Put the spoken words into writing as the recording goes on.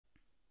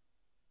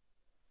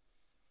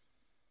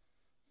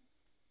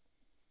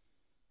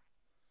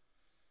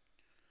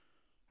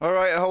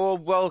Alright, hello,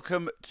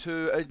 welcome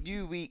to a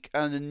new week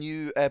and a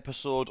new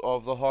episode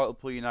of the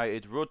Hartlepool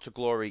United Road to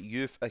Glory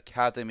Youth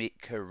Academy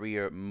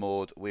Career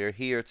Mode. We're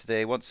here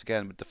today once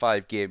again with the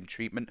 5-game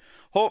treatment,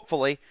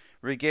 hopefully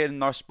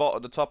regaining our spot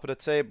at the top of the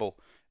table.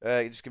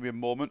 Just give me a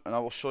moment and I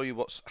will show you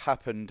what's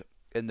happened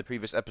in the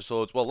previous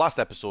episodes. Well, last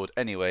episode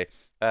anyway.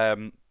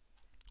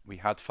 We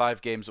had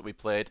 5 games that we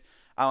played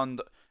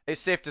and it's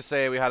safe to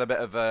say we had a bit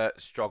of a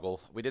struggle.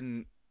 We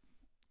didn't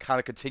kind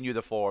of continue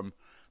the form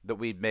that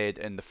we'd made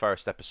in the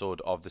first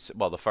episode of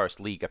the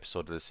first league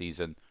episode of the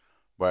season,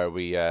 where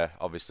we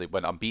obviously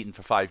went unbeaten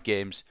for 5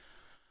 games.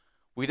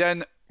 We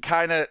then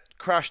kind of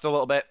crashed a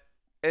little bit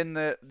in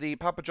the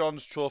Papa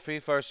John's Trophy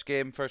first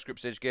group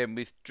stage game.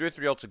 We drew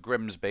 3-0 to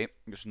Grimsby,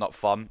 which is not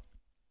fun,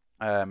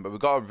 but we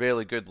got a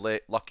really good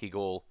late lucky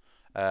goal.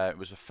 It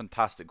was a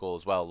fantastic goal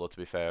as well, though, to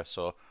be fair,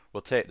 so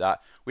we'll take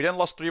that. We then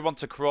lost 3-1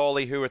 to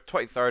Crawley, who were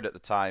 23rd at the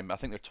time. I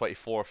think they're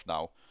 24th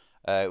now.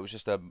 It was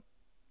just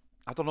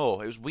I don't know,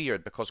 it was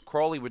weird because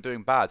Crawley were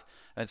doing bad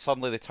and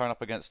suddenly they turn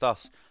up against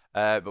us.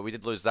 But we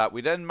did lose that.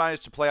 We then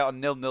managed to play out a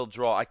 0-0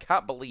 draw. I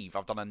can't believe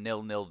I've done a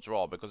 0-0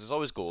 draw because there's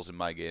always goals in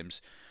my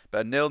games.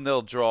 But a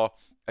 0-0 draw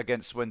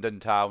against Swindon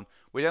Town.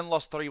 We then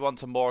lost 3-1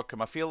 to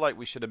Morecambe. I feel like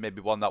we should have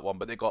maybe won that one,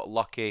 but they got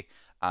lucky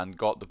and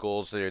got the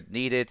goals they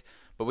needed.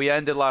 But we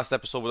ended last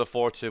episode with a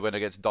 4-2 win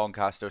against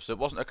Doncaster, so it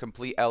wasn't a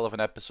complete L of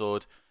an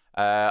episode.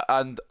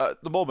 And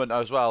at the moment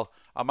as well,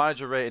 our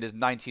manager rating is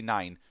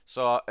 99,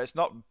 so it's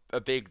not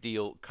a big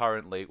deal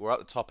currently. We're at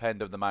the top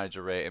end of the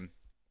manager rating.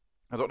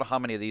 I don't know how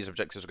many of these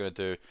objectives we're going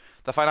to do.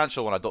 The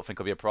financial one I don't think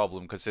will be a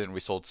problem considering we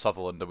sold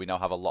Sutherland and we now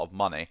have a lot of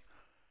money.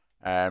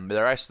 The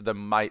rest of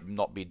them might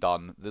not be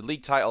done. The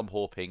league title I'm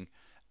hoping,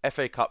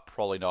 FA Cup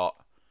probably not,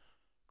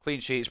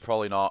 clean sheets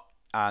probably not,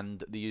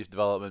 and the youth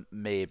development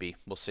maybe.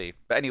 We'll see.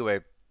 But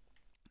anyway,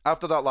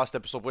 after that last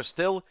episode, we're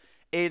still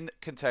in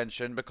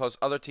contention because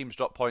other teams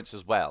drop points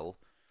as well.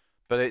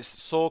 But it's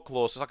so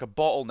close. It's like a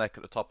bottleneck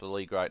at the top of the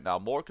league right now.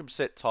 Morecambe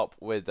sit top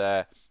with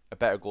a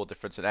better goal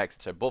difference than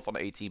Exeter, both on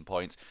 18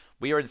 points.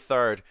 We are in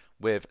third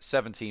with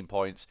 17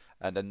 points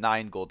and a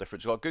 9 goal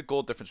difference. We've got a good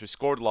goal difference. We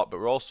scored a lot, but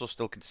we're also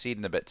still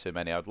conceding a bit too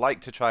many. I'd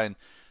like to try and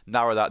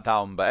narrow that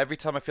down, but every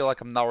time I feel like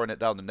I'm narrowing it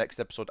down, the next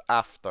episode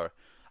after,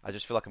 I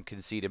just feel like I'm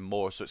conceding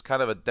more. So it's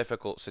kind of a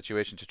difficult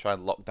situation to try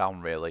and lock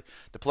down, really.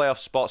 The playoff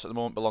spots at the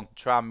moment belong to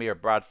Tranmere,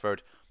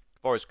 Bradford,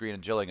 Forest Green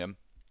and Gillingham.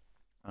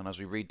 And as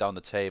we read down the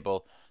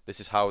table,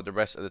 this is how the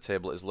rest of the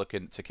table is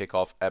looking to kick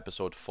off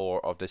episode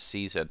 4 of this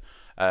season.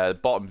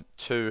 Bottom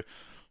 2,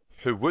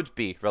 who would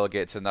be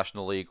relegated to the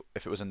National League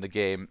if it was in the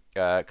game,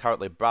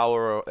 currently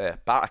Barrow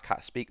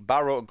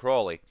and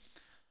Crawley.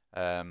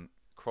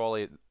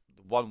 Crawley,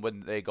 the one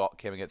win they got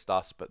came against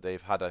us, but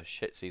they've had a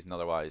shit season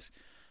otherwise.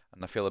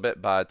 And I feel a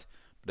bit bad,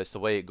 but it's the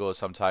way it goes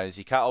sometimes.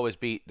 You can't always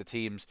beat the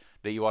teams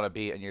that you want to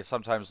beat, and you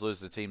sometimes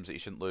lose the teams that you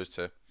shouldn't lose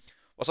to.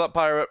 What's up,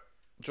 Pirate?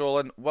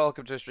 Jolin,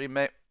 welcome to the stream,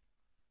 mate.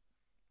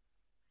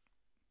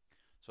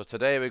 So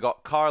today we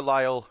got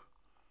Carlisle,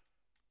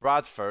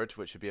 Bradford,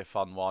 which would be a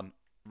fun one.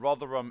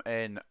 Rotherham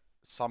in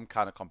some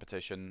kind of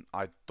competition.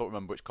 I don't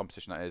remember which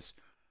competition that is.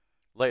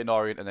 Leyton,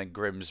 Orient, and then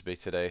Grimsby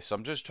today. So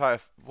I'm just trying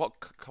to... What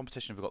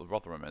competition have we got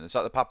Rotherham in? Is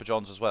that the Papa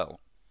John's as well?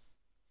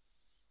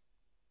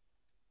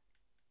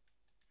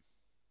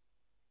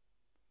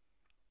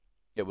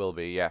 It will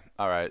be, yeah.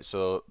 Alright,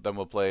 so then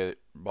we'll play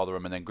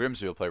Rotherham and then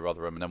Grimsby will play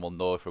Rotherham and then we'll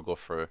know if we'll go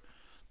through.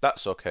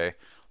 That's okay.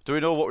 Do we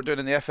know what we're doing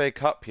in the FA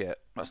Cup yet?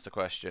 That's the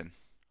question.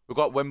 We've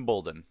got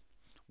Wimbledon.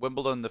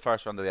 Wimbledon in the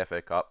first round of the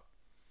FA Cup.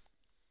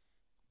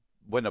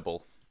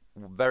 Winnable.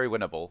 Very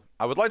winnable.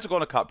 I would like to go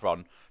on a cup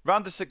run.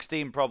 Round of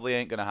 16 probably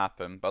ain't going to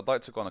happen, but I'd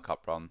like to go on a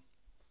cup run.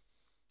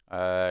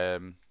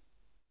 When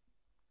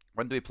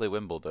do we play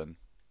Wimbledon?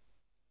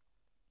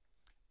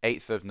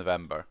 8th of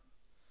November.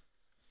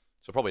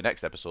 So probably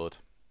next episode.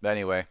 But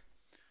anyway,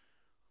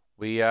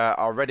 we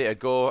are ready to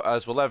go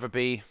as we'll ever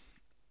be.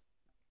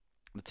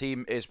 The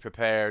team is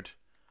prepared.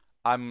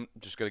 I'm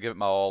just going to give it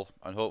my all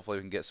and hopefully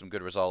we can get some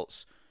good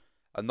results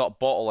and not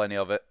bottle any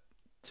of it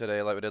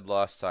today like we did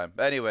last time.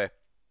 But anyway,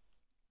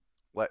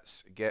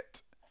 let's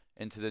get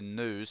into the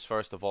news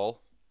first of all.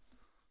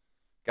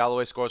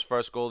 Galloway scores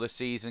first goal this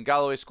season.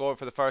 Galloway scored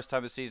for the first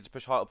time this season to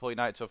push Hartlepool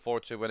United to a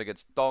 4-2 win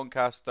against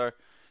Doncaster.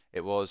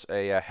 It was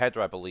a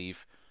header, I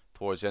believe,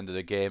 towards the end of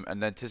the game.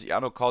 And then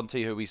Tiziano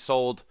Conti, who we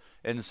sold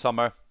in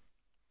summer,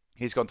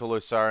 he's gone to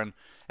Lucerne.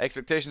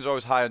 Expectations are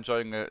always high on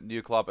joining a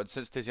new club, and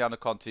since Tiziano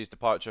Conti's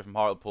departure from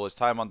Hartlepool, his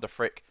time under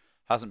Frick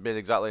hasn't been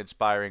exactly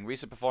inspiring.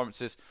 Recent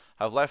performances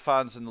have left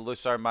fans and the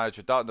Lucerne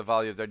manager doubting the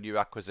value of their new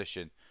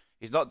acquisition.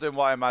 He's not doing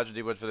what I imagined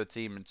he would for the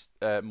team,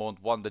 moaned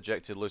one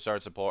dejected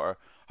Lucerne supporter.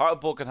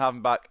 Hartlepool can have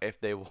him back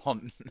if they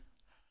want.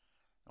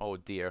 Oh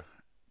dear.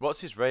 What's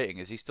his rating?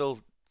 Is he still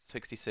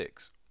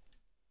 66?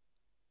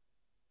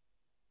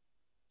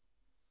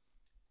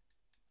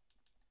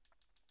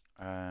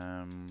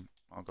 I'll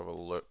go have a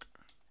look.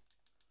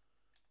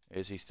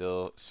 Is he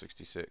still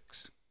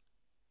 66?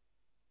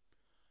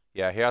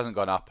 Yeah, he hasn't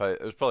gone up. It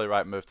was probably the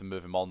right move to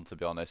move him on, to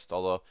be honest.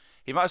 Although,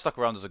 he might have stuck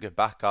around as a good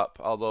backup.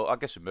 Although, I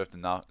guess we moved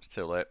him now. It's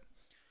too late.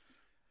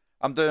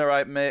 I'm doing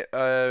alright, mate.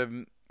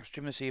 I'm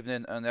streaming this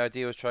evening, and the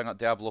idea was trying out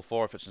Diablo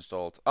 4 if it's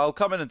installed. I'll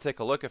come in and take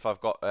a look if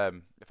I've got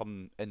if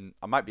I'm in.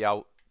 I might be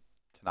out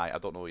tonight. I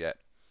don't know yet.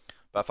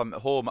 But if I'm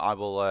at home, I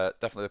will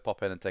definitely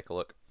pop in and take a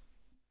look.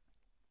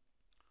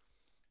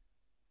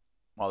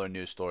 What other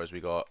news stories we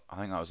got? I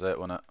think that was it,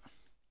 wasn't it?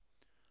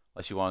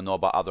 Unless you want to know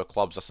about other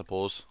clubs, I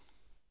suppose.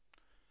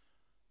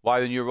 Why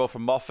the new role for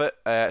Moffat?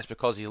 It's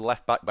because he's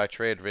left back by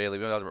trade, really.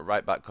 We don't have him at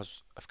right back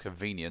because of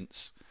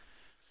convenience.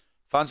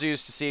 Fans are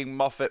used to seeing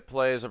Moffat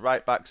play as a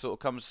right back, so it'll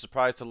come as a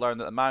surprise to learn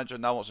that the manager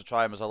now wants to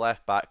try him as a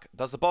left back.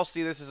 Does the boss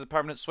see this as a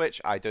permanent switch?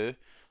 I do.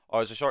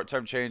 Or is a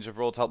short-term change of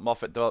role to help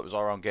Moffat develop his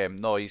all-round game?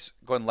 No, he's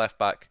going left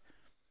back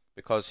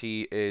because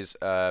he is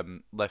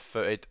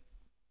left-footed.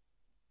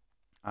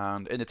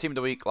 And in the team of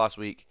the week last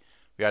week,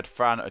 we had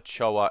Fran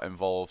Ochoa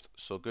involved.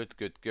 So good.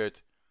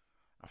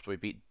 After we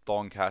beat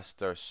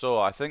Doncaster. So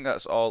I think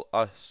that's all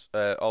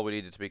we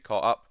needed to be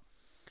caught up.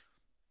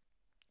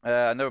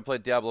 I never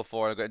played Diablo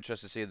 4. I got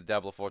interested to see the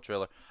Diablo 4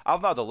 trailer.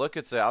 I've not had a look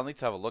at it. I'll need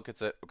to have a look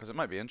at it because it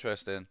might be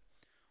interesting.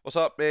 What's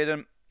up,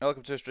 Aidan?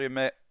 Welcome to the stream,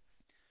 mate.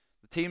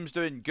 The team's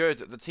doing good.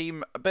 The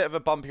team, a bit of a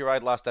bumpy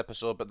ride last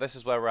episode, but this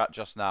is where we're at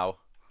just now.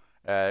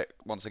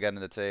 Once again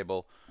in the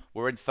table.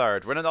 We're in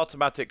third. We're in an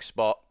automatic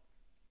spot.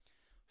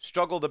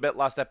 Struggled a bit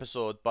last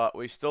episode, but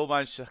we still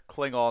managed to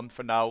cling on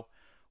for now.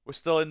 We're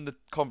still in the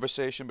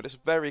conversation, but it's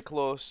very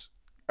close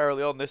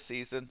early on this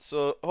season.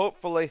 So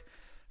hopefully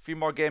a few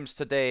more games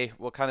today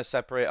will kind of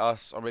separate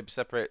us, or maybe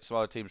separate some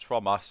other teams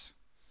from us.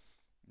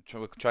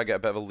 We'll try to get a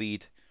bit of a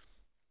lead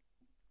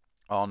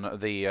on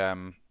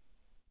the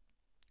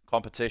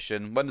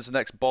competition. When is the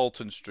next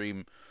Bolton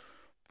stream?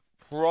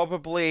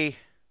 Probably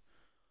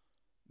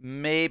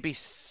maybe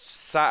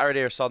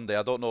Saturday or Sunday.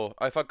 I don't know.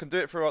 If I can do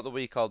it throughout the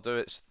week, I'll do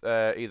it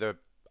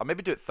I'll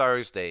maybe do it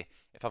Thursday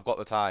if I've got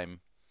the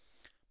time.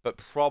 But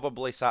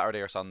probably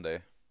Saturday or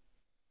Sunday.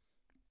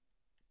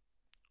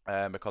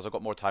 Because I've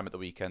got more time at the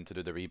weekend to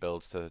do the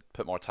rebuilds, to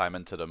put more time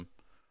into them.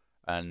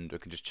 And we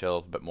can just chill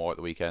a bit more at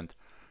the weekend.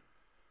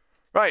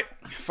 Right,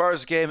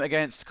 first game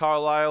against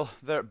Carlisle.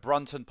 They're at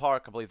Brunton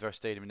Park, I believe their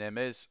stadium name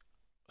is.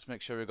 Let's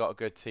make sure we've got a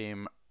good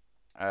team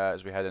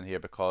as we head in here,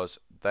 because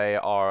they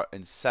are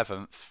in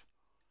 7th.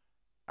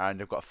 And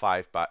they've got a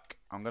 5-back.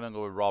 I'm going to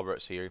go with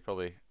Roberts here. He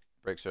probably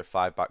breaks their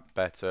 5-back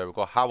better. We've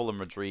got Howell and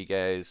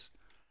Rodriguez.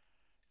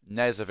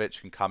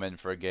 Nezovic can come in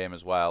for a game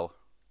as well.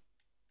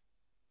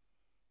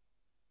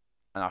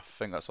 And I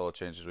think that's all the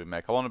changes we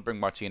make. I want to bring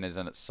Martinez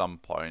in at some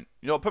point.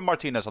 You know, put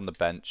Martinez on the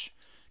bench.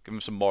 Give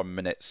him some more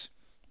minutes.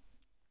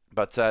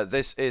 But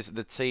this is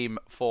the team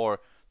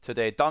for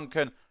today.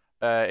 Duncan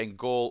in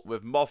goal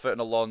with Moffat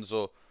and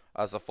Alonso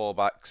as the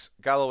fullbacks.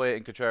 Galloway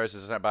and Contreras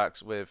as the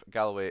centre-backs, with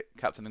Galloway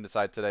captaining the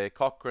side today.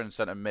 Cochrane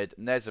centre-mid.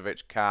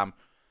 Nezovic cam.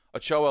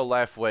 Ochoa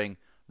left wing.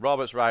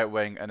 Roberts right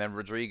wing. And then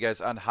Rodriguez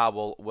and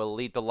Howell will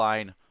lead the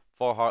line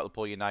for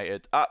Hartlepool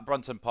United at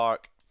Brunton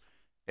Park.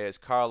 It is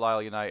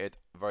Carlisle United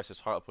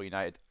versus Hartlepool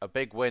United. A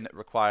big win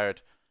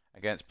required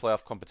against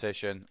playoff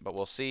competition, but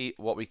we'll see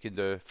what we can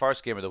do.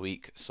 First game of the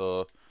week,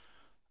 so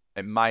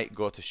it might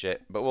go to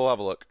shit, but we'll have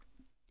a look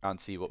and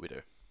see what we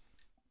do.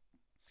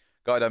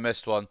 God, I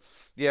missed one.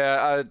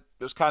 Yeah, it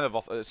was kind of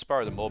off at the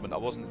spur of the moment. I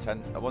wasn't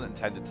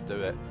intended to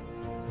do it,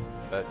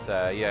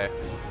 but yeah.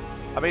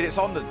 I mean, it's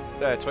on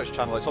the Twitch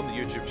channel. It's on the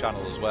YouTube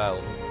channel as well,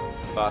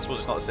 but I suppose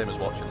it's not the same as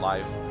watching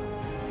live.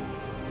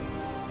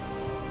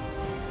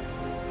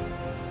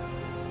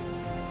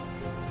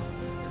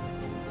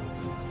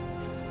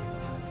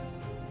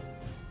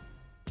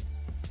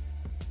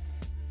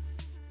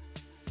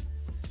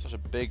 Such a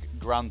big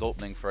grand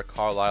opening for a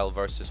Carlisle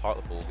versus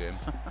Hartlepool game.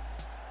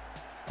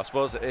 I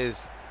suppose it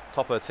is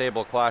top of the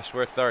table clash.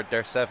 We're 3rd,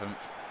 they're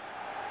 7th.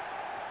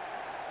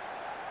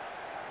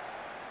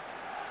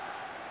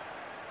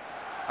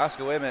 Ask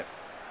away, mate.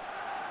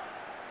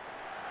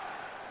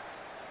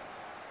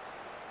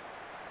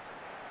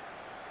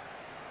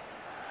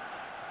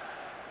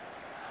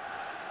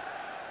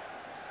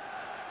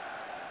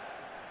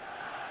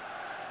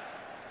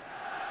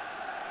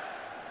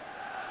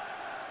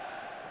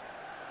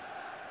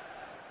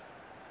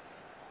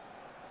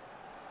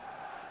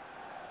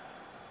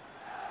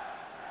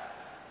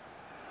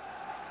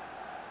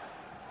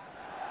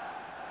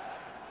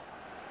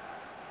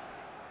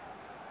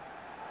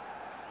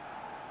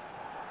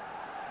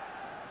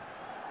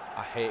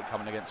 I hate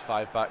coming against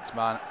 5-backs,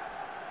 man.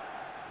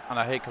 And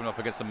I hate coming up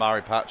against the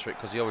Mari Patrick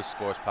because he always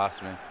scores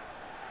past me.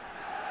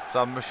 So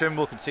I'm assuming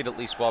we'll concede at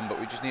least one, but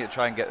we just need to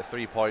try and get the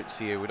 3 points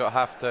here. We don't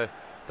have to, it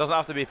doesn't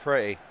have to be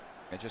pretty.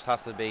 It just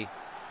has to be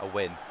a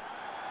win.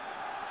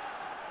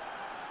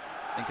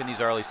 I think in these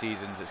early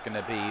seasons it's going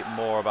to be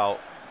more about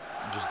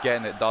just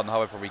getting it done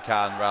however we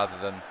can rather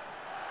than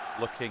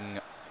looking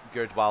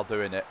good while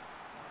doing it.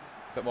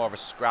 A bit more of a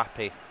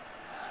scrappy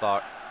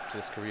start to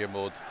this career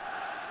mode.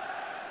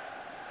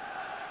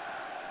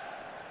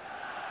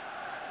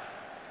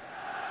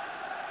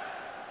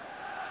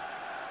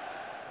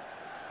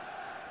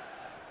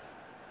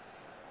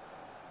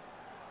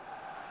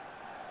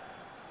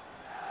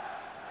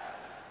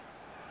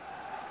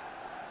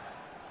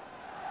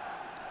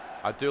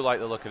 I do like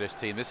the look of this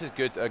team. This is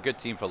good, a good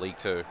team for League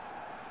Two.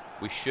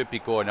 We should be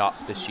going up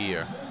this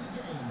year.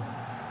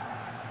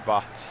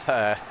 But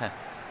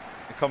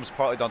it comes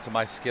partly down to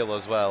my skill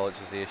as well, which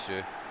is the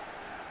issue.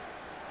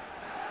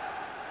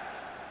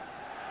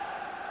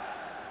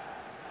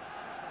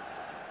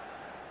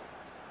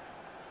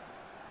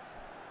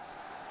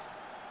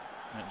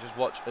 And just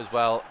watch as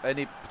well,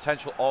 any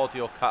potential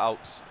audio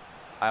cutouts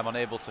I am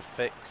unable to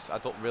fix. I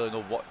don't really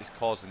know what is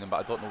causing them, but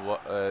I don't know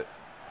what the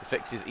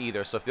fix is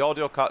either. So if the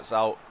audio cuts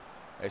out,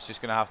 it's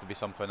just going to have to be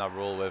something I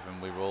roll with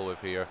and we roll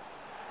with here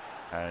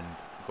and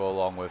go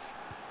along with.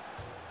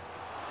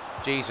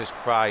 Jesus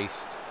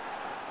Christ.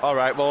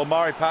 Alright, well,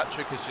 Omari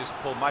Patrick has just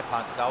pulled my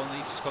pants down and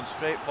he's just gone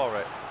straight for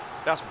it.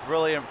 That's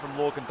brilliant from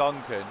Logan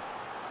Duncan.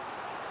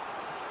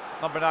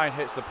 Number 9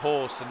 hits the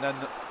post, and then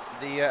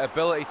the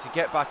ability to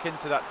get back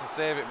into that to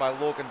save it by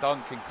Logan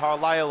Duncan.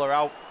 Carlisle are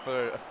out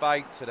for a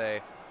fight today.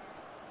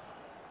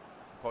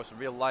 Of course, in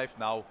real life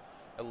now,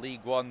 a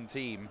League One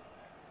team,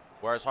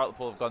 whereas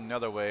Hartlepool have gone the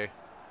other way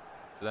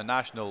to the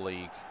National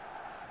League.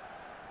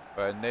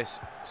 But in this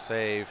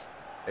save,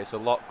 it's a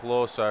lot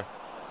closer.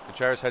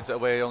 Gutierrez heads it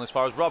away on as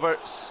far as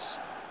Roberts.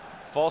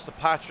 Falls to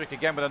Patrick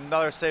again with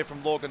another save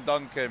from Logan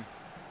Duncan.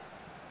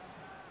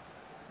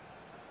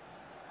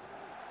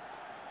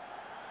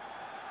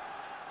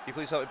 Can you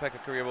please help me pick a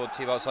career mode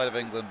team outside of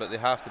England, but they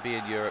have to be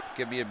in Europe.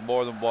 Give me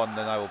more than one,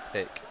 then I will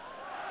pick.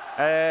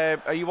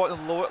 Are you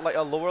wanting like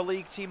a lower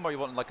league team, or are you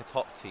wanting like a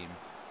top team?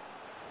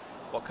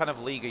 What kind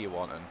of league are you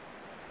wanting?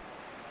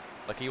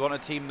 Like, are you want a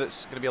team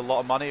that's going to be a lot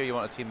of money, or you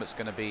want a team that's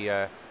going to be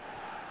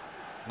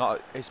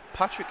not? Is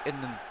Patrick in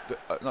the?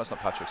 No, it's not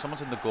Patrick.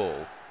 Someone's in the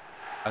goal,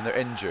 and they're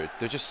injured.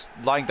 They're just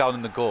lying down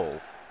in the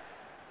goal.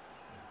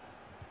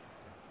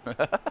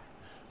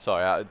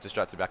 Sorry, I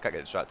distracted me. I can't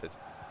get distracted.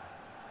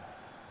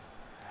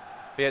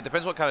 But yeah, it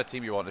depends what kind of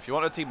team you want. If you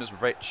want a team that's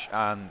rich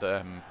and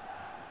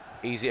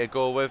easy to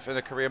go with in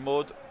a career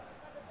mode,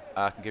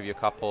 I can give you a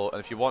couple. And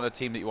if you want a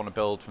team that you want to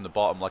build from the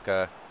bottom, like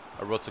a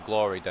road to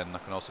glory, then I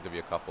can also give you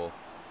a couple.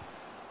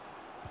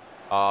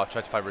 Try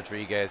to find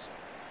Rodriguez.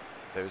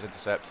 It was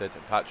intercepted,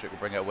 and Patrick will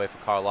bring it away for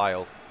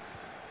Carlisle.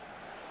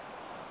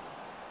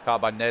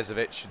 Caught by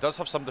Nezovic. He does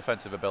have some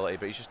defensive ability,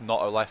 but he's just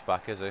not a left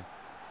back, is he?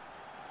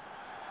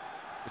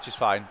 Which is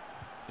fine.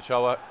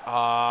 Ochoa.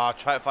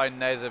 Try to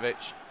find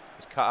Nezovic.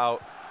 He's cut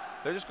out.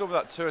 They're just going with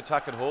that 2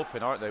 attack and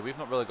hoping, aren't they? We've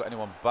not really got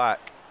anyone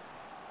back.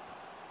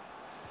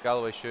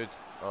 Galloway should,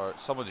 or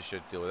somebody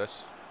should deal with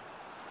this.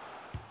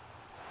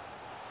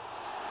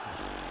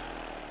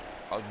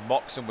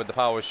 Moxon with the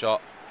power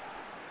shot.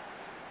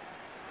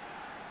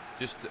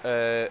 Just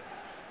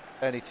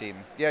any team.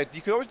 Yeah,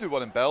 you could always do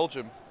one in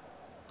Belgium.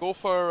 Go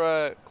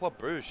for Club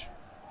Brugge.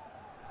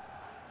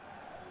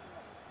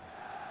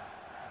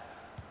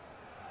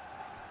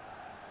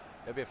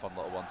 It'll be a fun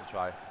little one to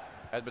try.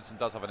 Edmondson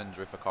does have an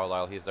injury for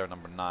Carlisle. He's their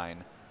number 9.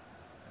 And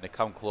they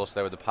come close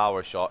there with the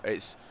power shot.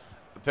 It's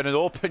been an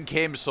open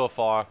game so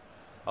far.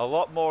 A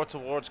lot more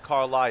towards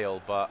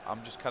Carlisle, but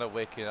I'm just kind of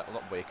waking up.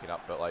 Not waking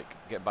up, but like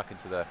getting back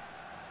into the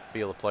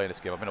feel of playing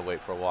this game. I've been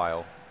awake for a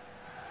while.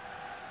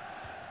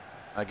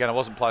 Again, I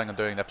wasn't planning on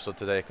doing an episode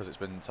today because it's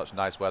been such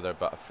nice weather,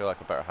 but I feel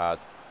like I better had.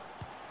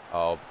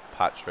 Oh,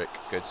 Patrick.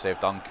 Good save,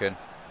 Duncan.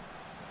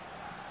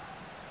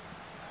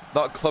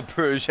 Not Club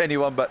Brugge,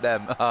 anyone but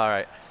them.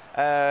 Alright.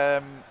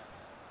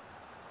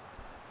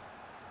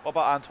 What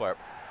about Antwerp?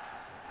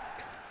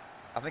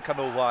 I think I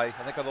know why.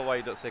 I think I know why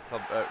you don't say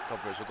Club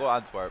Brugge. We'll go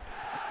Antwerp.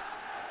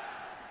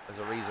 There's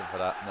a reason for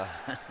that.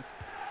 No.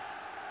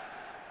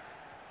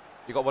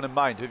 You got one in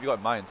mind? Who have you got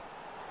in mind?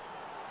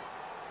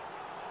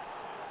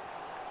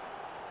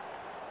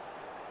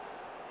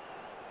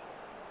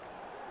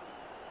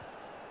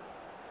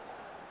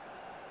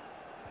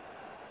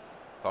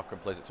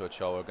 Cochran plays it to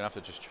Ochoa. We're going to have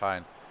to just try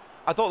and...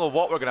 I don't know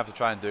what we're going to have to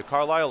try and do.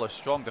 Carlisle are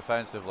strong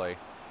defensively.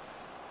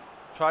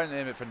 Try and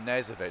aim it for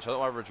Nezovic. I don't know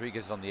why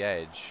Rodriguez is on the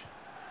edge.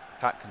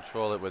 Can't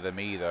control it with him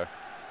either.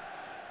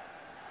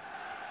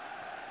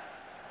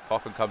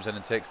 Cochran comes in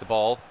and takes the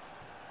ball.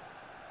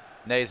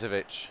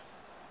 Nezovic.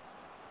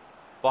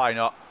 Why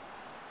not?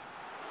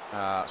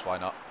 That's why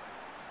not.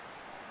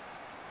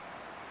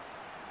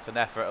 It's an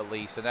effort at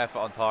least. An effort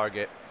on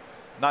target.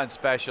 Nothing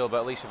special, but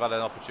at least we've had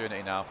an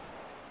opportunity now.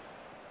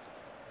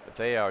 But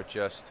they are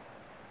just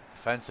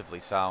defensively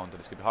sound, and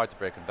it's going to be hard to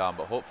break them down,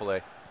 but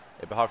hopefully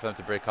it'll be hard for them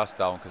to break us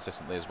down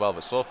consistently as well.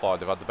 But so far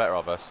they've had the better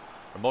of us.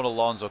 Ramon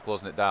Alonso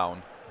closing it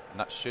down, and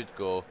that should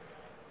go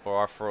for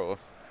our throw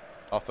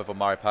off of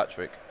Omari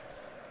Patrick.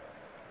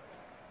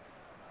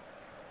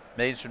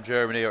 Mains from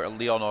Germany, or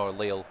Lyon or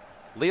Lille.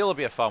 Lille will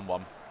be a fun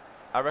one.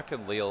 I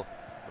reckon Lille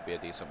would be a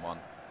decent one.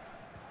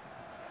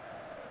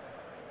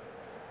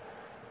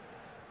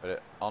 But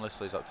it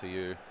honestly is up to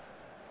you.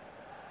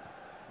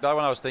 The other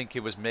one I was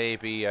thinking was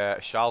maybe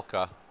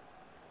Schalke.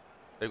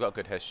 They've got a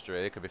good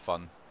history. They could be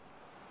fun.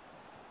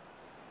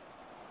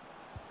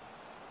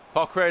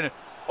 Cochrane.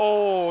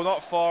 Oh,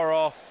 not far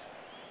off.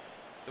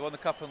 They won the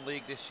Cup and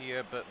League this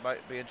year, but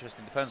might be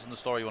interesting. Depends on the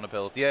story you want to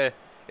build. Yeah,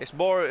 it's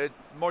more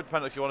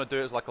dependent if you want to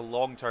do it as like a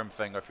long-term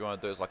thing or if you want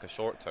to do it as like a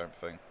short-term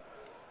thing.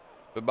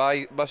 But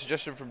my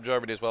suggestion from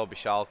Germany as well would be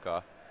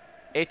Schalke.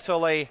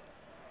 Italy,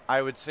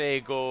 I would say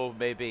go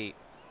maybe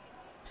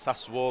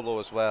Sassuolo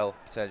as well,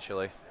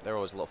 potentially. They're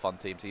always a little fun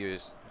team to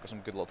use. Got some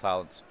good little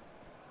talents.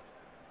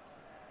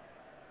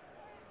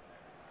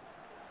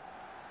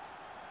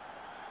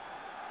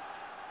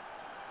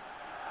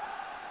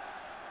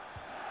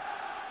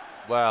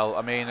 Well,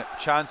 I mean,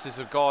 chances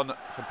have gone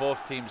for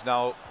both teams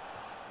now.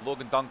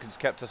 Logan Duncan's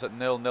kept us at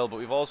 0-0, but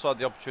we've also had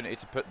the opportunity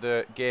to put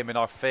the game in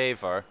our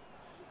favour.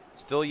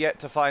 Still yet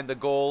to find the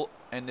goal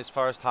in this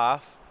first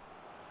half.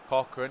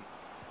 Cochrane.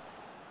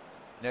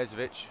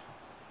 Nezovic.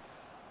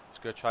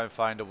 Just going to try and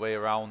find a way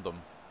around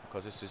them,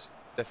 because this is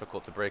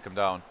difficult to break them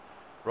down.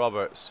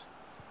 Roberts.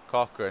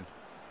 Cochrane.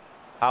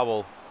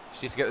 Howell.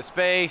 Just needs to get the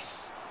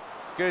space.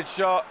 Good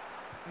shot.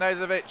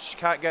 Nezovic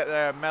can't get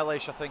there.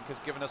 Melish, I think, has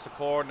given us a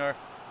corner.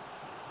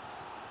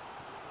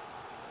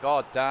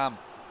 God damn.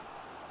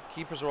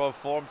 Keepers are on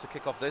form to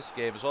kick off this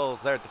game, as well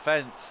as their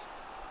defence.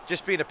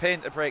 Just being a pain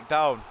to break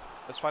down.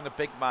 Let's find a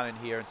big man in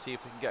here and see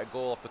if we can get a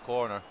goal off the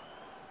corner.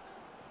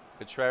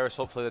 Contreras,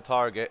 hopefully the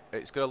target.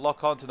 It's going to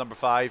lock on to number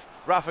 5.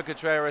 Rafa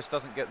Contreras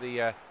doesn't get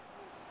the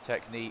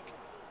technique.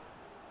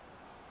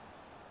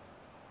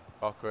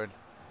 Cochrane.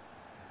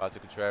 Back to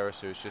Contreras,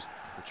 who's just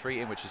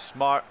retreating, which is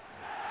smart.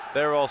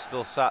 They're all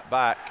still sat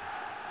back.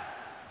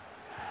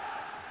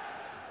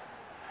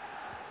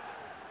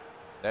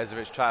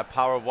 Nezovic tried to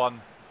power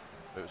one,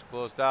 but it was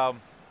closed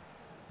down.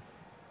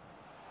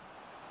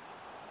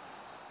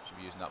 Should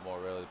be using that more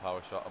really, the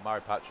power shot.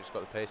 Omari Patrick's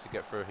got the pace to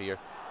get through here.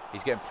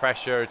 He's getting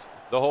pressured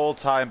the whole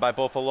time by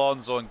both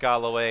Alonso and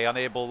Galloway,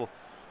 unable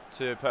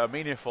to put a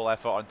meaningful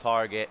effort on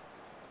target.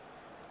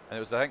 And it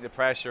was, I think, the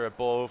pressure of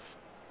both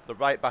the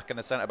right back and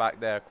the centre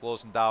back there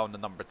closing down the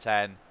number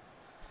 10.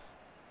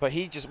 But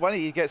he just, when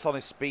he gets on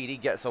his speed, he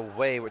gets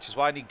away, which is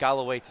why I need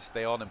Galloway to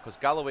stay on him, because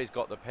Galloway's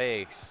got the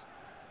pace.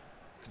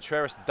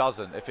 Contreras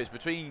doesn't. If it's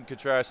between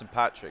Contreras and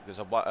Patrick, there's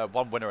a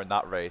one winner in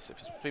that race. If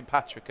it's between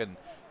Patrick and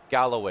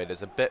Galloway,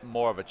 there's a bit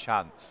more of a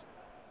chance.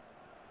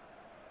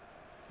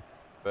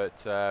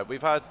 But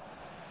we've had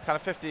kind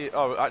of 50...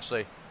 Oh,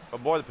 actually,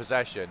 more the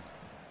possession.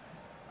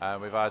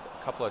 We've had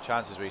a couple of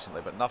chances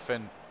recently, but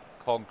nothing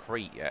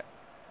concrete yet.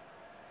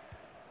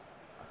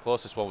 The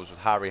closest one was with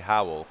Harry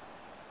Howell.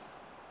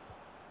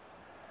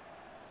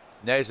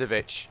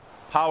 Nezovic,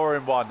 power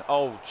in one.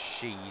 Oh,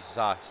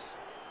 Jesus.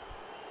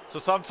 So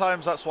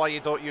sometimes that's why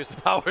you don't use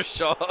the power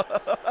shot.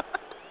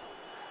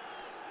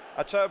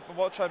 I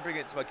want to try and bring it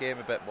into my game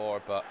a bit more,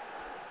 but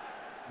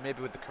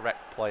maybe with the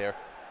correct player,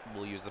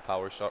 we'll use the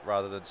power shot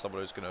rather than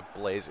someone who's going to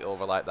blaze it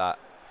over like that.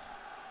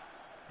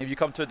 If you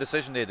come to a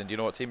decision, Aidan, do you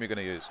know what team you're going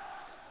to use?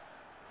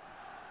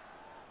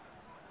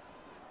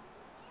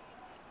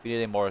 If you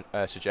need any more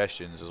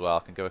suggestions as well, I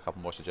can give a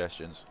couple more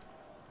suggestions.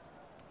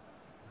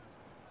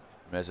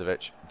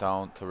 Mezovic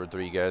down to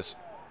Rodriguez.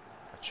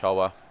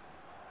 Ochoa.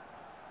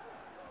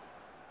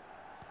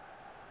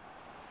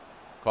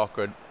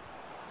 Cochrane.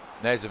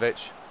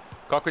 Nezovic.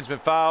 Cochrane's been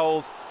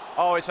fouled.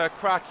 Oh, it's a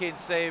cracking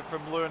save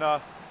from Luna.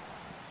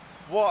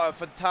 What a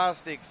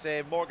fantastic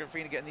save. Morgan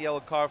Freeman getting the yellow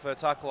card for the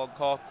tackle on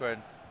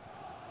Cochrane.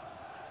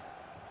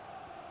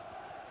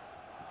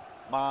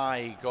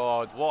 My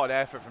God, what an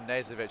effort from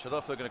Nezovic. I don't know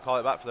if they're going to call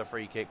it back for the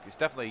free kick. It's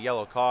definitely a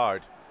yellow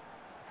card.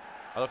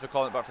 I don't know if they're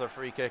calling it back for the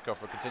free kick or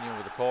if we're continuing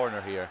with the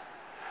corner here.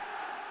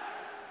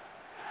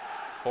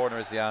 Corner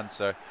is the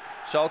answer.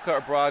 Schalke or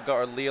Braga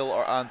or Lille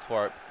or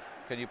Antwerp.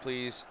 Can you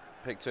please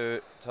pick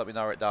two to help me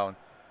narrow it down?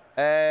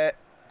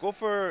 Go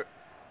for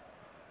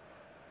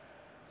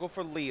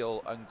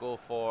Lille and go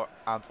for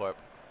Antwerp,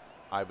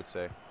 I would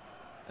say.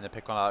 And then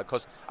pick one out.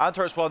 Because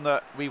Antwerp's one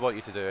that we want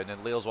you to do, and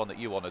then Lille's one that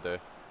you want to do.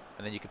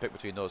 And then you can pick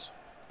between those.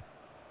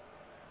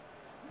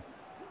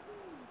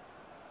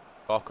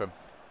 Cochrane.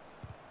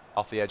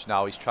 Off the edge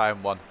now, he's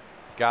trying one.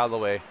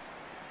 Galloway.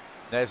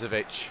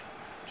 Nezovic.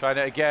 Trying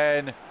it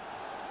again.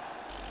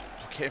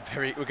 We're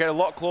getting a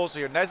lot closer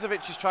here.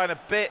 Nezovic is trying a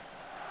bit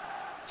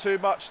too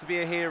much to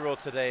be a hero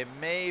today.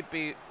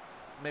 Maybe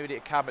need to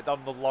calm it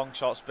down with the long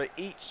shots, but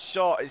each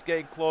shot is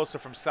getting closer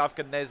from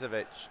Savka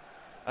Nezovic.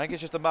 I think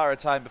it's just a matter of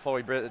time before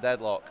we break the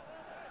deadlock.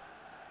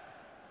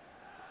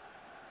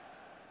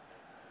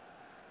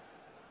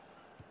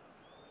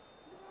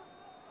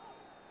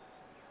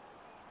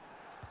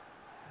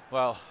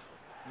 Well,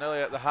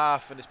 nearly at the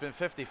half, and it's been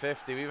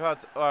 50-50. We've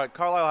had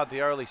Carlisle had the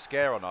early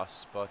scare on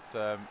us, but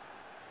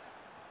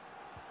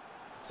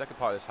second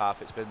part of this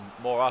half, it's been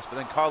more us. But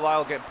then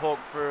Carlisle getting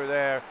poked through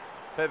there.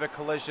 Bit of a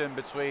collision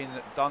between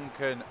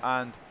Duncan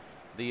and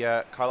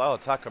the Carlisle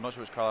attacker. I'm not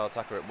sure which Carlisle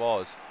attacker it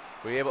was.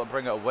 We were able to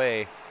bring it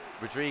away.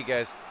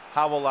 Rodriguez,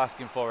 Howell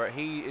asking for it.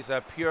 He is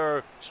a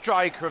pure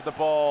striker of the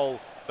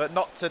ball, but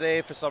not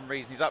today for some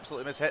reason. He's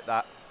absolutely mishit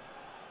that.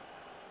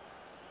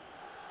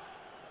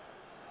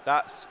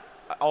 That's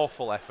an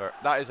awful effort.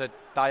 That is a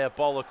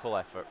diabolical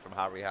effort from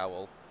Harry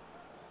Howell.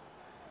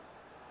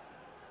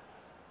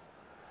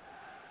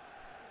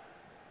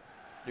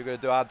 You're going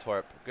to do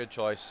Antwerp. Good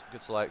choice.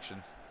 Good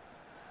selection.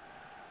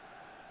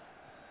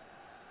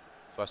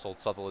 So I sold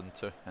Sutherland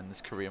to in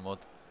this career mode.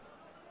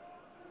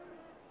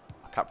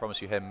 can't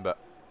promise you him, but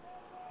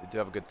they do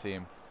have a good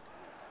team.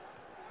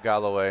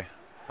 Galloway.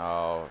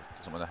 Oh,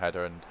 doesn't win a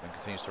header and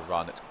continues to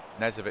run. It's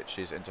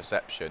Nezovic's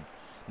interception.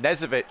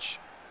 Nezovic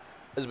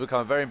has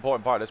become a very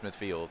important part of this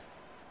midfield.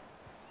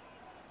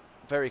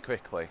 Very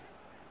quickly.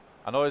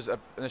 I know his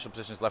initial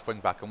position is left wing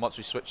back, and once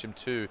we switch him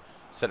to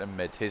centre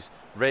mid, his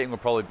rating will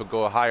probably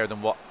go higher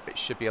than what it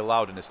should be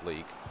allowed in this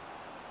league.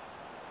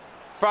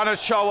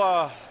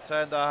 Franachoa,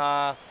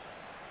 10.5.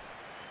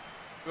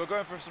 We're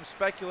going for some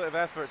speculative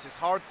efforts. It's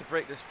hard to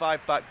break this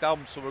 5 back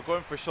down, so we're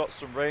going for shots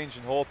from range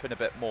and hoping a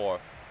bit more.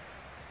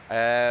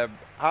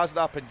 Hasn't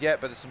happened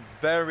yet, but there's some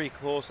very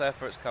close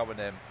efforts coming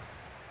in.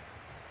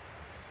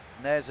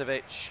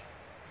 Nezovic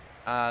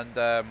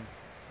and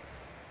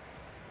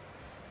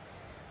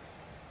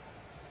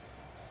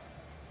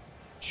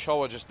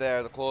Choa just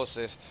there, the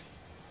closest.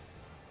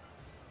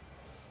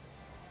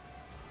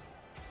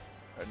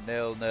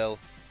 0-0.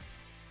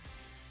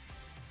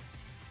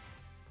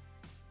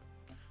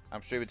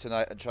 I'm streaming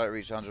tonight and try to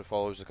reach 100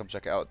 followers, so come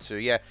check it out too.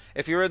 Yeah,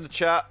 if you're in the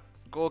chat,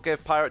 go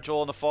give Pirate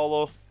Joel a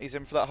follow. He's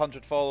in for that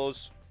 100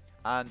 follows,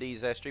 and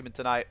he's streaming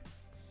tonight.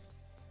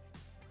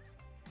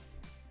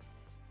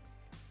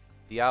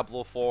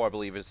 Diablo 4, I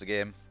believe, is the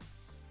game.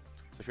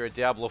 If you're a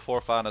Diablo 4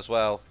 fan as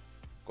well,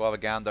 go have a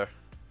gander.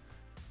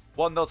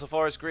 1-0 to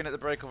Forest Green at the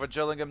break over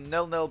Gillingham.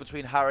 0-0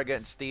 between Harrogate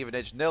and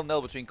Stevenage.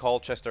 0-0 between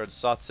Colchester and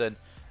Sutton.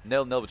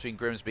 0-0 between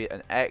Grimsby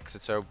and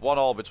Exeter.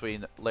 1-1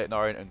 between Leyton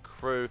Orient and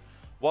Crewe.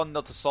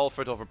 1-0 to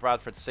Salford over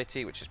Bradford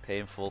City, which is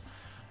painful.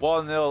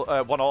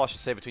 1-0, I should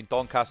say, between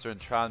Doncaster and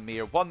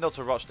Tranmere. 1-0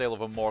 to Rochdale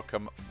over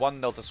Morecambe.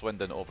 1-0 to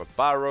Swindon over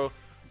Barrow.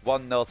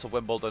 1-0 to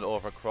Wimbledon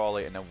over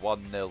Crawley. And then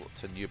 1-0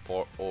 to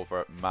Newport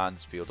over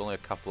Mansfield. Only a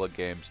couple of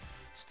games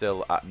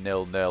still at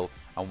 0-0.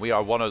 And we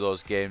are one of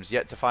those games.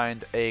 Yet to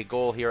find a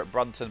goal here at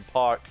Brunton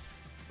Park.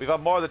 We've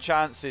had more of the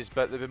chances,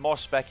 but there have been more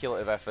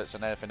speculative efforts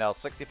than anything else.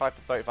 65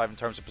 to 35 in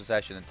terms of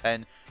possession and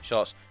 10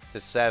 shots to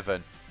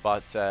 7.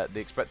 But the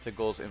expected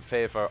goals in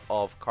favour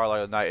of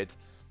Carlisle United.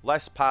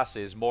 Less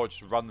passes, more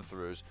just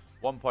run-throughs.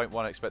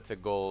 1.1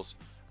 expected goals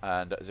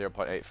and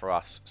 0.8 for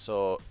us.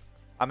 So,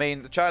 I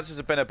mean, the chances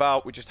have been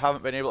about. We just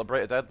haven't been able to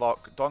break a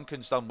deadlock.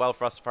 Duncan's done well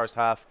for us the first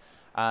half.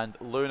 And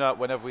Luna,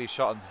 whenever we've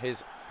shot on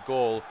his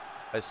goal,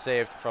 has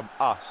saved from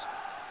us.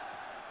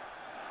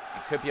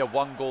 It could be a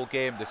one-goal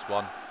game, this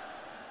one.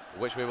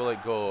 Which way will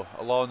it go?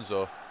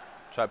 Alonso.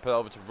 Try to put it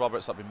over to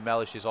Roberts. That'll be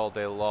Melishes all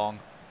day long.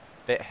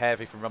 Bit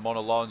heavy from Ramon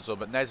Alonso,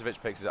 but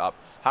Nezovic picks it up.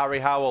 Harry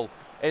Howell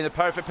in the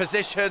perfect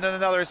position and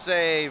another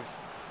save.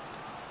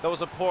 That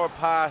was a poor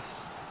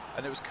pass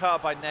and it was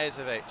cut by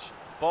Nezovic.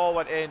 Ball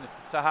went in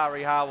to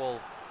Harry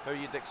Howell, who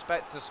you'd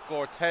expect to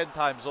score 10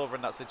 times over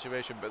in that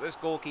situation. But this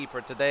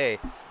goalkeeper today,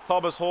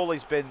 Thomas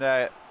Holy's been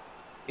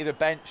either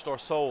benched or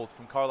sold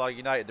from Carlisle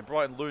United. They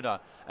brought in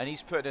Luna and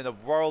he's put in a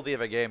worldie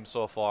of a game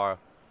so far.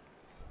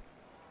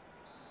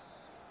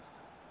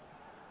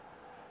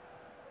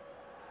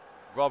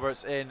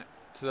 Roberts in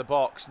to the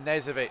box.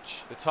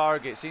 Nezovic, the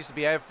target, seems to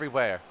be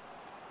everywhere.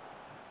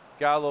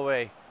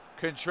 Galloway,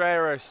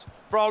 Contreras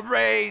from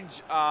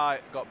range. Ah,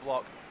 it got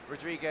blocked.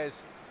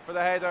 Rodriguez for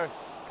the header.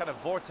 Kind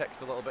of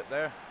vortexed a little bit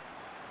there.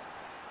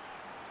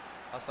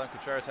 Last time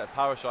Contreras had a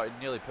power shot, he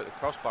nearly put the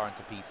crossbar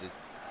into pieces.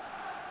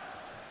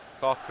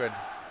 Cochrane.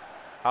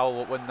 Howell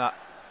will win that.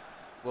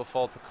 Will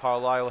fall to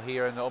Carlisle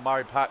here, and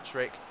Omari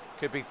Patrick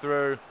could be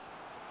through.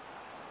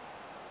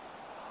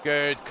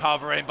 Good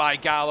covering by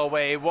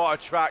Galloway. What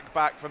a track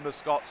back from the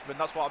Scotsman.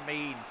 That's what I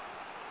mean.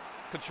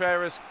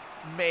 Contreras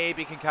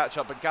maybe can catch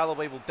up, but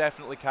Galloway will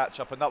definitely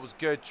catch up, and that was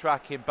good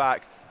tracking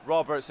back.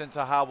 Roberts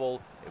into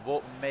Howell. It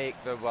won't make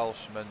the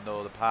Welshman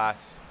know the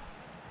pass.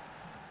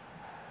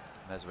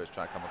 Nezovic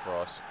trying to come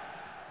across.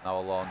 Now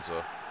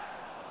Alonso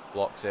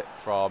blocks it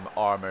from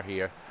Armour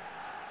here.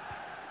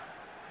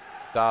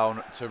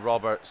 Down to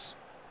Roberts.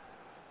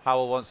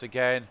 Howell once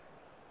again.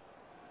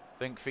 I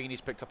think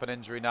Feeney's picked up an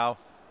injury now.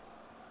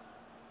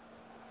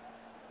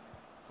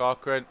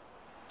 Cochrane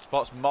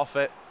spots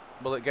Moffat.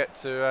 Will it get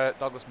to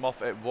Douglas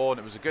Moffat? It won't.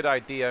 It was a good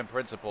idea in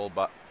principle,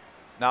 but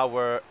now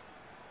we're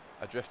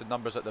adrift in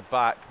numbers at the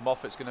back.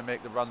 Moffat's going to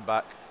make the run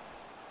back.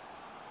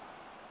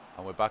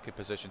 And we're back in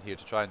position here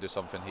to try and do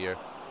something here.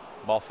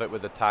 Moffat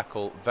with the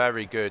tackle.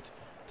 Very good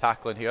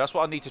tackling here. That's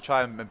what I need to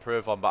try and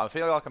improve on, but I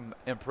feel like I'm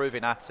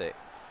improving at it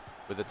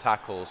with the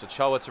tackle. So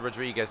Choa to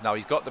Rodriguez now.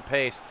 He's got the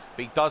pace,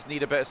 but he does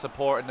need a bit of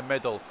support in the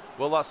middle.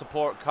 Will that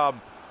support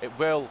come? It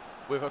will,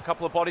 with a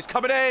couple of bodies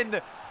coming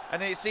in.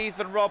 And it's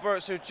Ethan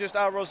Roberts who just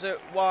arrows it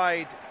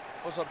wide.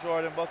 What's up,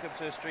 Jordan? Welcome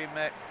to the stream,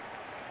 mate.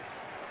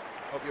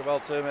 Hope you're well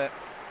too, mate.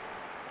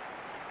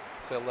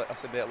 I said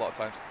mate a lot of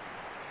times.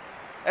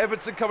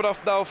 Edmondson coming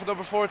off now for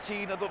number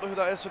 14. I don't know who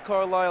that is for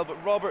Carlisle,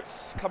 but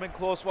Roberts coming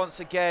close once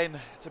again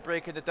to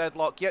breaking the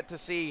deadlock. Yet to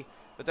see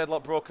the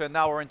deadlock broken, and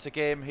now we're into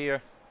game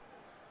here.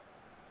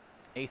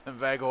 Ethan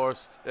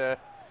Weghorst. Yeah,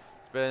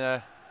 it's been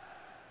an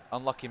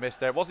unlucky miss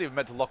there. It wasn't even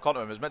meant to lock onto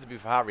him. It was meant to be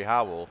for Harry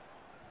Howell.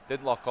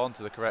 Didn't lock on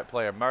to the correct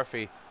player.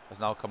 Murphy has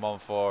now come on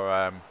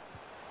for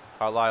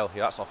Carlisle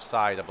here. That's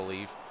offside, I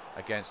believe,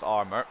 against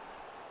Armour.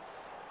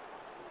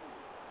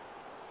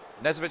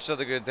 Nezovic had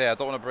a good day. I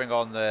don't want to bring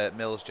on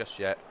Mills just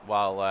yet,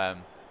 while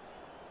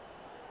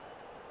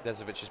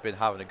Nezovic has been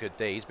having a good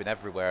day. He's been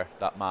everywhere,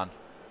 that man.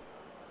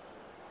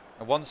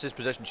 And once his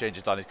position change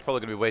is done, he's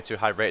probably going to be way too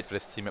high rated for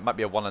this team. It might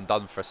be a one and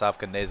done for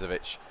Savka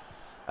Nezovic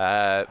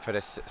for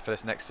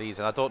this next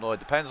season. I don't know. It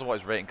depends on what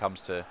his rating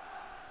comes to.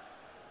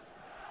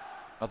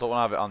 I don't want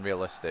to have it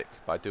unrealistic,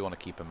 but I do want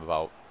to keep him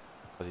about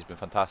because he's been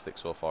fantastic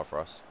so far for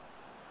us.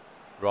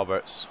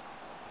 Roberts.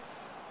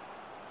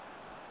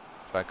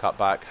 Try and cut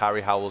back.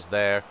 Harry Howell's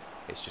there.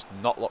 It's just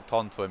not locked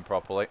onto him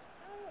properly.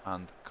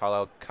 And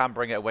Carlisle can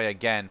bring it away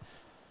again.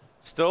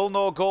 Still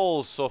no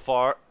goals so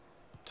far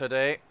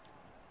today.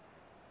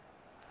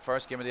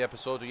 First game of the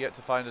episode. We're yet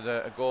to find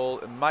a goal.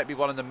 It might be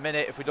one in a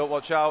minute if we don't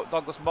watch out.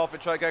 Douglas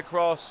Moffat try to get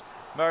across.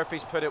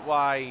 Murphy's put it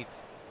wide.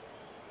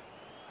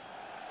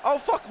 Oh,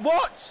 fuck.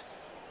 What?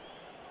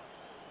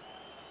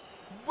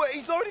 Wait,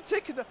 he's already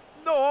taken the...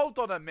 No, hold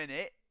on a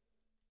minute.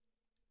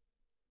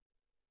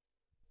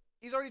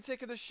 He's already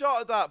taken the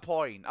shot at that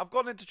point. I've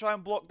gone in to try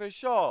and block the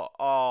shot.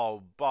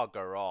 Oh,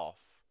 bugger off.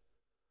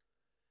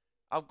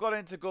 I've gone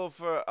in to go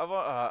for...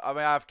 I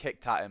mean, I've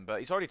kicked at him, but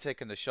he's already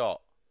taken the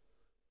shot.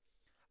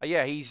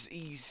 Yeah,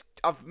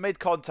 I've made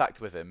contact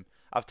with him.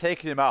 I've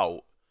taken him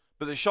out,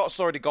 but the shot's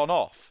already gone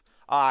off.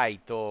 I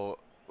don't...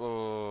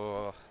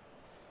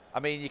 I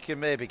mean, you can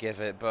maybe give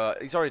it,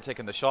 but he's already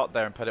taken the shot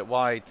there and put it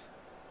wide.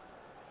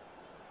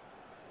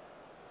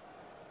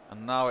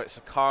 And now it's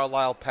a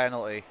Carlisle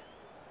penalty.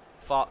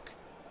 Fuck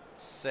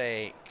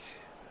sake.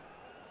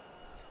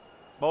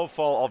 No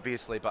fault,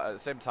 obviously, but at the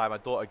same time, I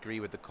don't agree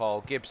with the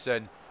call.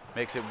 Gibson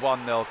makes it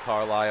 1-0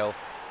 Carlisle.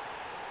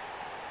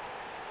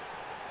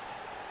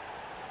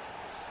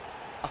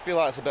 I feel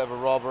like it's a bit of a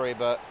robbery,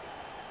 but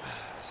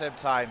at the same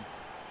time,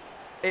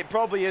 it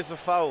probably is a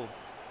foul.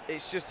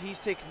 It's just he's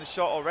taken the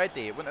shot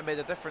already. It wouldn't have made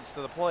a difference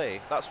to the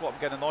play. That's what I'm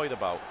getting annoyed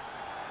about.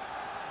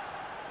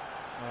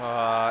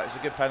 It's a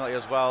good penalty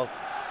as well.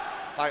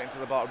 Tight into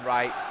the bottom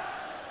right.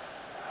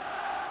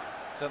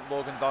 Sent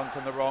Logan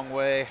Duncan the wrong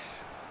way.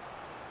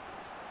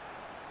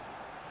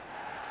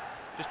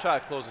 Just try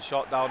to close the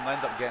shot down and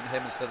end up getting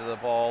him instead of the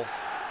ball.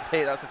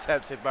 Hey, that's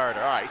attempted murder.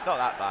 Alright, it's not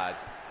that bad.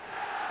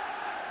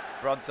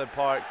 Brunton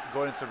Park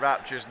going into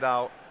raptures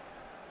now.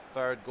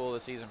 Third goal of the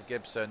season for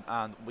Gibson,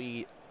 and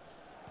we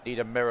need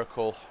a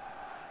miracle.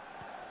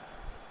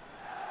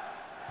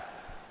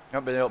 We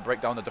haven't been able to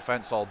break down the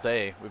defence all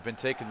day. We've been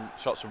taking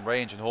shots from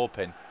range and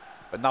hoping,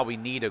 but now we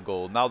need a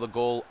goal. Now the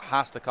goal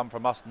has to come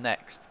from us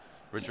next.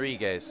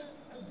 Rodriguez.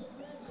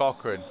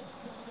 Cochrane.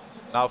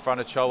 Now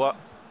Franachoa.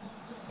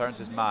 Turns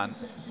his man.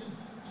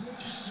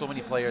 Just so many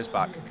players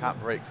back. Can't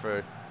break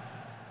through.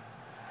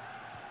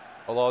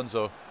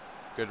 Alonso.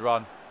 Good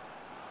run.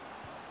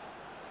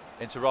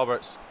 Into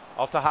Roberts.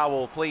 Off to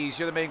Howell. Please.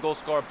 You're the main goal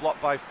scorer.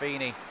 Blocked by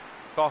Feeney.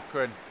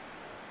 Cochrane.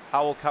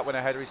 Howell can't win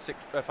a header. He's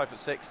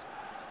 5'6".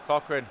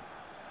 Cochrane.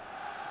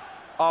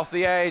 Off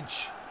the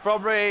edge.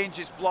 From range.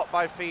 It's blocked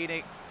by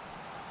Feeney.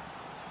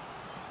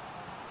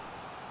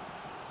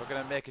 We're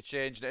going to make a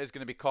change, and it is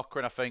going to be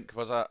Cochrane, I think.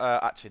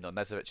 Actually, no,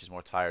 Nezovic is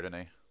more tired, isn't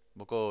he?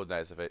 We'll go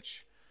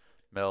Nezovic,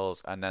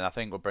 Mills, and then I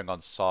think we'll bring on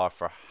Sarr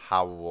for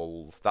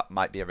Howell. That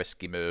might be a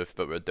risky move,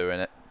 but we're doing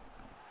it.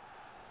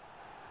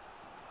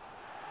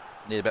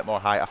 Need a bit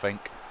more height, I think.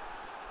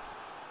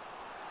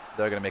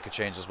 They're going to make a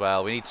change as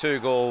well. We need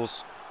 2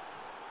 goals.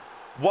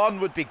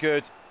 1 would be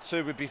good.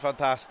 2 would be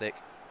fantastic.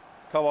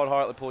 Come on,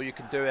 Hartlepool, you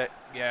can do it.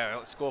 Yeah,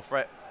 let's go for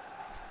it.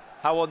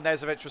 Howell,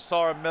 Nezovic with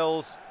Sarr and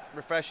Mills.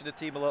 Refreshing the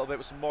team a little bit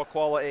with some more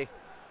quality.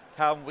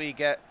 Can we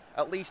get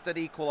at least an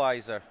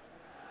equaliser?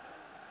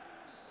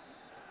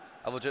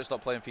 I will just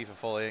stop playing FIFA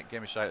fully.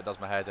 Game of shite, it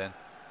does my head in.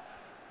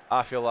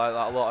 I feel like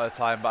that a lot of the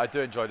time, but I do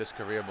enjoy this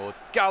career mode.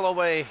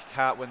 Galloway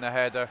can't win the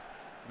header.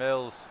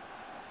 Mills,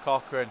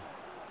 Cochrane.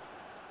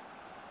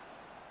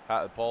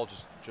 The ball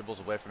just dribbles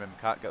away from him.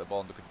 Can't get the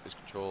ball under his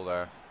control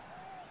there.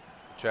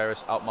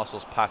 Cheris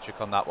outmuscles Patrick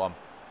on that one.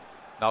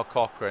 Now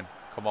Cochrane.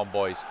 Come on,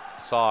 boys.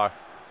 Sarr.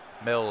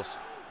 Mills.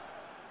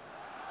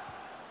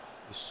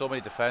 There's so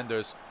many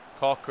defenders.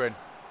 Cochrane.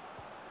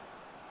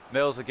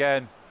 Mills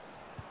again.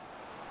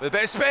 With a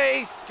bit of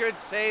space. Good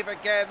save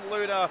again,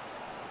 Luna.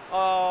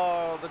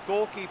 Oh, the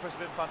goalkeeper's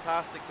been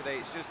fantastic today.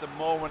 It's just a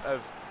moment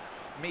of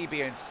me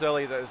being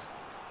silly that has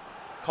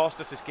cost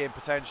us this game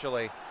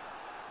potentially.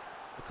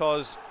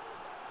 Because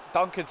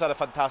Duncan's had a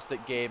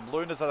fantastic game.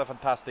 Luna's had a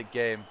fantastic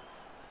game.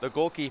 The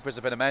goalkeepers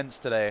have been immense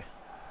today.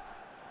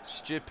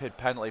 Stupid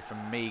penalty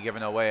from me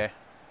giving away.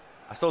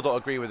 I still don't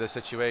agree with the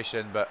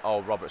situation, but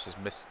oh, Roberts has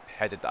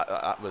misheaded that.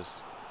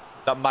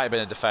 That might have been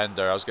a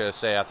defender. I was going to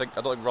say I don't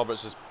think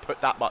Roberts has put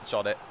that much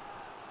on it.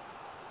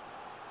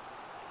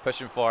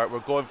 Pushing for it. We're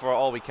going for it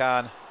all we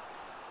can.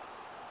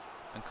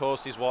 And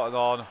Costy's wanting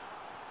on.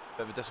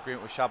 Bit of a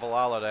disagreement with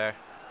Tshabalala there.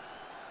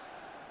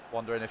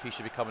 Wondering if he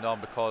should be coming on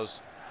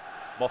because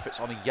Moffat's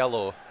on a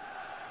yellow.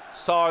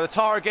 Sarr, the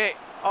target.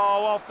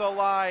 Oh, off the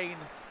line.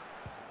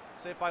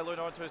 Saved by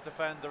Luna onto his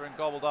defender and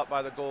gobbled up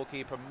by the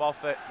goalkeeper.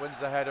 Moffat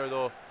wins the header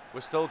though. We're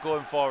still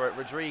going for it.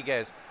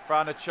 Rodriguez,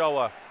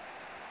 Franachoa.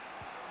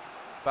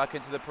 Back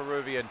into the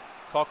Peruvian.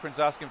 Cochrane's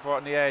asking for it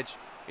on the edge.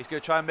 He's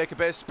going to try and make a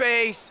bit of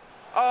space.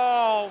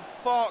 Oh,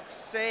 fuck's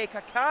sake.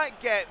 I can't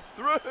get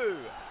through.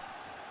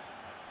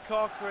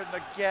 Cochrane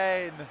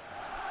again.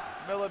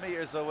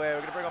 Millimetres away.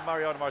 We're going to bring on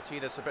Mariano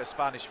Martinez for a bit of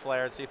Spanish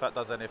flair and see if that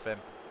does anything.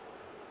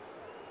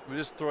 We're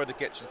just throwing the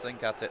kitchen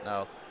sink at it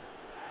now.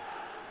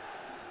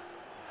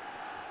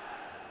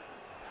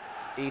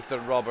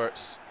 Ethan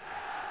Roberts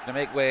going to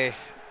make way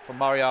for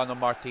Mariano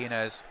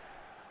Martinez.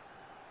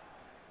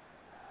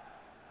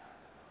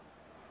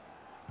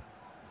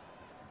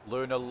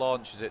 Luna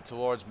launches it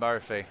towards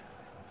Murphy.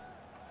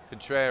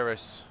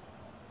 Contreras.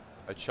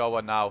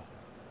 Ochoa now.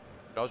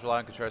 Does rely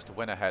on Contreras to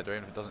win a header,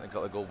 even if it doesn't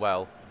exactly go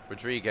well.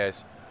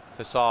 Rodriguez.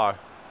 Tassar.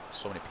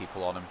 So many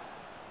people on him.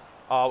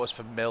 Oh, it was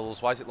for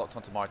Mills. Why is it locked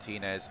onto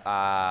Martinez?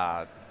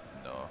 Ah,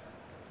 no.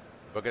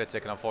 We're going to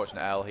take an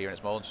unfortunate L here, and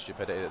it's my own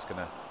stupidity that's going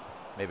to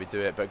maybe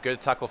do it. But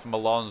good tackle from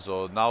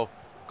Alonso. Now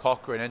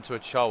Cochrane into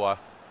Ochoa.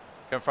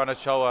 Confront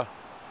Ochoa.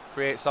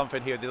 Create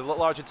something here. The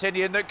little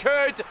Argentinian that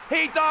could.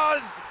 He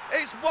does.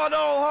 It's 1-0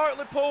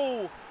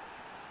 Hartlepool.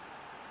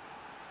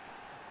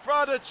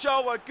 Fran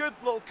Ochoa. Good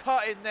little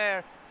cut in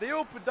there. They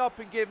opened up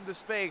and gave him the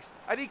space.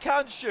 And he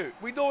can shoot.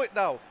 We know it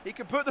now. He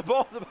can put the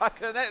ball in the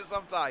back of the net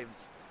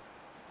sometimes.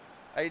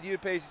 A new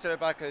pacey centre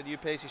back and a new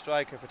pacey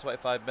striker for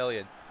 25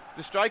 million.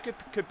 The striker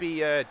could be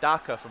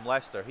Daka from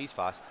Leicester. He's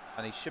fast.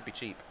 And he should be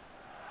cheap.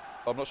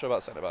 But I'm not sure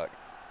about centre back.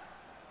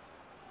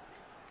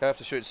 I have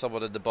to shoot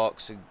someone in the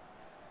box and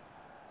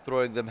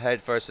throwing them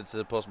head first into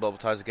the post multiple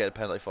times to get a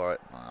penalty for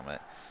it. Nah, mate.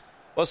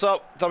 What's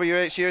up,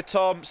 WH here?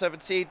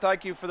 Tom17,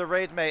 thank you for the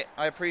raid, mate.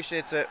 I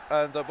appreciate it.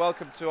 And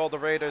welcome to all the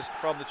raiders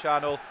from the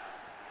channel.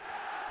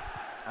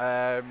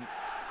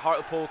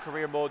 Hartlepool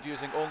career mode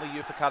using only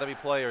youth academy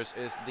players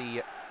is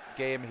the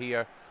game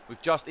here.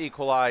 We've just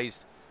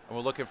equalised and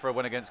we're looking for a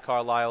win against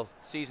Carlisle.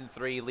 Season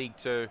 3, League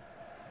 2.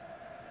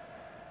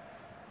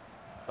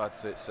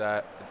 But it's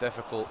a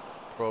difficult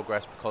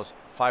progress because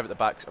 5 at the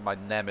backs are my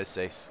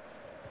nemesis.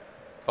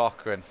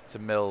 Cochrane to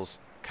Mills.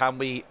 Can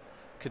we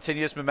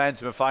continue this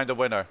momentum and find a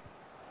winner?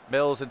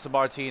 Mills into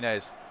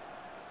Martinez.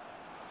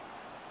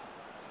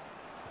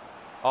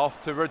 Off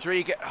to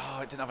Rodriguez.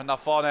 Oh, it didn't have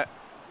enough on it.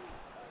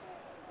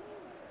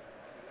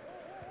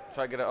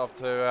 Try to get it off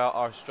to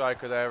our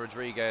striker there,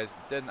 Rodriguez.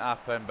 Didn't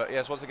happen. But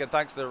yes, once again,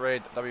 thanks to the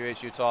raid,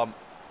 WHU Tom.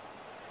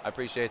 I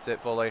appreciate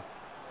it fully.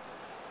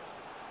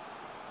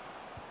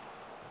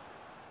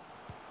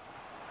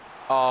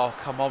 Oh,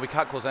 come on. We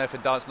can't close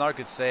anything down. It's not a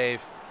good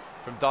save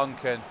from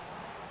Duncan.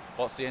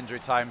 What's the injury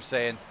time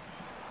saying?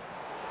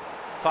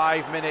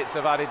 5 minutes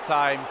of added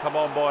time. Come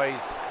on,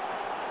 boys.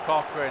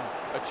 Cochrane.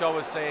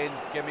 Ochoa's saying,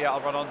 give me it,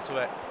 I'll run onto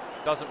it.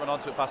 Doesn't run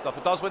onto it fast enough.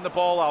 It does win the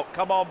ball out.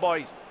 Come on,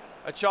 boys.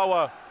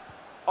 Ochoa.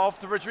 Off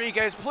to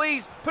Rodriguez.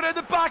 Please, put it in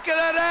the back of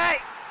the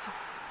net.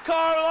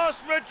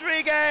 Carlos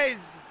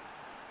Rodriguez.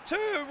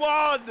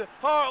 2-1.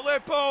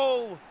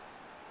 Hartlepool.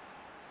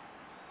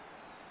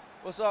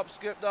 What's up,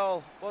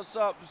 Scoopdoll? What's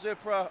up,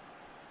 Zupra?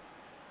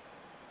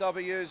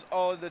 W's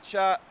all in the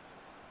chat.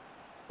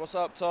 What's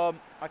up, Tom?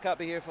 I can't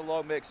be here for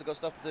long, mate, because I've got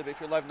stuff to do, but if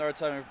you're live another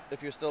time,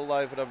 if you're still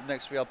live and I'm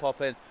next free, I'll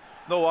pop in.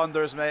 No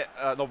wonders, mate.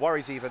 No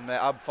worries even, mate.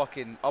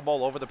 I'm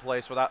all over the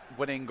place with that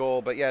winning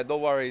goal, but yeah, no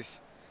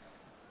worries.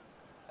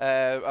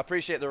 I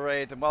appreciate the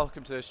raid and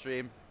welcome to the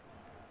stream.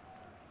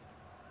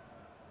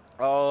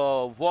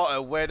 Oh, what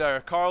a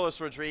winner.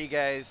 Carlos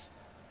Rodriguez.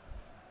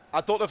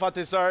 I don't know if I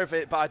deserve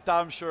it, but I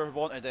damn sure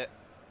wanted it.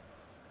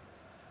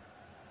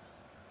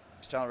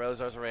 This channel really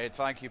deserves a raid.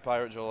 Thank you,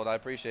 Pirate Joel, and I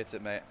appreciate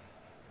it, mate.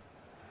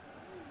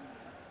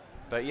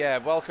 But yeah,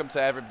 welcome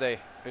to everybody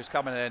who's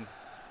coming in.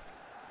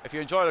 If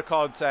you enjoy the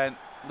content,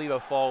 leave a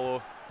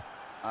follow.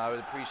 I would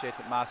appreciate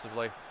it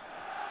massively.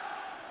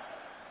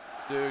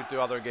 Do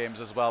other games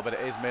as well, but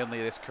it is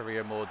mainly this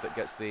career mode that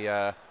gets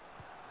the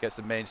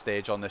main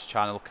stage on this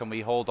channel. Can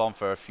we hold on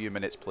for a few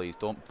minutes, please?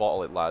 Don't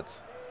bottle it,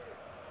 lads.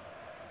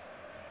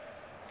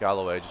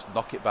 Galloway, just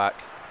knock it back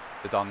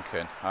to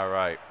Duncan. All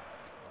right,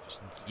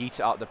 just yeet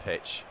it out the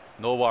pitch.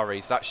 No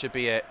worries, that should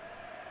be it.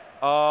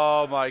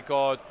 Oh my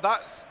God,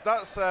 that's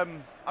I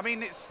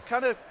mean, it's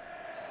kind of,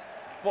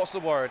 what's the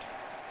word?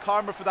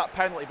 Karma for that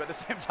penalty, but at the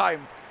same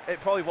time,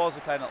 it probably was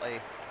a penalty.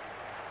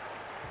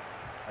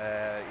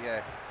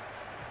 Yeah.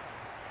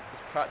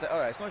 It's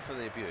alright, it's not for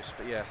the abuse,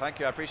 but yeah, thank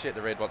you. I appreciate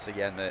the raid once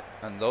again, mate,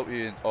 and hope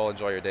you all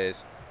enjoy your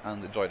days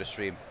and enjoy the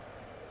stream.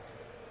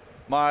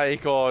 My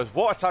God,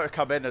 what a time to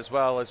come in as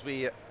well as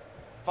we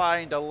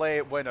find a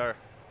late winner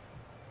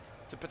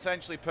to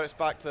potentially put us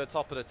back to the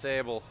top of the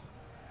table.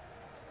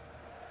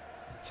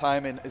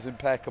 Timing is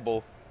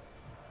impeccable.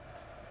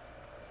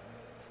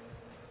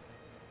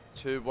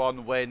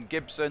 2-1 win.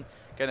 Gibson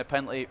getting a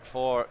penalty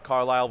for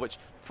Carlisle, which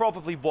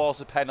probably was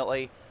a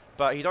penalty,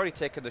 but he'd already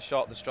taken the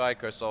shot, the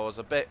striker, so it was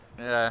a bit,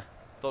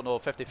 don't know,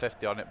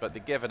 50-50 on it, but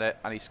they're giving it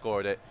and he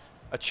scored it.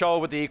 Ochoa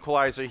with the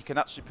equaliser, he can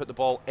actually put the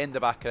ball in the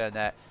back of the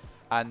net.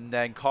 And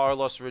then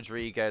Carlos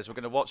Rodriguez, we're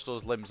going to watch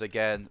those limbs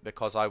again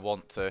because I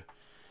want to.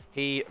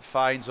 He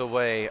finds a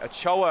way.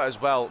 Ochoa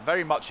as well,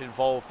 very much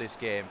involved this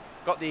game.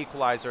 Got the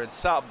equaliser and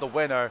set up the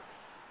winner.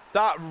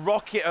 That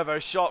rocket of a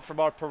shot from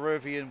our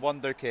Peruvian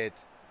wonder kid.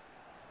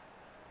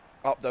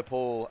 Up the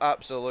pole,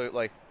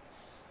 absolutely.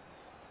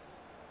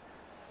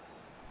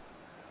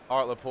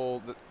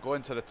 Hartlepool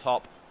going to the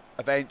top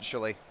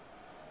eventually.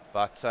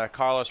 But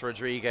Carlos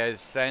Rodriguez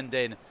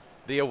sending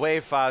the away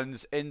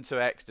fans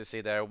into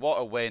ecstasy there. What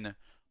a win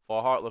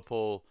for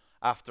Hartlepool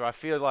after I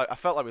felt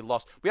like we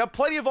lost. We had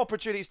plenty of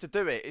opportunities to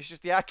do it. It's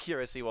just the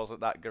accuracy wasn't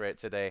that great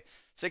today.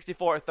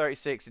 64 to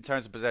 36 in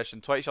terms of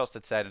possession, 20 shots to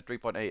 10 and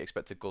 3.8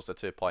 expected goals to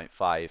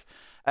 2.5.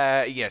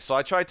 Yeah, so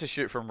I tried to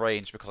shoot from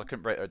range because I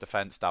couldn't break our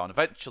defence down.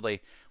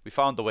 Eventually, we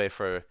found the way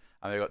through.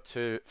 And we got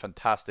 2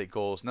 fantastic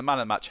goals. And the man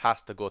of the match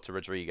has to go to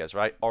Rodriguez,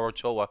 right? Or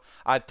Ochoa.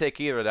 I'd take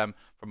either of them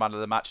for man of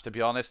the match, to be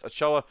honest.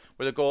 Ochoa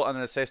with a goal and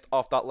an assist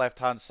off that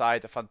left-hand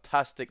side. A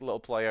fantastic little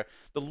player.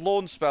 The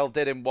loan spell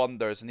did him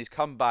wonders. And he's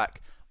come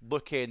back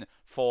looking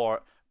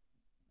for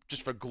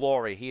just for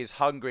glory. He is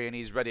hungry and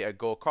he's ready to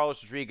go.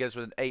 Carlos Rodriguez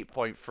with an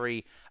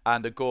 8.3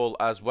 and a goal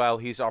as well.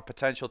 He's our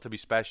potential to be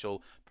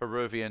special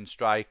Peruvian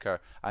striker.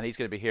 And he's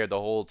going to be here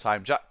the whole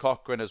time. Jack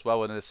Cochran as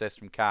well with an assist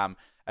from Cam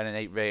and an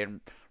 8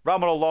 rating.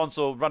 Ramon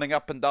Alonso running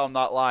up and down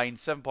that line,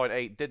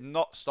 7.8, did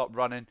not stop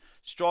running.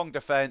 Strong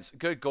defence,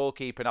 good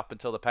goalkeeping up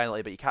until the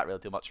penalty, but you can't really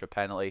do much for a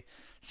penalty.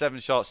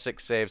 7 shots,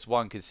 6 saves,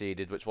 1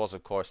 conceded, which was,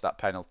 of course, that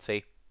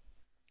penalty.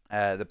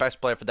 The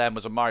best player for them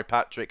was Omari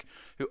Patrick,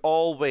 who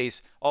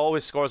always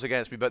scores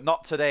against me, but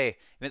not today.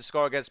 He didn't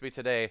score against me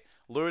today.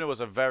 Luna was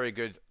a very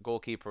good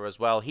goalkeeper as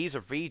well. He's a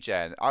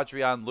regen.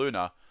 Adrian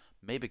Luna,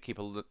 maybe keep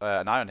an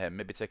eye on him,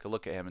 maybe take a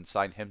look at him and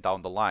sign him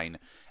down the line.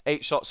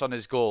 8 shots on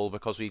his goal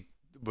because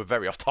we're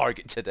very off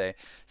target today.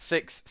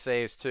 6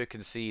 saves, 2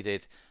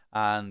 conceded,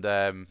 and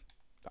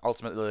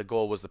ultimately the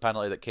goal was the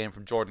penalty that came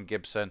from Jordan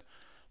Gibson.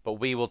 But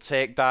we will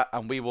take that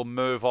and we will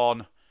move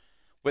on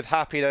with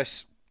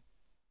happiness.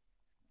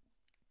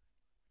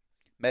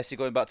 Messi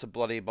going back to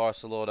bloody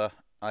Barcelona.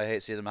 I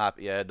hate seeing them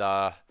happy. Yeah,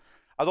 nah.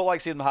 I don't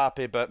like seeing them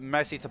happy, but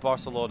Messi to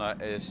Barcelona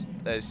is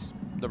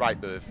the right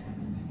move.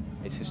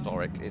 It's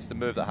historic. It's the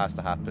move that has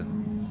to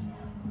happen.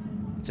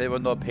 Does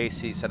anyone know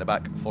Pacey centre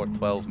back for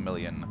 12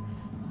 million?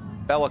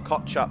 Bella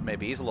Kotchap,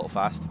 maybe. He's a little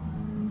fast.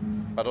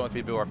 I don't know if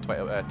he'd be worth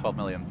 12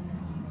 million.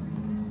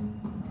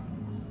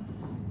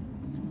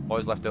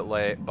 Boys left it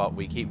late, but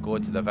we keep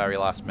going to the very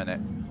last minute.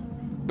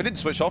 We didn't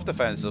switch off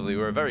defensively.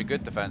 We were very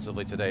good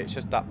defensively today. It's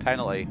just that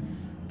penalty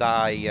that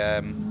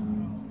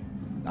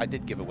I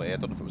did give away. I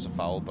don't know if it was a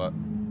foul, but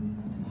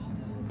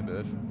good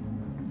move.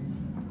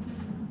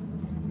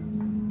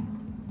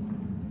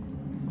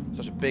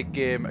 Such a big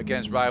game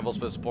against rivals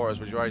for the supporters.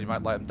 Would you already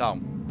might let them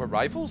down? We're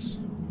rivals?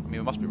 I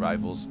mean, we must be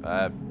rivals.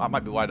 I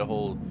might be why the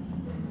whole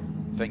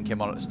thing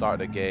came on at the start of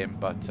the game,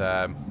 but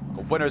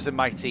got winners in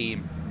my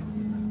team.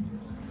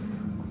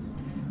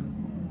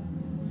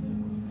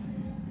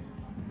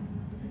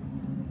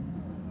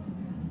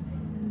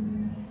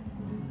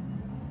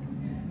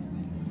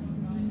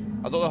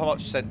 I don't know how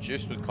much St.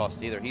 Just would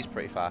cost either. He's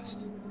pretty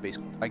fast. But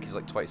I think he's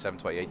like 27,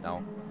 28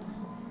 now.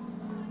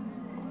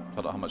 I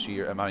don't know how much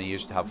amount of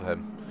years to have for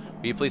him.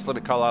 Will you please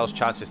limit Carlisle's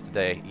chances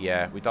today?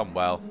 Yeah, we've done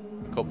well.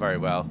 We coped very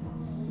well.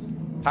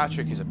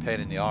 Patrick is a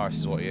pain in the arse,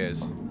 is what he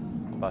is.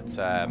 But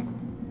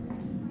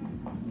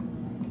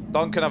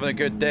Duncan having a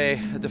good day.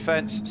 The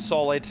defence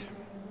solid.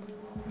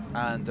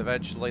 And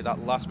eventually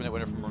that last minute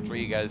winner from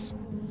Rodriguez.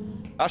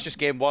 That's just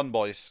game 1,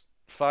 boys.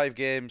 5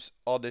 games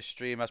on this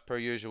stream as per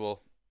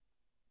usual.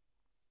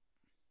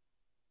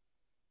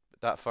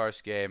 But that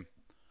first game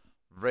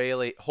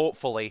really,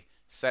 hopefully,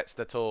 sets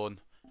the tone.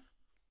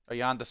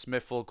 Ayanda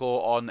Smith will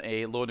go on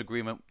a loan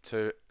agreement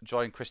to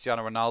join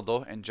Cristiano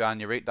Ronaldo in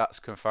January. That's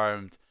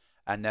confirmed.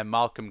 And then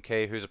Malcolm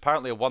Kay, who's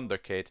apparently a wonder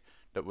kid,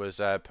 that was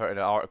put in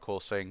an article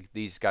saying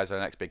these guys are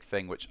the next big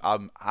thing, which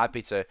I'm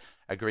happy to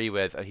agree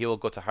with. And he will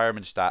go to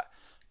Hermannstadt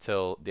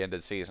till the end of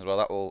the season as well.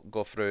 That will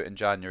go through in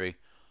January.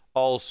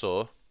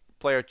 Also,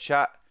 player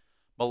chat.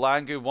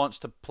 Malangu wants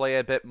to play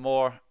a bit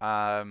more.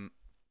 I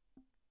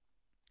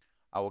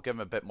will give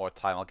him a bit more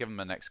time. I'll give him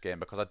the next game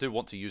because I do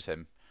want to use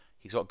him.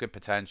 He's got good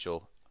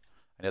potential.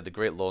 And he had a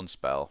great loan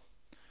spell.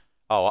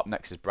 Oh, up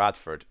next is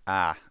Bradford.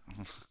 Ah.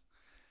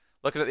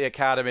 Looking at the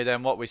academy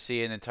then, what we're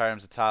seeing in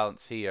terms of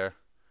talents here.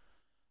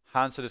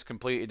 Hansen has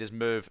completed his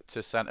move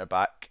to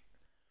centre-back.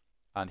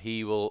 And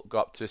he will go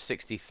up to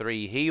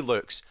 63. He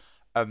looks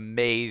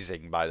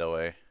amazing, by the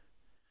way.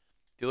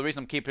 The only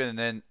reason I'm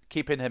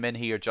keeping him in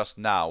here just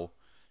now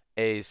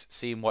is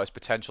seeing what his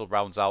potential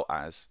rounds out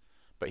as.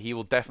 But he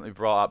will definitely be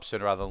brought up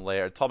sooner rather than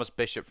later. Thomas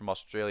Bishop from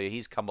Australia,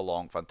 he's come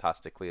along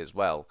fantastically as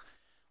well.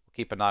 We'll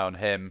keep an eye on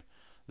him.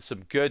 There's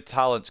some good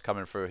talents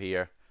coming through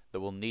here that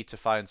we'll need to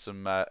find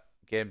some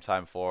game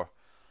time for.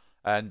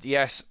 And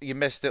yes, you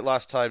missed it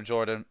last time,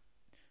 Jordan.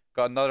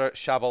 Got another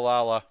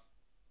Tshabalala.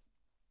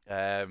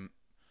 An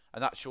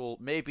actual,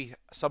 maybe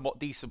somewhat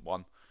decent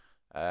one.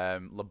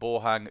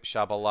 Lebohang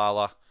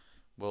Tshabalala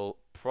will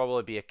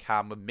probably be a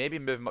cam. We'll maybe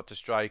move him up to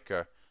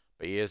striker.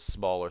 But he is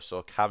smaller,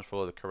 so cam's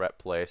probably the correct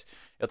place.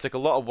 It'll take a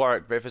lot of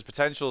work, but if his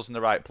potential's in the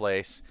right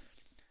place,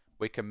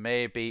 we can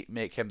maybe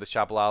make him the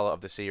Tshabalala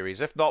of the series.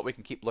 If not, we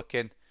can keep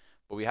looking.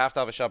 But we have to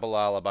have a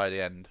Tshabalala by the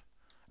end.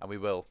 And we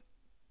will.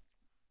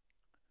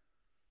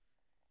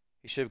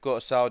 He should go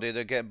to Saudi.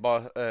 They're getting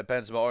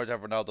Benzema, Orange,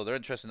 Ronaldo. They're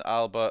interested in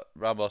Alba,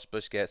 Ramos,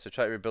 Busquets. They're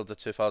trying to rebuild the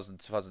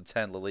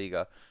 2000-2010 La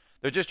Liga.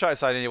 They're just trying to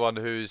sign anyone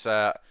who's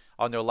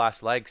on their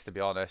last legs, to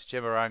be honest.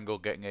 Jim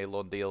Arango getting a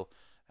loan deal.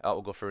 That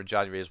will go through in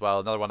January as well.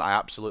 Another one I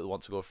absolutely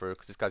want to go through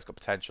because this guy's got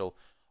potential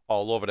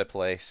all over the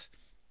place.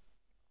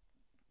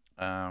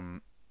 Yeah,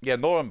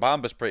 Noran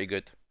Bamba's pretty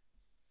good.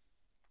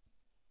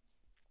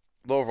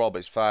 Low overall, but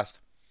he's fast.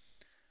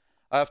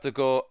 I have to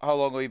go. How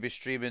long will you be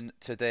streaming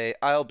today?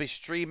 I'll be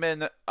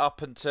streaming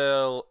up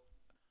until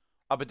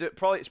I'll be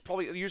it's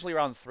probably usually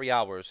around 3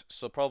 hours,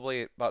 so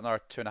probably about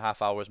another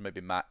 2.5 hours,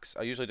 maybe max.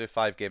 I usually do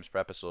 5 games per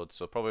episode,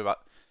 so probably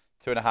about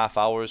 2.5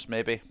 hours,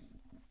 maybe.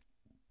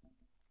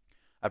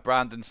 A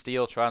Brandon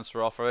Steele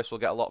transfer offer. This will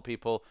get a lot of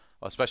people,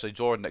 especially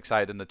Jordan,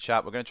 excited in the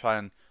chat. We're going to try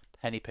and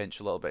penny pinch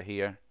a little bit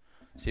here,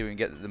 see if we can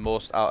get the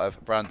most out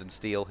of Brandon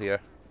Steele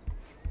here.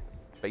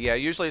 But yeah,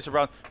 usually it's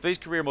around, for these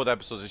career mode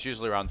episodes, it's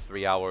usually around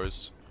 3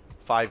 hours.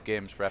 5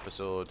 games per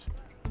episode.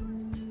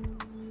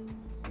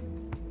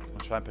 I'll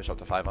try and push up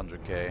to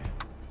 500k.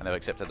 And they've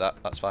accepted that.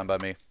 That's fine by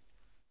me.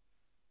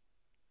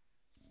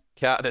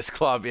 Cactus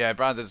Club, yeah,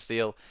 Brandon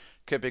Steele.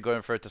 Could be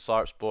going through to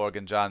Sarpsborg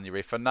in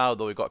January. For now,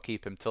 though, we've got to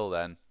keep him till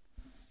then.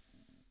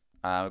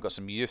 We've got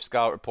some youth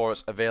scout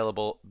reports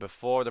available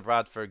before the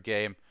Bradford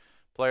game.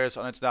 Players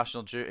on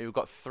international duty. We've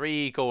got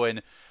 3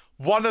 going.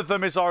 One of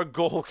them is our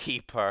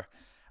goalkeeper.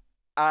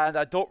 And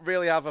I don't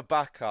really have a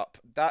backup.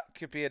 That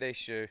could be an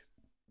issue.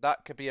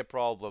 That could be a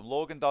problem.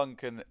 Logan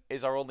Duncan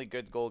is our only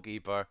good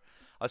goalkeeper.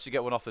 Unless you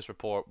get one off this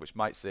report, which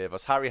might save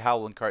us. Harry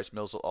Howell and Curtis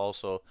Mills will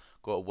also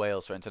go to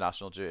Wales for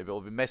international duty. But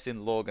we'll be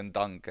missing Logan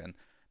Duncan.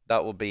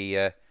 That will be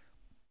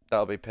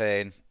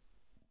pain.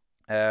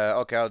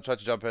 Okay, I'll try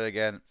to jump in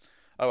again.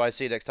 Oh, I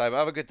see you next time.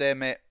 Have a good day,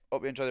 mate.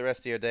 Hope you enjoy the rest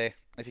of your day.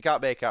 If you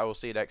can't make it, I will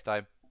see you next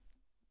time.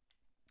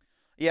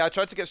 Yeah, I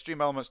tried to get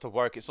Stream Elements to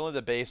work. It's only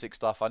the basic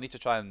stuff. I need to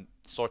try and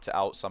sort it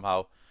out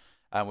somehow.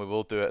 And we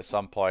will do it at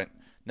some point.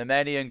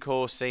 Nemeni and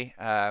Kosi.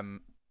 I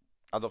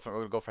don't think we're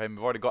going to go for him.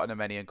 We've already got a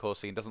Nemeni and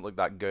Kosi. He doesn't look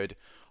that good.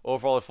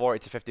 Overall of 40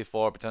 to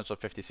 54. Potential of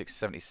 56 to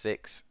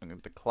 76. I'm going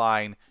to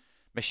decline.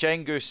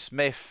 Mishengu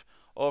Smith.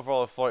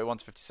 Overall of 41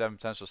 to 57.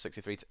 Potential of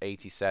 63 to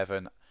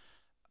 87.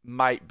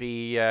 Might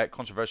be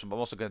controversial, but I'm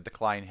also going to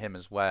decline him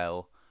as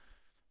well.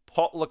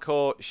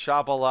 Potlako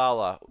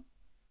Tshabalala.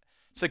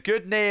 It's a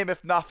good name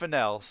if nothing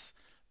else,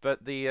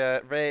 but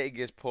the rating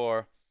is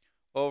poor.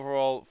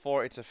 Overall,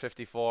 40 to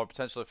 54,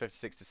 potentially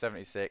 56 to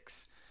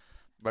 76.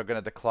 We're going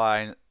to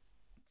decline.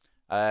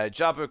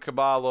 Jabu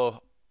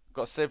Tshabalala,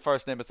 got the same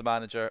first name as the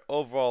manager.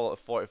 Overall,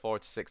 44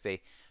 to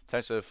 60,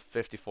 potentially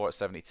 54 to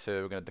 72.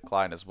 We're going to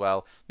decline as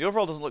well. The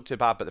overall doesn't look too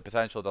bad, but the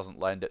potential doesn't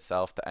lend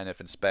itself to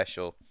anything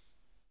special.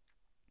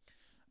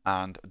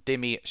 And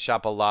Dimi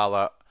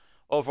Tshabalala,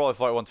 overall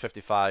 41 to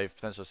 55,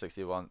 potential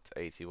 61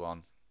 to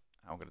 81.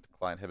 I'm going to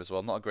decline him as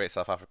well. Not a great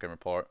South African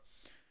report.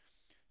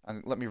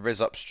 And let me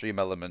rizz up Stream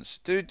Elements.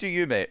 Do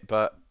you, mate?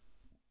 But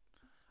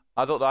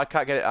I don't know. I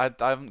can't get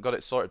it. I haven't got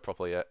it sorted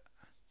properly yet.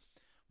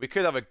 We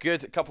could have a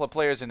good couple of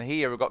players in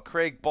here. We've got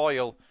Craig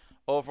Boyle,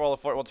 overall of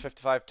 41 to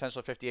 55,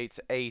 potential 58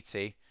 to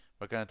 80.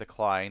 We're going to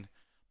decline.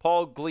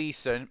 Paul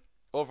Gleeson,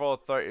 overall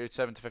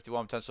 37 to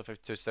 51, potential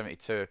 52 to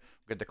 72. We're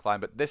going to decline.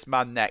 But this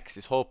man next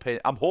is hoping.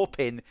 I'm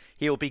hoping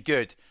he'll be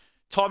good.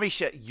 Tommy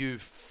Shit, you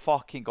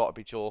fucking got to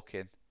be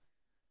joking.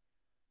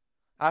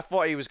 I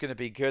thought he was going to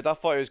be good. I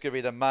thought he was going to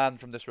be the man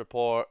from this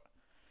report.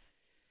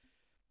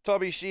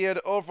 Tommy Sheehan,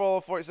 overall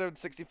 47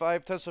 to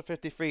 65, potential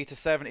 53 to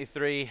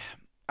 73.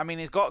 I mean,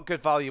 he's got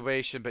good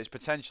valuation, but his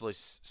potential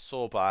is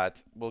so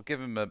bad. We'll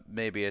give him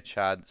maybe a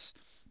chance.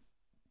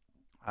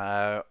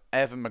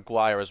 Evan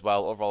Maguire as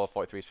well, overall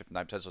 43 to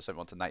 59, potential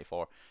 71 to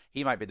 94.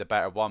 He might be the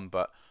better one,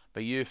 but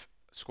the youth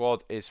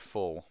squad is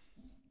full.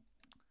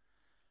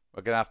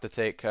 We're going to have to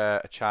take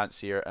a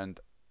chance here and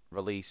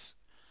release.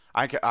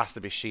 I think it has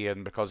to be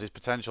Sheehan because his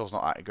potential is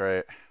not that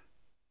great.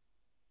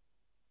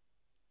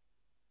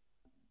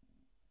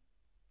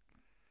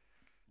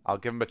 I'll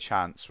give him a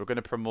chance. We're going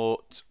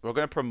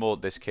to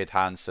promote this kid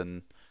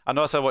Hansen. I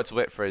know I said I want to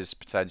wait for his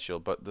potential,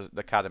 but the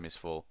academy's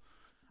full.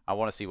 I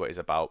want to see what he's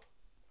about.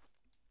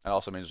 It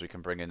also means we can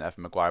bring in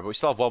Evan Maguire, but we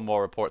still have one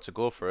more report to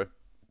go through.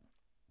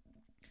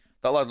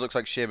 That lad looks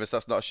like Seamus.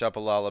 That's not a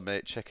Tshabalala,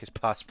 mate. Check his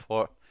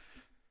passport.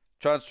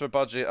 Transfer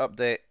budget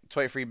update,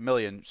 23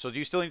 million. So do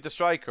you still need the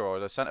striker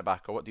or the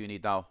centre-back, or what do you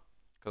need now?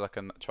 Because I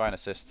can try and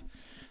assist.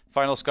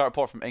 Final scout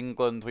report from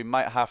England. We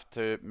might have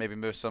to maybe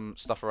move some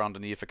stuff around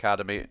in the youth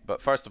academy.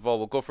 But first of all,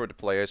 we'll go through the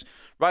players.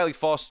 Riley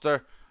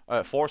Forster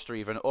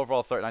even,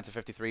 overall 39 to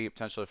 53,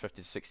 potential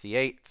 50 to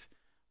 68.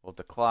 We'll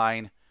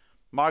decline.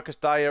 Marcus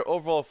Dyer,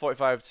 overall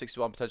 45 to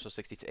 61, potential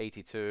 60 to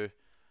 82.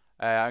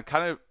 I'm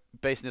kind of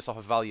basing this off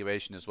of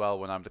valuation as well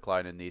when I'm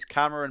declining these.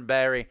 Cameron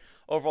Berry,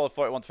 overall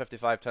 41 to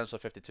 55, potential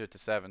 52 to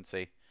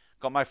 70.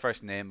 Got my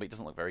first name, but he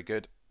doesn't look very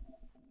good.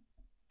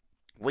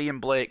 Liam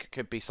Blake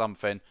could be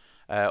something.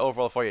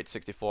 Overall 48 to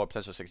 64,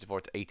 potential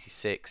 64 to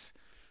 86.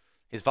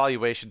 His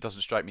valuation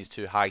doesn't strike me as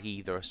too high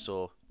either,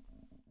 so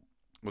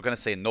We're going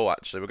to say no,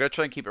 actually. We're going to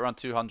try and keep it around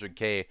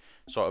 200k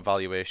sort of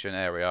valuation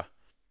area,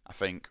 I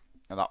think.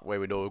 And that way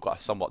we know we've got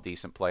a somewhat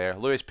decent player.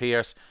 Louis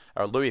Pierce,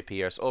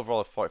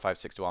 overall of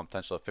 45.61,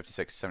 potential of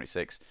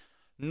 56.76.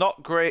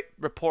 Not great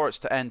reports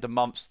to end the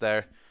months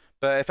there.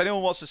 But if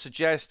anyone wants to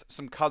suggest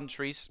some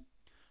countries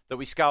that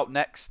we scout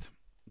next,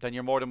 then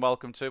you're more than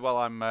welcome to while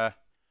I'm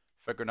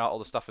figuring out all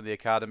the stuff in the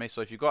academy.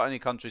 So if you've got any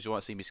countries you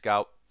want to see me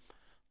scout,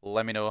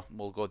 let me know.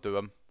 We'll go do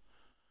them.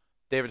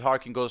 David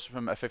Harkin goes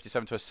from a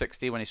 57 to a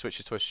 60 when he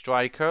switches to a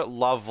striker.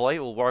 Lovely.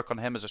 We'll work on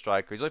him as a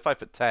striker. He's only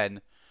 5'10",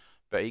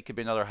 but he could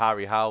be another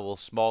Harry Howell,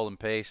 small and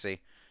pacey,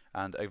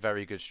 and a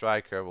very good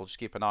striker. We'll just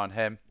keep an eye on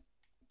him.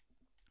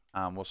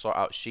 And we'll sort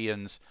out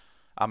Sheehan's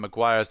and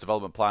Maguire's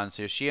development plans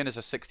here. Sheehan is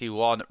a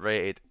 61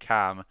 rated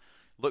cam.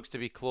 Looks to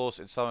be close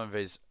in some of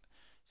his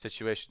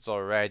situations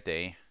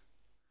already.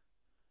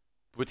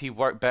 Would he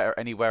work better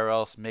anywhere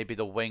else? Maybe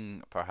the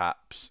wing,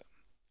 perhaps.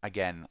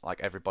 Again,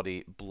 like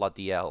everybody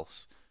bloody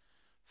else.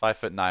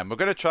 5'9". We're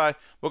gonna try.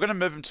 We're gonna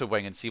move him to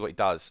wing and see what he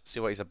does. See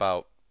what he's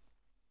about.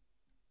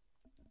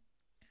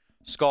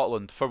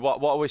 Scotland. For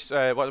what? What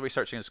are we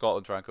searching in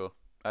Scotland, Franco?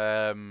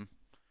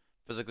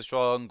 Physically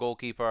strong,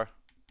 goalkeeper,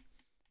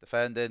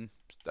 defending,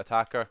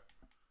 attacker.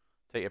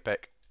 Take your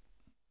pick.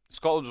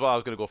 Scotland's what I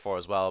was gonna go for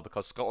as well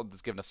because Scotland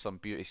has given us some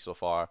beauty so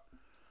far.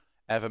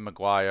 Evan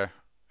Maguire.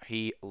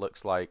 He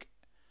looks like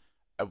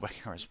a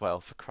winger as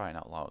well, for crying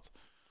out loud.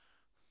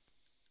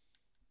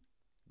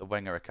 The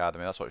Winger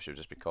Academy, that's what it should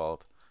just be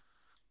called.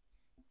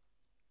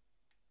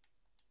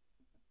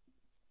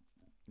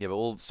 Yeah, but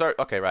we'll start.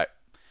 Okay, right.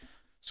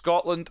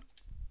 Scotland.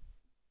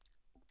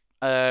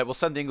 We'll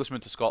send the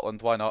Englishman to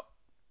Scotland. Why not?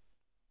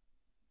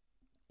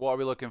 What are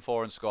we looking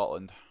for in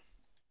Scotland?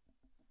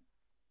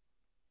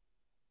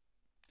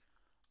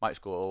 Might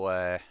just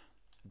go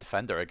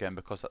defender again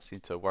because that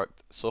seemed to have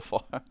worked so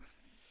far.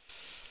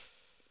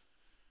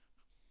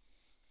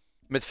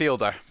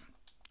 Midfielder.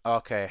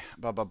 Okay.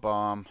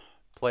 Ba-ba-bum.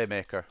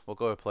 Playmaker. We'll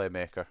go with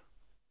playmaker.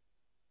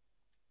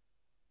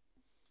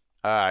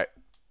 Alright.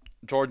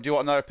 Jordan, do you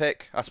want another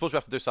pick? I suppose we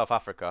have to do South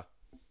Africa.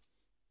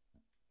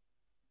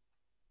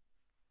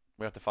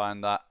 We have to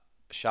find that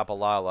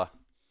Tshabalala.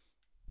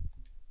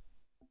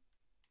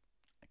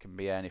 It can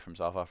be any from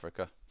South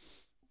Africa.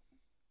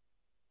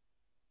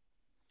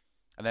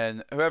 And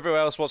then whoever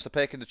else wants to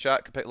pick in the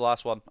chat can pick the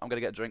last one. I'm going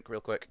to get a drink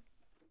real quick.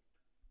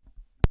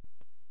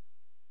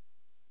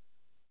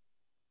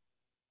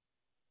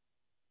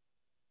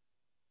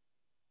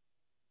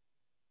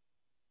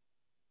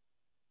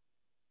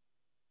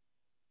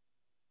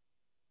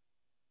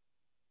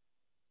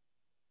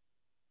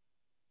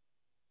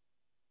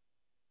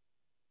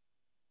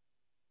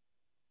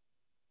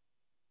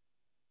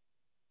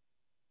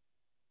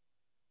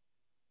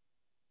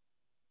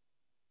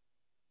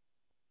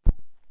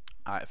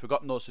 Alright, if we've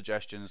got no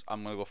suggestions,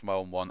 I'm going to go for my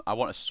own one. I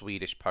want a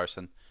Swedish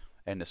person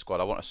in the squad.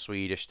 I want a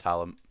Swedish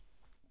talent.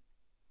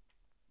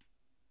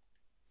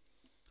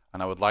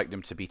 And I would like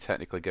them to be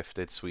technically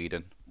gifted,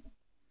 Sweden.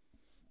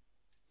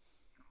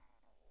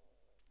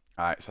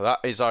 Alright, so that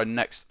is our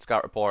next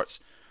scout reports.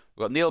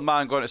 We've got Neil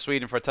Mann going to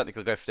Sweden for a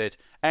technically gifted.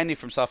 Any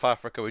from South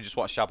Africa, we just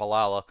want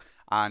Tshabalala.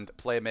 And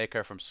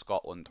playmaker from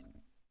Scotland.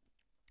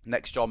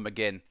 Next John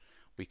McGinn.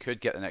 We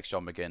could get the next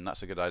John McGinn.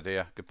 That's a good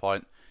idea. Good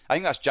point. I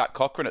think that's Jack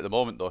Cochrane at the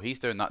moment, though. He's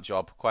doing that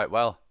job quite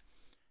well.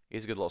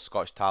 He's a good little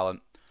Scottish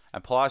talent.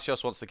 And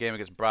Palacios wants the game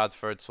against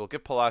Bradford, so we'll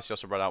give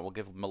Palacios a run out. We'll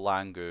give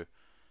Malangu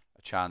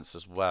a chance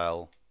as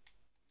well.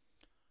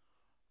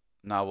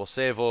 Now, we'll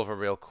save over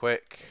real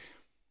quick.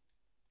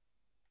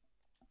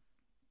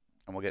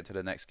 And we'll get to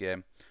the next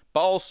game.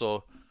 But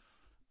also,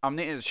 I'm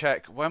needing to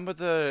check, when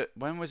was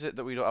it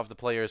that we don't have the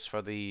players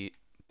for the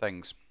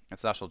things?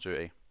 International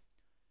duty.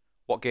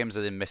 What games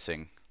are they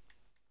missing?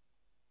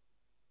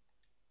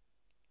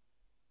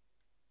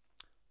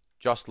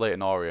 Just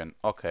Leyton Orient.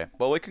 Okay.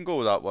 Well, we can go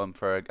with that one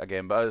for a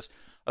game. But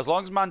as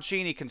long as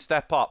Mancini can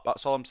step up,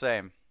 that's all I'm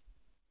saying.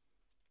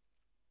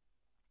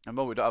 I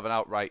know we don't have an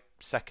outright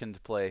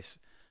second place.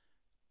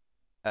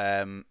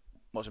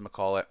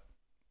 Whatchamacallit?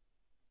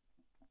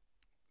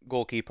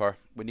 Goalkeeper.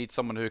 We need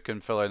someone who can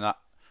fill in that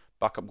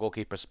backup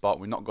goalkeeper spot.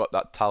 We've not got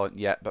that talent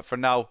yet. But for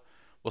now,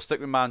 we'll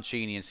stick with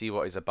Mancini and see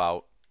what he's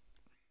about.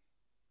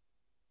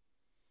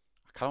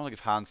 I kind of want to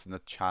give Hansen a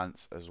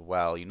chance as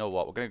well. You know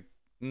what? We're going to...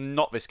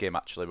 Not this game,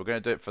 actually. We're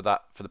going to do it for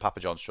that, for the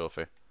Papa John's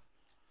trophy.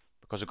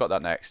 Because we've got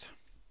that next.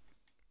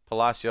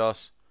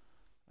 Palacios.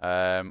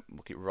 We'll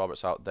keep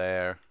Roberts out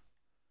there.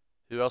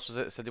 Who else was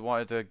it that said he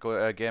wanted to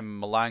go again?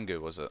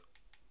 Malangu, was it?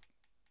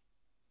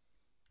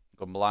 We've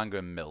got Malangu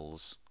and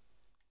Mills.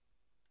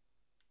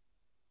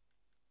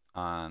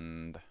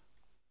 And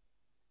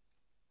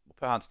we'll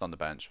put Hansen on the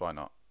bench. Why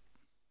not?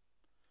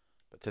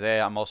 But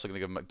today, I'm also going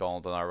to give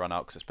McDonald another run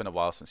out because it's been a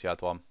while since he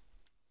had one.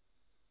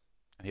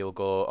 And he'll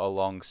go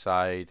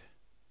alongside...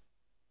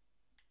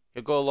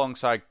 He'll go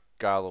alongside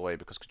Galloway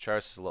because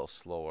Coutures is a little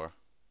slower.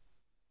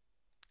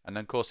 And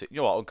then Corsi...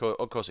 You know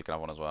what? Corsi can have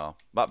one as well.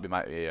 That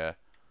might be a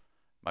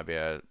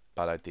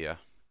bad idea.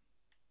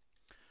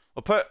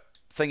 We'll put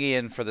Thingy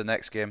in for the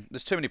next game.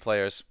 There's too many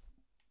players.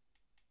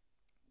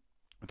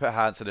 Put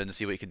Hansen in and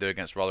see what he can do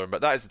against Rotherham.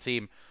 But that is the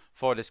team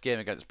for this game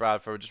against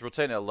Bradford. We're just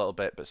rotating it a little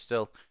bit, but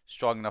still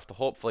strong enough to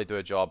hopefully do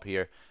a job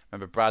here.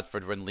 Remember,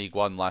 Bradford were in League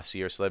One last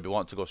year, so they'll be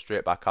wanting to go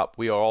straight back up.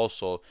 We are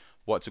also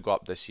want to go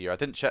up this year. I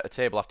didn't check the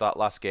table after that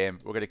last game.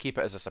 We're going to keep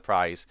it as a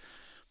surprise.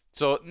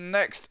 So,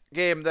 next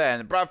game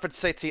then, Bradford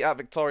City at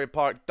Victoria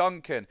Park.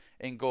 Duncan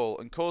in goal,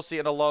 and Nkosi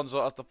and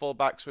Alonso as the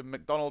full-backs, with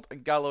McDonald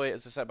and Galloway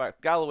as the centre-backs.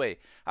 Galloway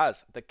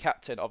as the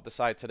captain of the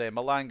side today.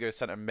 Malanga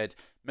centre mid,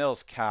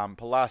 Mills cam,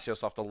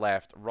 Palacios off the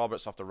left,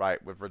 Roberts off the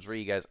right, with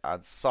Rodriguez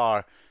and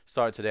Sarr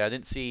started today. I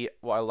didn't see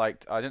what I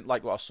liked. I didn't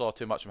like what I saw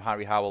too much from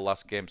Harry Howell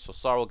last game, so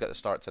Sarr will get the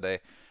start today.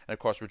 And of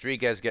course,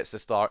 Rodriguez gets the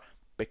start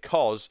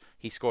because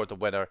he scored the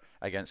winner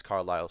against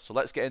Carlisle. So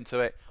let's get into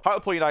it.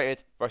 Hartlepool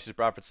United versus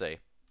Bradford City.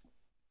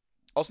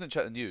 Also didn't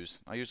check the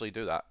news. I usually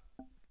do that.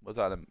 We'll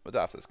do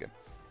that after this game.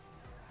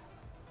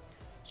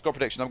 Score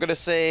prediction. I'm going to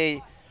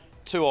say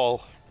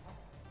 2-2.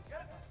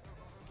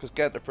 Because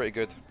Ghent are pretty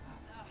good.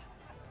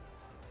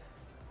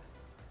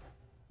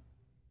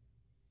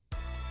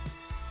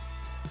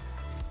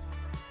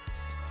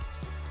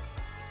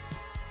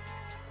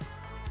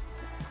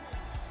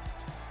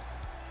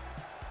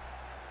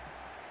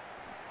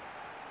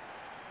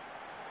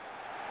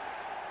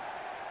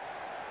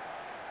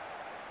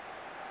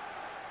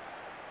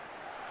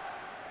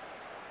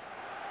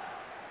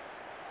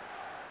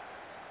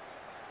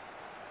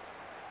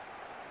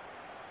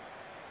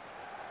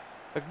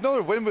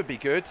 Another win would be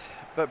good,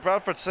 but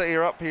Bradford City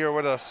are up here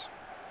with us.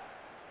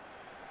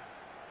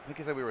 I think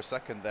he said we were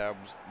second there. I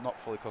was not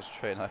fully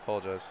concentrating. I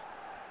apologise.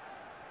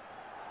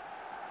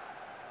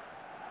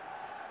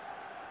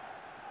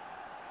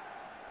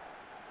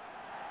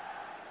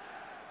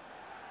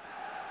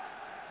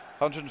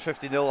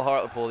 $150-0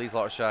 Hartlepool. These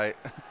lot are shite.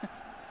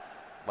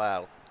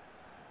 Wow.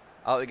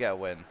 I'll have to get a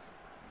win.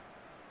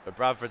 But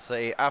Bradford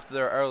City, after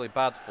their early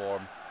bad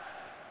form,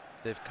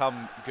 they've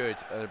come good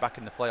and they're back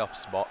in the playoff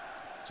spot.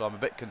 So I'm a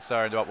bit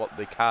concerned about what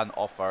they can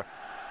offer.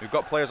 We've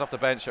got players off the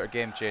bench that are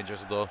game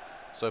changers though,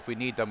 so if we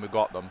need them, we've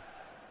got them.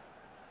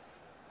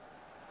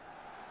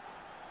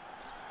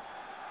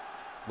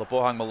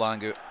 Labohang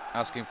Malangu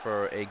asking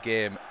for a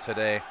game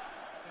today,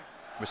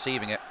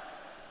 receiving it.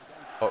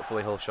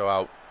 Hopefully he'll show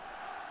out.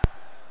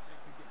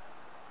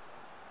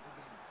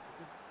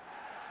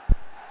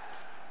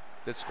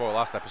 Did score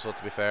last episode,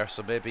 to be fair,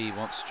 so maybe he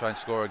wants to try and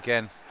score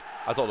again.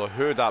 I don't know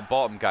who that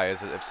bottom guy is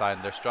that they've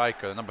signed, their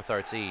striker, number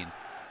 13.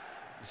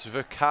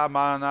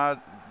 Zvukamanja.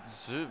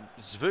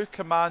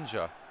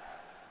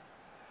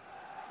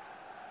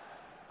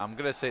 I'm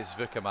going to say it's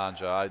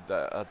Zvukamanja. I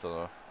don't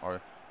know.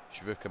 Or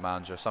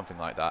Zvukamanja, something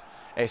like that.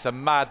 It's a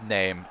mad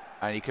name,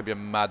 and he could be a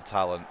mad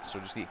talent, so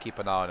just need to keep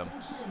an eye on him.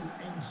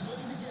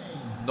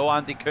 No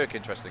Andy Cook,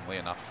 interestingly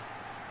enough.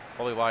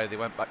 Probably why they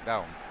went back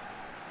down.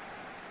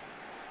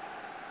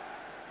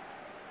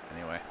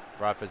 Anyway,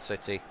 Bradford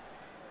City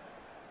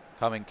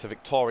coming to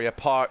Victoria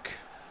Park.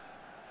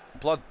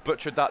 Blood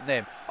butchered that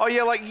name. Oh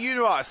yeah, like you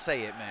know how to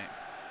say it, mate.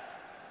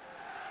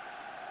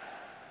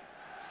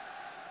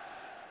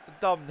 It's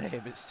a dumb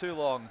name. It's too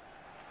long.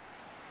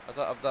 I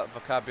don't have that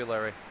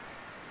vocabulary.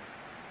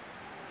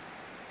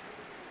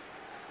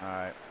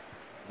 Alright.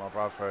 Well,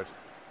 Bradford,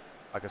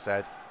 like I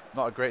said,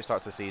 not a great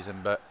start to the season,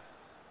 but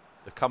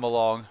they've come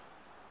along.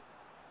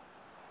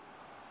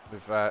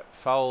 We've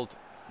fouled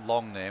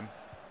long name.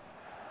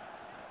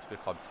 It's going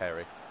to call him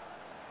Terry.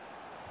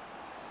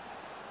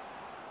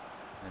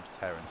 Name's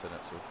Terrence in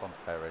it, so we'll call him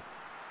Terry.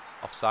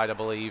 Offside, I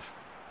believe.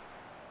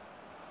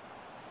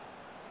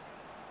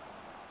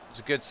 It's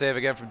a good save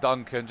again from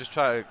Duncan. Just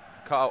try to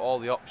cut out all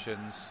the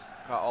options,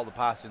 cut out all the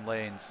passing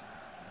lanes.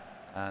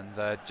 And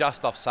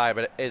just offside,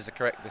 but it is the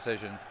correct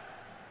decision.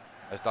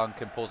 As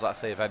Duncan pulls that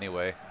save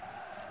anyway.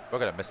 We're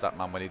going to miss that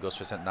man when he goes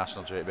for his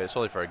international duty, but it's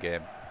only for a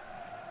game.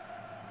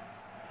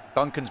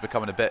 Duncan's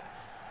becoming a bit...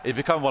 He's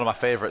become one of my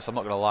favourites, I'm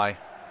not going to lie.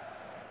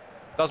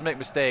 Does make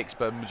mistakes,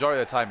 but the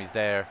majority of the time he's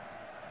there.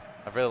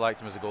 I've really liked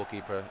him as a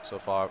goalkeeper so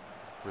far.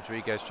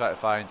 Rodriguez trying to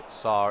find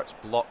Sarr. It's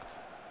blocked.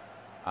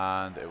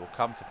 And it will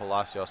come to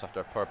Palacios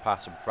after a poor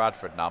pass from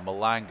Bradford now.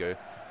 Malangu,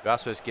 who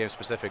asked for this game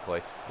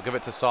specifically, will give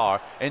it to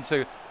Sarr.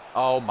 Into...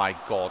 Oh my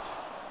god.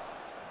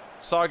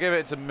 Sarr gave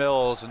it to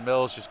Mills, and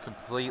Mills just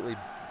completely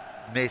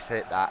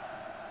mishit that.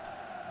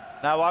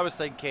 Now I was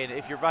thinking,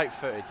 if you're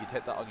right-footed, you'd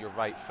hit that on your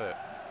right foot.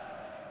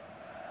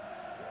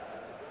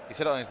 He's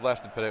hit it on his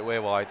left and put it way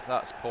wide.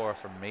 That's poor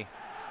from me.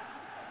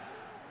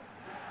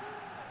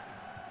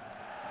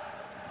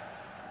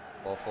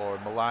 Ball forward.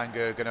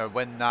 Malanga going to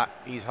win that.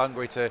 He's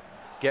hungry to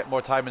get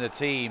more time in the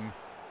team.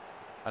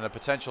 And a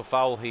potential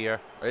foul here.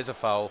 There is a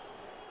foul.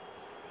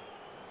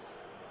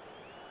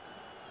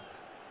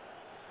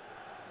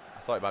 I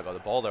thought he might have got the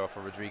ball there off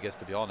of Rodriguez,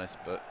 to be honest.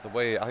 But the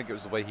way, I think it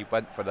was the way he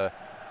went for the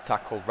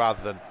tackle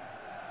rather than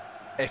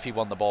if he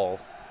won the ball.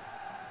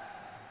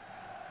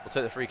 We'll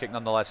take the free kick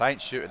nonetheless. I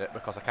ain't shooting it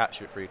because I can't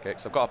shoot free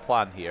kicks. I've got a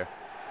plan here.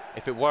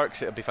 If it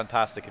works, it'll be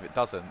fantastic. If it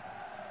doesn't,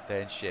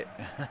 then shit.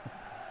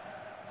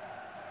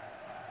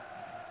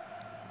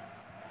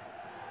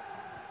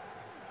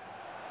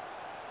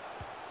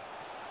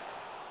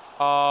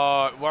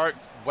 Oh, it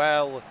worked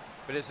well,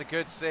 but it's a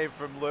good save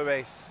from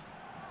Lewis.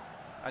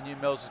 I knew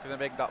Mills was going to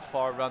make that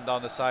far run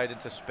down the side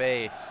into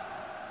space.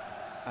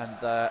 And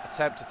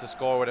attempted to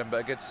score with him, but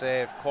a good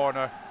save.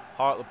 Corner,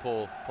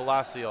 Hartlepool,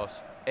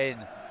 Palacios, in,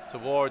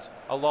 towards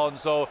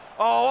Alonso.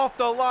 Oh, off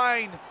the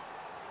line!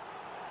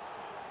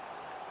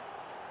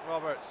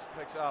 Roberts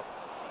picks it up.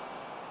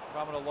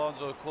 Ramon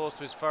Alonso close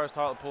to his first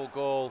Hartlepool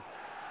goal.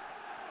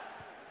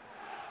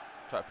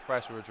 Try to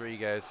press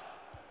Rodriguez.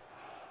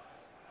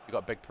 You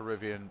got a big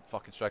Peruvian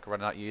fucking striker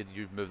running at you.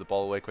 You move the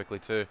ball away quickly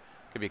too.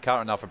 Could be a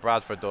counter now for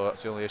Bradford though.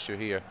 That's the only issue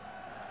here.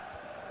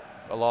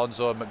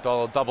 Alonso and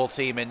McDonald double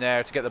team in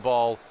there to get the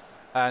ball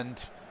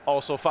and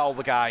also foul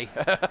the guy.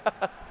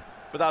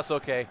 But that's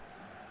okay.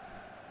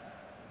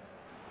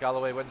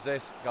 Galloway wins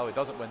this. Galloway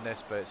doesn't win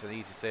this, but it's an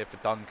easy save for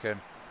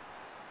Duncan.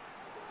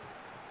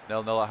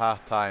 0-0 at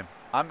half time.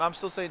 I'm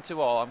still saying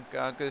 2-2. I'm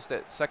going to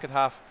say second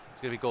half.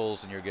 It's going to be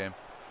goals in your game.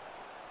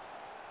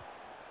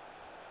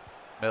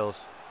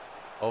 Mills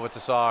over to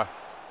Sarr.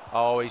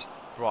 Oh, he's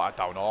brought it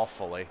down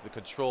awfully. The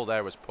control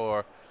there was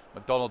poor.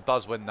 McDonald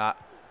does win that.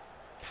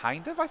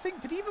 Kind of, I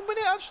think. Did he even win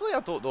it, actually?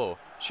 I don't know.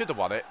 Should have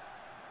won it.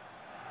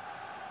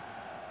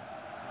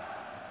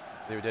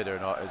 Whether he did or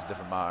not is a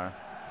different matter.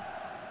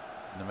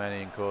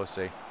 Nemeni and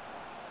Kosi.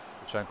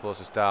 We'll try and close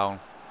this down.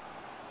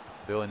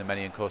 The only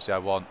Nemeni and Kosi I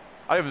want.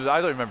 I don't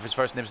remember if his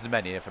first name's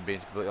Nemeni, if I'm being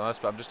completely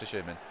honest, but I'm just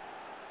assuming.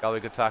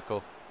 Galloway, good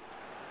tackle.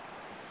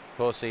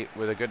 Kosi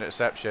with a good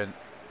interception.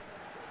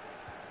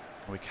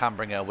 We can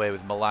bring it away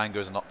with Malanga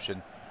as an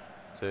option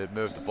to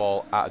move the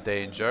ball out of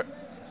danger.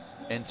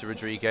 Into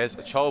Rodriguez.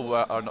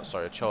 Ochoa.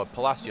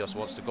 Palacios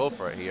wants to go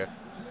for it here.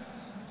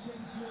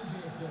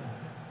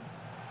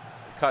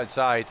 Cut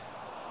inside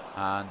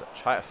and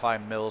try to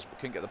find Mills, but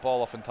couldn't get the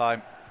ball off in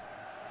time.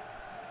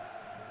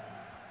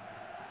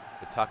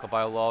 Good tackle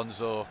by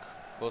Alonso.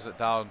 Close it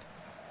down.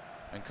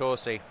 And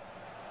Kosi.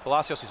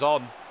 Palacios is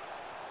on.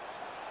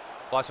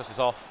 Palacios is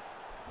off.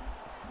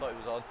 Thought he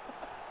was on.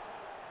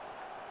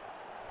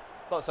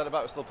 Thought centre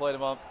back was still playing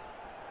him on.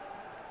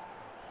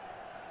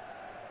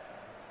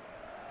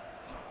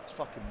 It's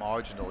fucking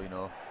marginal, you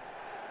know.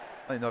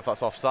 I don't even know if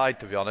that's offside,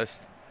 to be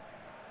honest.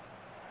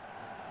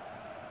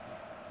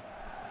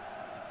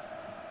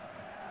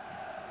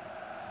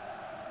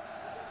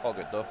 All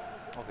good though.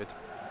 All good.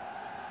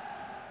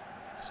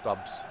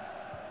 Stubbs.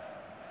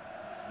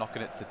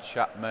 Knocking it to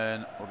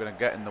Chapman. We're going to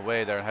get in the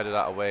way there and headed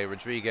that away.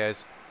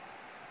 Rodriguez.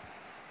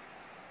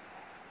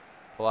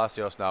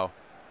 Palacios now.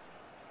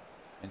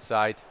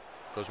 Inside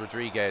goes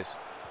Rodriguez.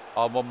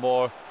 On one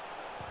more.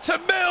 To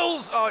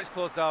Mills! Oh, it's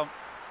closed down.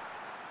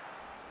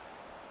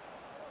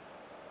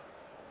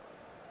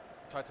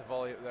 Tried to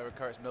volley it there with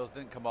Curtis Mills.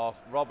 Didn't come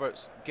off.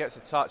 Roberts gets a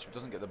touch but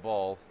doesn't get the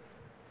ball.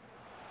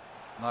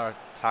 Another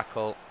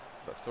tackle.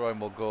 But throwing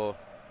will go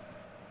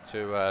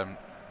to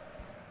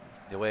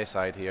the away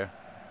side here.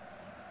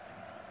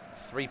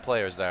 3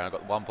 players there. I've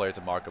got 1 player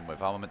to mark him with.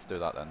 How am I meant to do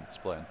that then?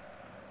 Splitting.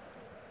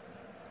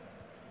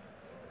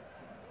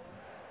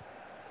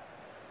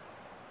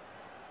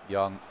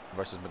 Young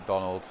versus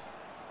McDonald.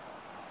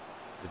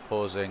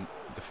 Imposing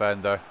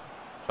defender.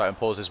 Try to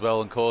impose his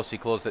will, and Kosi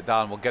closed it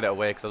down. We'll get it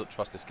away because I don't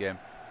trust this game.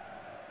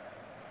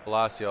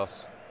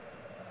 Palacios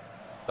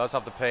does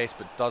have the pace,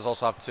 but does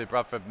also have 2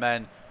 Bradford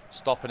men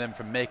stopping him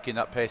from making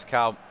that pace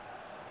count.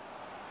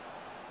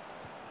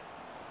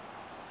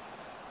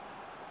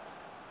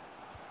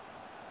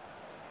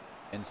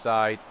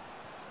 Inside.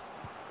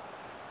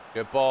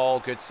 Good ball,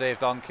 good save,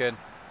 Duncan.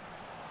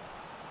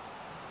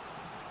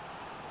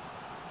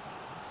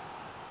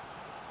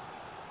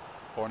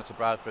 Corner to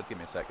Bradford. Give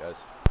me a sec,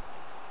 guys.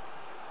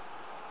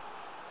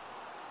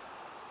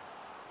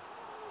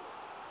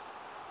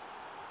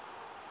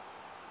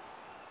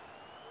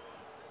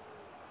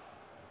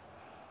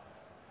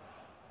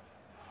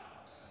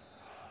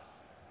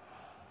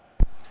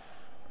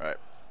 Right.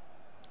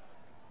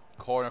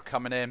 Corner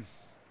coming in.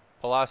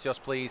 Palacios,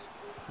 please.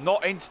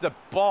 Not into the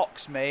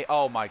box, mate.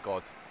 Oh, my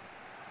God.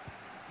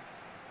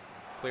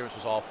 Clearance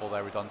was awful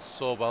there. We've done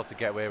so well to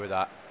get away with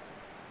that.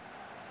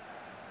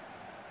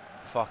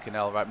 Fucking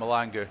hell. Right,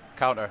 Malanga.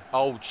 Counter.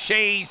 Oh,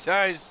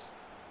 Jesus!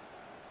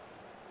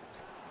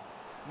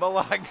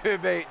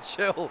 Malanga, mate.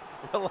 Chill.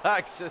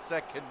 Relax a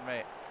second,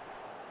 mate.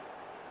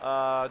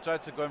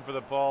 Tried to go in for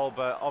the ball,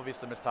 but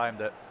obviously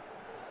mistimed it.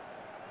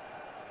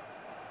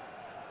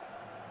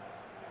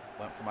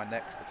 Went for my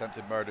next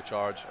attempted murder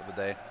charge of the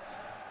day.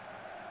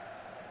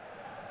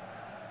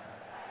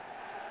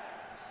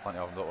 Plenty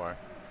of them, don't worry.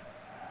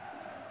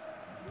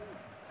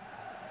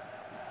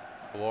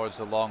 Towards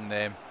the long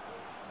name.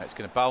 It's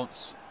going to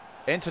bounce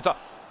into the...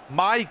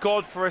 My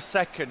God, for a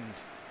second.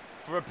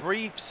 For a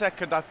brief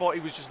second, I thought he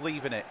was just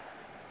leaving it.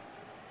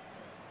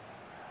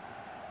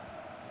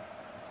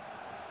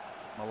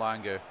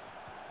 Malanga.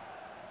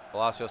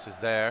 Palacios is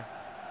there.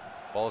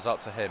 Ball's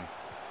out to him.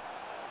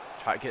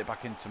 Try to get it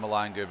back into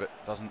Malanga, but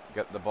doesn't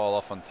get the ball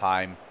off on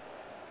time.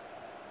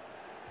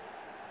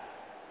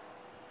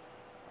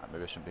 Right,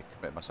 maybe I shouldn't be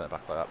committing my centre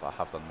back like that, but I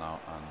have done now,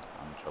 and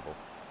I'm in trouble.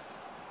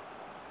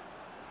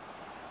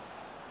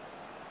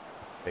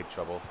 Big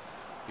trouble.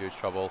 Huge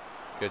trouble.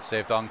 Good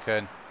save,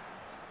 Duncan.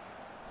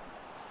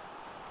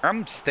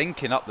 I'm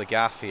stinking up the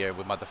gaff here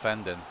with my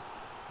defending.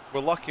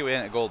 We're lucky we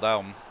ain't a goal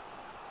down.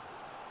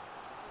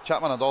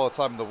 Chapman had all the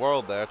time in the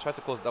world there. Tried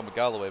to close it down with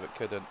Galloway, but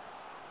couldn't.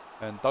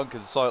 And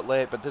Duncan saw it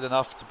late, but did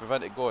enough to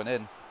prevent it going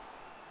in.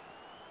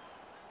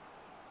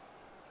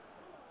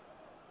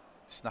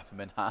 Snap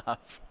him in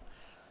half.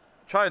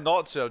 Trying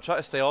not to. I'm trying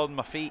to stay on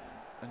my feet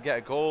and get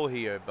a goal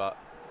here, but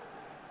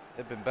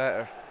they've been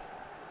better.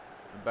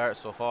 Been better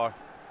so far.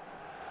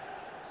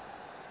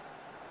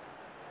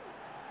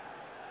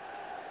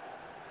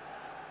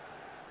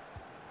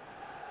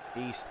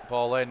 East,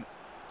 ball in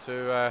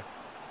to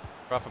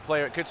Bradford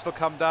player. It could still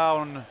come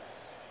down,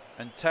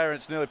 and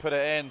Terence nearly put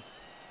it in.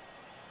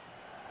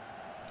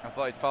 I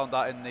thought he'd found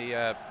that in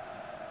the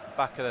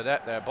back of the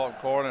net there, bottom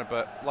corner,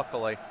 but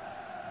luckily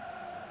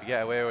we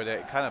get away with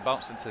it. It kind of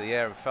bounced into the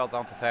air and fell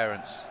down to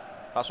Terence.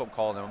 That's what I'm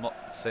calling him. I'm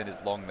not saying his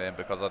long name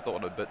because I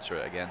don't want to butcher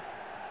it again.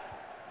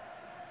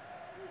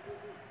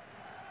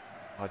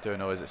 All I do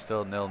know is it's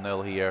still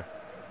 0-0 here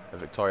at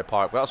Victoria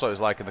Park. But that's what it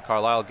was like in the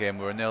Carlisle game.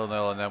 We were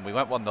 0-0 and then we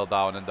went 1-0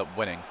 down and ended up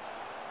winning.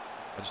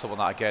 I just don't want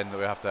that again, that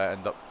we have to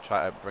end up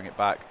trying to bring it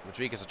back.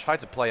 Rodriguez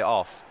tried to play it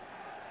off.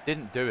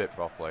 Didn't do it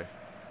properly.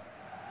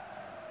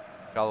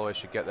 Galloway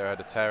should get there ahead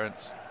of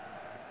Terence.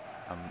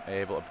 I'm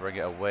able to bring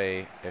it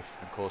away if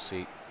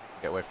Nkosi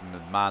get away from the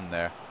man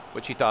there,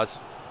 which he does.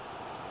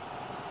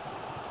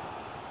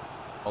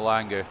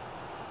 Olangu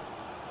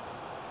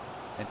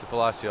into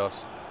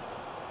Palacios.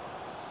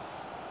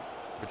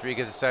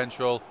 Rodriguez is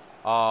central.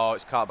 Oh,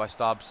 it's cut by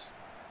Stubbs.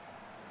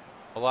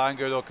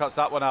 Olangu though cuts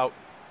that one out,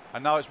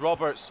 and now it's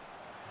Roberts.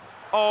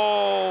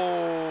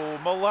 Oh,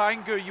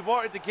 Malangu, you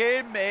wanted the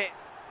game, mate.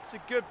 It's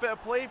a good bit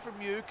of play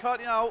from you,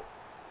 cutting out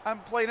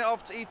and playing it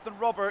off to Ethan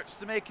Roberts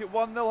to make it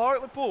 1-0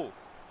 Hartlepool.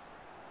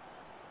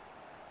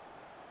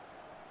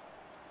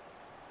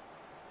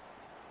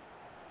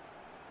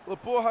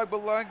 Laborhag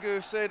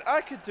Malangu said,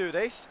 I could do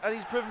this, and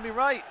he's proven me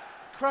right.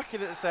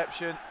 Cracking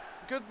interception,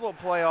 good little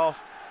play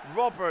off.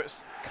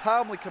 Roberts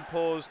calmly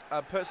composed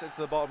and puts it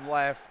to the bottom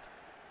left.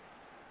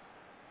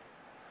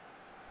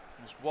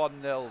 It's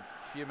 1-0 a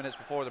few minutes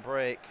before the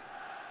break.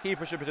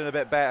 Keeper should be doing a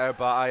bit better,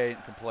 but I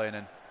ain't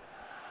complaining.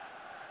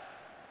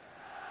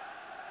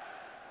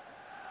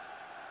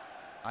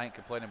 I ain't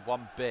complaining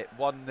one bit.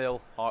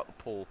 1-0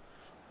 Hartlepool.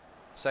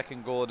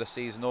 Second goal of the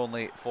season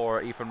only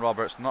for Ethan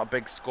Roberts. Not a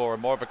big scorer,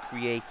 more of a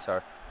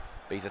creator.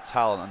 But he's a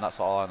talent, and that's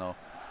all I know.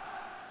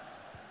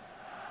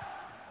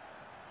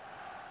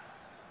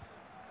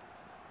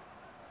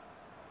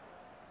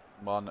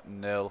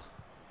 One-0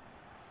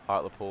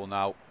 Hartlepool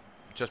now.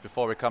 Just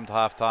before we come to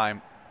half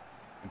time.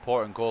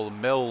 Important goal.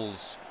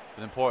 Mills,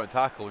 an important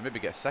tackle. We maybe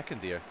get a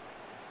second here.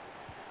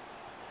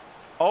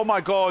 Oh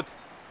my god.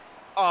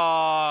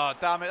 Ah, oh,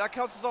 damn it. That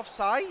counts as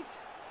offside.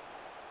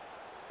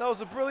 That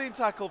was a brilliant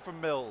tackle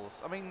from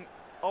Mills. I mean,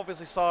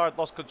 obviously Sarr had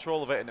lost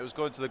control of it and it was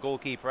going to the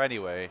goalkeeper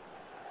anyway.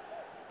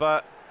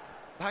 But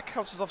that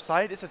counts as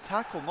offside. It's a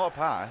tackle, not a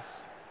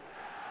pass.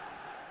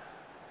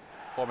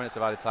 4 minutes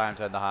of added time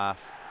to end the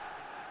half.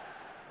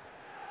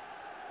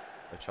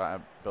 They're trying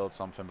to build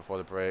something before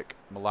the break.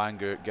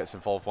 Malangu gets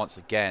involved once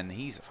again.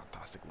 He's a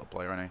fantastic little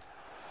player, isn't he?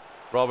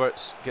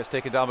 Roberts gets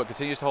taken down but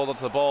continues to hold on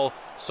to the ball.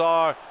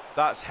 Sarr,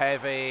 that's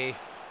heavy.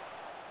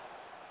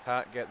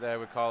 Can't get there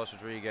with Carlos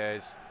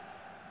Rodriguez,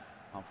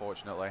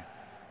 unfortunately.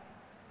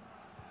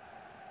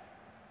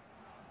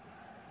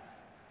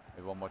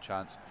 Maybe one more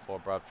chance for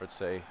Bradford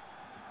City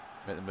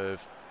to make the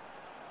move.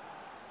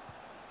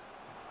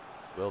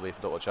 Will be if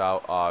I don't watch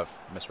out. Oh, I've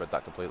misread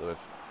that completely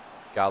with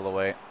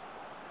Galloway.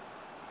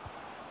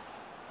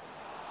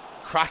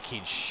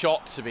 Cracking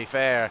shot, to be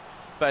fair,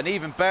 but an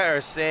even better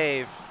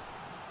save.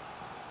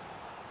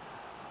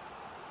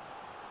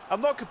 I'm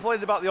not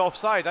complaining about the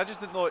offside. I just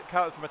didn't know it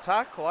counted from a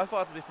tackle. I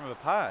thought it had to be from a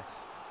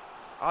pass.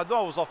 I know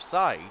I was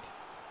offside.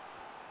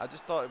 I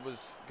just thought it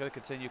was going to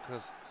continue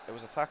because it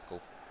was a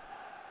tackle.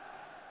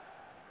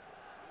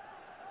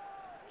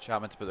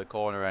 Chapman to put the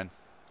corner in.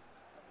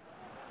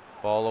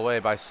 Ball away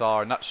by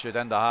Sarr, and that should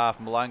end the half.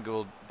 Malangu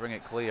will bring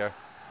it clear.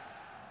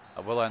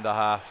 That will end the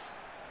half.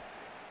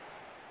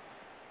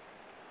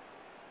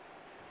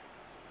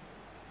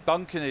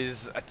 Duncan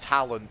is a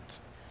talent.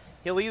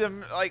 He'll either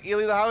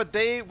have a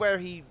day where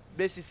he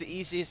misses the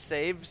easiest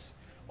saves,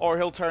 or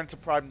he'll turn to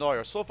prime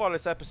Neuer. So far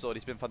this episode,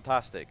 he's been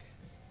fantastic.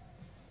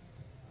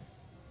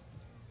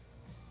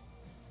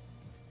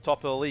 Top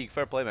of the league,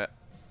 fair play, mate.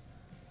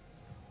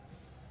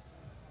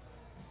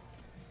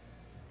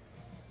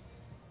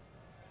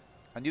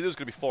 I knew there was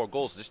going to be 4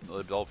 goals, so just didn't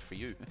know they'd be all for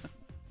you.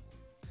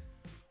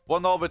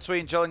 1-1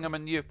 between Gillingham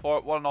and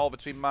Newport, 1-1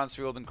 between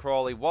Mansfield and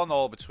Crawley,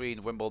 1-1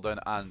 between Wimbledon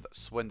and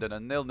Swindon, a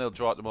 0-0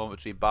 draw at the moment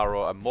between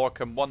Barrow and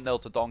Morecambe,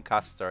 1-0 to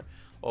Doncaster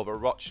over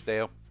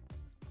Rochdale,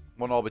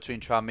 1-1 between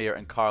Tranmere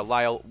and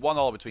Carlisle,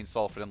 1-1 between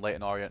Salford and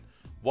Leyton Orient,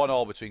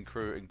 1-1 between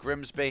Crewe and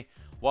Grimsby,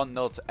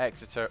 1-0 to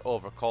Exeter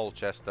over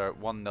Colchester,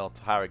 1-0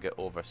 to Harrogate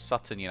over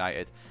Sutton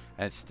United,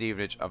 and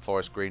Stevenage and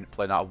Forest Green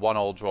playing out a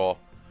 1-1 draw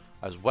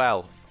as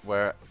well.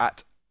 We're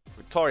at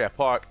Victoria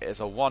Park, it is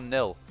a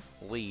 1-0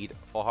 lead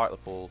for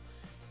Hartlepool.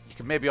 You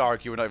can maybe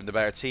argue we're not even the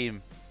better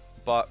team,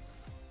 but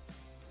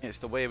it's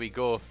the way we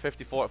go.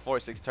 54 to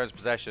 46 in terms of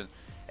possession.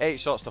 8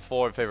 shots to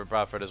 4 in favour of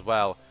Bradford as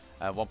well.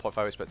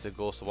 1.5 expected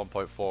goals to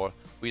 1.4.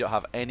 We don't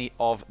have any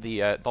of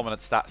the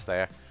dominant stats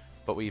there,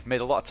 but we've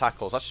made a lot of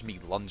tackles. That's just me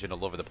lunging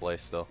all over the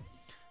place though.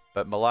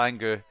 But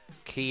Malangu,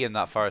 key in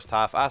that first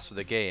half. As for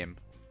the game,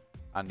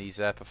 and he's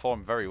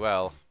performed very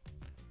well.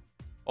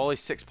 Only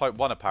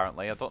 6.1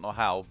 apparently. I don't know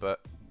how, but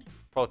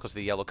probably because of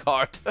the yellow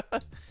card.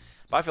 But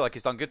I feel like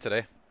he's done good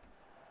today.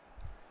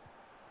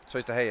 So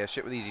he's De Gea,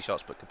 shit with easy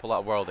shots, but can pull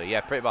out a worldie. Yeah,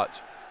 pretty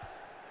much.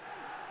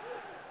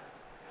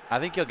 I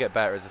think he'll get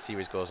better as the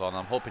series goes on.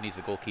 I'm hoping he's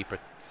the goalkeeper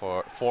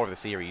for the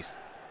series,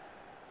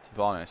 to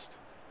be honest.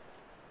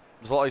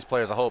 There's a lot of these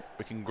players I hope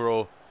we can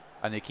grow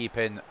and they keep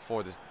in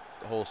for the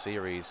whole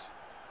series.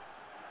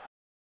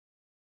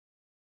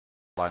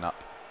 Line up.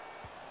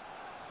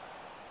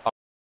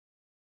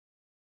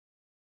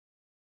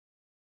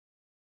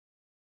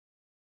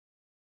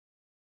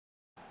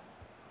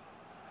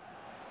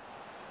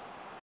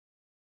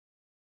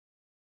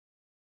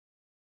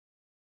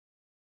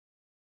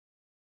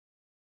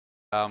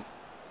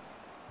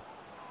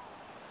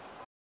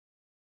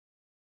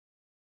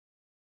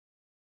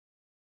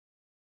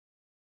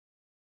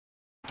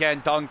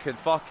 Again, Duncan,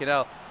 fucking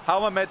hell. How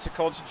am I meant to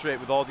concentrate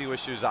with audio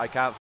issues that I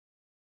can't?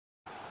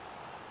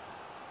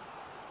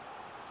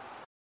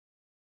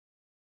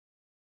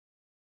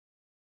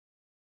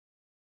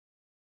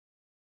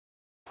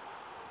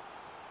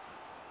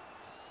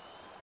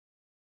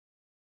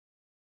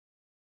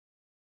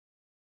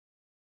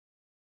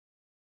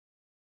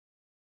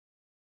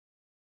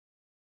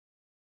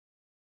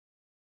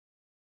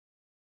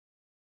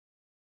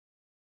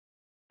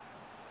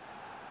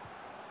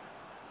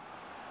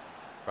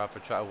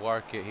 Bradford try to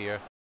work it here.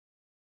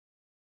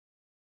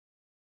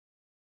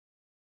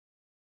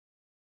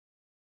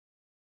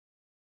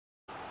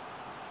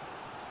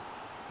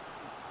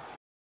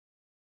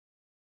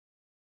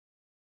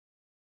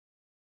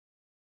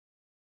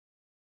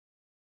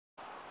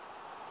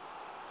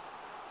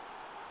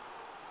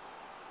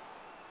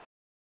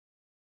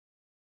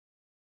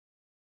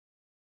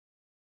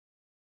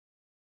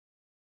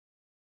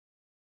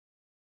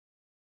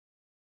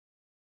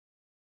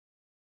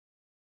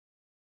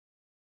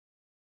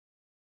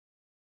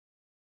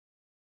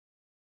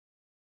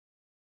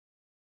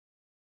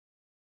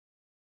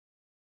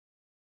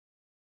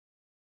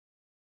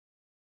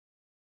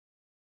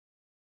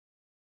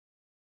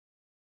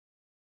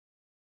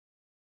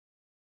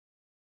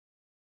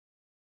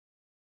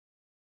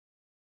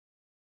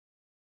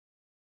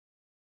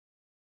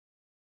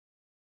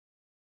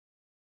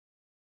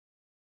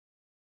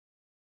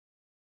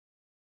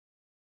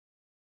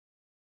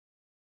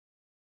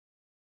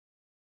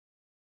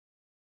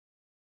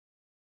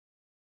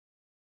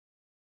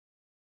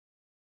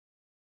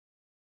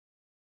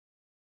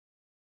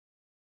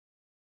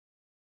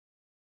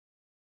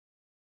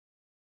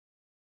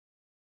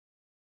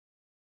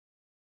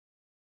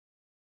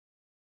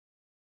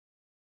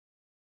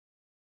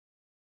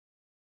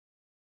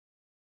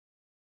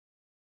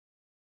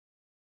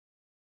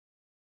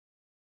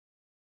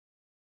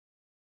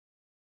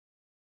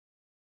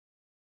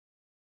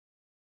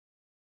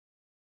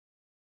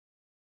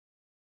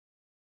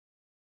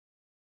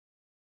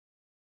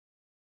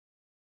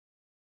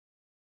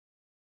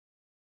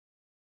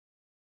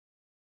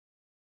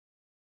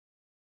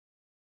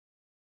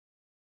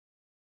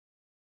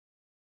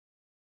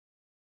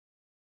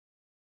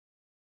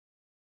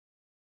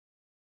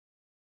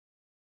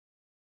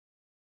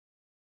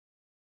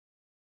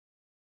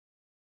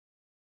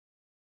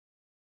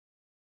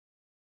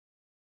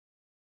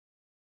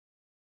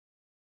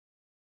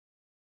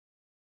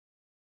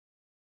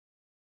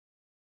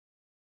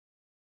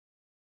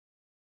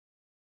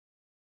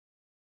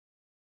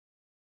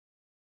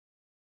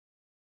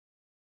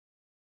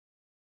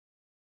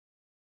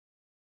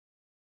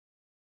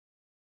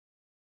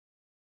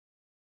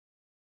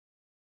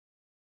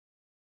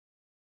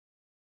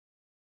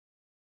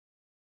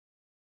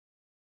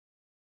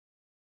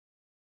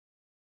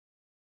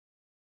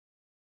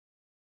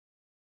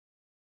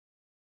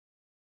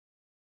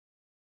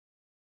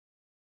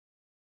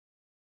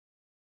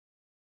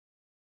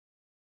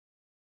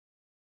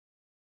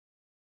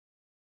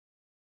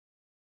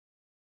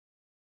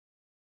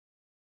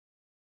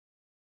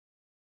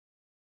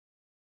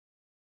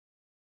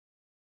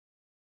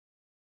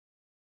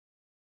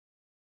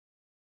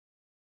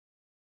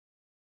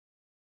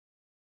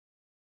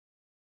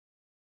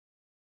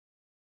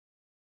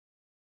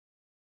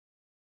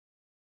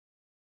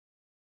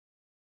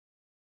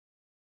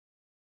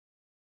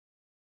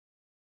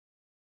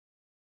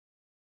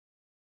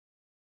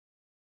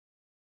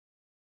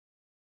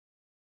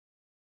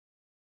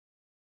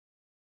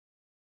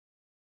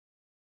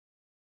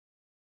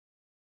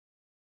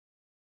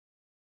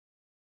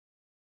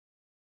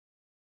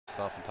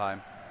 Self in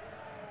time.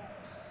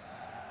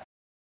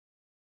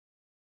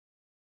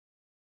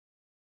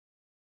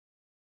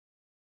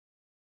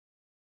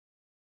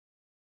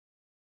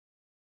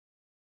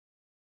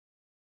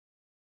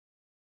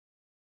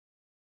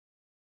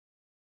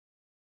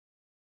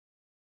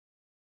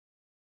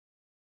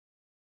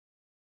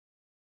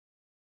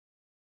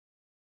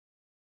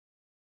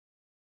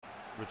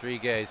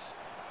 Rodriguez.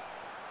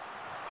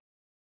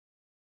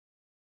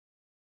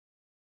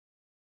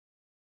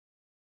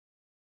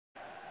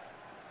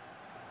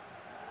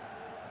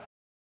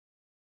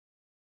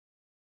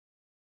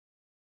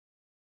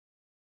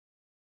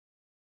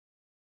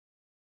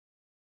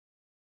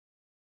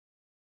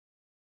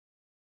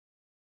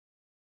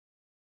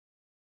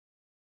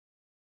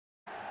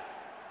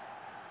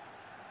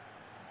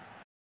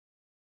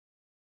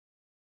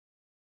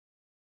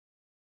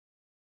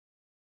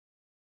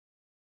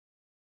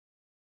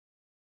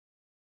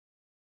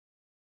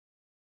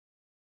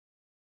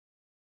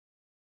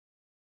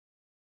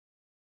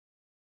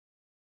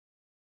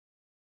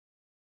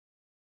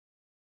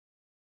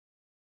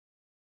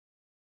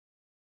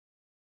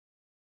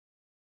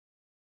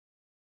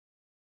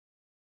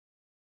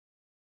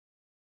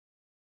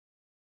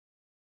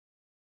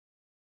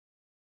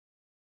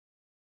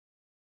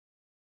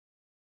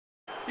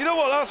 You know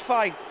what? That's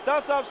fine.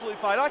 That's absolutely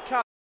fine. I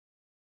can't.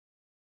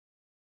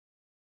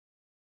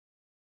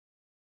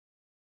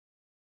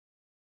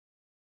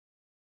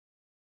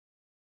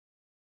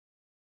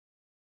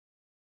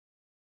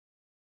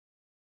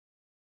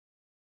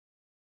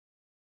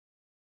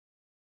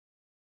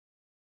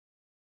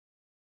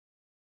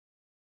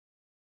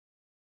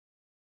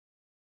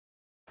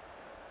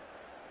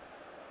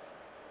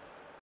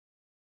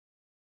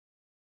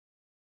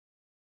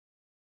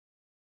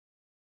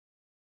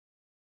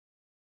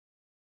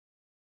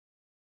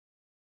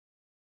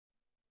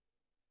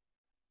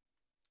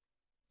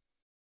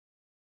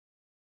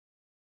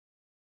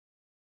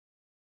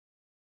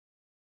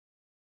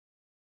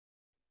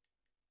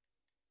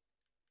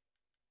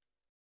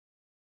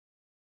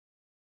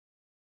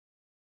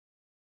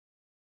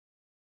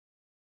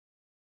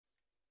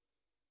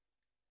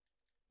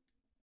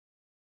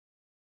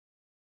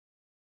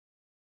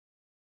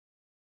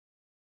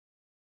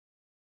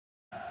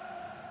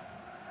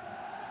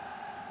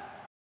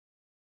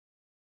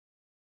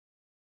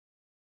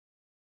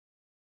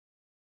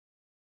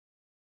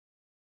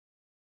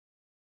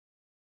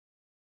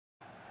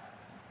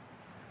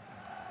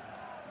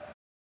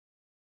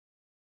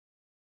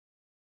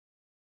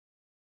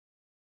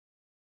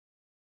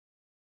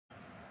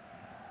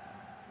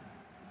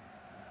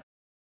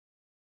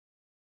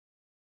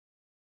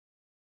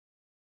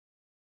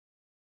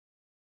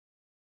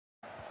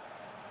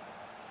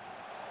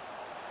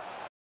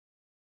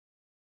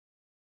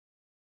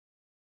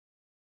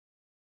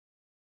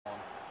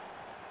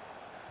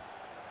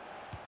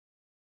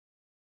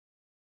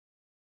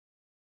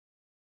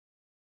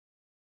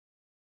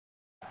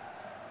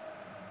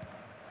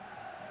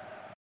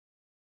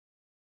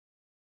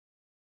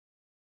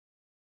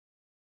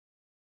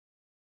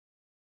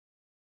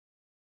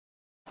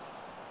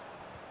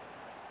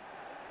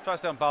 Try to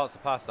stay on balance to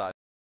pass that.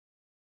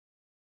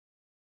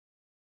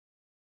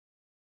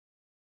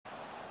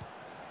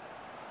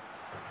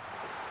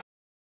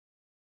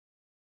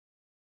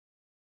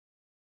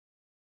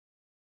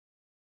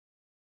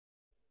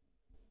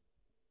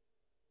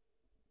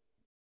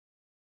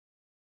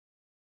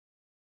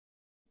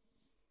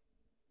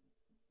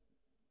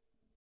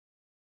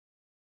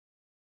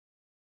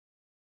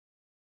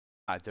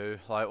 I do.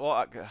 Like,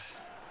 what?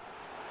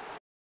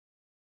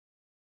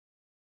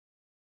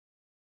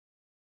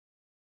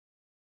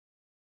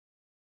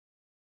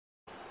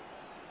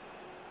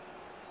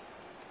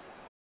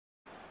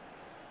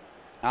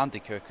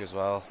 Andy Cook as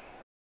well.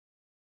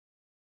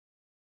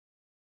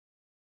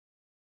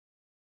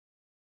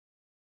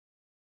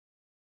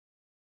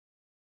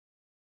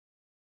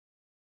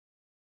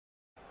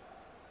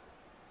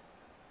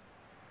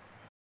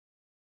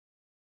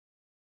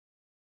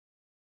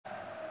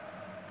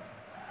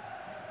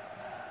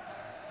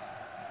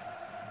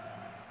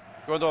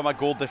 You wonder why my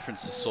goal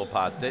difference is so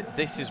bad.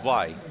 This is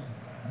why.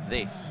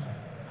 This.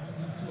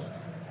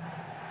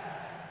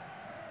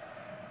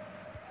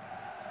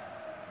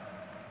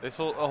 This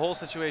whole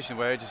situation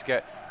where I just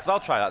get... Because I'll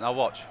try that, now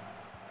watch.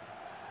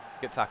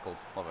 Get tackled.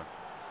 Love it.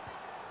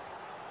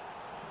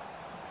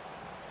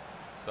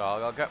 So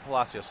I'll get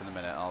Palacios in a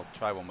minute. I'll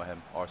try one with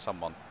him. Or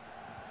someone.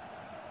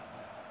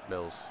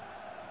 Mills.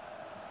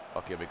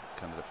 Fuck, you're a big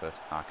candidate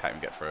first. I can't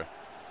even get through.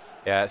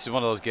 Yeah, it's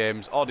one of those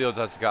games. Audio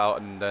has to get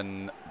out and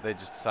then they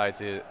just decide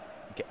to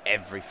get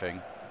everything.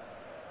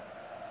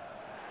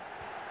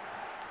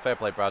 Fair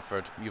play,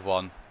 Bradford. You've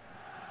won.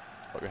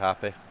 Hope you're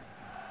happy.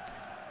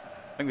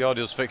 I think the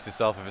audio's fixed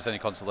itself if it's any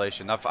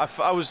consolation.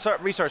 I was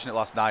researching it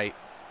last night,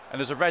 and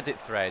there's a Reddit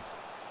thread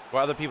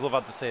where other people have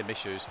had the same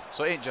issues,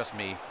 so it ain't just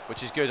me,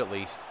 which is good at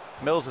least.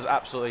 Mills is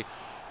absolutely...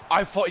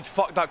 I thought he'd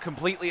fucked that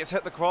completely. It's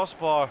hit the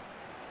crossbar.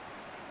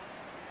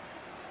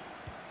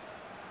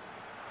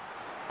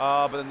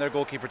 But then their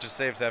goalkeeper just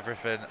saves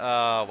everything.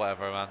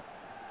 Whatever, man.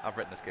 I've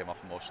written this game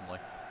off emotionally.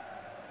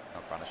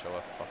 Not trying to show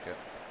up. Fuck it.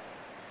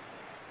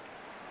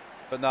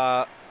 But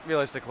nah,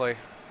 realistically,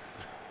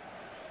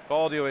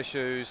 audio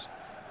issues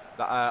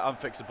that are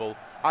unfixable.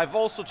 I've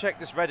also checked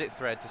this Reddit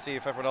thread to see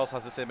if everyone else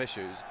has the same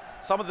issues.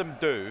 Some of them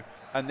do,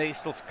 and they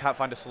still can't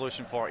find a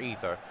solution for it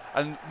either.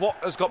 And what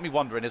has got me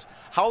wondering is,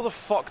 how the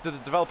fuck do the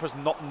developers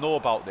not know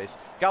about this?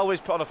 Galway's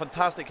put on a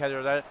fantastic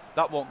header there.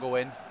 That won't go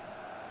in.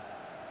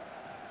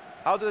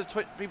 How do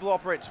the people who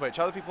operate Twitch,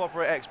 how do people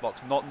operate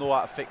Xbox not know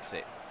how to fix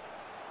it?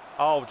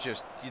 Oh,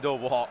 just, you know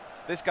what?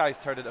 This guy's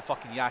turned into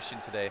fucking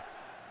Yashin today.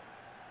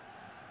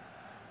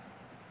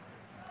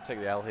 Take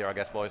the L here, I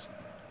guess, boys.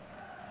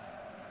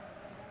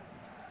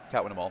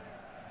 Can't win them all.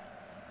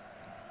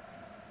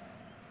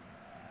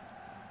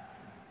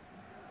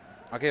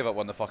 I gave up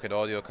when the fucking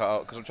audio cut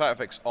out because I'm trying to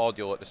fix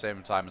audio at the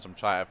same time as I'm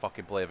trying to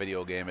fucking play a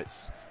video game.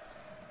 It's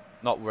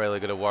not really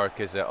going to work,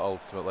 is it,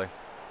 ultimately?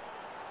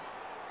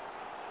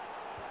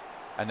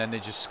 And then they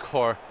just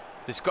score.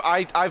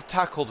 I've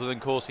tackled with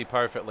Nkosi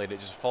perfectly and it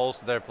just falls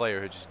to their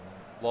player who just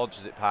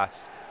launches it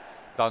past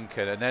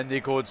Duncan. And then they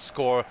go and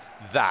score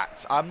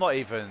that. I'm not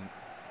even,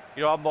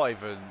 you know, I'm not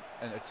even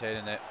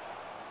entertaining it.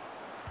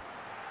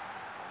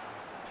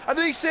 And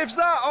then he saves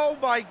that! Oh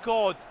my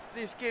god!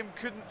 This game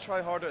couldn't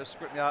try harder to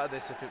script me out of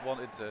this if it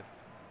wanted to.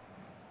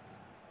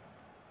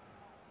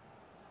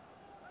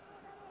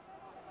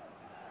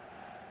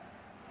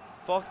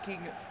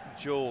 Fucking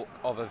joke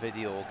of a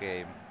video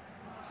game.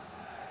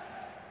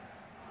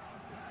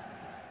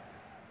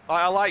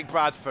 I like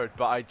Bradford,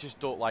 but I just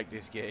don't like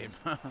this game.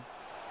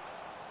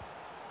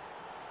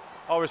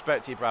 All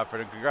respect to you, Bradford,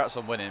 and congrats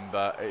on winning,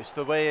 but it's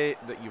the way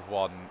that you've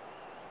won.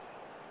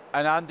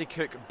 And Andy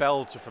Cook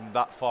belter from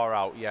that far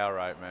out. Yeah,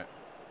 right, mate.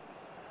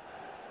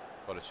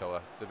 Got to show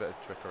her. Did a bit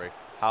of trickery.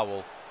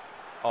 Howell.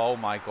 Oh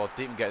my god,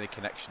 didn't even get any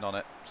connection on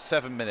it.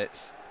 7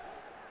 minutes.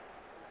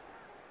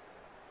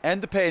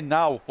 End the pain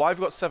now. Why have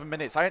we got 7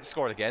 minutes? I ain't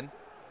scored again.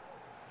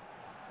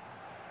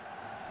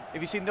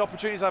 Have you seen the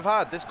opportunities I've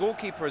had? This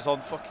goalkeeper is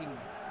on fucking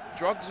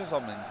drugs or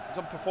something. He's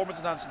on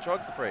performance-enhancing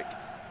drugs, the prick.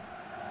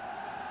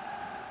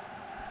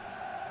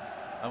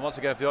 And once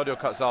again, if the audio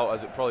cuts out,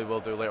 as it probably will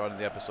do later on in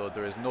the episode,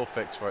 there is no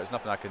fix for it. There's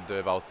nothing I can do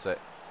about it.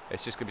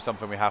 It's just going to be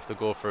something we have to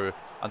go through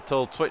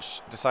until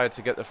Twitch decides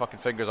to get their fucking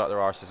fingers out their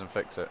arses and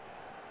fix it.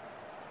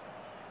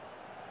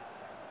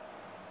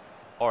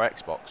 Or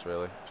Xbox,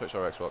 really. Twitch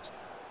or Xbox.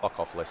 Fuck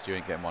off list, you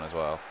ain't getting one as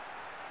well.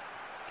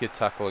 Good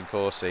tackle in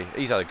Corsi.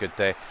 He's had a good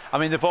day. I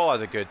mean, they've all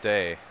had a good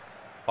day.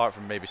 Apart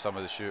from maybe some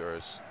of the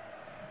shooters.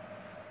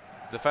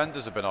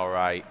 Defenders have been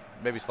alright.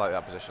 Maybe slightly out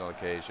of position on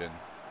occasion.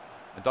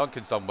 And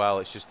Duncan's done well,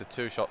 it's just the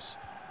 2 shots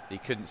he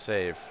couldn't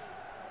save.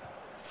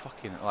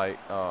 Fucking, like,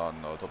 oh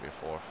no, don't be a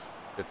fourth.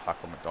 Good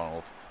tackle,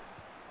 McDonald.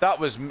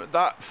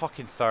 That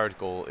fucking third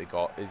goal he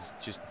got is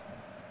just,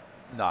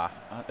 nah,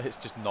 it's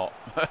just not.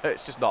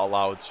 It's just not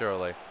allowed,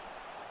 surely.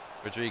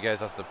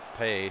 Rodriguez has the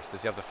pace,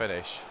 does he have the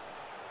finish?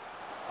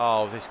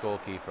 Oh, this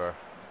goalkeeper.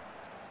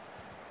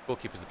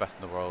 Goalkeeper's the best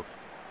in the world.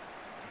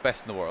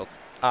 Best in the world.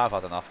 I've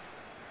had enough.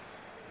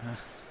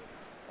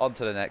 On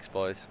to the next,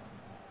 boys.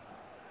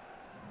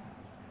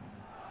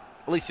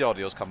 At least the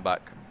audio's come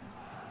back.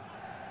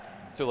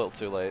 Too little,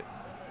 too late.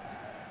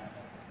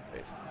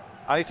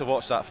 I need to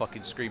watch that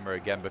fucking screamer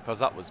again because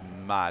that was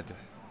mad.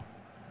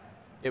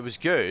 It was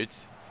good,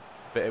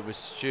 but it was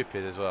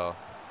stupid as well.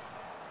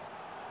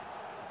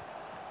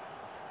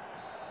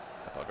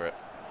 Bugger it.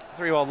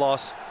 3-1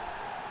 loss.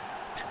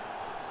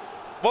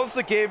 Once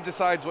the game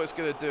decides what it's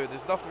going to do,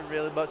 there's nothing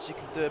really much you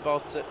can do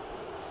about it.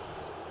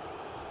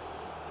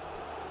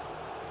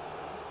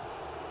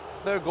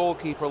 Their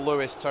goalkeeper,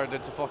 Lewis, turned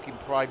into fucking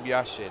prime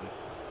Yashin.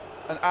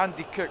 And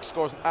Andy Cook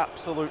scores an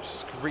absolute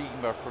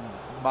screamer from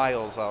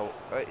miles out.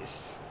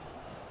 It's...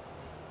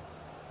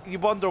 You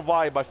wonder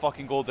why my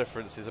fucking goal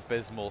difference is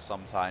abysmal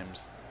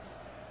sometimes.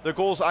 The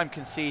goals that I'm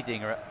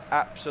conceding are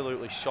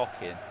absolutely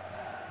shocking.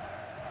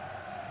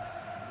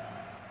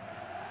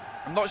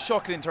 I'm not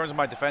shocking in terms of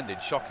my defending,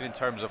 shocking in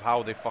terms of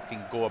how they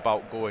fucking go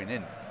about going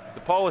in. The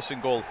Paulison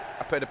goal,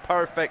 I put a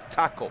perfect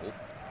tackle.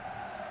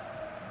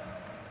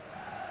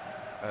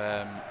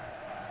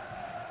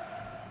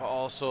 But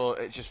also,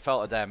 it just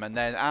fell to them. And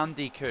then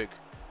Andy Cook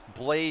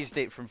blazed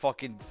it from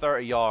fucking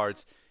 30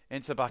 yards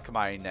into the back of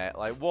my net.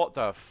 Like, what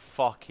the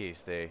fuck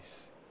is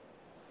this?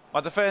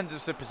 My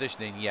defensive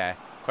positioning, yeah,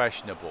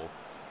 questionable.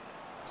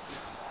 Just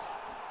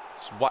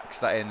whacks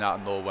that in out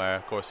of nowhere.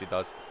 Of course he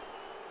does.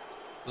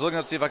 I was looking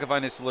up to see if I could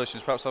find any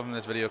solutions. Perhaps something in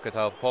this video could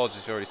help. Apologies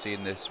if you've already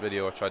seen this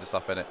video or tried the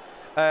stuff in it.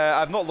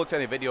 I've not looked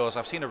at any videos.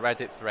 I've seen a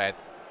Reddit thread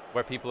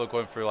where people are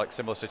going through like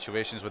similar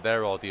situations with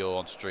their audio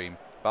on stream.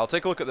 But I'll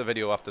take a look at the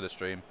video after the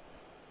stream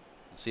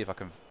and see if I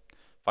can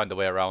find a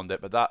way around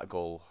it. But that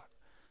goal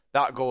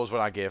is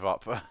when I gave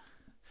up.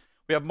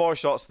 We have more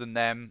shots than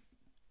them,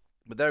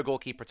 but their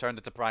goalkeeper turned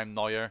into prime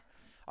Neuer.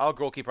 Our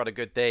goalkeeper had a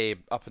good day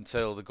up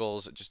until the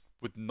goals just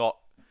would not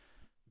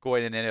go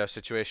in any other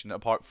situation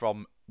apart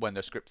from when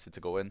they're scripted to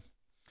go in.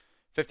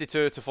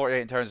 52 to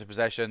 48 in terms of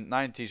possession,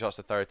 19 shots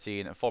to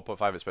 13, and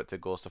 4.5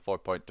 expected goals to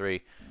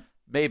 4.3.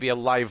 Maybe a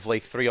lively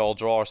 3-3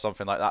 draw or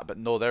something like that, but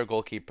no, their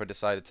goalkeeper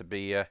decided to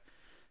be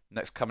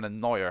next coming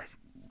in Neuer.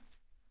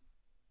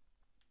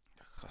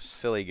 A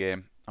silly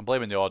game. I'm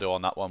blaming the audio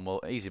on that one.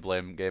 Well, easy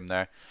blame game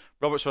there.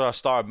 Roberts was our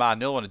star man.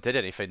 No one did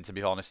anything, to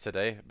be honest,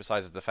 today,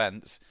 besides the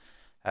defence.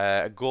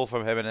 A goal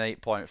from him in an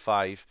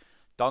 8.5.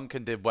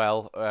 Duncan did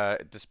well,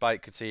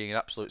 despite conceding an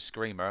absolute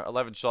screamer.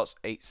 11 shots,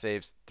 8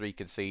 saves, 3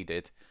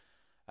 conceded.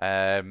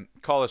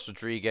 Carlos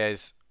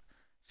Rodriguez,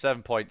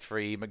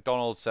 7.3.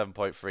 McDonald,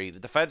 7.3. The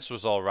defence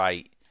was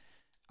alright.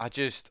 I'm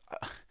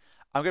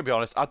going to be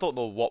honest, I don't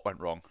know what went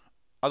wrong.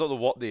 I don't know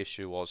what the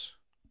issue was.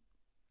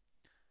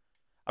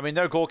 I mean,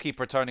 their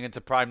goalkeeper turning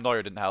into Prime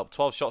Neuer didn't help.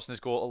 12 shots in his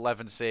goal,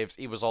 11 saves.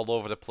 He was all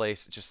over the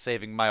place, just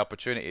saving my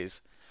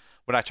opportunities.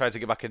 When I tried to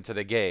get back into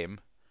the game,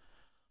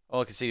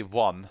 only conceded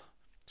 1.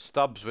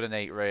 Stubbs with an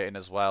 8 rating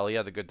as well. He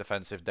had a good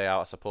defensive day out,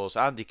 I suppose.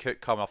 Andy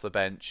Cook coming off the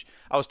bench.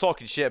 I was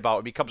talking shit about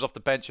him. He comes off the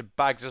bench and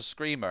bags a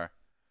screamer.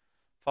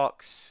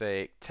 Fuck's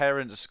sake.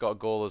 Terrence got a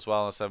goal as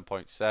well on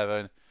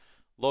 7.7.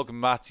 Logan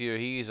Matthew,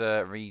 he's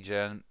a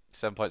regen.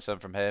 7.7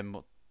 from him.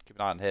 Keep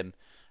an eye on him.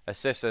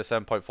 Assist at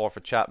 7.4 for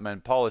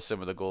Chapman. Paulison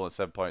with a goal at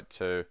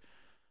 7.2.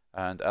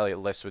 And Elliot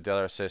Liss with the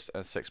other assist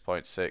at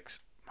 6.6.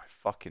 My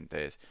fucking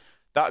days.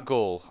 That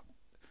goal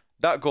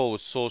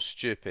was so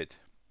stupid.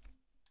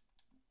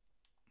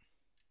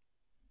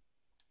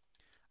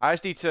 I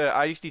just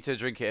need to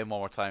drink it in one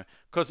more time.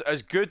 Because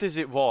as good as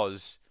it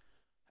was,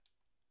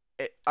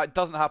 it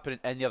doesn't happen in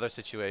any other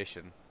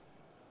situation.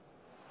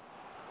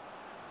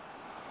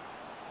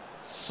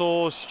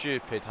 So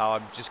stupid how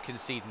I'm just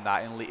conceding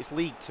that in it's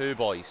League 2,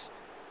 boys.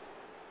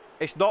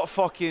 It's not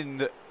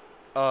fucking...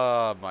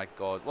 Oh my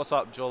god. What's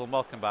up, Joel? And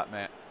welcome back,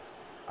 mate.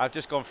 I've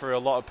just gone through a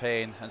lot of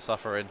pain and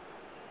suffering.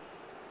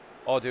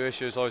 Audio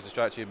issues always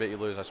distract you and make you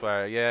lose, I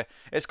swear. Yeah,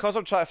 it's because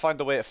I'm trying to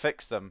find a way to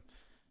fix them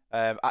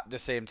at the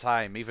same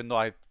time, even though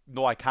I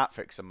know I can't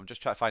fix them. I'm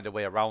just trying to find a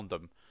way around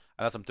them.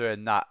 And as I'm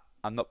doing that,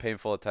 I'm not paying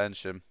full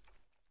attention.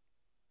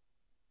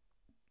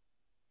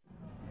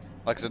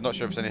 Like I said, not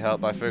sure if it's any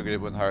help, but I figured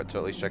it wouldn't hurt to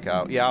at least check it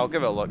out. Yeah, I'll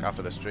give it a look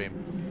after the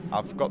stream.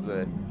 I've got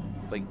the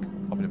link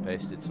copied and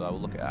pasted, so I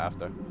will look at it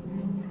after.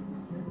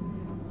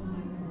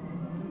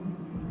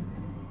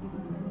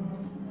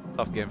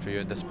 Tough game for you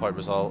and disappointing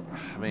result.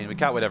 I mean, we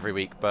can't win every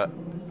week, but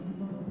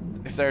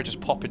if they're just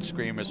popping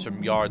screamers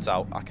from yards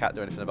out, I can't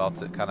do anything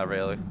about it, can I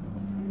really?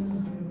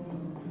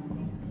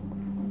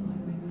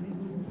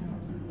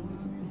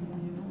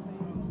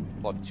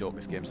 Bloody joke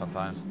this game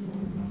sometimes.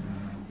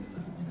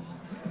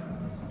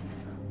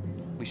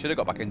 We should have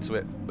got back into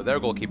it, but their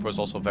goalkeeper was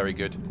also very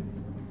good.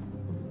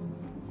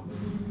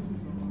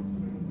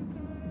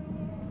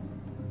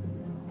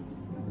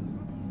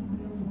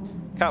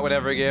 Can't win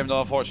every game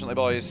though, unfortunately,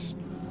 boys.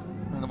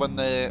 And when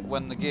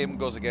the game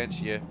goes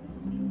against you,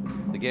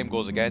 the game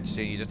goes against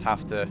you. You just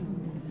have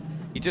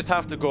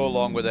to go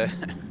along with it.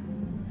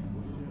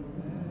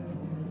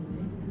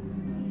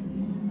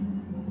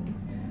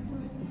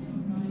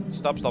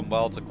 Stubbs done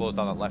well to close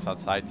down that left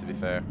hand side, to be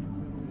fair.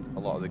 A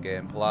lot of the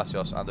game.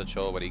 Palacios and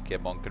Ochoa, when he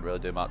came on, couldn't really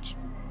do much.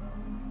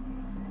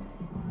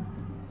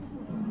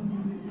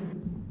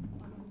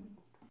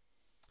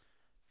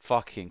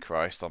 Fucking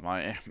Christ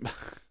almighty.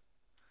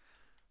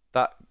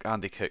 That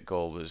Andy Cook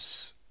goal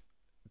was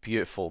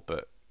beautiful,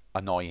 but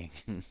annoying.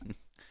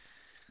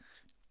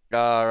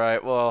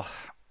 Alright, well,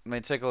 I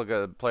mean, take a look at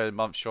the Player of the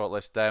Month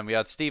shortlist then. We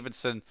had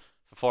Stevenson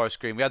for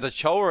Forest Green. We had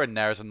Ochoa in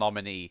there as a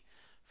nominee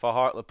for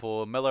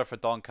Hartlepool, Miller for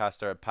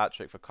Doncaster, and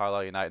Patrick for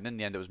Carlisle United. And in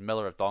the end, it was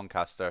Miller of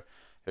Doncaster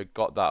who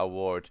got that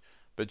award.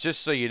 But just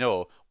so you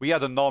know, we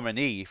had a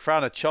nominee.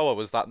 Fran Ochoa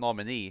was that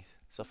nominee.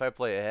 So fair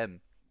play to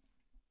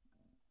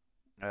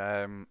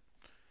him.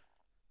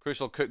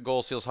 Crucial Cook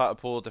goal seals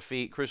Hartlepool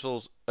defeat.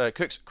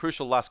 Cook's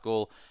crucial last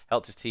goal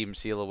helped his team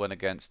seal a win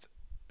against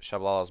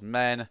Tshabalala's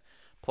men.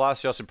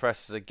 Palacios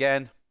impresses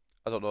again.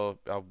 I don't know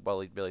how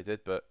well he really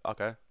did, but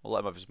okay, we'll let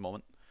him have his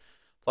moment.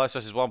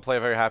 Palacios is one player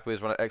very happy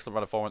with his excellent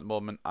run of form at the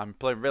moment. I'm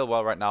playing real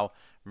well right now.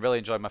 I'm really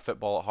enjoying my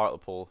football at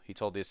Hartlepool, he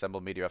told the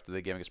assembled media after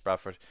the game against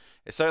Bradford.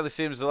 It certainly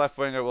seems the left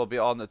winger will be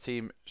on the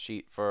team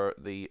sheet for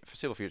the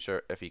foreseeable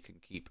future if he can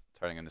keep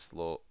turning in this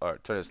level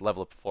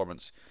of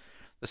performance.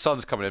 The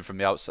sun's coming in from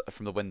the outside,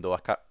 from the window. I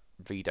can't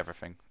read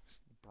everything. It's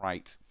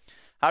bright.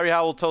 Harry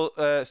Howell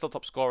still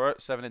top scorer,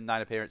 7 in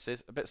 9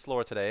 appearances. A bit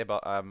slower today,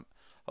 but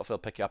hopefully he'll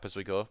pick it up as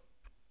we go.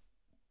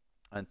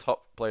 And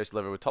top players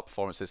deliver with top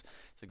performances.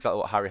 It's exactly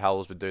what Harry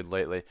Howell's been doing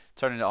lately.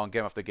 Turning it on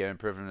game after game,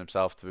 improving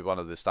himself to be one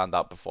of the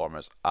standout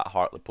performers at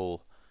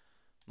Hartlepool.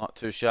 Not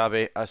too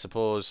shabby, I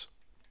suppose.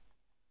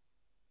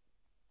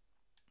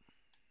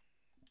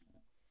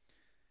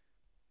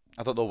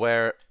 I don't know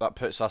where that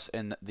puts us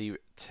in the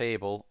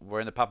table.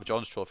 We're in the Papa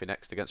John's Trophy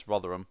next against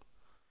Rotherham.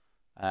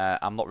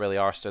 I'm not really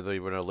arsed whether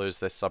we're going to lose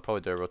this, so I'll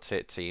probably do a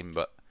rotate team,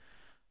 but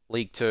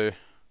League 2.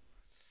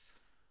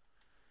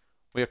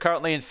 We are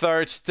currently in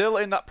 3rd, still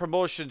in that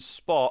promotion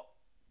spot,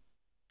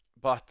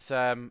 but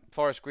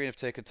Forest Green have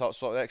taken top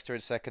spot, Exeter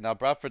in 2nd now.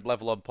 Bradford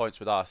level on points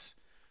with us.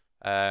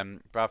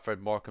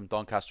 Bradford, Morecambe,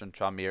 Doncaster and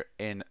Tranmere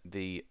in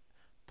the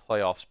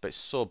playoffs, but it's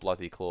so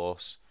bloody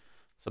close.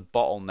 It's a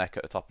bottleneck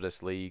at the top of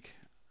this league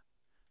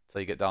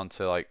until you get down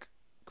to, like,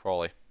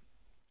 Crawley.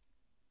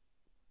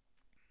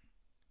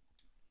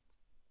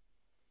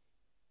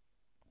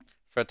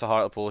 Fred to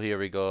Hartlepool, here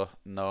we go.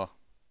 No.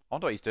 I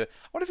wonder what he's doing.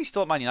 I wonder if he's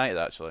still at Man United,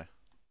 actually.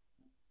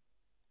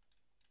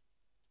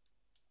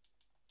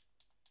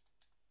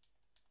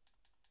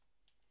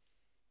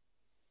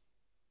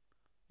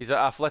 He's at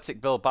Athletic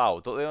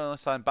Bilbao. Don't they only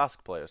sign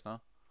Basque players, no?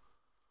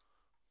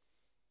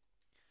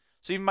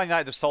 So even Man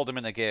United have sold him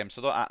in the game,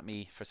 so don't at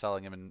me for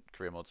selling him in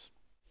career modes.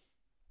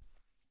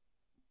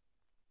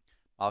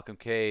 Malcolm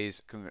K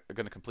is going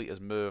to complete his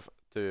move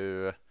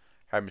to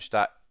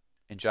Hermannstadt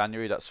in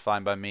January. That's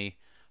fine by me.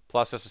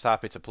 Plastis is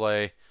happy to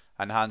play,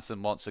 and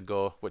Hansen wants a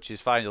go, which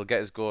is fine. He'll get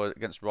his go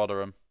against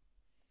Rotherham.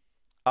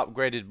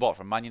 Upgraded what,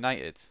 from Man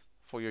United?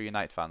 For your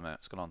United fan, mate.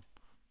 What's going on?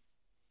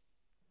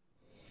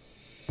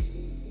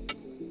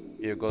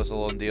 Here goes the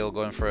loan deal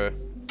going through.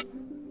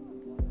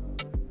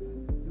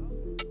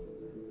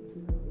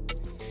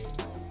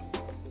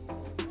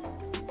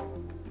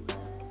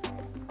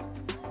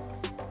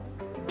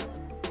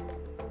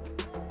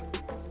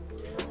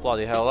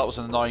 Bloody hell, that was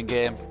an annoying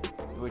game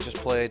we just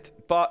played.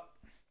 But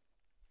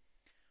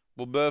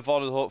we'll move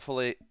on and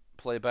hopefully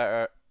play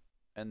better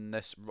in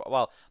this.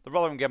 Well, the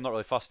Rotherham game I'm not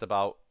really fussed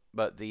about,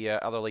 but the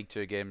other League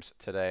 2 games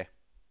today.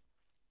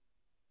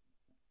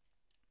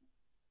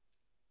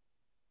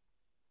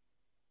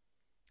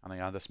 I think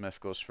Andy Smith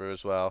goes through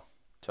as well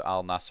to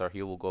Al Nasser.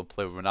 He will go and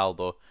play with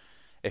Ronaldo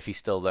if he's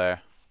still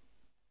there.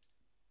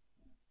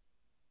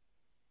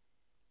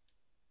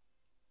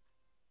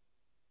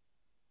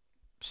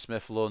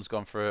 Smith loan's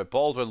gone through.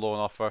 Baldwin loan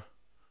offer.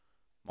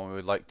 One we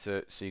would like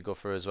to see go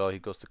through as well. He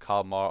goes to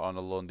Kalmar on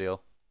a loan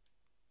deal.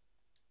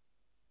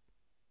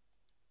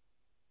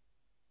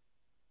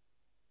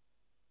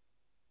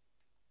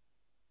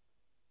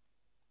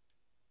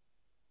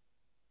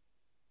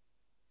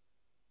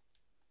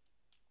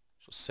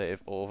 So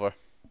save over.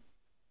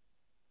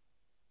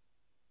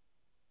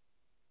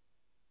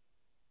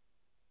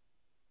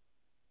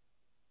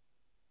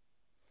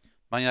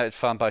 Man United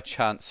fan by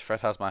chance.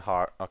 Fred has my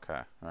heart. Okay,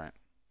 right.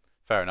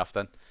 Fair enough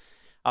then.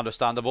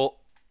 Understandable.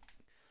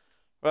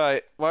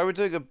 Right, why are we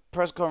doing a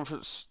press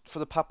conference for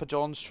the Papa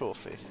John's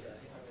trophy?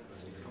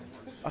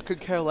 I could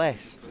care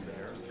less.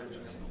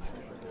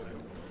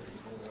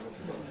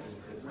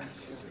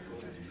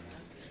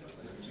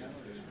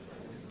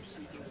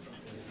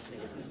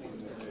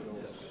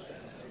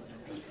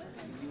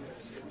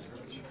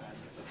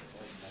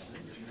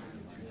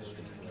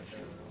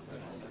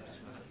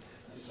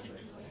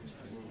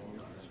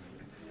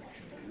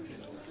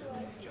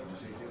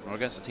 We're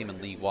against a team in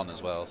League One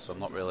as well, so I'm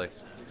not really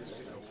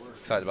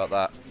excited about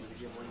that.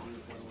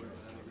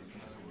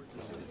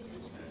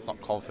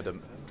 Not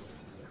confident.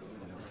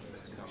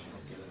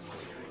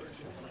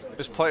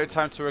 There's plenty of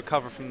time to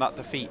recover from that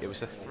defeat. It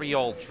was a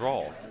 3-all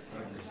draw.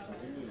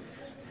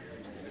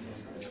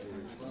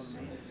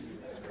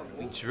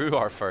 We drew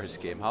our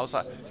first game. How's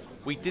that?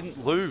 We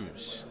didn't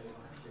lose.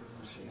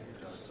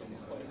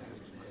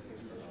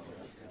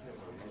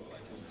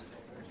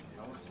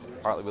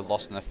 Partly we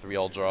lost in a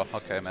 3-all draw.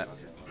 Okay, mate.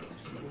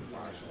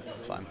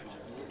 It's fine.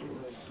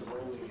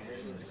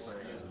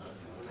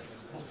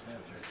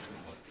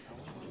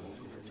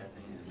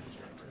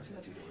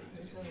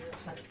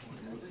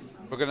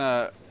 We're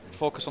gonna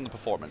focus on the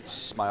performance.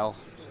 Smile.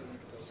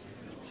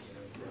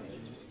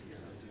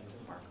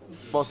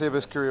 What's the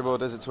best career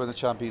mode? Is it to win the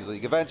Champions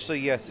League? Eventually,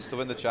 yes, it's to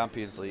win the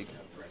Champions League.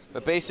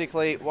 But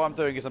basically, what I'm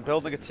doing is I'm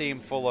building a team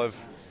full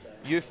of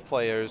youth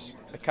players,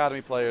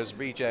 academy players,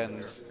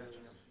 regens,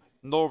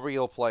 no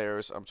real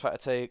players. I'm trying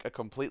to take a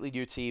completely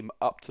new team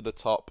up to the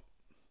top.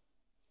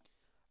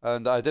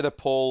 And I did a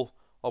poll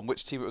on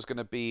which team it was going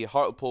to be.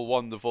 Hartlepool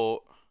won the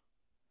vote.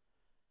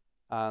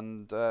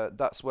 And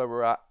that's where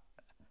we're at.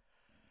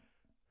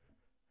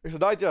 It's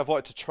an idea I've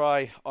wanted to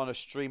try on a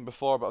stream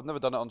before, but I've never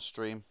done it on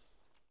stream.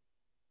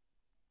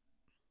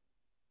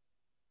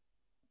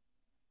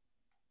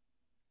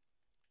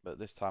 But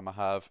this time I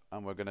have,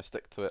 and we're going to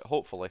stick to it,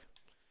 hopefully.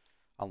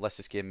 Unless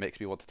this game makes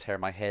me want to tear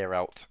my hair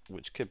out,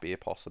 which could be a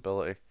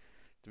possibility.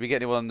 Did we get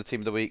anyone on the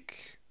team of the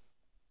week?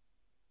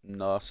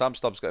 No, Sam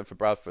Stubbs got in for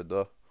Bradford,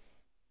 though.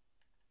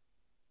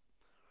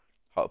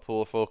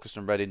 Hartlepool focused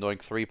and ready, knowing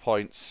 3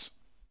 points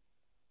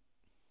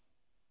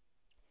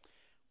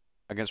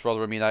against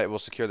Rotherham United will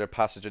secure their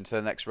passage into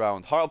the next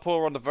round. Hartlepool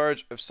are on the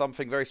verge of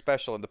something very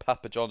special in the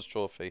Papa John's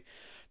Trophy.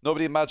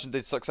 Nobody imagined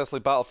they'd successfully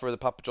battle for the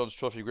Papa John's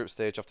Trophy group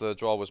stage after the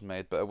draw was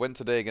made, but a win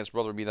today against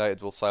Rotherham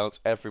United will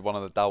silence every one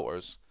of the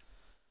doubters.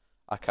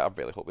 I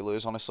really hope we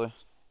lose, honestly.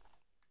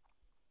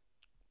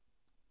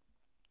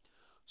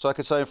 So I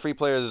could sign 3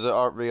 players that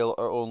aren't real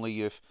or only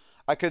youth.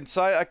 I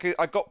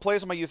got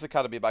players in my youth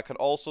academy, but I can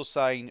also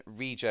sign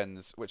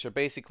regens, which are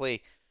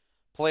basically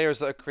players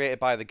that are created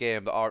by the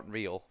game that aren't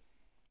real.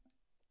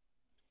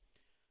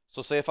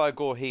 So say if I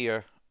go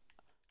here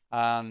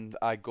and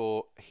I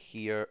go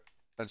here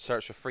and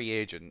search for free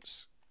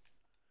agents,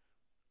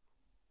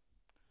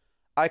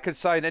 I could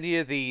sign any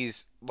of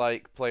these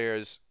like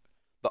players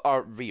that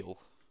aren't real.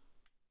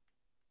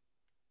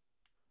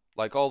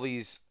 Like all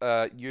these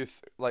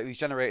youth, like these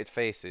generated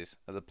faces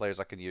are the players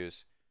I can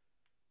use.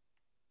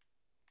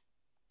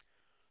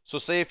 So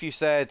say if you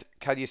said,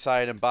 can you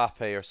sign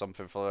Mbappe or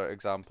something, for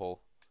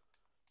example?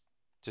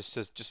 Just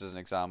as an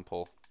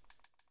example.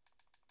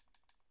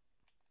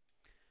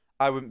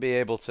 I wouldn't be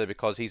able to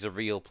because he's a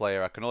real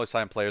player. I can only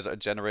sign players that are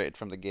generated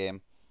from the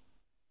game.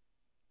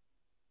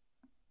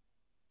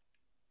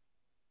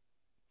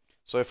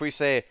 So if we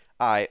say,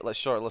 alright, let's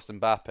shortlist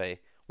Mbappe,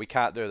 we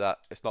can't do that.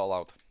 It's not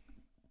allowed.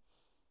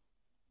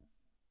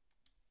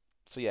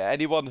 So yeah,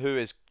 anyone who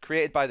is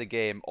created by the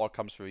game or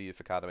comes through a youth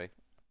academy.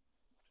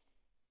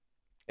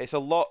 It's a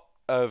lot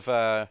of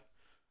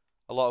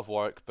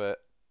work,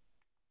 but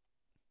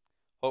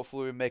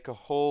hopefully we make a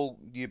whole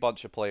new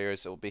bunch of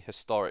players. It will be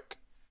historic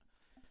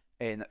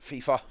in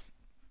FIFA.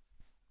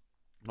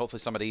 Hopefully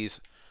some of these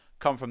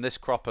come from this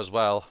crop as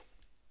well.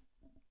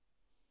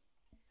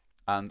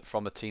 And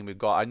from the team we've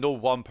got. I know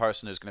one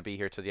person who's going to be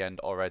here to the end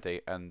already,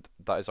 and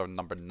that is our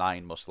number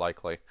 9 most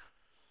likely.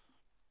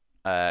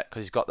 Because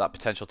he's got that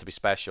potential to be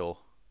special.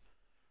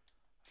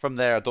 From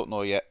there, I don't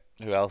know yet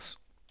who else.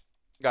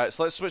 Guys,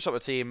 so let's switch up the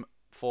team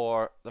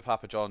for the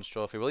Papa John's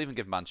Trophy. We'll even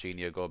give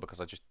Mancini a go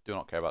because I just do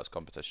not care about his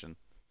competition.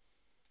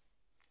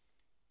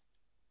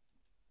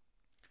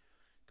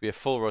 Could be a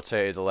full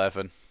rotated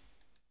 11.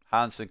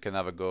 Hansen can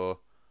have a go.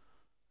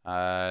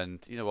 And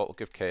you know what, we'll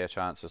give Kay a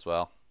chance as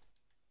well.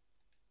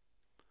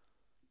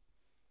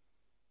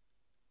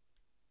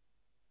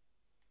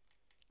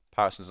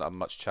 Patterson doesn't have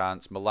much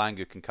chance.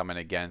 Malangu can come in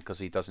again because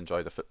he does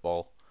enjoy the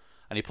football.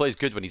 And he plays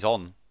good when he's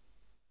on.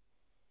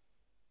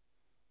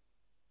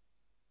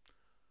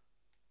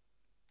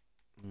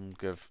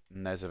 Give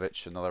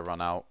Nezovic another run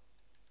out.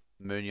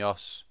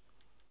 Munoz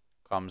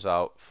comes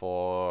out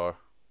for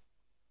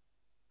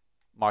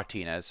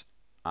Martinez.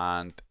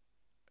 And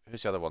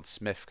who's the other one?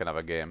 Smith can have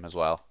a game as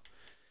well.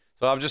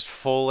 So I'm just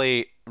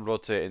fully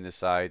rotating this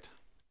side.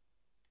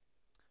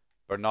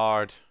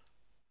 Bernard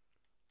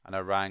and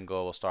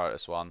Arango will start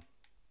this one.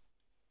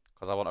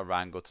 Because I want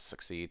Arango to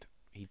succeed.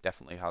 He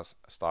definitely has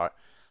a start.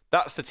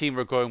 That's the team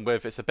we're going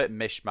with. It's a bit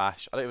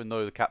mishmash. I don't even know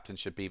who the captain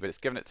should be, but it's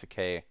giving it to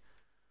Kay.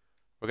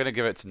 We're going to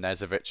give it to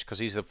Nezovic because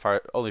he's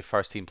the only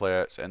first team player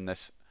that's in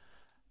this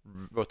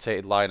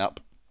rotated lineup.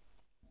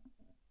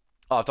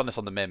 Oh, I've done this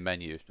on the main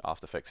menu. I'll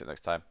have to fix it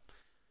next time.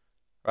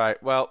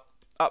 Right, well,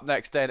 up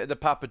next then, at the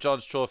Papa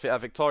John's Trophy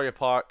at Victoria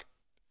Park,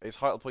 is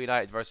Hartlepool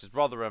United versus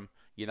Rotherham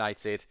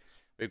United.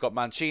 We've got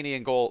Mancini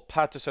in goal,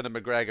 Patterson and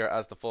McGregor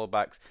as the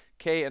fullbacks,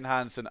 Kay and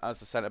Hansen as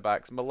the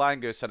centre-backs,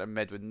 Malango centre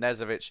mid with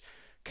Nezovic,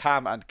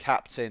 Cam and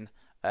captain,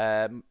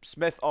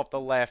 Smith off the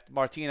left,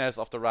 Martinez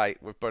off the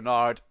right with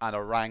Bernard and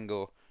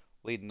Arango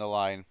leading the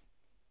line.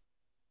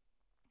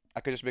 I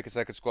could just make a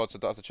second squad so I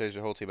don't have to change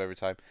the whole team every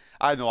time.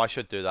 I know I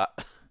should do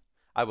that.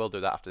 I will do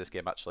that after this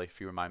game actually,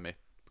 if you remind me.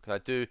 Because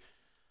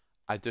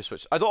I do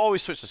switch. I don't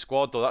always switch the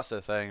squad though, that's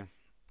the thing.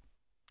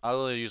 I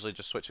only usually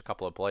just switch a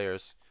couple of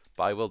players.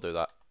 But I will do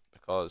that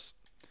because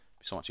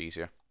it'll be so much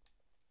easier.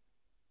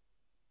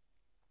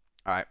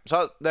 Alright,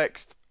 so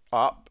next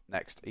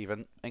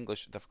even,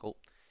 English difficult.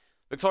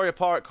 Victoria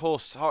Park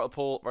hosts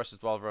Hartlepool versus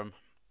Rotherham.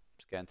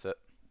 Let's get into it.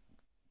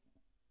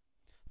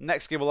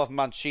 Next game we'll have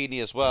Mancini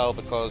as well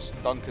because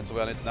Duncan's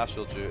away on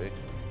international duty.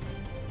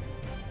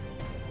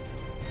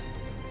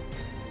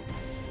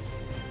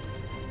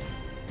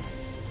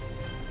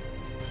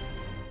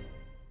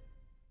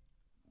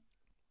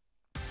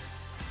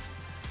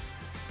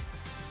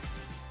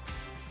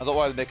 I don't know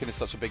why they're making this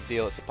such a big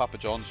deal. It's a Papa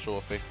John's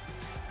Trophy.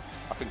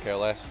 I couldn't care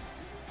less.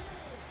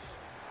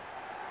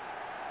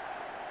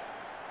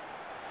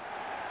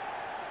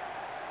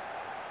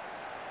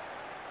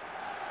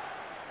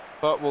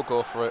 But we'll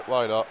go for it.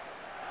 Why not?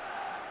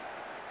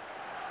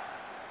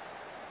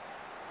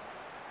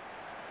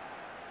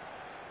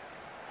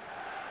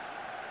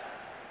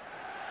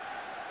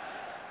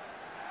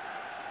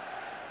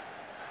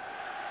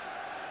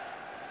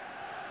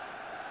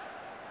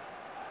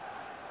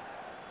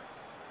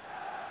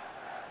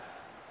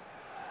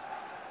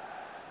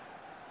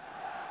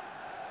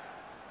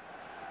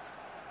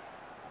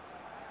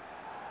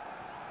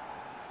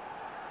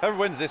 Whoever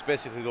wins this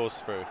basically goes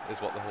through,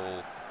 is what the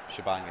whole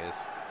shebang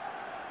is.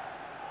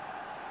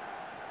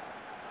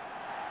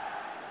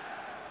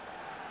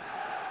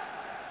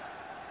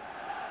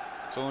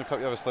 It's only cup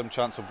you have a slim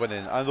chance of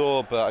winning. I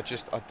know, but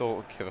I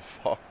don't give a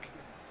fuck.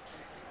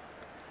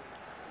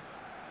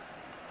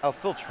 I'll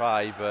still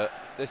try, but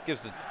this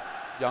gives the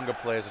younger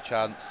players a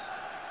chance.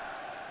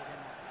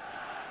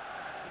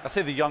 I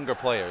say the younger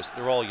players,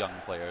 they're all young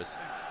players.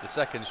 The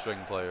second string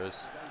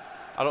players.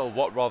 I don't know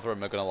what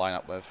Rotherham are going to line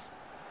up with.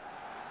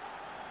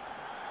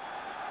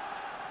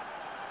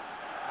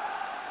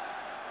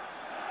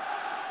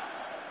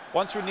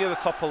 Once we're near the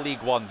top of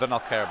League One, then I'll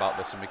care about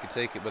this and we can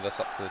take it with us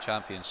up to the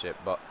Championship,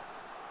 but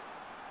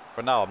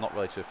for now I'm not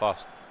really too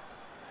fussed.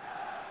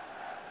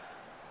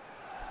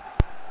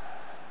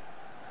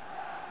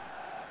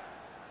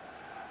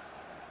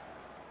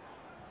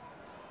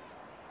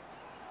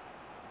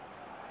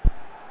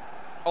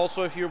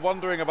 Also, if you're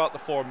wondering about the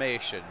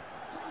formation,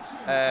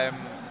 there's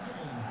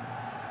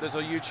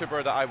a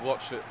YouTuber that I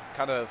watched that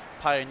kind of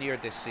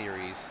pioneered this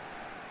series,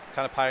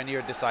 kind of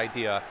pioneered this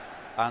idea.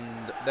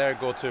 and their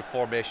go-to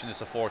formation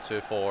is a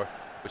 4-2-4,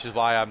 which is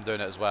why I'm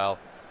doing it as well,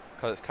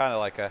 because it's kind of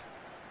like a,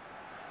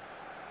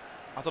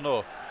 I don't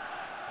know,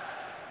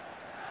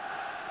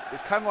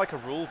 it's kind of like a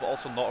rule but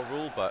also not a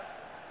rule, but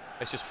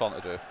it's just fun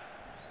to do.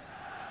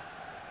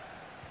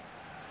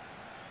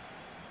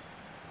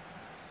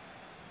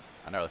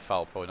 I nearly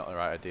foul, probably not the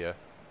right idea.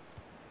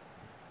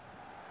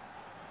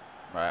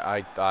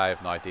 Right, I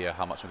have no idea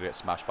how much I'm going to get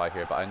smashed by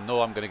here, but I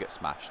know I'm going to get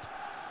smashed.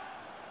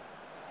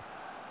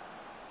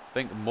 I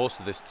think most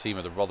of this team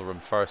are the Rotherham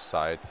first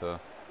side. So.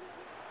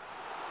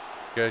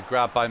 Good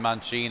grab by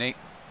Mancini.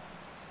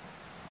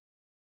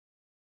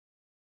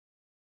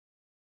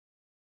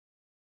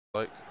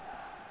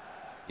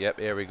 Yep,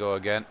 here we go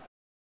again.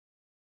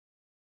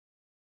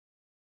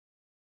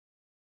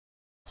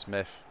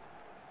 Smith.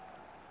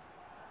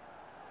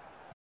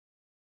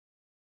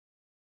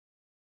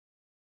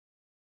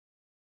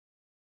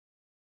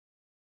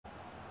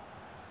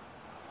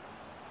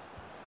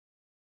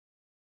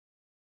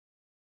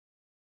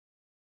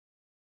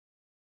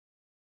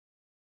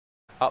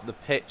 Up the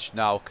pitch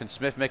now. Can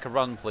Smith make a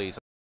run, please?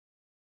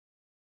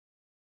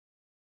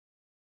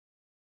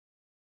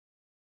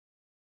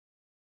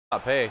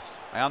 At pace.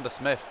 Aidan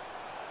Smith.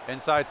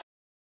 Inside.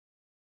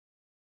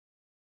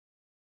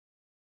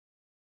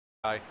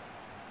 Okay.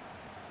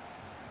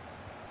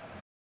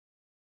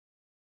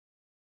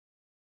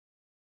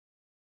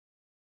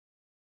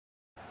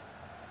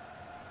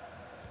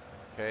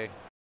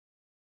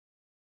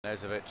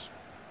 Nezovic.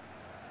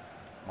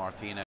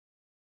 Martinez.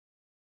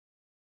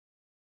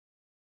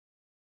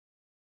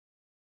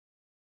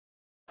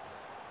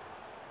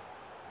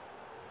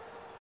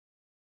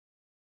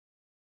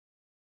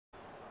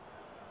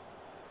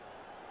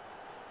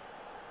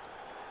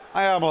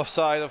 I am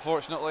offside,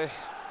 unfortunately.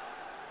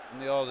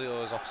 And the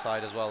audio is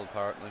offside as well,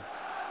 apparently.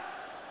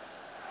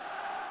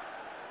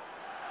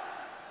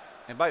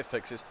 It might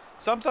fix it.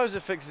 Sometimes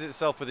it fixes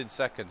itself within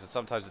seconds, and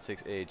sometimes it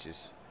takes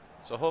ages.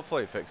 So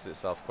hopefully it fixes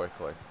itself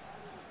quickly.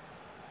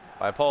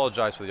 I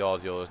apologise for the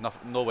audio. There's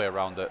no way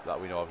around it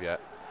that we know of yet.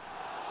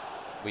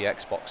 We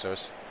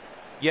Xboxers.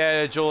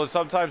 Yeah, Joel,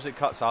 sometimes it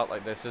cuts out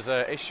like this. There's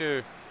an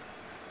issue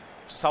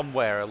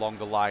somewhere along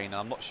the line, and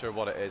I'm not sure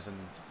what it is, and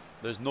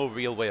there's no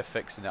real way of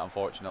fixing it,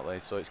 unfortunately.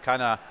 So it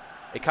kind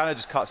of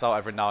just cuts out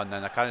every now and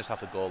then. I kind of just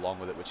have to go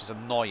along with it, which is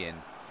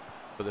annoying.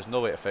 But there's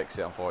no way to fix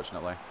it,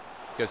 unfortunately.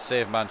 Good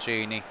save,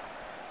 Mancini.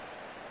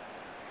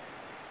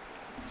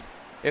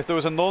 If there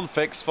was a known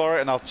fix for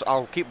it, and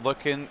I'll keep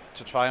looking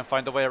to try and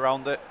find a way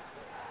around it,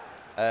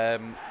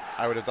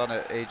 I would have done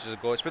it ages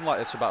ago. It's been like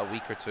this for about a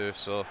week or two,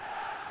 so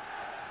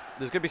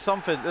there's gonna be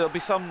something. There'll be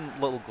some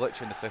little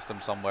glitch in the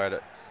system somewhere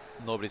that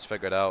nobody's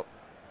figured out.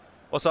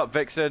 What's up,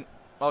 Vixen?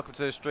 Welcome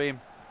to the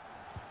stream.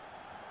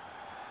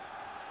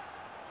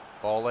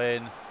 Ball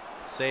in.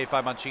 Saved by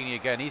Mancini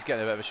again. He's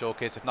getting a bit of a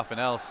showcase, if nothing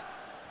else.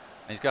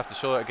 And he's going to have to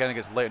show it again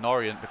against Leyton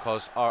Orient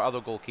because our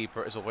other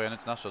goalkeeper is away on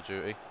international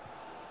duty.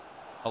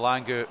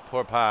 Malangu,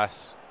 poor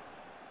pass.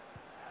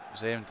 It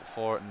was aimed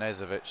for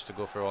Nezovic to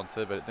go through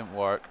onto, but it didn't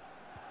work.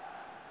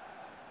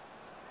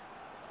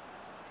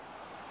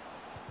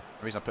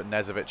 The reason I put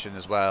Nezovic in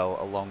as well,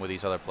 along with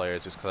these other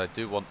players, is because I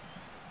do want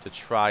to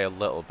try a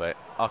little bit.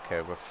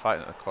 Okay, we're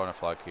fighting at the corner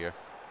flag here.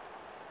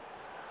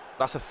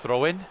 That's a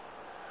throw-in.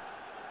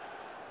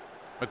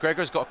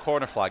 McGregor's got a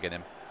corner flag in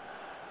him.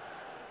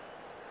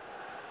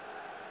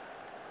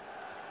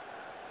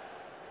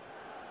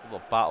 A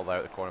little battle there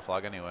at the corner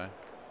flag anyway.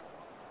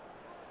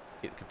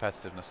 Keep the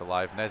competitiveness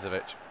alive.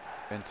 Nezovic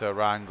into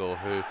Arango,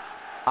 who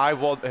I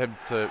want him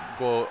to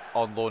go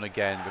on loan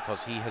again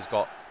because he has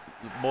got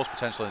most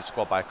potential in the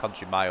squad by a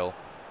country mile.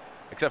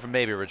 Except for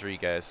maybe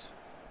Rodriguez.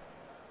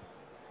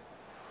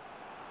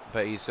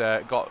 But he's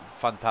got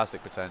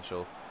fantastic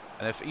potential.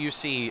 And if you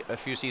see a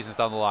few seasons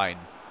down the line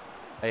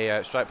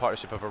a strike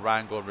partnership of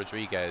Arango and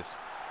Rodriguez,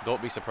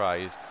 don't be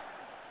surprised.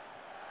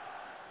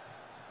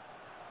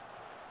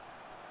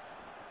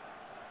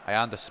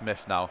 Aidan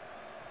Smith now.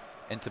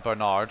 Into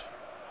Bernard.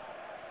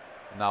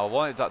 Now I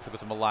wanted that to go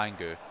to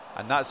Malangu.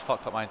 And that's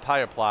fucked up my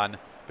entire plan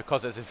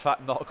because it's in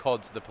fact not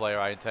called to the player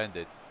I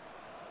intended.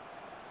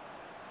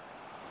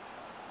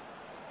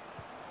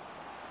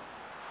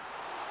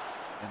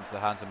 Into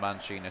the hands of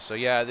Mancini. So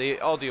yeah, the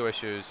audio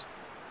issues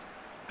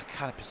are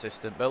kind of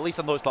persistent, but at least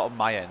I know it's not on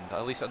my end.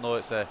 At least I know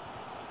it's a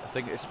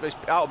thing. It's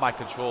out of my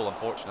control,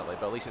 unfortunately,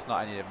 but at least it's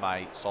not any of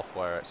my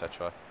software,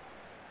 etc.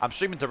 I'm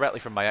streaming directly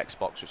from my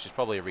Xbox, which is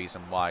probably a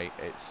reason why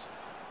it's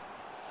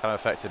kind of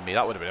affected me.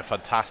 That would have been a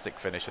fantastic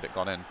finish had it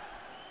gone in.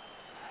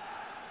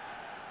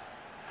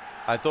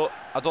 I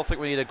don't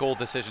think we need a goal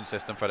decision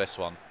system for this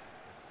one.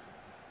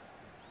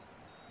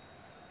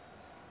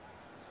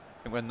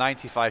 I think we're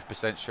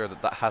 95% sure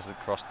that that hasn't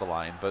crossed the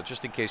line, but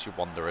just in case you're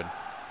wondering.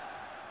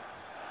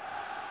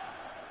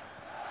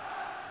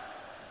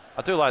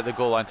 I do like the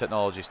goal line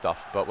technology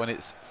stuff, but when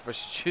it's for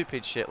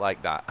stupid shit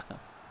like that.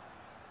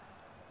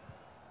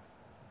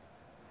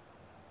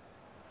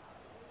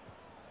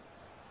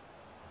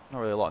 Not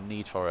really a lot of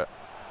need for it.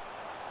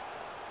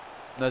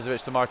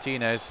 Nezovic to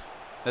Martinez.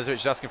 Nezovic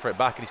is asking for it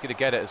back and he's going to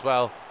get it as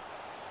well.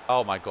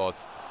 Oh my god.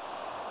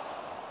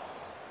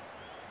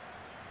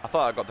 I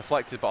thought I got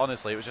deflected, but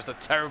honestly, it was just a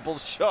terrible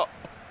shot.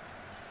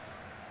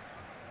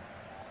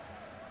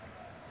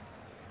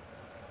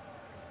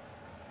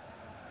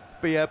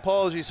 But yeah,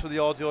 apologies for the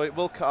audio. It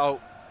will cut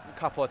out a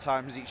couple of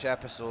times each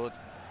episode,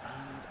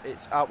 and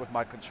it's out of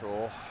my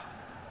control.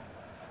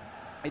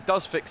 It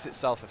does fix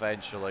itself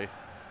eventually.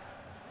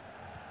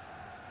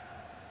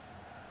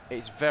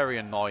 It's very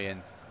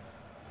annoying.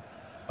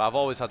 But I've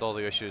always had all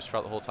the issues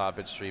throughout the whole time I've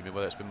been streaming,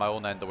 whether it's been my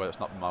own end or whether it's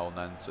not been my own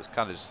end. So it's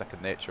kind of just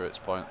second nature at this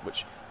point,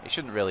 which it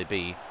shouldn't really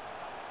be.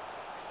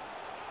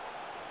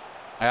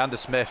 Aidan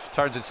Smith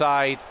turns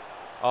inside.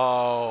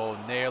 Oh,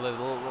 nearly.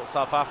 The little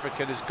South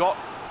African he's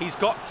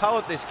got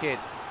talent, this kid.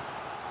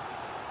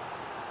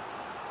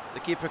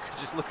 The keeper could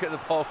just look at the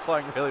ball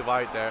flying really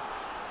wide there.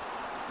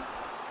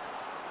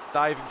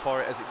 Diving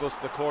for it as it goes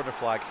to the corner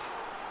flag.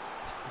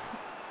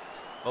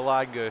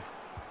 Malangu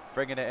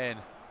bringing it in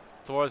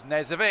towards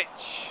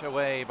Nezovic,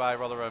 away by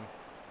Rotherham.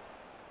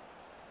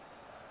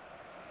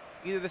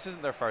 Either this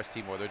isn't their first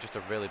team or they're just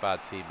a really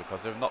bad team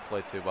because they've not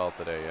played too well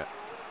today yet.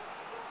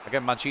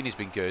 Again, Mancini's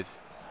been good.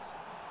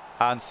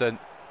 Hansen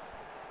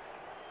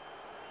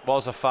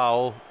was a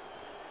foul,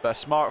 but a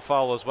smart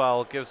foul as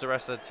well. Gives the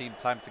rest of the team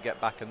time to get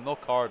back, and no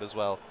card as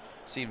well.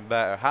 Seems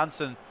better.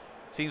 Hansen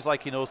seems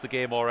like he knows the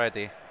game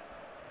already.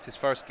 It's his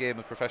first game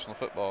of professional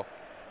football.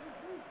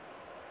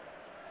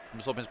 I'm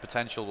just hoping his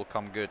potential will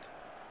come good.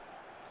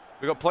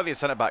 We've got plenty of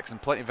centre-backs and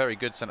plenty of very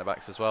good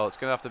centre-backs as well. It's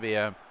going to have to be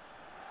a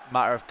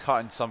matter of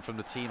cutting some from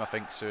the team, I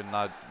think, soon.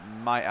 I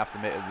might have to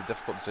make the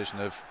difficult decision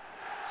of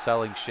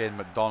selling Shane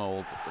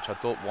McDonald, which I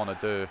don't want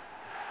to do.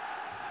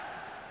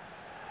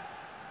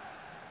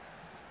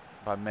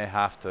 But I may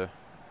have to.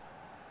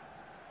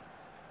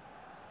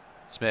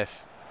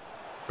 Smith.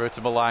 Through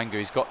to Malangu.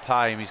 He's got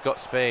time. He's got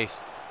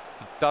space.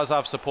 He does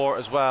have support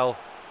as well.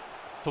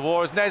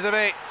 Towards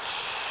Nezovic.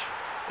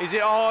 Is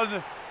it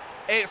on?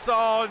 It's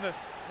on.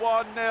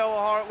 1-0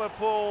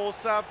 Hartlepool.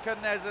 Savka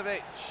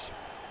Nezovic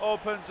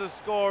opens the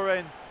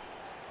scoring.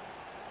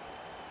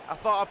 I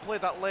thought I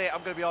played that late,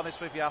 I'm going to be honest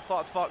with you. I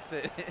thought I'd fucked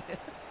it.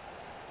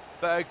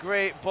 But a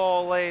great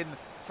ball in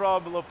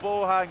from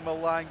Lebohang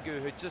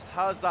Malangu, who just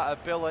has that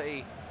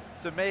ability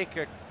to make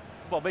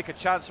a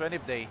chance for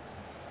anybody.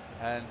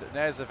 And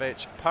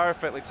Nezovic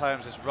perfectly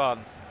times his run.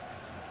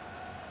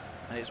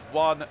 And it's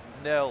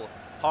 1-0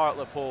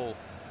 Hartlepool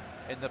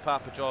in the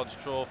Papa John's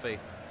Trophy.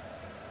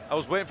 I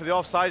was waiting for the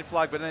offside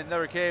flag, but then it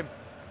never came.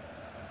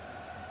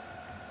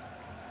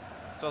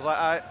 So I was like,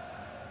 alright.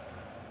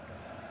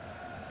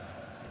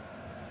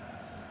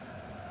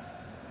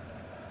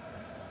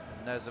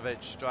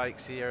 Nezovic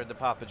strikes here in the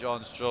Papa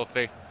John's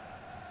Trophy.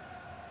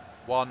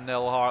 1-0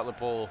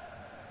 Hartlepool.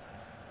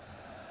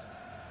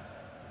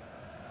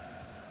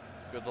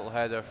 Good little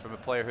header from a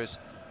player who's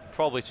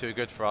probably too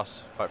good for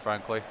us, quite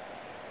frankly.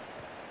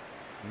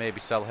 Maybe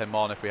sell him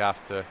on if we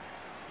have to.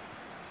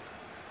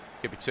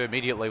 Could be too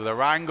immediately with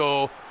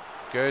Arango.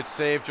 Good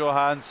save,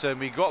 Johansson.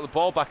 We got the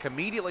ball back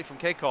immediately from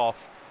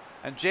kickoff.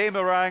 And Jay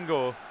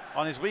Marango,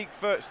 on his weak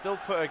foot, still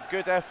put a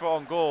good effort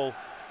on goal.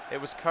 It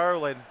was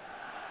curling.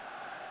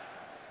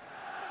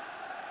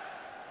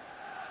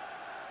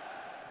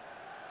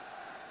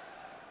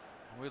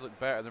 We look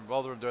better than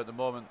Rotherham do at the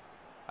moment.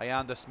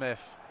 Aidan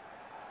Smith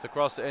to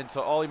cross it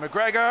into Ollie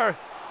McGregor.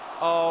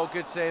 Oh,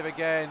 good save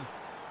again.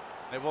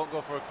 And it won't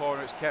go for a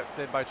corner. It's kept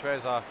in by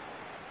Treza.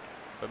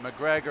 But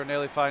McGregor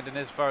nearly finding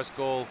his first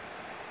goal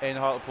in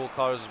Hartlepool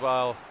colours as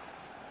well.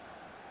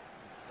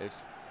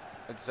 It's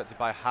intercepted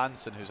by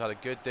Hansen, who's had a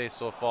good day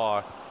so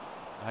far.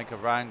 I think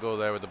Arango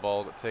there with the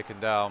ball got taken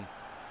down.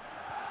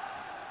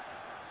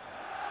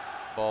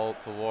 Ball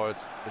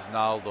towards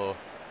Isnaldo.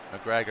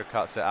 McGregor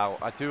cuts it out.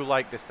 I do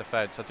like this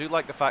defence. I do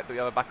like the fact that we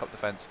have a backup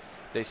defence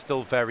that is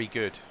still very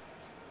good.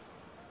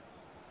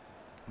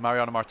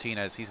 Mariano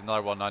Martinez, he's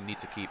another one I need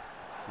to keep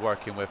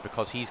working with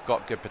because he's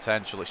got good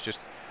potential. It's just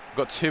we've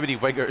got too many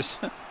wingers.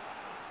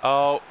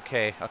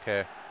 Okay.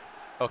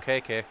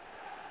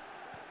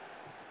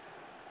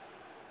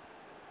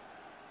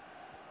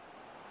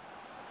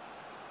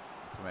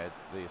 Committed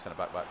the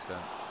centre-back backstone.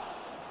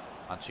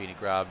 Mancini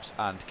grabs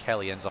and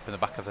Kelly ends up in the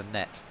back of the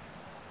net.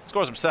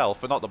 Scores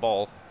himself, but not the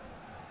ball.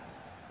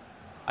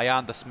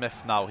 Aidan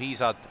Smith now, he's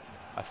had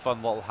a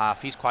fun little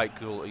half. He's quite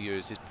cool to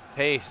use. His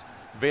pace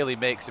really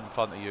makes him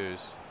fun to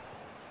use.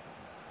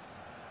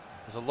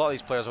 There's a lot of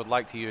these players I would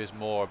like to use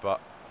more,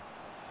 but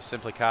just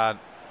simply can't.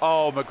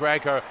 Oh,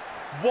 McGregor.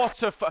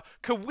 What a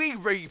can we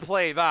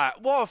replay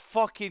that? What a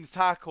fucking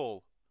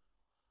tackle.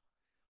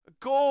 A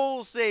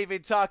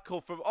goal-saving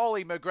tackle from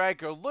Ollie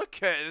McGregor.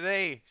 Look at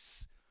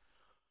this.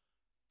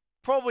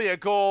 Probably a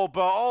goal,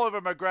 but Oliver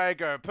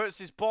McGregor puts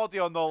his body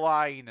on the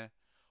line.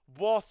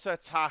 What a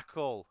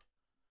tackle.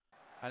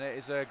 And it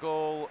is a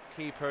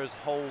goalkeeper's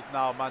hold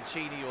now.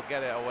 Mancini will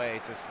get it away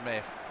to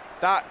Smith.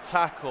 That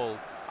tackle,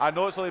 I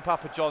know it's only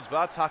Papa John's, but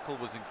that tackle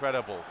was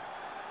incredible.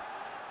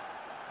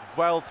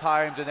 Well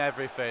timed and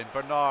everything.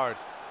 Bernard,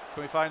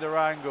 can we find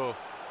Arango?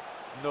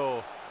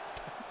 No,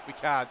 we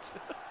can't.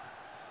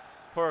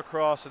 Poor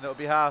cross, and it'll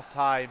be half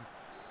time.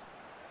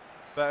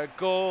 But a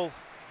goal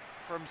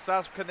from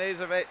Saskia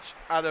Knežević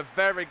and a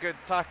very good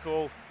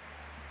tackle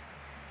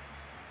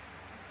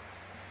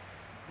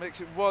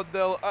makes it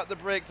 1-0 at the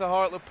break to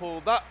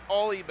Hartlepool. That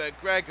Ollie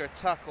McGregor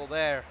tackle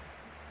there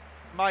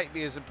might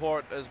be as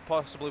important as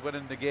possibly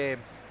winning the game.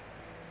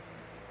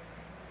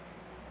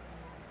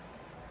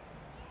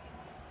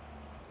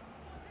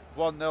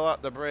 "1-0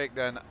 at the break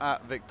then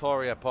at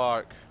Victoria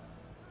Park.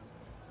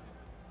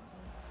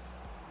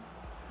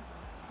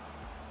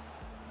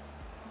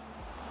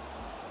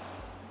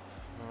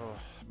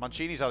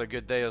 Mancini's had a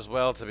good day as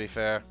well, to be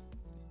fair.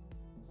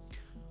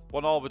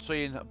 1-1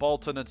 between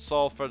Bolton and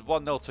Salford.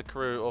 1-0 to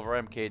Crewe over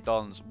MK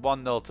Dons.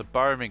 1-0 to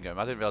Birmingham.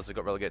 I didn't realise they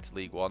got relegated to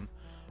League One,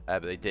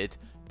 but they did.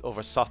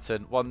 Over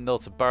Sutton.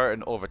 1-0 to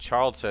Burton over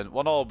Charlton.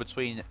 1-1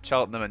 between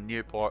Cheltenham and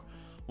Newport.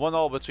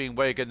 1-1 between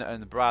Wigan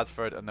and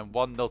Bradford. And then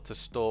 1-0 to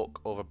Stoke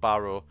over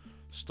Barrow.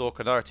 Stoke,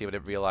 another team I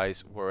didn't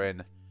realise were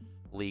in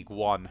League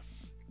One.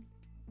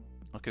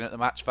 Looking at the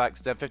match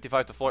facts then,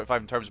 55 to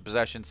 45 in terms of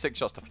possession, 6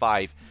 shots to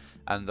 5,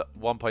 and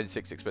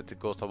 1.6 expected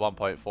goals to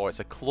 1.4. It's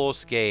a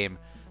close game,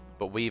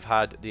 but we've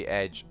had the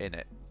edge in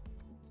it.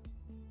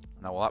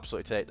 Now we'll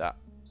absolutely take that.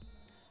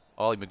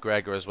 Ollie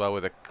McGregor as well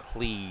with a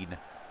clean,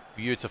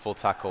 beautiful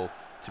tackle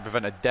to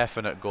prevent a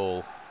definite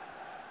goal.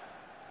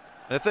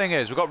 And the thing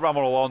is, we've got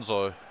Ramon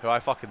Alonso, who I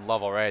fucking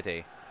love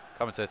already,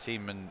 coming to the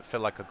team and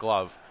feel like a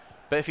glove.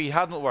 But if he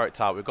hadn't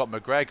worked out, we've got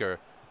McGregor,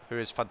 who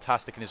is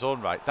fantastic in his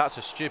own right. That's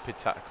a stupid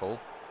tackle.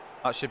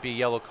 That should be a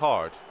yellow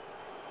card.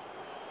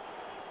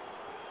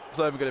 It's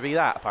not even going to be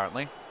that,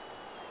 apparently.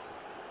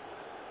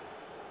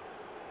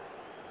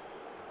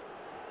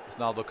 It's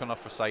Naldo coming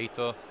off for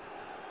Saito.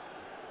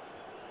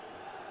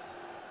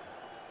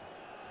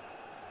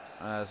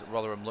 As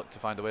Rotherham look to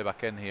find a way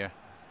back in here.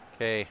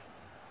 Okay,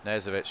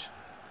 Knežević.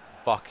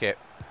 Fuck it.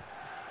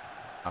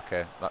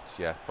 Okay, that's,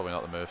 yeah, probably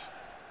not the move.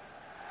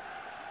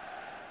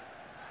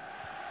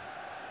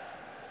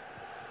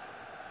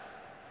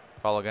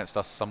 Foul against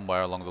us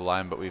somewhere along the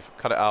line, but we've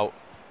cut it out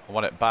and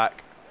won it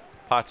back.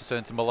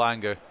 Patterson to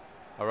Malanga.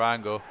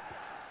 Arango.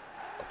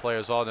 Got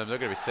players on him. They're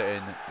going to be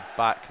sitting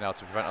back now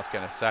to prevent us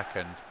getting a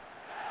second.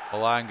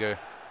 Malanga.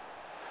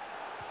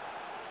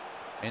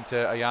 Into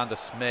Ayanda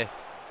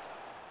Smith.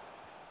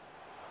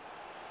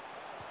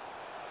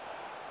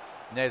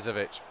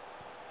 Knežević.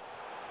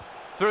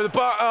 Through the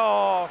bar.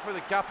 Oh, through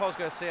the gap, I was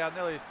going to say. I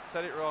nearly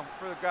said it wrong.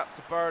 Through the gap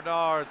to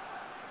Bernard.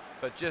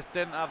 But just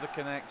didn't have the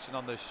connection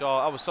on the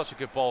shot. That was such a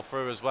good ball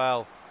through as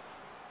well.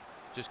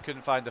 Just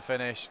couldn't find the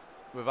finish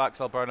with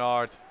Axel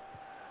Bernard.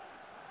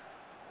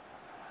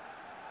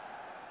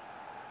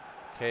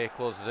 Okay,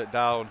 closes it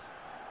down.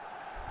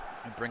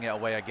 And bring it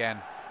away again.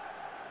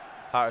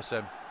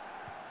 Patterson.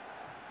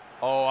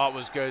 Oh, that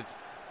was good.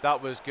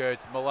 That was good.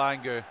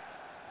 Malanga.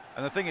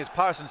 And the thing is,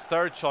 Patterson's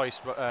third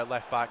choice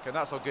left back, and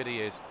that's how good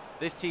he is.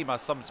 This team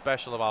has something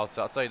special about it,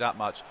 I'll tell you that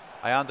much.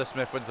 Ayanda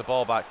Smith wins the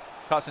ball back.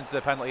 Cuts into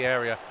the penalty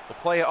area. We'll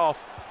play it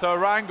off to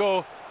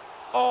Arango.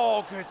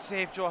 Oh, good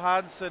save,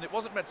 Johansson. It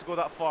wasn't meant to go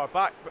that far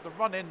back, but the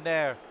run in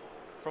there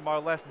from our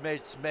left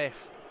mid,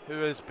 Smith,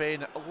 who has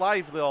been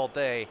lively all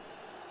day,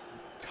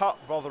 cut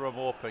Rotherham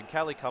open.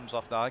 Kelly comes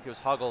off now. I think it was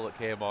Huggle that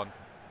came on.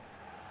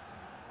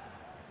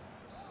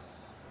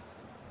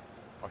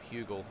 Or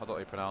Hugel, I don't know how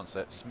you pronounce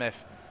it.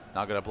 Smith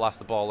now going to blast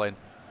the ball in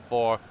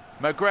for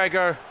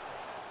McGregor.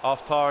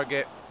 Off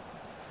target.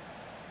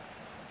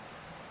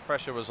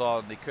 Pressure was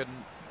on. They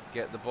couldn't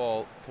get the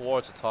ball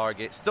towards the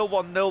target. Still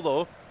 1-0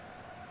 though.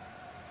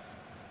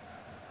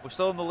 We're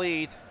still in the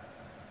lead.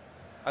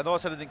 I know I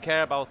said I didn't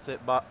care about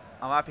it, but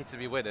I'm happy to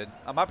be winning.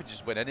 I'm happy to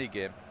just win any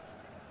game.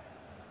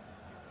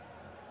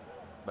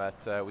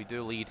 But we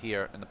do lead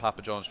here in the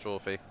Papa John's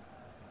Trophy.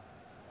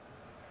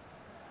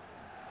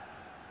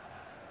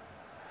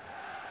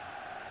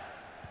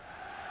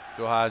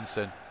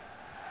 Johansson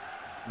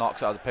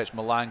knocks out of the pitch.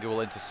 Malanga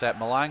will intercept.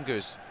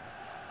 Malanga's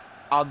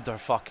under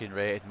fucking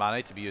rated, man. I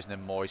need to be using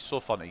him more. He's so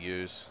fun to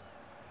use.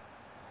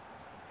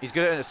 He's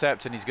good at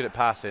intercepting, he's good at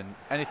passing.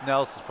 Anything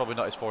else is probably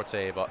not his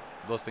forte, but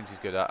those things he's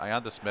good at.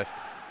 Ayanda Smith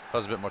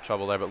has a bit more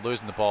trouble there, but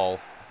losing the ball.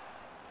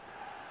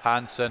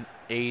 Hansen,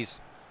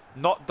 he's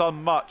not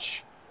done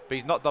much, but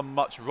he's not done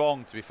much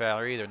wrong, to be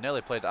fair, either.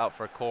 Nearly played it out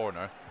for a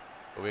corner,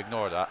 but we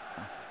ignore that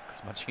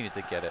because Mancini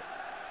did get it.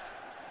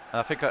 And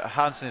I think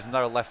Hansen is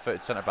now a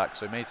left-footed centre-back,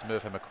 so we may need to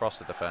move him across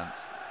the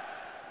defence.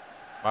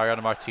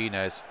 Mariano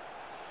Martinez.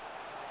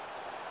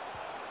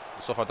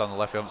 So far down the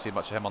left, we haven't seen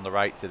much of him on the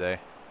right today.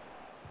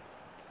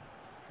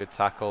 Good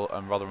tackle,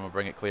 and Rotherham will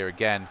bring it clear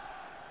again.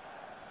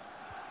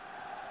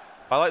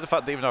 I like the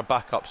fact that even our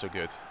backups are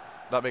good.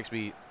 That makes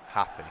me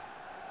happy.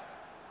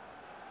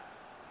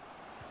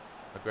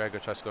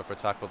 McGregor tries to go for a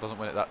tackle, doesn't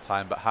win it that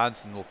time, but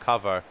Hansen will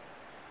cover,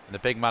 and the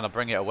big man will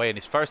bring it away. In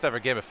his first ever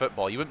game of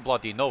football, you wouldn't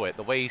bloody know it,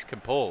 the way he's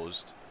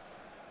composed.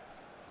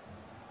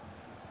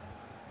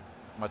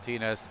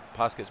 Martinez,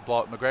 pass gets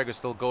blocked, McGregor's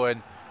still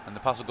going, and the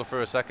pass will go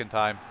through a second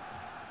time.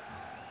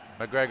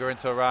 McGregor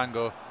into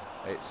Arango.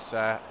 It's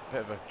a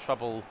bit of a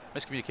trouble,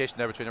 miscommunication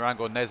there between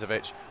Arango and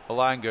Knežević.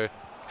 Malanga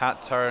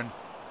can't turn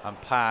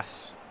and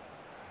pass.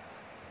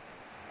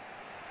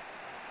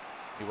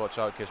 You watch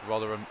out in case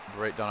Rotherham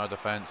break down our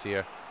defence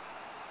here.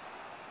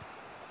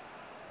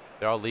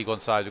 They are League One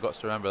side, we've got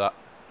to remember that,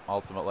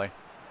 ultimately.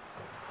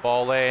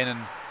 Ball in, and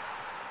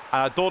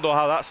I don't know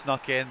how that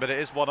snuck in, but it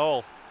is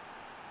 1-1.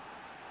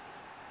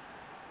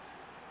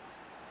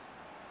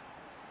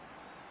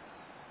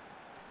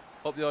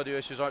 Hope the audio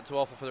issues aren't too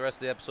awful for the rest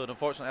of the episode.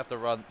 Unfortunately, I have to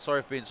run.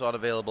 Sorry for being so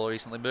unavailable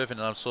recently. Moving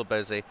and I'm so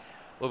busy.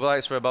 We'll be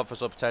like for a month or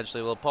so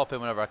potentially. We'll pop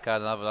in whenever I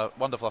can and have a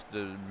wonderful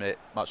afternoon, mate.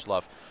 Much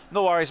love.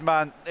 No worries,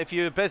 man. If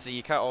you're busy,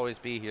 you can't always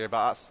be here,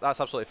 but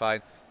that's absolutely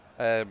fine.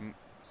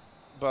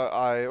 But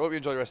I hope you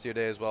enjoy the rest of your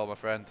day as well, my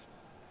friend.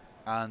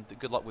 And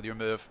good luck with your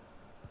move.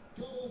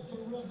 Goal for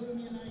Rotherham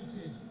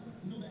United.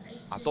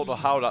 I don't know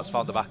how that's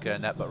found the back of the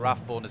net, but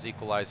Rathbone has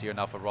equalised here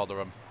now for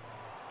Rotherham.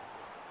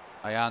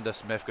 Aidan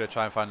Smith going to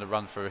try and find the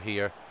run through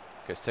here.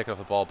 Gets taken off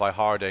the ball by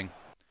Harding.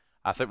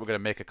 I think we're going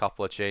to make a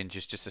couple of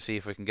changes just to see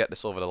if we can get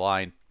this over the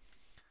line.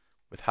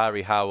 With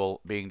Harry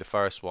Howell being the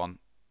first one.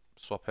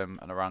 Swap him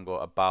and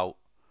Arango about.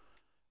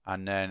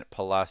 And then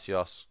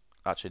Palacios.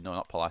 Actually, no,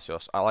 not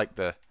Palacios. I like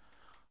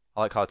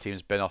how the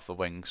team's been off the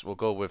wings. We'll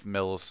go with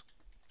Mills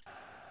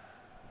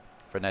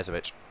for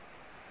Nezovic.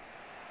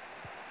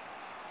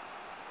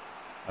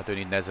 I do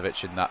need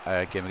Nezovic in that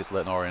game against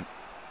Leyton Orient,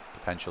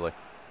 potentially.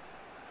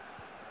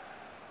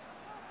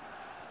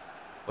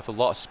 With a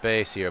lot of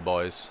space here,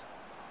 boys.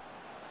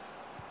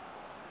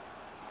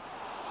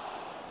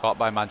 Caught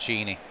by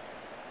Mancini.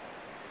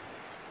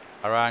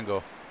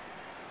 Arango.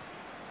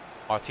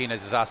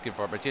 Martinez is asking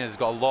for it. Martinez has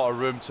got a lot of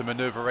room to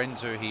manoeuvre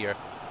into here,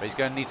 but he's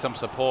going to need some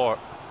support.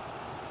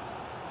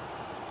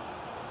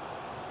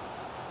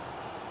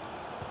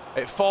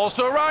 It falls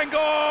to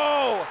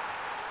Arango!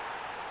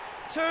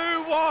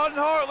 2-1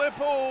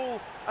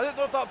 Hartlepool! I didn't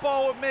know if that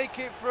ball would make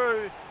it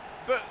through,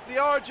 but the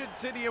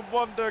Argentinian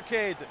wonder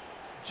kid,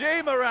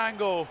 Jabu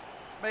Arango,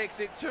 makes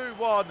it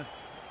 2-1.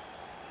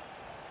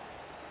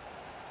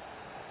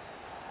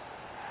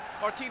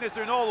 Martinez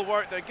doing all the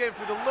work there, getting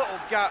through the little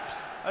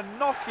gaps and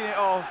knocking it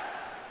off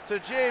to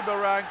Jabu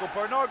Arango.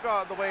 Bernard got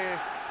out of the way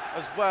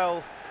as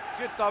well.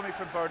 Good dummy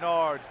from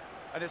Bernard,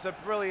 and it's a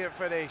brilliant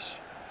finish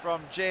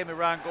from Jabu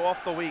Arango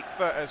off the weak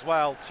foot as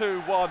well.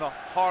 2-1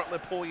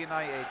 Hartlepool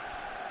United.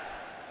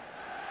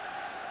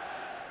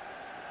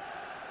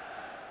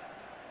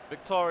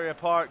 Victoria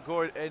Park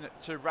going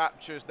into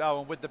raptures now,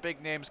 and with the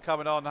big names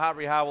coming on,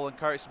 Harry Howell and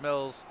Curtis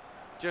Mills,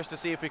 just to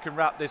see if we can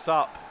wrap this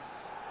up.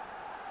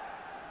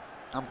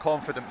 I'm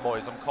confident,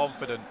 boys, I'm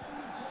confident.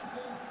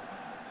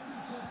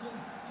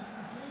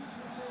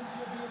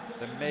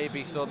 There may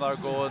be still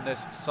another goal in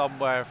this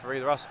somewhere for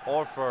either us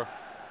or for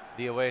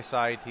the away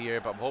side here,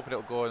 but I'm hoping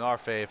it'll go in our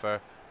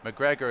favour.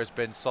 McGregor has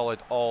been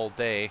solid all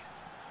day.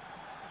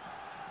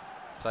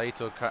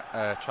 Saito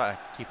trying to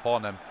keep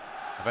on him.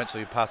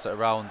 Eventually we pass it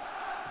around.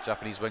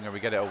 Japanese winger,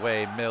 we get it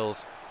away.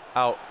 Mills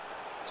out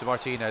to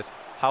Martinez.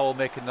 Howell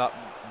making that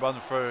run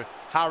through.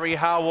 Harry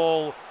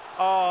Howell.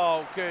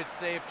 Oh, good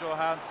save,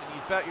 Johansson.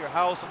 You bet your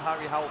house on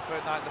Harry Howell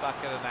putting that in the back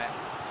of the net.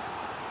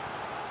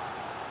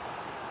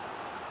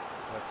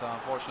 But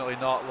unfortunately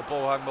not.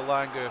 Lebohang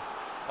Malangu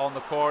on the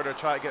corner,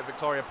 trying to get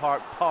Victoria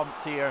Park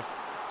pumped here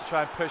to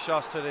try and push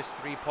us to this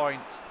 3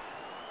 points.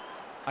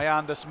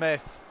 Aidan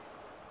Smith.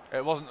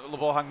 It wasn't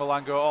Lebohang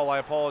Malangu at all, I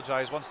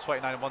apologise. One's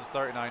 29 and one's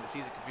 39. It's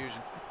easy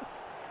confusion.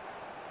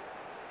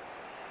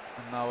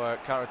 And now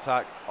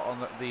counter-attack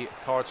on the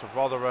cards of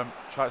Rotherham.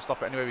 Try to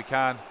stop it any way we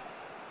can.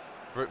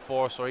 Brute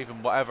force or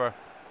even whatever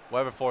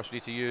force we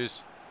need to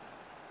use.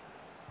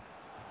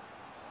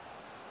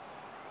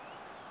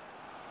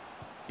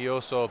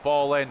 Kioso,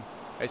 ball in.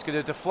 It's going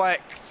to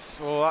deflect.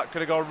 Oh, that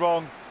could have gone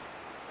wrong.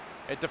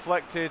 It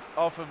deflected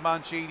off of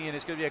Mancini and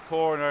it's going to be a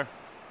corner.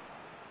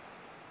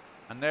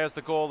 And there's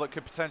the goal that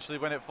could potentially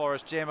win it for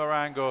us. Jabu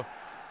Arango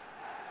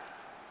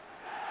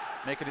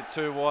making it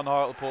 2-1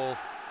 Hartlepool.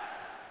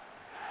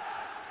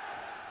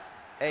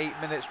 8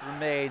 minutes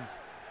remain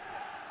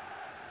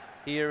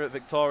here at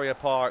Victoria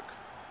Park.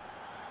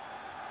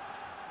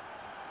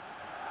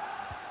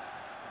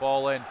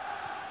 Ball in.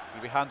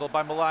 Will be handled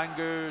by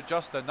Malangu.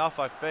 Just enough,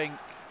 I think.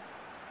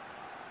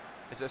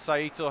 Is it a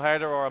Saito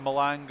header or a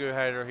Malangu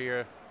header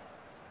here?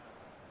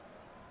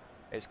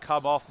 It's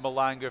come off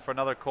Malangu for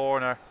another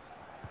corner.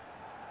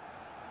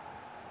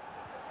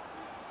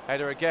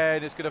 Header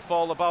again. It's going to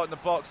fall about in the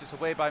box. It's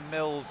away by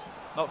Mills.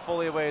 Not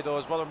fully away though,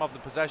 as Rotherham have the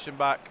possession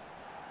back.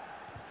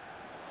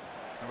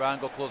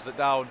 Arango closes it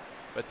down.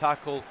 But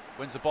tackle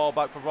wins the ball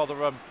back for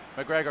Rotherham.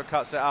 McGregor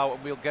cuts it out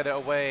and we'll get it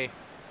away.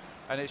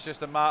 And it's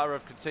just a matter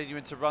of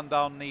continuing to run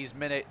down these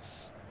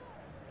minutes.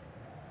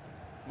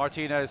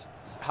 Martinez,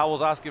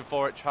 Howell's asking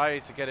for it,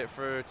 trying to get it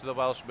through to the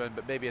Welshman,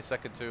 but maybe a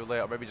second too late,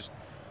 or maybe just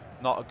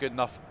not a good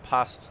enough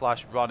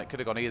pass/run. It could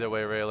have gone either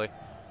way, really.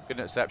 Good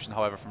interception,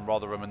 however, from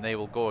Rotherham, and they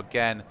will go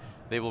again.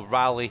 They will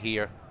rally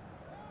here,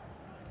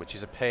 which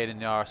is a pain in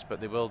the arse, but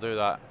they will do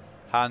that.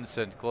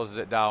 Hansen closes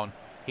it down.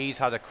 He's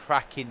had a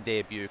cracking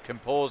debut,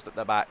 composed at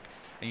the back,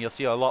 and you'll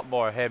see a lot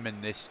more of him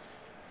in this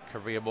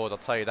career mode, I'll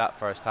tell you that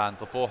firsthand.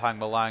 Lebohang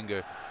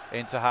Malangu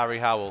into Harry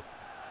Howell.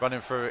 Running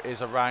through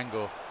is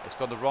Arango. It's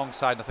gone the wrong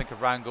side. I think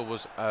Arango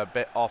was a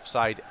bit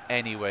offside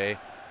anyway.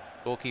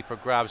 Goalkeeper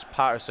grabs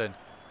Patterson.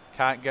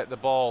 Can't get the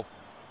ball.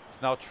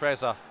 It's now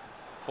Trezza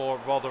for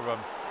Rotherham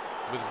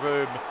with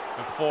room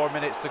and 4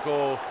 minutes to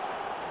go.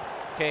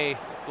 Kay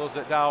closes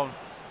it down.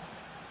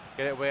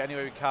 Get it away any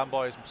way we can,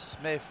 boys.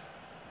 Smith,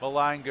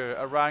 Malanga,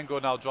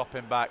 Arango now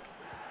dropping back.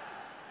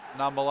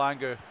 Now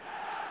Malanga.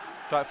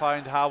 Try to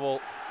find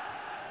Howell.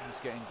 He's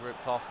getting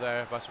gripped off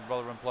there by some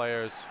Rotherham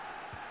players.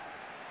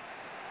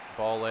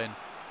 Ball in.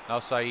 Now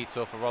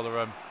Saito for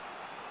Rotherham.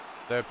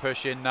 They're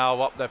pushing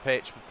now up the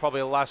pitch.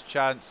 Probably a last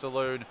chance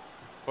saloon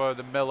for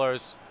the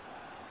Millers.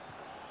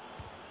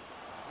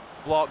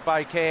 Blocked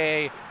by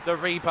Kay. The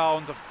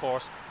rebound, of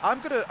course. I'm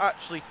going to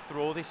actually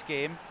throw this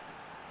game.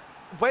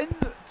 When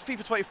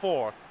FIFA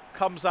 24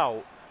 comes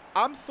out,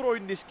 I'm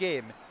throwing this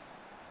game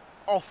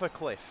off a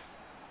cliff.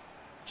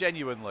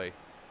 Genuinely.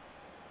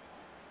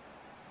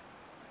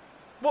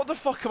 What the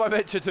fuck am I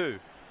meant to do?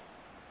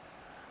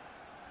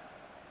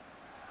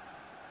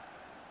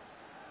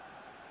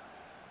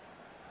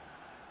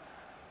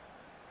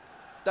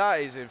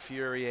 That is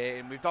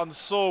infuriating. We've done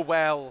so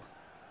well.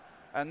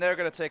 And they're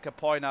going to take a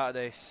point out of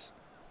this.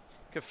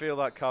 Can feel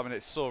that coming.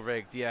 It's so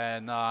rigged. Yeah,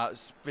 nah,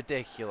 it's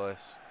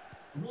ridiculous.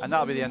 And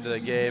that'll be the end of the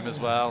game as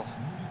well.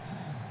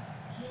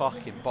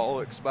 Fucking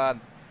bollocks,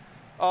 man.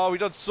 Oh, we've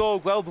done so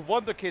well. The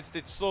Wonder Kids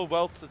did so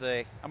well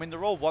today. I mean,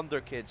 they're all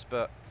Wonder Kids,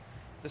 but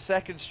the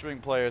second string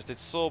players did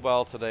so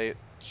well today. It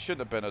shouldn't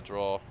have been a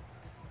draw.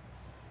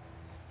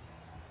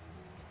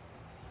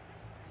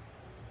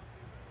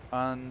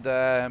 And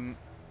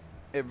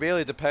it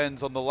really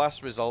depends on the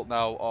last result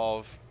now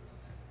of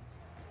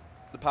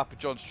the Papa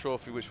John's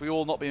Trophy, which we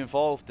will not be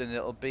involved in.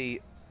 It'll be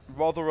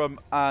Rotherham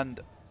and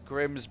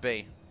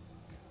Grimsby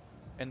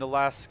in the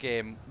last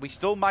game. We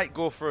still might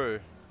go through,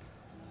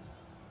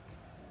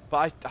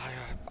 but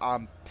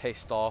I'm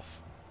pissed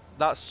off.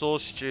 That's so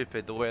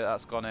stupid, the way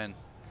that's gone in.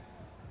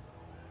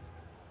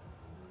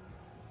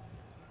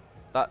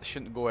 That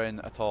shouldn't go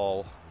in at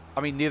all. I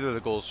mean, neither of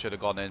the goals should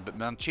have gone in, but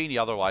Mancini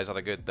otherwise had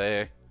a good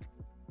day.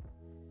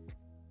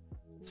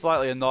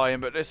 Slightly annoying,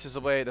 but this is the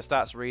way the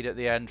stats read at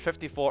the end.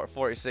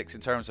 54-46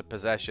 in terms of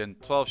possession,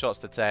 12 shots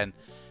to 10,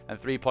 and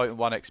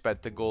 3.1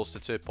 expected goals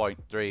to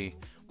 2.3.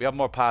 We have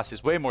more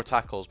passes, way more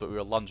tackles, but we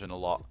were lunging a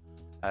lot.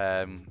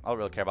 I don't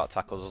really care about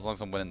tackles as long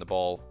as I'm winning the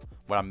ball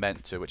when I'm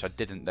meant to, which I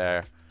didn't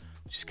there,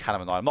 which is kind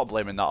of annoying. I'm not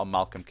blaming that on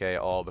Malcolm K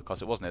at all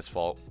because it wasn't his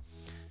fault.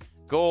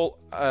 Goal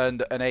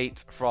and an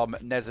 8 from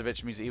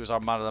Nezovic means that he was our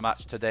man of the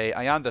match today.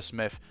 Aidan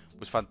Smith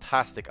was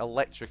fantastic,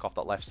 electric off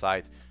that left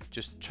side.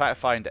 Just try to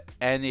find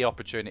any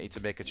opportunity to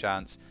make a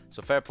chance.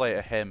 So fair play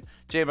to him.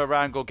 Jay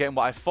Marango getting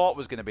what I thought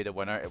was going to be the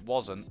winner. It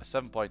wasn't. A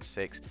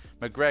 7.6.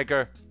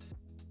 McGregor,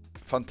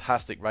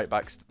 fantastic right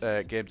back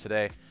game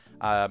today.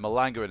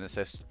 Malanga an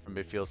assist from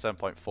midfield,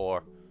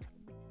 7.4.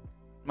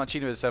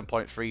 Mancini with a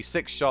 7.3.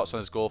 6 shots on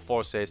his goal,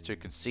 4 saves, 2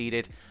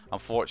 conceded,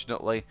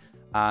 unfortunately.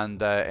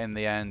 And in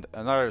the end,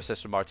 another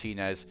assist from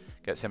Martinez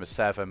gets him a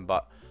 7.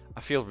 But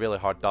I feel really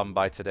hard done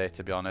by today,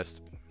 to be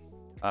honest.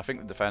 I think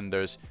the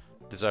defenders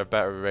deserve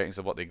better ratings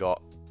than what they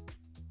got.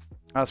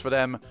 As for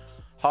them,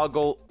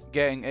 Hoggle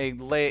getting a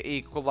late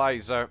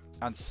equaliser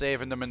and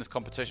saving them in this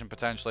competition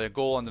potentially. A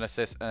goal and an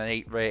assist and an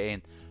 8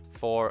 rating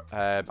for,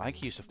 I think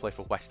he used to play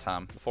for West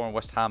Ham, the former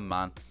West Ham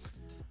man.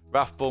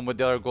 Rathbone with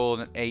the other goal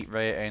and an 8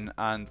 rating,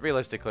 and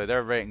realistically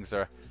their ratings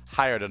are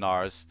higher than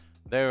ours.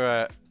 They're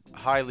a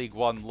High League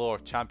 1 lower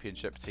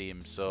championship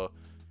team, so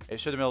it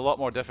should have been a lot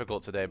more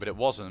difficult today, but it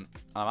wasn't.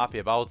 I'm happy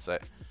about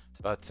it,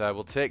 but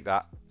we'll take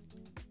that.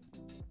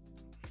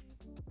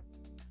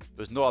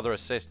 There was no other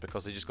assist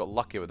because he just got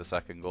lucky with the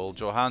second goal.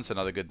 Johansson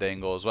had a good day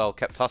in goal as well,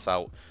 kept us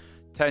out.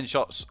 10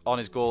 shots on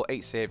his goal,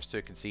 8 saves,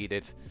 2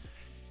 conceded.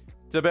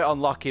 It's a bit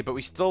unlucky, but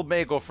we still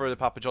may go through the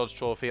Papa John's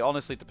Trophy.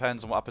 Honestly, it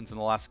depends on what happens in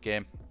the last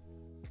game.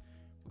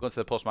 We'll go into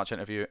the post-match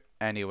interview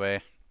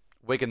anyway.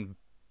 Wigan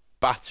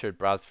battered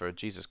Bradford,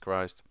 Jesus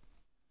Christ.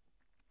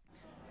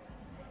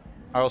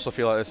 I also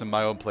feel like this in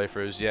my own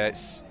playthroughs. Yeah,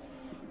 it's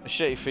a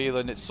shitty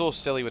feeling. It's so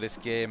silly with this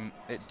game.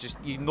 It just,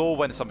 you know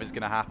when something's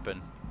going to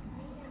happen.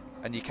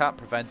 And you can't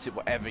prevent it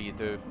whatever you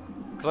do.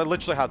 Because I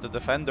literally had the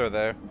defender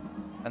there.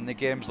 And the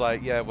game's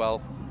like, yeah,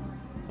 well,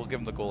 we'll give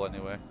him the goal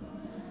anyway.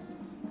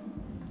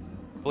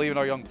 Believe in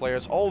our young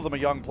players. All of them are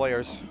young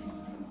players.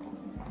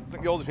 I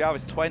think the oldest we have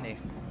is 20.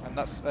 And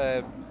that's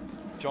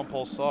John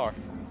Paul Sarr.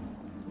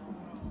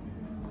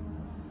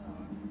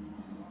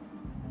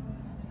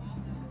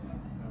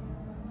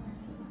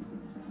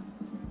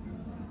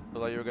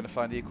 Like you were going to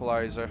find the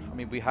equaliser. I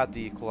mean, we had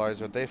the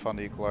equaliser. They found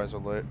the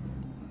equaliser late.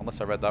 Unless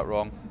I read that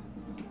wrong.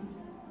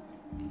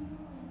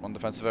 One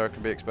defensive error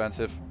can be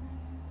expensive.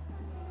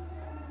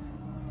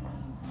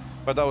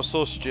 But that was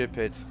so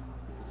stupid.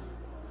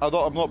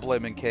 I'm not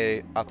blaming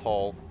Kay at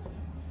all.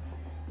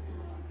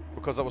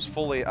 Because I was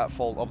fully at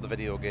fault of the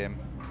video game.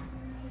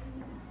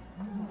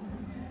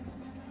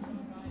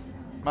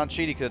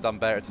 Mancini could have done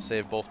better to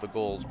save both the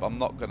goals, but I'm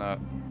not going to...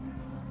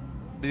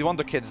 The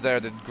Wonder Kids there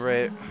did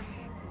great.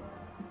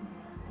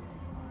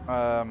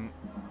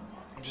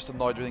 I'm just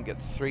annoyed we didn't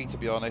get 3, to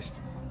be honest,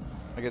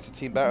 against a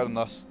team better than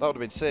us. That would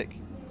have been sick.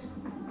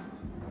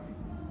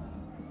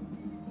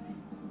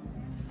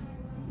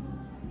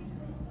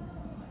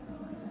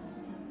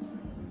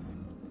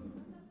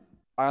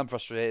 I am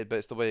frustrated, but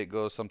it's the way it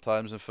goes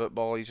sometimes in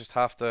football. You just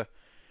have to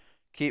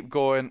keep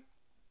going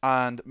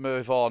and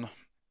move on.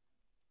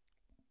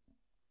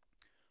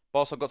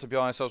 Boss, I've got to be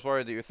honest, I was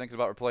worried that you were thinking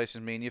about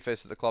replacing me. New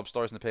face at the club,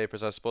 stories in the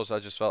papers. I suppose I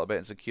just felt a bit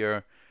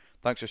insecure.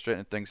 Thanks for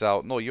straightening things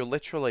out. No, you're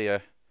literally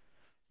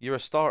you're a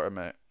starter,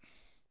 mate.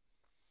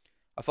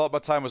 I thought my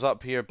time was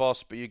up here,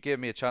 boss, but you gave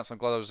me a chance. I'm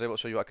glad I was able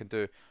to show you what I can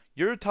do.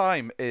 Your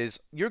time is...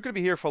 You're going to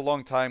be here for a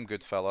long time,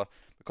 good fella,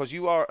 because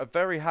you are a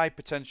very high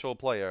potential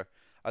player,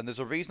 and there's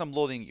a reason I'm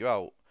loaning you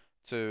out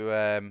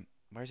to...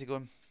 where's he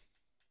going?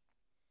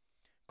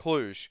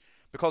 Cluj.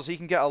 Because he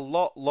can get a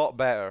lot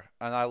better,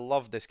 and I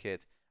love this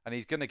kid, and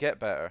he's going to get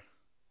better.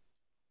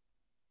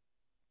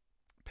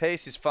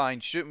 Pace is fine.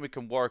 Shooting we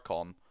can work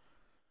on.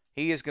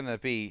 He is going to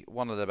be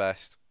one of the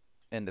best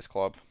in this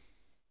club.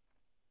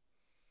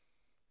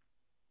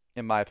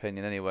 In my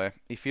opinion, anyway.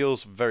 He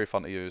feels very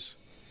fun to use.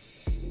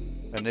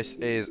 And this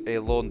is a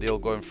loan deal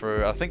going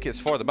through. I think it's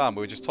for the man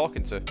we were just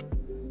talking to.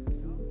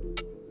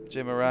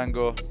 Jim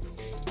Arango.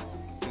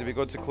 Going to be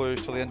going to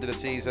Cluj till the end of the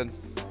season.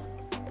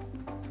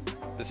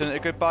 This isn't a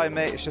goodbye,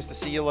 mate. It's just to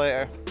see you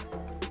later.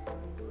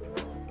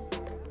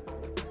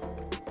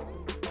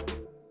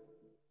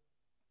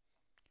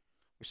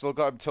 We still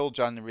got him till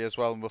January as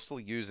well, and we'll still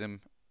use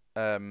him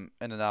in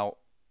and out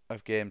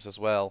of games as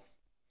well.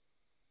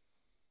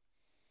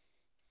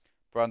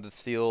 Brandon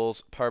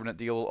Steele's permanent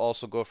deal will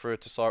also go through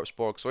to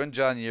Sarpsborg. So in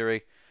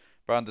January,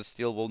 Brandon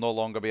Steele will no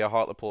longer be a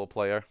Hartlepool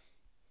player.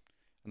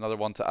 Another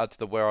one to add to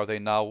the Where Are They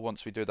Now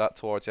once we do that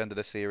towards the end of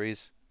the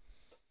series.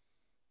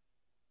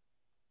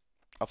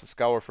 I have to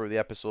scour through the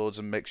episodes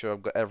and make sure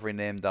I've got every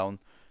name down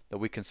that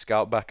we can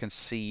scout back and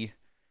see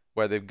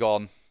where they've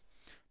gone.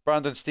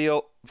 Brandon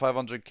Steele,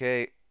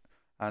 500k,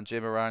 and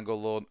Jim Arango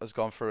loan has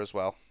gone through as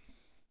well.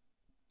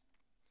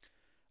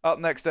 Up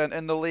next then,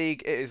 in the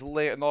league, it is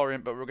Leyton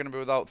Orient, but we're going to be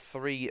without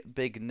 3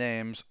 big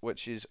names,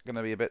 which is going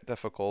to be a bit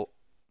difficult.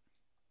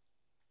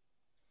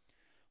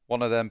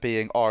 One of them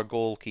being our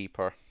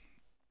goalkeeper.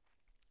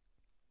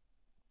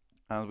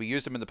 And we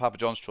used him in the Papa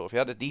John's Trophy. He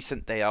had a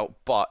decent day out,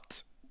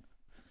 but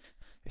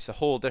it's a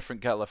whole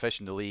different kettle of fish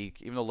in the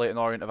league. Even though Leyton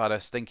Orient have had a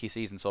stinky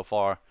season so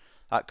far,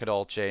 that could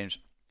all change.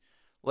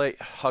 Late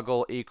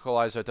Huggle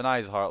equaliser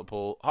denies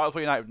Hartlepool.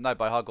 Hartlepool United denied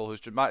by Huggle,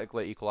 whose dramatic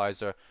late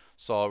equaliser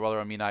saw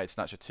Rotherham United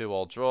snatch a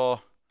 2-all draw.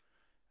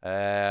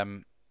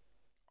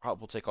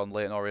 Hartlepool take on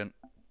Leyton Orient.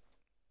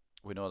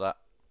 We know that.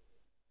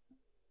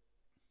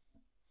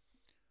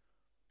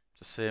 It's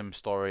the same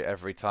story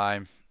every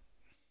time.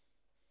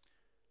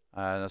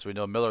 And as we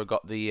know, Miller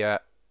got the Player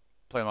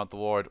of the Month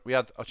award. We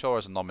had Ochoa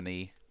as a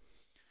nominee.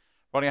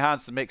 Ronnie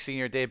Hansen makes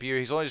senior debut.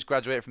 He's only just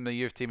graduated from the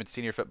youth team into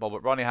senior football,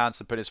 but Ronnie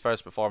Hansen put his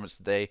first performance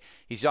today.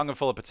 He's young and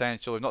full of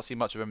potential. We've not seen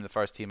much of him in the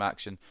first team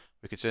action.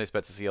 We could soon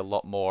expect to see a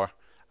lot more.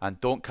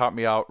 And don't count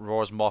me out,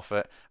 roars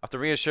Moffat. After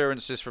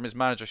reassurances from his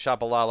manager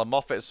Tshabalala,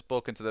 Moffat has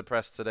spoken to the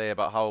press today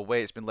about how a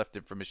weight's been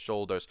lifted from his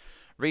shoulders.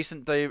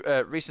 Recent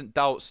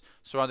doubts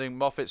surrounding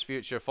Moffat's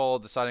future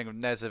followed the signing of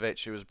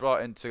Nezovic, who was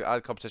brought in to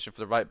add competition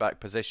for the right-back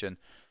position.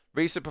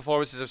 Recent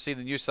performances have seen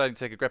the new signing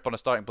take a grip on a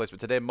starting place, but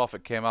today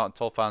Moffat came out and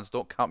told fans,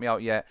 don't count me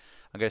out yet.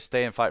 I'm going to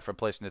stay and fight for a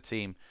place in the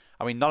team.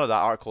 I mean, none of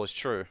that article is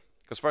true.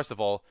 Because first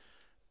of all,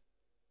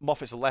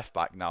 Moffat's a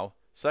left-back now.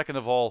 Second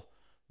of all,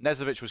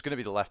 Nezovic was going to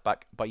be the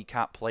left-back, but he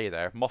can't play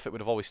there. Moffat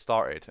would have always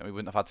started, and we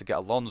wouldn't have had to get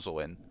Alonso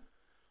in.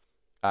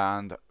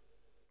 And,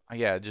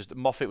 yeah, just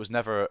Moffat was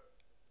never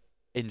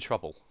in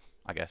trouble,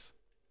 I guess.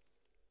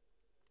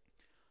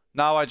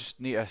 Now I just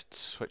need to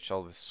switch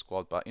all this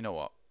squad back. You know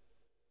what?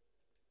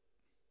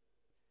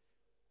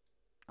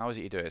 How is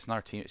it you do it? It's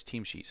not team. It's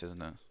team sheets,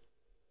 isn't it?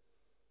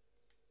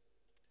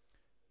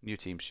 New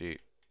team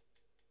sheet.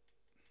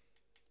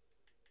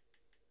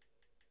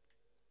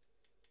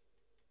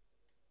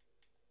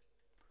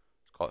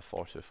 Let's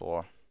call it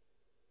 4-2-4.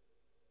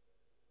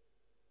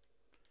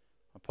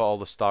 I'll put all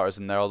the starters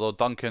in there. Although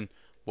Duncan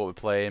won't be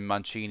playing,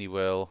 Mancini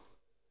will.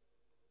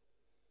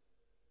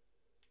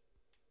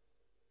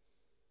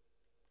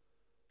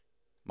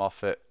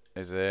 Moffat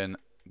is in.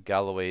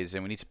 Galloway's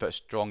in. We need to put a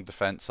strong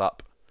defence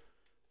up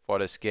for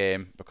this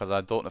game, because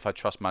I don't know if I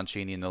trust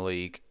Mancini in the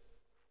league.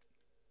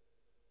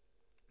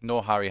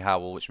 No Harry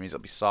Howell, which means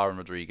it'll be Sarr and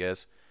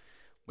Rodriguez,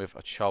 with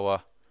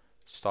Ochoa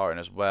starting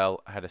as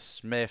well ahead of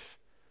Smith.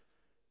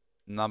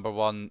 The number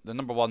one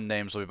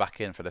names will be back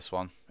in for this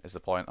one, is the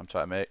point I'm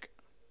trying to make.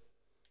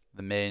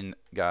 The main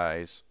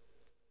guys.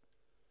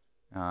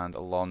 And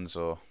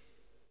Alonso.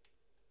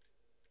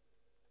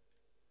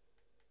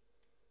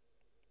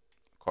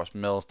 Of course,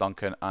 Mills,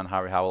 Duncan and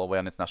Harry Howell away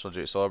on international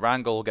duty. So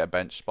Arango will get a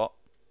bench spot.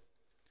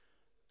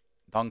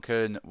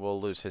 Duncan will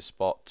lose his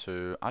spot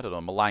to, I don't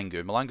know,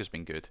 Malangu. Malangu's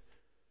been good.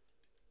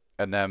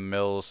 And then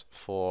Mills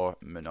for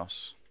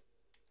Munoz.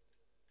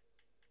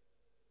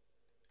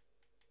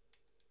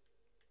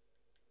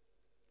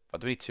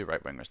 But do we need 2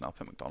 right wingers now?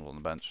 Put McDonald on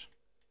the bench.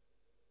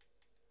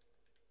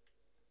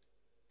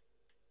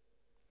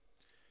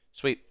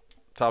 Sweet.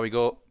 That's how we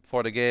go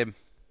for the game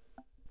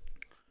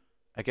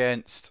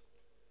against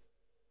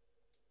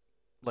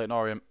Leyton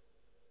Orient.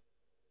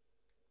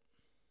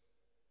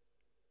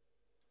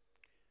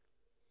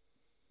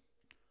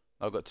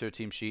 I've got 2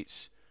 team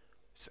sheets.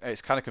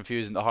 It's kind of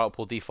confusing. The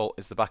Hartlepool default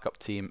is the backup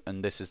team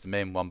and this is the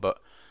main one,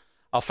 but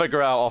I'll figure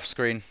it out off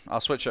screen.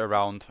 I'll switch it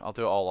around. I'll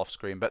do it all off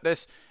screen. But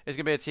this is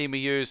going to be a team we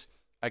use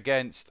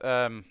against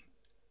Leyton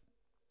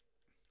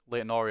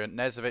Orient.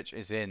 Nezovic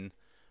is in,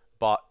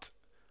 but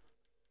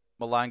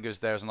Malanga's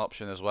there as an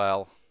option as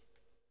well.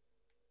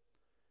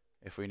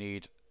 If we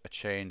need a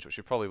change, which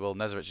we probably will.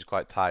 Nezovic is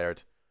quite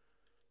tired.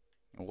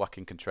 And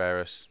Joaquin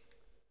Contreras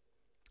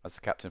as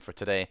the captain for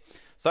today.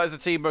 So that is the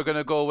team we're going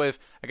to go with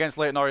against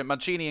Leyton Orient.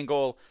 Mancini in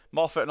goal,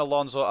 Moffat and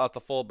Alonso as the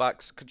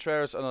full-backs,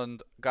 Contreras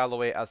and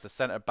Galloway as the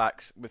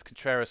centre-backs, with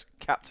Contreras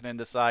captain in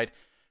the side,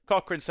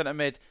 Cochrane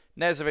centre-mid,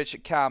 Nezovic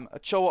at cam,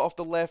 Ochoa off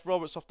the left,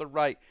 Roberts off the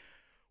right,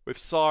 with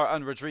Sarr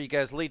and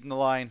Rodriguez leading the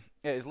line.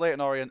 It is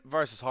Leyton Orient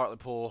versus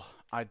Hartlepool.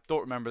 I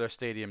don't remember their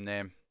stadium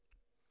name,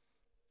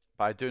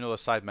 but I do know the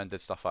sidemen did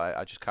stuff.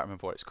 I just can't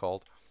remember what it's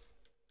called.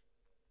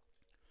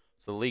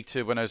 So the League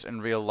 2 winners in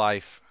real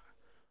life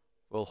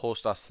will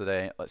host us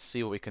today. Let's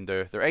see what we can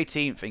do. They're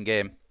 18th in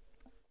game.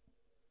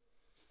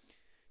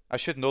 I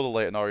should know the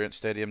Leyton Orient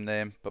stadium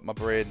name, but my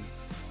brain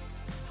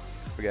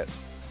forgets.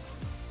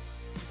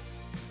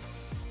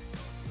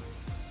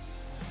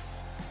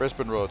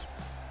 Brisbane Road.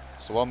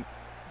 So on.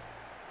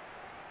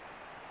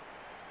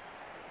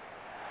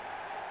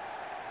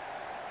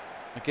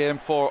 Game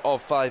 4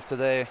 of 5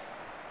 today.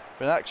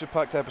 Been an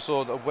action-packed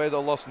episode, a win, a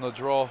loss and a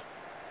draw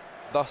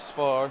thus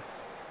far.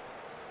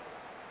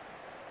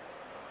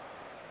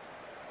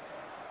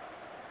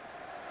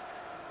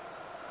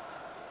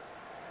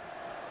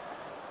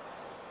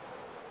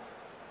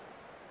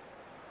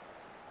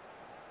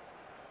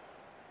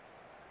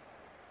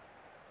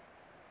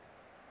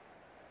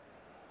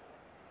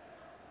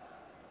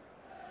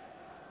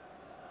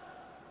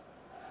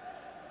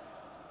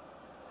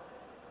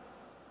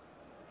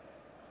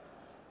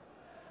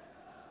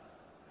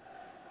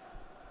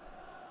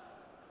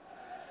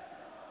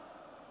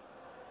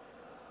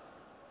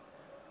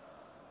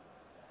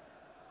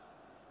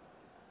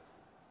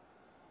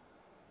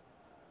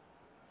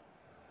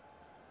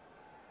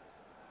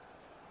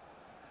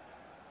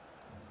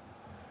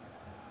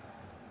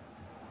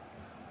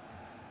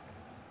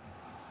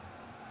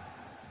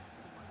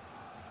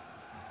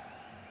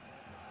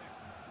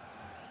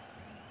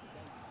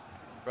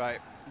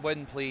 Right,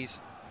 win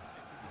please.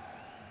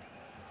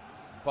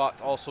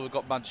 But also we've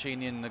got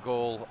Mancini in the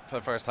goal for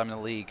the first time in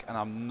the league, and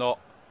I'm not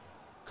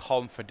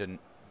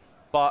confident.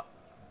 But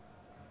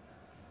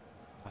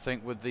I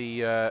think with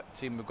the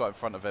team we've got in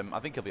front of him, I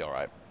think he'll be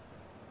alright.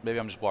 Maybe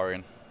I'm just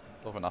worrying.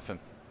 Over nothing.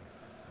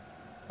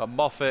 But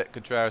Moffat,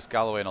 Contreras,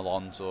 Galloway and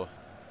Alonso.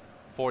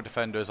 4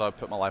 defenders I would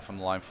put my life on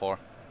the line for,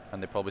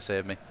 and they probably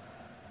saved me.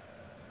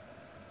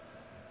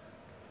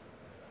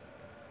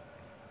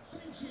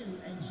 Thank you.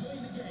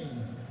 Enjoy the game.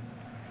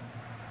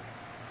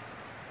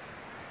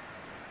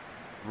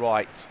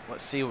 Right,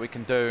 let's see what we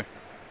can do.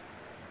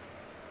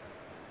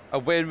 A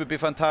win would be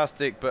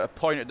fantastic, but a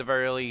point at the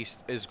very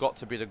least has got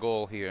to be the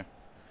goal here.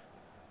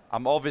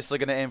 I'm obviously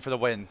going to aim for the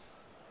win,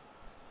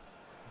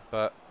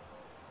 but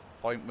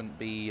point wouldn't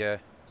be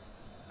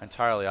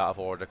entirely out of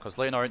order, because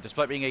Leyton Orient,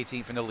 despite being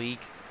 18th in the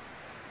league,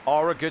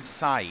 are a good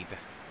side,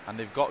 and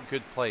they've got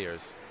good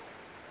players.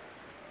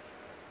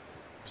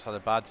 Just had a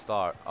bad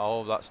start.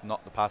 Oh, that's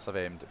not the pass I've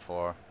aimed it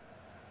for.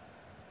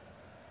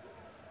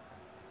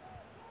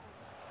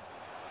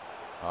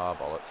 Ah,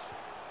 bollocks.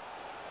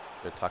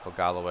 Good tackle,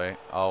 Galloway.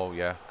 Oh,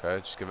 yeah. Okay,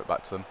 just give it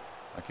back to them.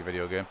 Thank you,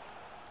 video game.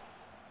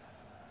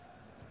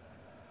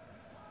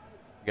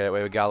 Get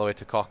away with Galloway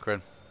to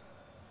Cochrane.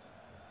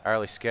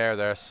 Early scare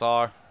there.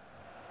 Sarr.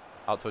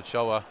 Out to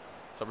Ochoa.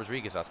 So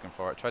Rodriguez asking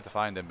for it. Tried to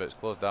find him, but it's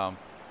closed down.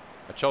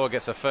 Ochoa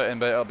gets a foot in,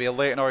 but it'll be a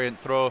Leyton Orient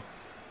throw.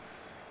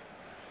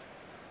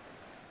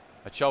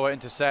 Ochoa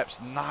intercepts.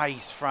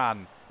 Nice,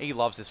 Fran. He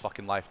loves his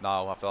fucking life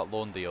now after that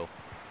loan deal.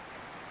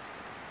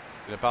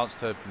 Going to bounce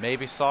to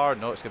maybe Sarr.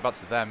 No, it's going to bounce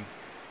to them.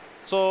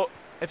 So,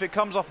 if it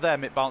comes off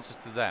them, it bounces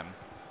to them.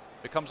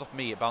 If it comes off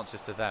me, it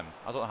bounces to them.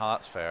 I don't know how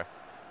that's fair.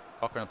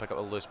 Cochrane will pick up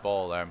a loose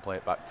ball there and play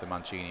it back to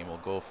Mancini, and we'll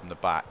go from the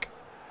back.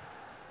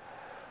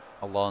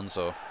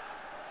 Alonso.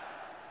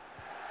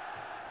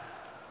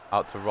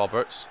 Out to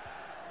Roberts.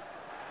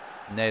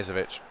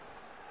 Nezovic.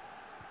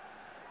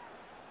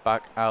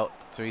 Back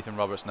out to Ethan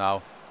Roberts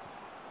now.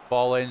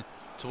 Ball in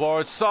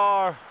towards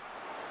Sarr.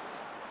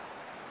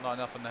 Not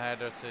enough in the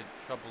header to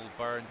trouble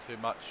Byrne too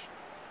much.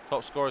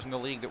 Top scorers in the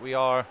league that we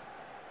are.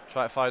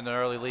 Try to find an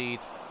early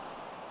lead.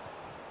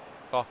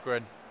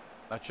 Cochrane.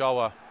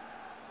 Ochoa.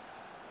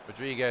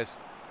 Rodriguez.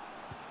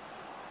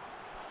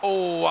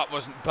 Oh, that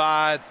wasn't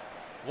bad.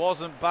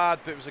 Wasn't bad,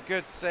 but it was a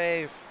good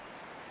save.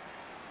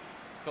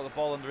 Got the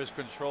ball under his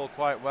control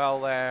quite well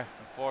there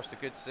and forced a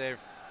good save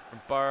from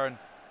Byrne.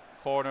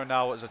 Corner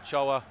now is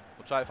Ochoa.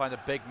 We'll try to find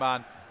a big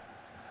man.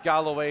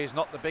 Galloway is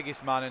not the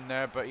biggest man in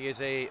there, but he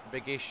is a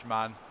big-ish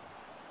man.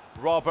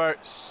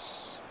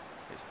 Roberts.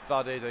 It's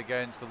thudded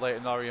against the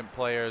Leyton Orient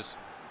players,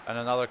 and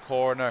another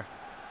corner.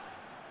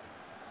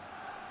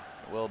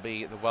 It will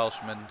be the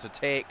Welshman to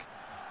take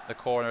the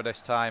corner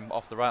this time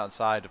off the right hand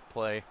side of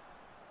play.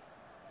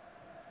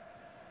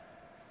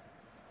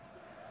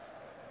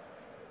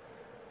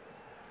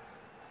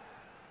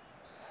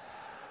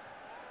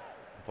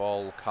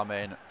 Ball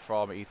coming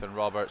from Ethan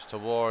Roberts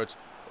towards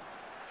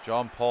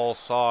Jean-Paul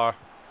Sarr.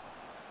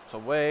 It's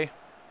away.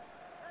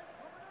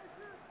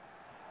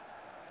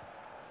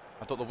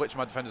 I don't know which of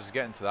my defenders is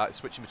getting to that. It's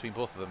switching between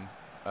both of them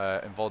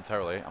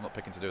involuntarily. I'm not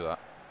picking to do that.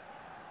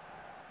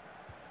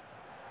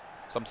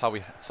 Somehow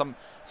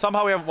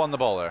we haven't won the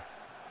ball there.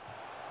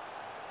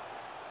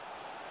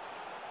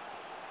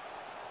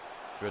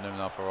 Drilling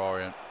now for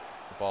Orient.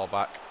 The ball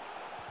back.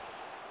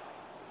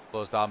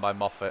 Closed down by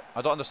Moffat.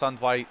 I don't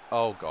understand why.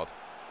 Oh god.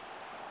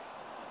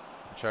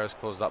 Chairs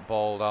closed that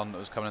ball down that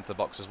was coming into the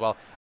box as well.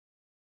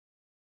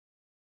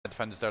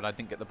 Defenders there, and I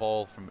didn't get the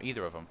ball from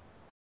either of them.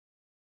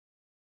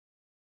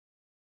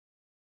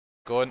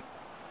 Going.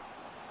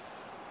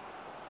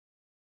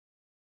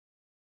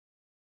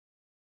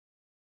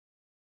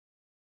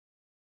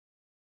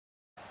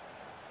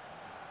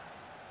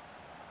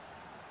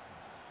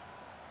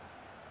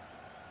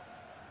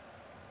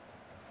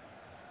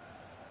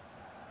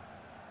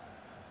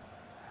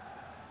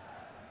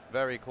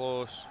 Very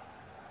close.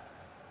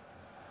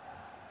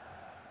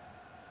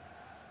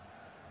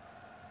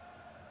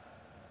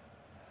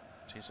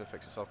 Seems to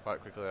fix itself quite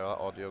quickly, that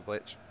audio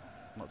glitch.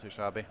 Not too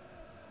shabby.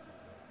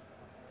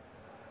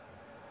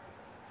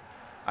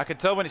 I can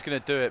tell when he's going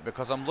to do it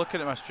because I'm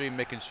looking at my stream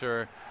making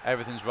sure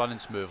everything's running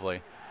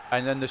smoothly.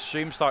 And then the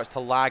stream starts to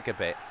lag a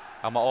bit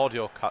and my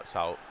audio cuts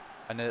out.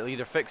 And then it'll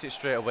either fix it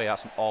straight away.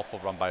 That's an awful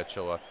run by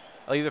Ochoa.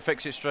 I'll either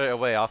fix it straight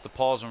away, I'll have to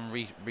pause and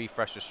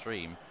refresh the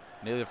stream.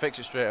 And either fix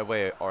it straight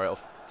away or it'll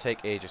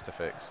take ages to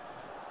fix.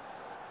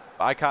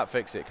 But I can't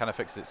fix it. It kind of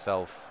fixes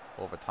itself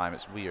over time.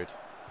 It's weird.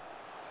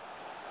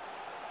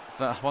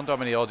 I wonder how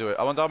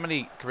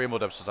many career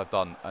mode episodes I've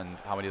done and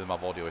how many of them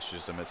have audio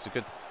issues. And it's a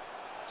good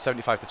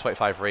 75 to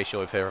 25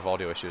 ratio in favour of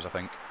audio issues, I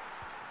think.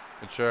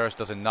 Contreras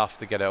does enough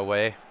to get it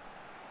away. I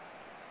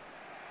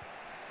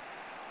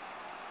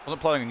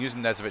wasn't planning on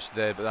using Nezovic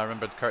today, but I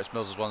remembered Curtis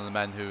Mills is one of the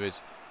men who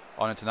is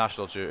on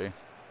international duty.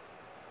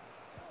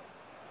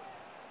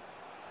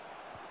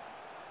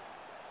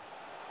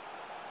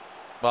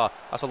 Well,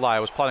 that's a lie. I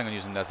was planning on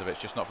using Nezovic,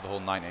 just not for the whole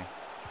 90.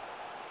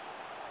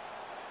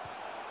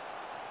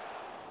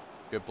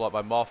 Good block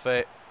by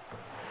Moffat.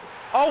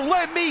 Oh,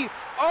 let me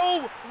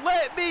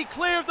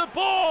clear the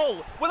ball!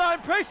 When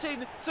I'm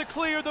pressing to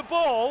clear the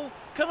ball,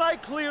 can I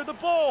clear the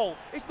ball?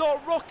 It's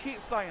not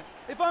rocket science.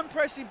 If I'm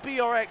pressing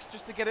B or X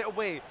just to get it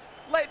away,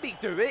 let me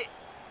do it.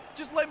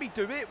 Just let me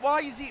do it. Why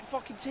is he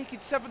fucking taking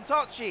 7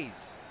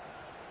 touches?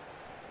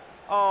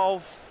 Oh,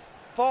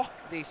 fuck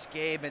this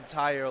game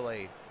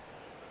entirely.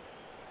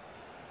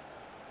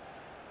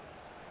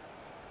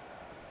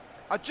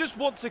 I just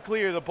want to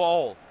clear the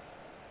ball.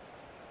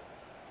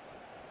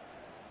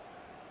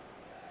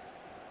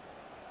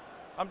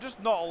 I'm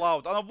just not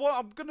allowed. And I'm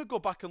going to go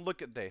back and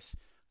look at this.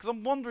 Because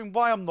I'm wondering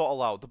why I'm not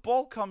allowed. The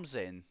ball comes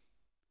in.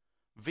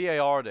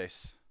 VAR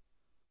this.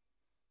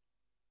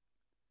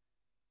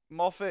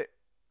 Moffat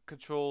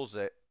controls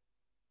it.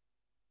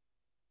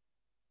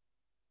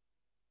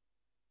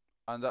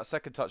 And that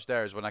second touch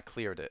there is when I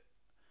cleared it.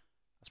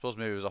 I suppose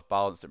maybe it was off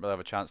balance. Didn't really have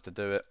a chance to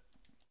do it.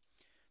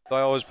 Do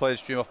I always play the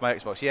stream off my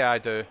Xbox? Yeah, I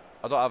do.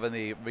 I don't have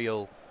any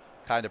real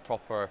kind of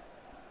proper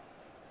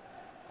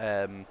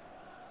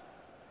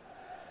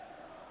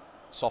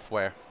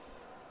software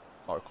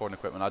or recording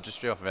equipment. I just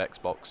stream off my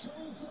Xbox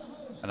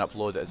and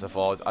upload it as a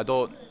VOD. I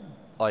don't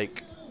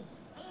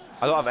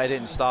have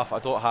editing stuff. I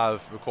don't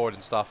have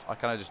recording stuff. I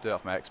kind of just do it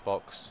off my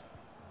Xbox.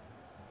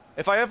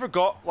 If I ever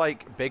got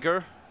like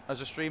bigger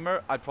as a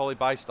streamer, I'd probably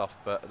buy stuff,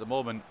 but at the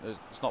moment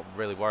it's not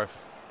really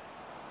worth.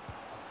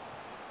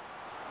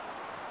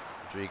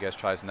 Rodriguez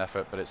tries an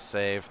effort, but it's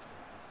saved.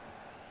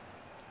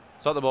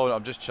 So at the moment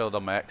I'm just chilled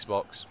on my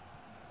Xbox.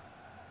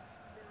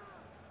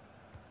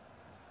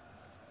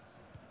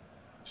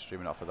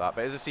 Streaming off of that,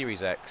 but it's a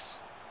Series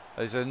X.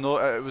 There's a no.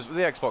 It was with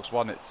the Xbox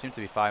One. It seemed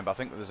to be fine, but I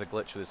think there's a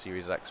glitch with the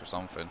Series X or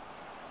something,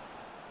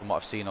 from what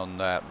I've seen on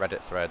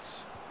Reddit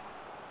threads.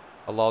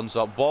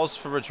 Alonso was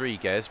for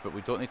Rodriguez, but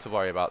we don't need to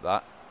worry about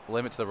that.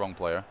 Limit to the wrong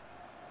player.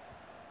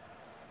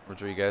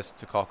 Rodriguez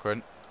to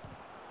Cochrane.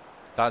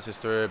 Dances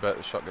through, but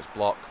the shot gets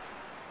blocked.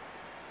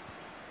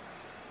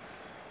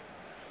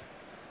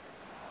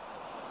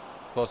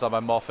 Closed down by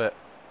Moffat.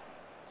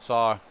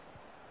 Sarr.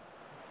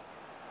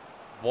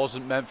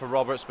 Wasn't meant for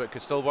Roberts, but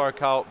could still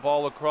work out.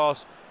 Ball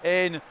across.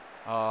 In.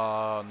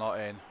 Not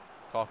in.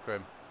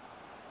 Cochrane.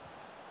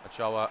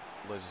 Ochoa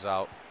loses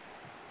out.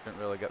 Couldn't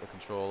really get the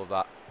control of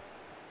that.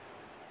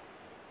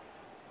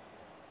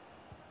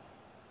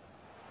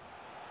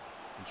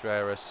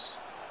 Contreras.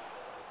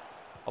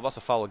 Oh, that's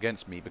a foul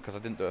against me because I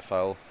didn't do a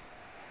foul.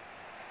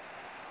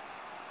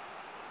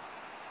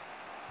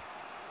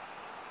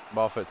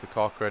 Moffat to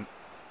Cochrane.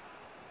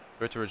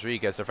 Through to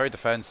Rodriguez. They're very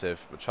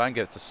defensive, but try and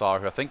get it to Sarr,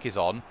 who I think is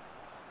on.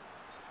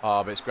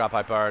 Oh, but it's grabbed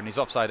by Byrne. He's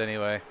offside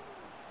anyway.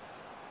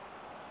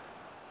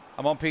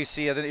 I'm on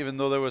PC. I didn't even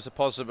know there was a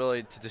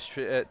possibility to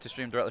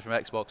stream directly from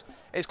Xbox.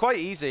 It's quite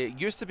easy. It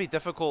used to be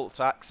difficult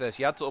to access.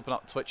 You had to open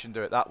up Twitch and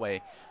do it that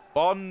way.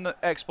 But on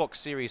Xbox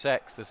Series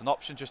X, there's an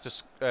option just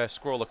to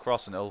scroll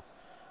across and it'll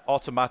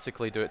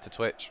automatically do it to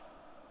Twitch.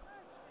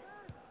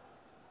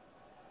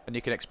 And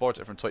you can export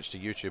it from Twitch to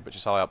YouTube, which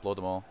is how I upload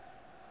them all.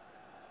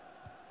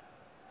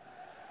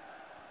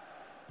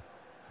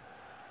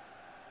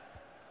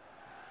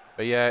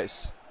 But yeah,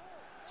 it's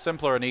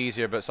simpler and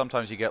easier, but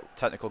sometimes you get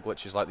technical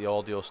glitches like the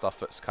audio stuff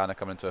that's kind of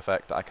coming into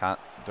effect that I can't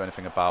do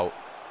anything about.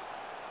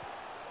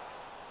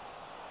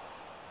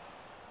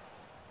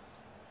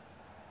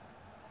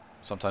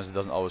 Sometimes it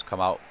doesn't always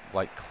come out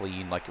like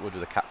clean like it would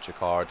with a capture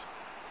card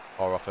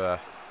or off a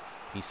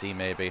PC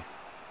maybe.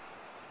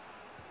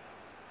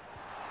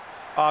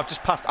 Oh,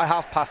 I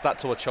have passed that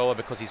to Ochoa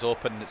because he's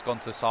open and it's gone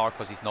to Sarr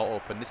because he's not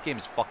open. This game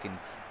is fucking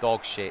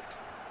dog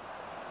shit.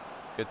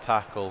 Good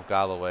tackle,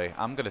 Galloway.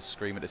 I'm going to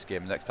scream at this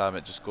game next time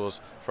it just goes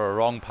for a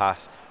wrong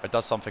pass or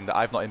does something that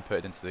I've not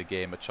inputted into the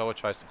game. Ochoa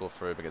tries to go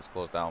through but gets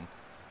closed down.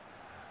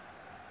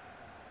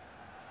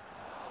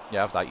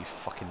 Yeah, have that, you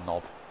fucking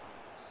knob.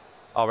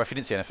 Oh, ref, you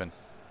didn't see anything.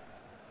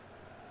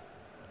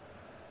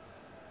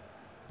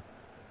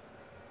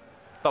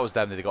 That was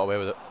them, they got away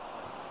with it.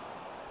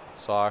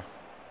 Sarr.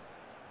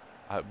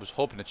 I was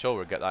hoping Ochoa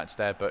would get that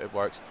instead, but it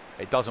works.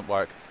 It doesn't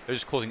work. They're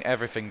just closing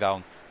everything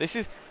down. This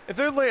is... If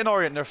they're Leyton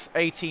Orient and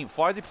they're 18th,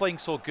 why are they playing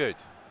so good?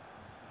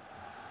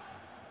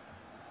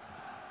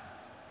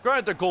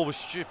 Granted, their goal was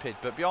stupid,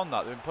 but beyond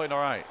that, they've been playing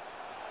alright.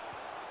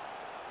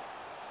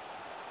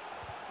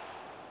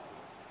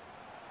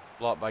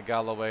 Blocked by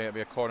Galloway. It'll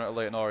be a corner to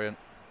Leyton Orient.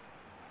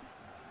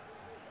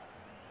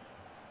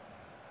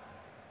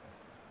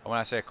 And when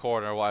I say a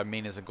corner, what I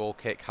mean is a goal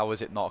kick. How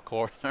is it not a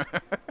corner?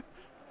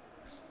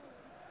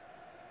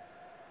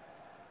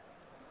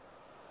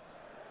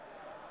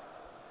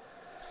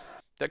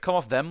 Did it come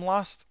off them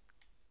last?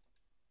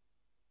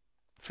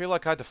 I feel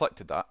like I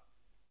deflected that.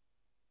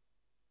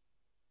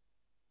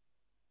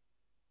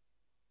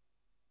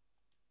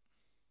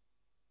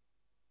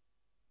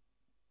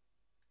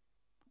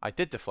 I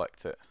did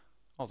deflect it.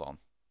 Hold on.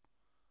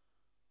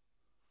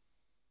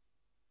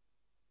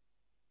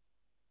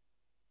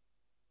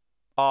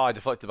 Oh, I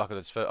deflected back with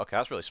his foot. Okay,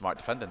 that's really smart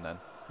defending then.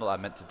 Not that I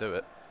meant to do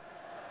it.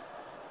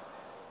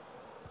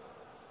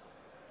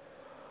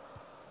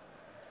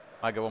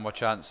 Might get one more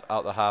chance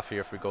out the half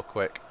here if we go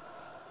quick.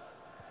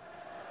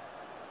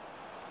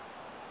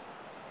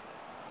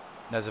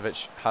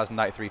 Nezovic has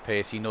 93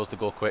 pace. He knows to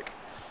go quick.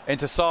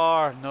 Into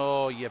Sarr.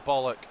 No, you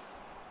bollock.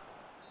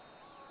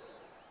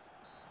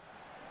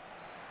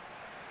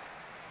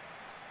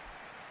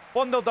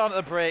 One 0 down at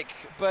the break,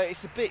 but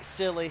it's a bit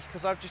silly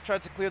because I've just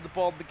tried to clear the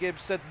ball and the game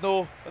said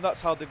no, and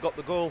that's how they've got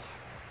the goal.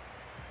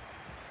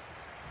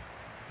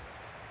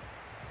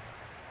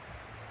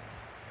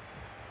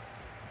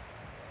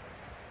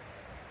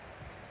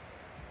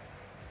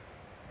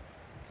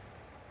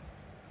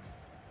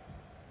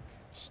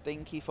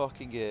 Stinky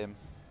fucking game.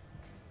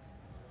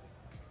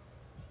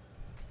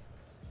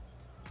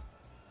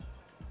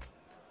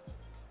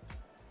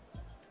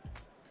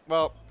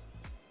 Well,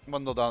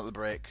 1-0 down at the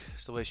break.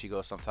 It's the way she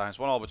goes sometimes.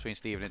 1-1 between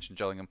Stevenage and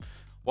Gillingham.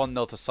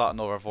 1-0 to Sutton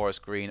over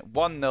Forest Green.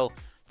 1-0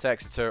 to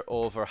Exeter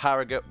over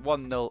Harrogate.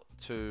 1-0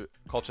 to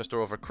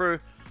Colchester over Crewe.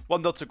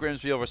 1-0 to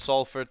Grimsby over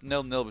Salford.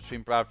 0-0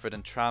 between Bradford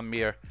and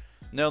Tranmere.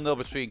 0-0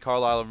 between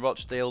Carlisle and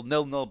Rochdale.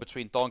 0-0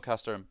 between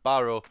Doncaster and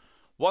Barrow.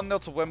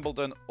 1-0 to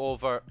Wimbledon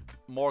over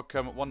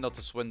Morecambe. 1-0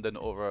 to Swindon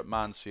over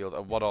Mansfield.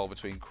 And 1-1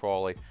 between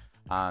Crawley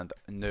and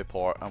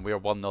Newport. And we are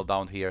 1-0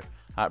 down here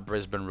at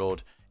Brisbane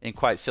Road in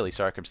quite silly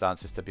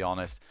circumstances, to be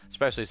honest.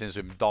 Especially since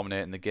we've been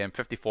dominating the game.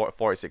 54 to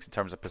 46 in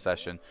terms of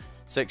possession.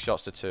 6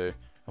 shots to 2.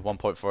 And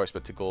 1.4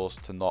 expected goals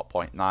to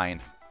 0.9.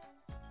 Kind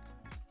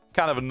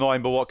of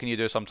annoying, but what can you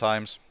do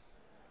sometimes?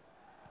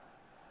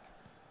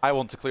 I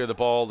want to clear the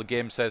ball. The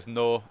game says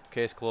no.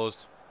 Case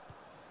closed.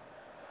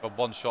 Got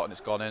one shot and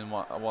it's gone in.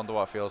 I wonder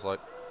what it feels like.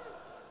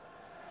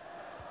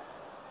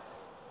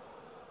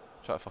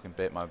 Try to fucking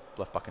bait my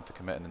left back into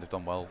committing, and they've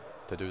done well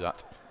to do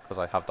that. Because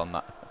I have done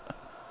that.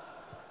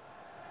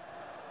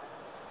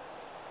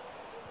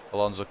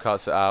 Alonso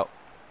cuts it out.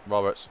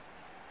 Roberts.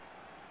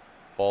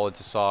 Ball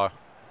into Sarr.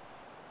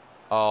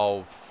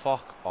 Oh,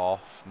 fuck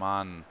off,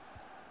 man.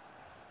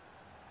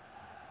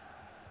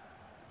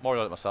 More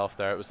about it myself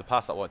there. It was the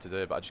pass I wanted to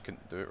do, but I just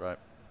couldn't do it right.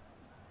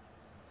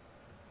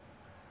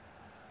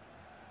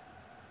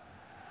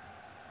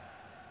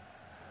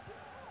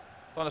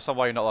 Don't understand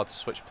why you're not allowed to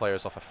switch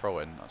players off a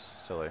throw-in. That's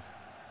silly.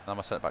 Now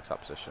my centre-back's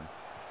that position.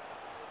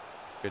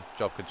 Good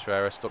job,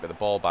 Contreras. Don't get the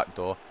ball back,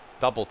 though.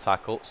 Double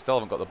tackle. Still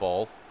haven't got the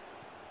ball.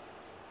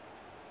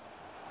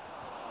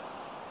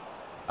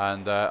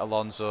 And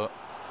Alonso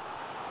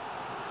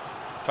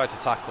tried to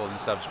tackle and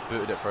instead just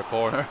booted it for a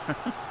corner.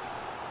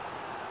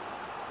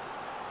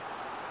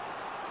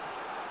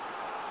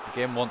 The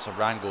game wants a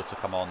Rango to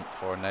come on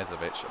for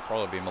Nezovic. It'll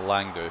probably be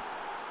Malangu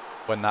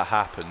when that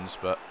happens,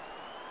 but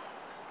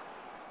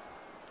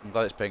I'm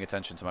glad it's paying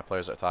attention to my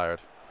players that are tired.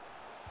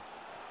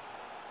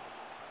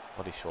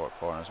 Bloody short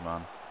corners,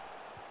 man.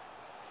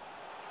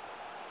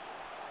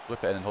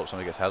 Whip it in and hope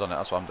somebody gets head on it.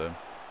 That's what I'm doing.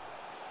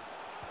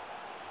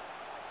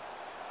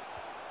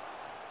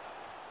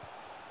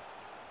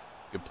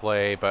 Good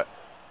play, but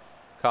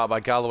caught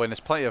by Galloway. And there's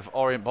plenty of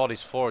Orient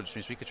bodies forward, which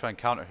means we could try and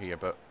counter here,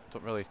 but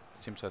don't really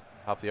seem to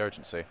have the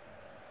urgency.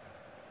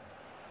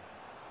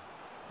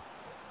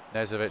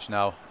 Nezovic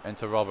now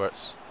into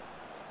Roberts.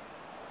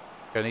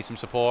 Gonna need some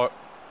support.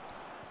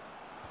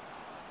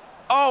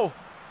 Oh!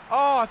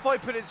 Oh, I thought he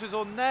put it into his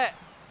own net.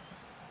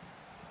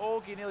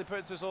 Ogie nearly put it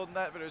into his own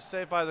net, but it was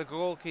saved by the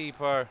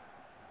goalkeeper.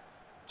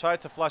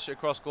 Tried to flash it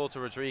across goal to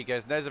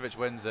Rodriguez. Nezovic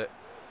wins it.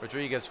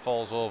 Rodriguez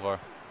falls over.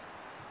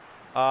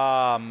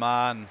 Ah,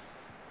 man.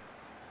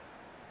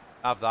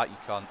 Have that, you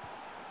cunt.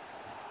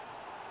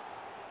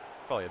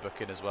 Probably a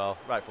booking as well.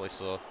 Rightfully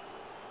so.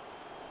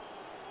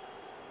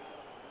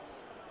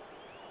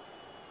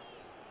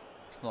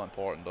 It's not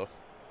important, though.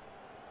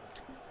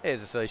 It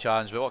is a silly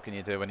challenge, but what can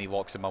you do when he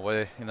walks in my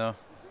way, you know?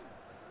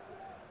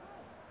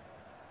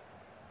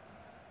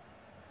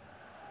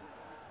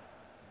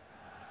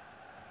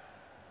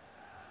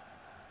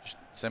 Just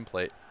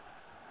simply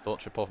don't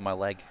trip over my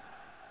leg.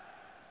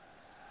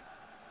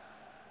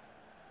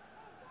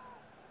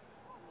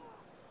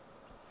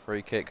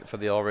 Free kick for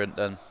the Orient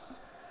then.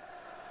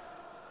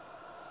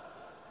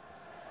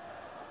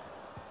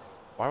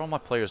 Why are all my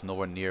players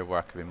nowhere near where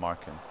I could be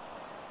marking?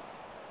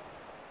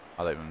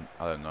 I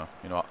don't know.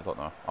 You know what? I don't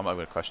know. I'm not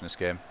going to question this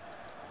game.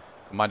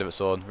 A mind of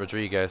its own.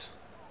 Rodriguez.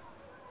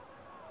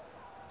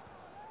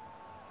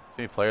 Too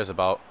many players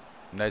about.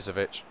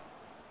 Nezovic.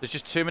 There's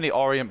just too many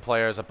Orient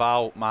players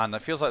about, man.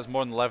 It feels like there's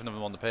more than 11 of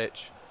them on the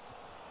pitch.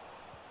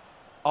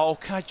 Oh,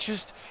 can I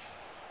just...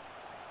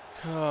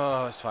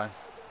 Oh, it's fine.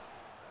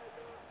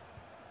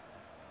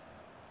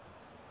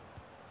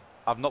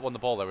 I've not won the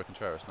ball there with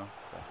Contreras, no?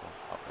 Okay, cool.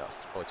 Oh, yeah, that's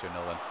probably 2-0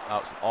 then.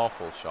 That was an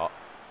awful shot.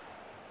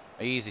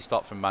 Easy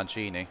stop from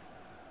Mancini.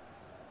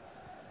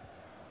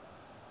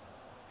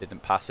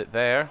 Didn't pass it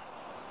there.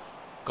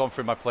 Gone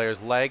through my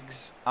player's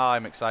legs.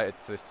 I'm excited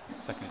to this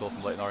second goal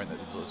from Leyton Orient that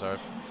they deserve.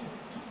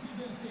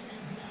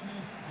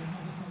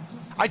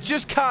 I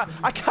just can't.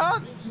 I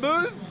can't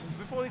move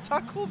before they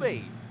tackle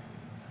me.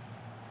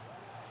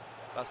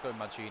 That's going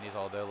Mancini's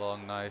all day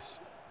long.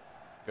 Nice.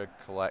 Good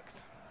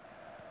collect.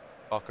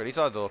 Fucker. He's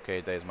had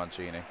okay days,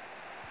 Mancini.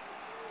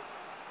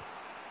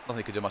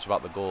 Nothing could do much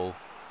about the goal,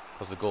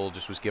 because the goal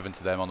just was given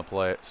to them on the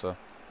plate, so.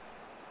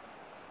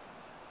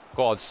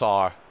 Go on,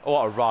 Sar. Oh,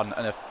 what a run.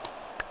 And if...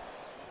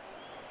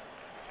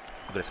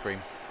 I'm going to scream.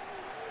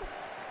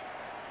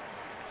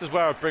 This is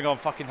where I bring on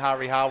fucking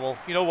Harry Howell.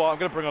 You know what? I'm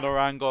going to bring on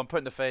Arango. I'm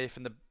putting the faith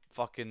in the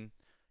fucking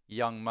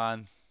young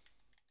man.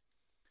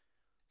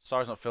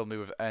 Sar's not filled me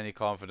with any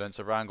confidence.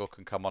 Arango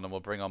can come on and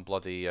we'll bring on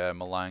bloody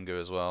Malanga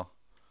as well.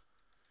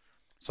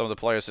 Some of the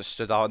players that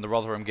stood out in the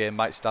Rotherham game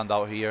might stand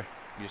out here.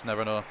 You just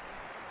never know.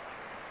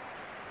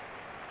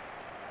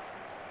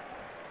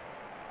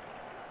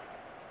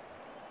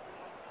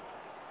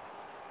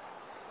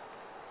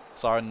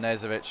 Sar and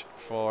Nezovic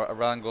for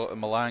Arango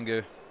and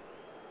Malanga.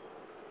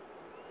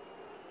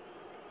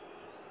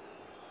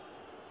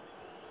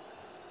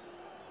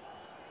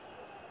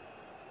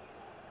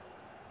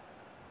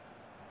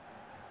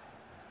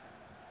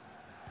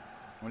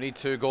 We need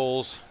 2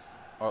 goals,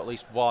 or at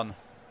least 1,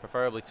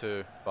 preferably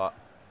 2, but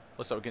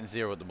looks like we're getting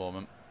 0 at the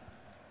moment.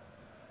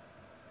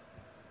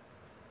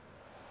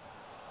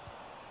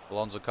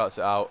 Alonso cuts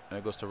it out, and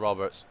it goes to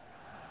Roberts.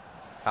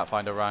 Can't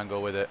find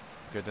Arango with it.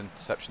 Good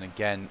interception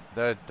again.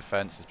 Their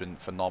defence has been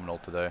phenomenal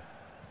today.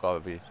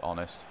 Gotta be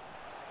honest.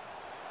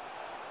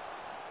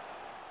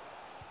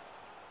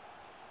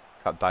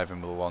 Can't dive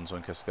in with Alonso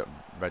in case he got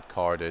red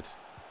carded.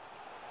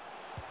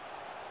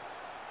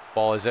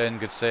 Ball is in.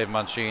 Good save,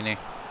 Mancini.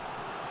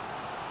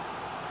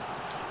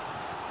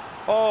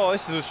 Oh,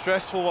 this is a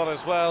stressful one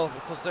as well,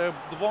 because the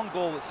one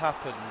goal that's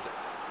happened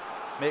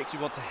makes you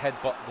want to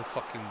headbutt the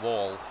fucking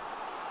wall.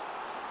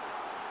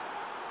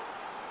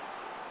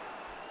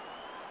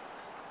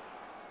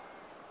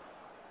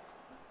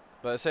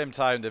 But at the same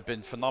time, they've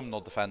been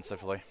phenomenal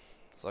defensively,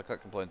 so I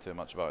can't complain too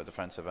much about a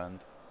defensive end.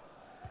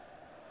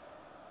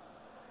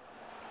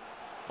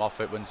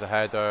 Moffat wins the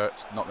header.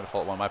 It's not going to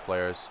fault one of my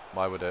players.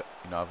 Why would it?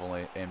 You know, I've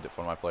only aimed it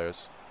for one of my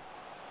players.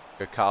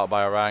 Good cut out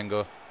by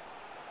Arango.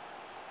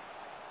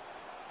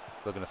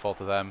 Still going to fall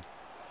to them.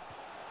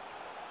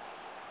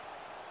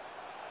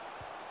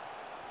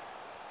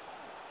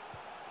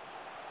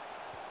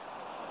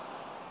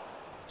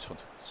 Just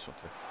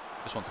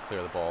want to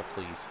clear the ball,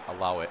 please.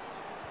 Allow it.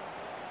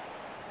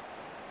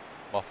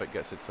 Moffat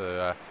gets it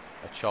to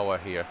Ochoa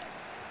here.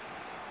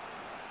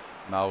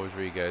 Now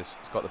Rodriguez.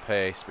 He's got the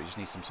pace, but he just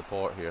needs some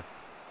support here.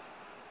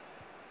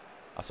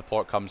 Our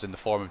support comes in the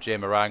form of Jay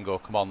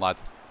Marango. Come on, lad.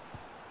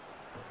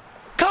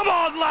 Come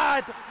on,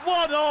 lad!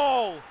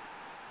 1-0!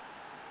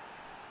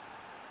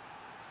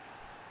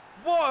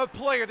 What a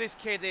player this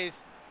kid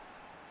is.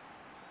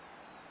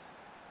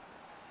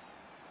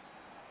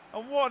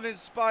 And what an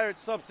inspired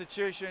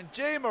substitution.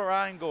 Jay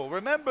Marango.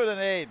 Remember the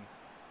name.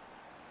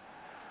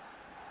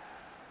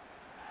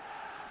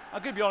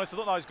 I'm going to be honest, I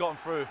don't know how he's gotten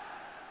through.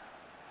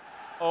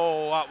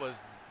 Oh, that was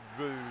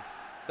rude.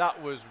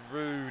 That was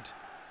rude.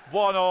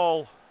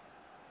 1-1.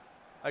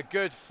 A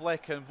good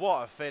flick, and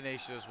what a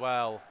finish as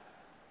well.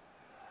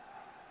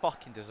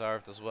 Fucking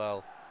deserved as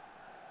well.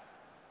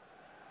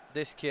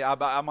 This kid, I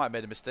might have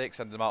made a mistake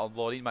sending him out on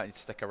loan. He might need to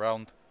stick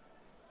around.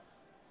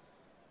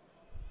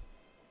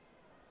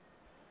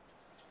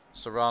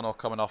 Serrano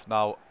coming off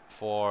now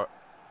for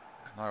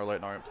another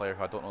Leyton Orient player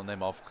who I don't know the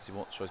name of because he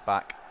won't show his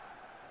back.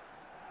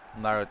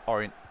 Now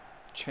Orient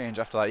change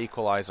after that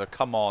equaliser.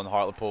 Come on,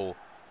 Hartlepool.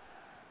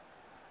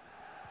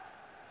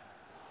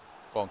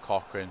 Go on,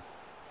 Cochrane.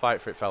 Fight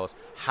for it, fellas.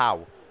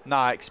 How?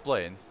 Nah,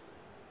 explain.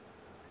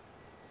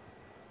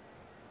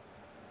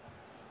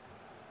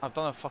 I've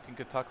done a fucking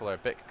good tackle there.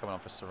 Bick coming on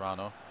for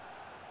Serrano.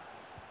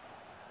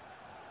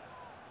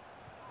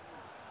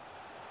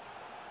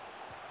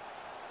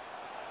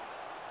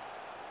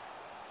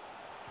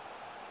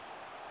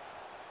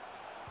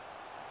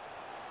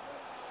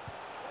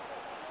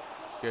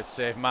 Good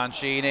save,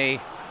 Mancini.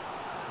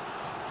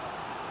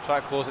 Try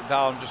to close it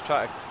down, just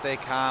try to stay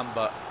calm,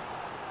 but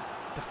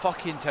the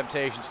fucking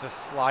temptation just to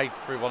slide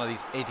through one of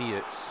these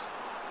idiots.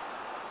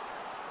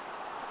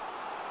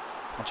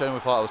 I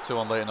genuinely thought it was 2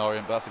 on Leyton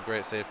Orient, but that's a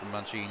great save from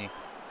Mancini.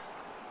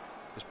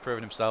 Just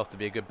proving himself to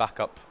be a good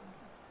backup.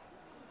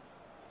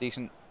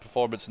 Decent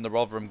performance in the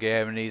Rotherham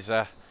game, and he's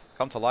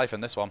come to life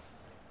in this one.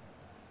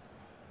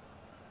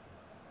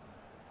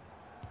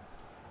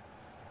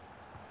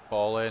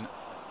 Ball in.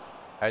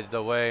 Headed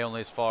away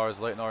only as far as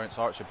Leyton Orient's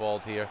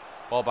Archibald here.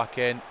 Ball back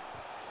in.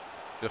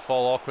 Gonna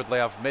fall awkwardly.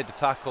 I've made the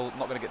tackle.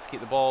 Not going to get to keep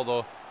the ball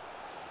though.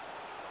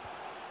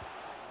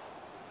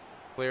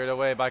 Cleared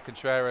away by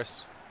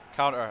Contreras.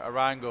 Counter,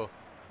 Arango.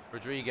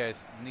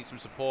 Rodriguez needs some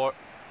support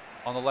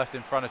on the left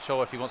in front of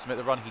Cho if he wants to make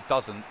the run. He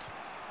doesn't.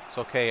 It's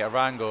okay,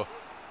 Arango.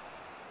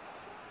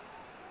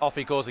 Off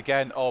he goes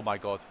again. Oh my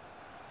god.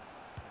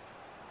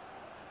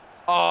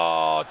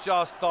 Oh,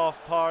 just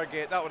off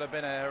target. That would have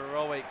been a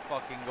heroic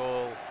fucking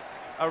goal.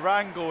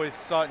 Arango is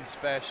something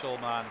special,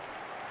 man.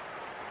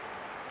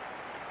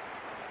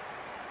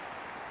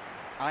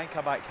 I think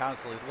I might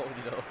cancel his loan,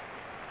 you know.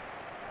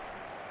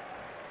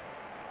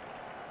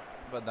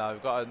 But no,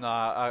 we've got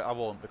I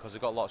won't, because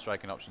we've got a lot of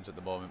striking options at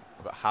the moment.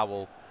 We've got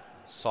Howell,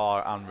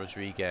 Sarr and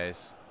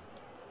Rodriguez.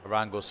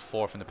 Arango's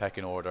 4th in the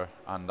pecking order,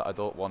 and I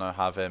don't want to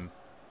have him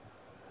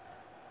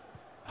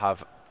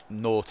have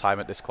no time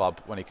at this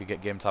club when he could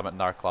get game time at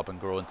our club and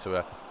grow into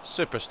a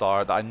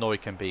superstar that I know he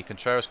can be.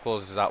 Contreras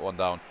closes that one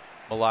down.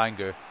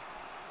 Malangu.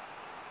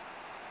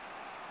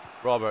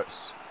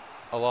 Roberts.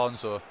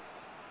 Alonso.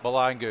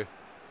 Malangu.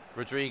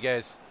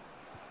 Rodriguez.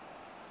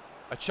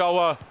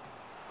 Ochoa.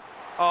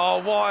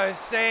 Oh, what a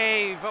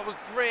save! That was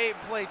great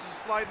play,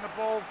 just sliding the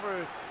ball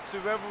through to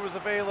whoever was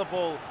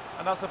available.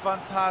 And that's a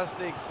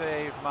fantastic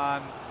save,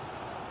 man.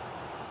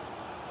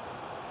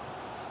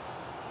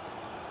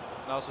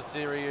 Now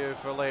Sotiriou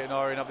for Leyton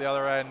Orient up the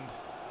other end.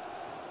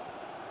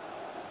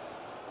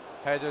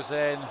 Headers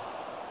in.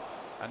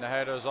 And the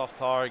header's off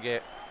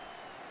target.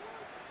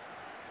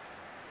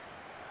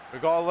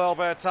 We've got a little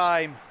bit of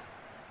time.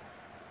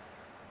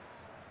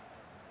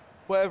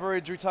 Whatever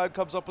injury time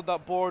comes up on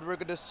that board, we're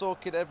going to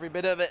soak in every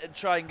bit of it and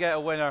try and get a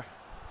winner.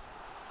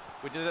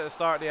 We did it at the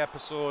start of the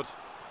episode.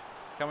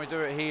 Can we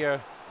do it here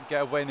and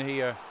get a win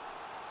here?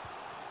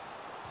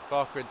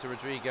 Cochrane to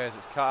Rodriguez.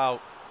 It's cut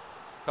out.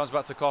 Comes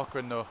back to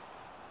Cochrane though.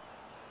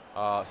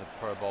 Oh, it's a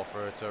poor ball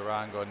through to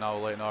Arango. Now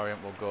Leyton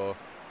Orient will go.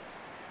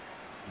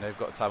 And they've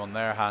got time on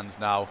their hands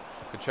now.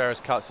 Contreras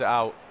cuts it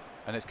out.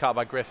 And it's cut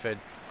by Griffin.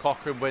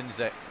 Cochrane wins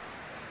it.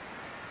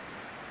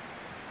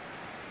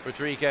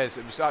 Rodriguez.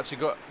 It was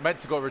actually meant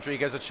to go to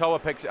Rodriguez. Ochoa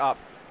picks it up.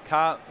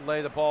 Can't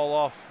lay the ball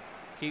off.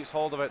 Keeps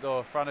hold of it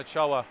though. Fran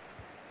Ochoa.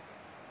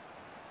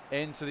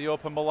 Into the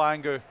open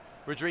Malangu.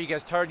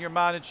 Rodriguez, turn your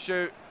man and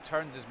shoot.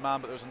 Turned his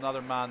man, but there's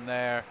another man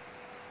there.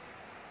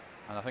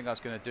 And I think that's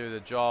going to do the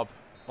job.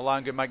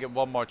 Malangu might get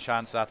one more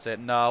chance. That's it.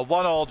 No,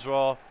 1-1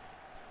 draw.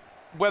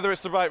 Whether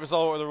it's the right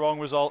result or the wrong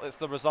result, it's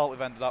the result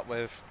we've ended up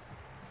with.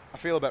 I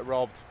feel a bit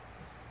robbed.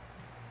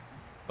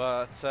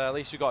 But at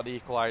least we got the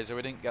equaliser.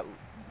 We didn't get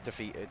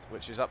defeated,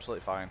 which is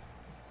absolutely fine.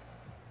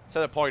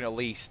 Take a point at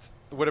least.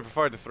 Would have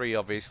preferred the 3,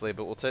 obviously,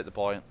 but we'll take the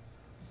point.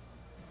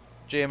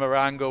 Jay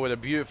Marango with a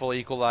beautiful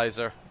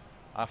equaliser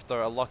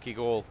after a lucky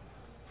goal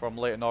from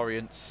Leyton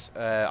Orient's.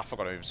 I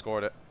forgot who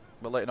scored it,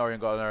 but Leyton Orient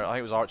got in there. I think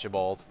it was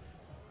Archibald.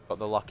 Got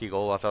the lucky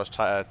goal as I was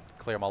trying to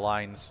clear my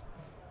lines.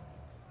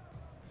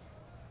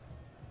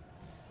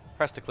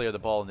 Pressed to clear the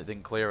ball and it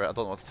didn't clear it. I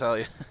don't know what to tell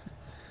you.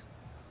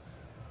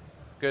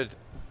 Good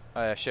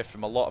shift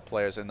from a lot of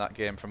players in that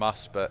game from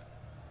us, but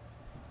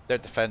their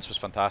defence was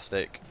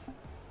fantastic.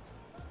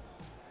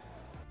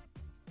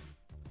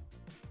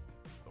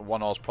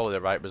 1-0 is probably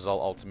the right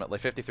result ultimately.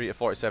 53 to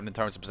 47 in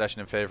terms of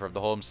possession in favour of the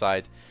home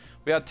side.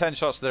 We had 10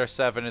 shots to their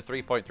 7 and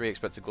 3.3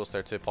 expected goals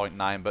to their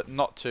 2.9, but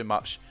not too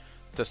much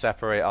to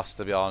separate us,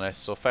 to be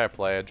honest. So fair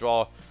play. A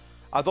draw.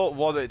 I don't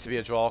want it to be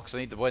a draw because I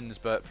need the wins,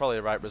 but probably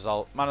the right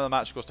result. Man of the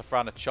match goes to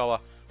Fran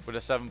Ochoa with a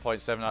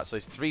 7.7. Actually,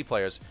 it's 3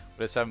 players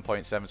with a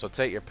 7.7. So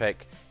take your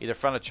pick. Either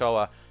Fran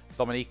Ochoa,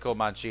 Domenico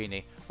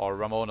Mancini, or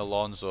Ramon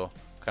Alonso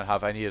can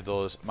have any of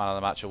those Man of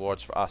the Match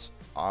awards for us.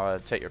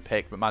 Take your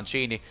pick. But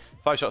Mancini,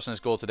 5 shots on his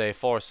goal today,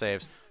 4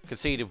 saves,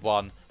 conceded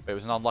 1, but it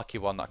was an unlucky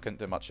one that I couldn't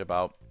do much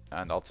about.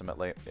 And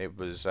ultimately, it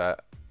was a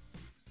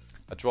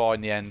draw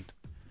in the end.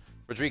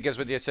 Rodriguez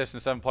with the assist in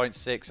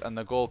 7.6, and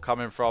the goal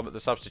coming from the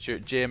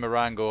substitute Jay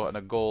Marango, and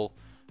the goal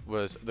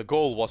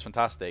was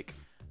fantastic.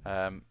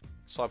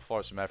 Solid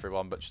performance from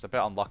everyone, but just a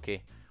bit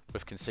unlucky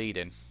with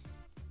conceding.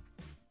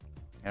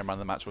 And man of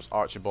the match was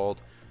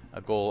Archibald,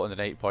 a goal and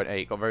an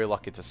 8.8. Got very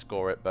lucky to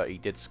score it, but he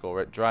did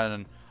score it.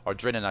 Drinan,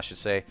 I should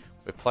say,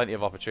 with plenty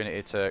of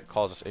opportunity to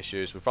cause us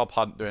issues. With Rob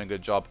Hunt doing a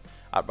good job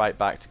at right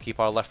back to keep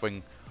our left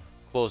wing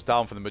closed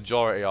down for the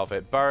majority of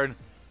it. Byrne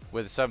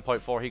with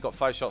 7.4, he got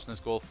 5 shots in his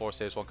goal, 4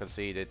 saves, 1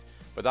 conceded.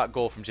 But that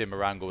goal from Jim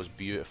Marango was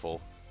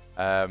beautiful.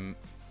 I've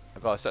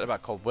got a centre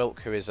back called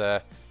Wilk, who is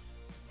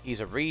he's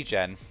a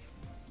regen.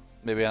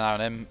 Maybe an eye on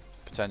him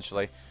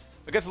potentially.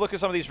 We get to look at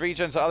some of these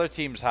regens that other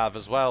teams have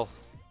as well,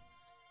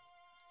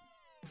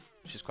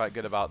 which is quite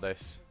good about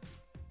this.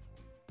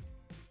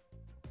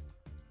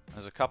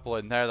 There's a couple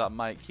in there that I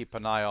might keep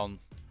an eye on.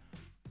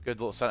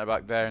 Good little centre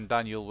back there, and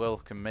Daniel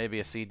Wilk, and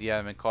maybe a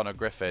CDM and Connor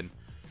Griffin,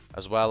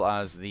 as well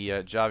as the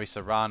Javi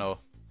Serrano,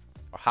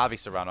 or Javi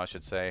Serrano, I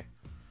should say.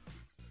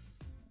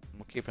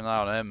 We'll keep an eye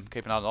on him,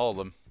 keep an eye on all of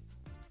them.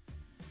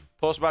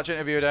 Post-match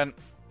interview then.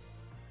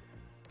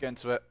 Get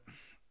into it.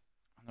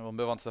 And then we'll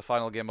move on to the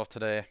final game of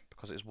today,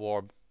 because it's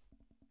warm.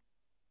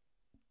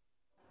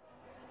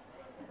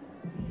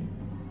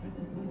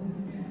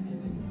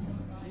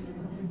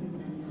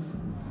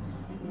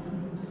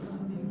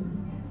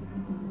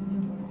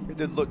 We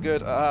did look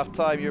good at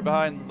half-time. You're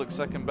behind, look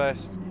second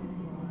best.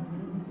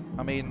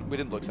 I mean, we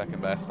didn't look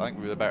second best. I think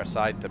we were the better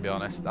side, to be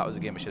honest. That was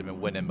a game we should have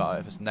been winning, but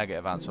if it's a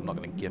negative answer, I'm not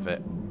going to give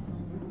it.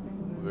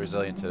 We were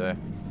resilient today.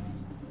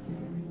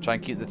 Try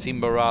and keep the team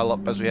morale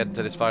up as we head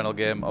into this final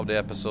game of the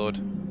episode.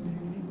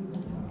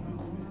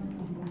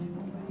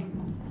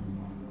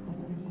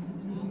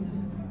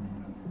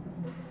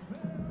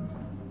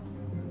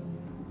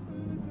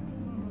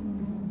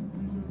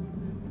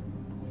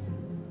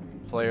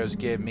 Players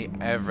gave me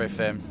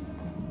everything.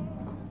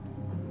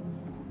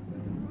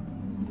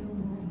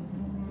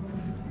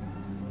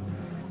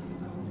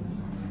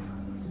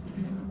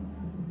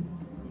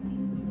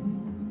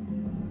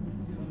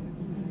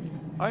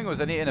 I think it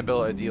was an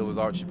inability to deal with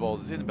Archibald.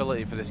 It's the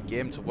inability for this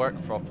game to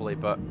work properly,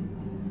 but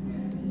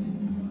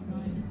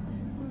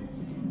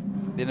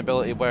the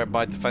inability where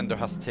my defender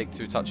has to take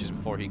 2 touches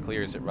before he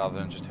clears it rather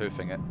than just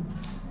hoofing it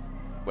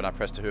when I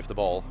press to hoof the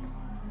ball.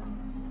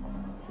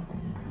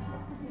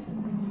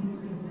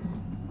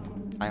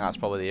 I think that's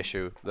probably the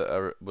issue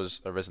that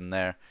was arisen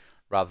there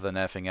rather than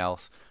anything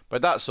else.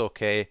 But that's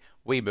okay.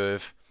 We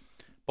move.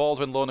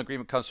 Baldwin loan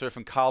agreement comes through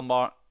from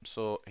Kalmar,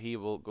 so he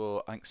will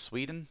go, I think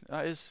Sweden,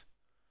 that is.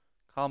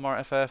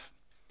 Kalmar FF.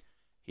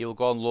 He will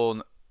go on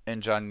loan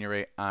in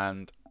January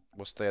and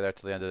will stay there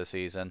till the end of the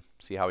season.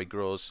 See how he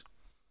grows.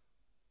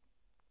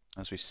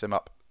 As we sim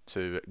up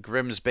to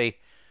Grimsby.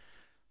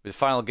 With the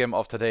final game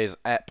of today's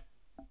ep.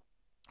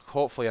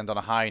 Hopefully end on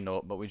a high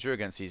note, but we drew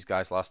against these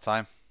guys last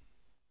time.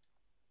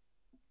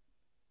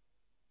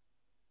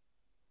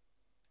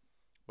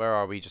 Where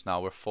are we just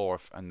now? We're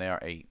 4th and they are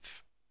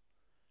 8th.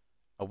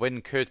 A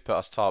win could put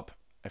us top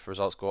if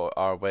results go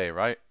our way,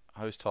 right?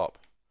 Who's top?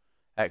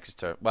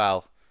 Exeter.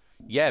 Well,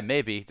 yeah,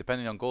 maybe,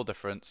 depending on goal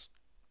difference.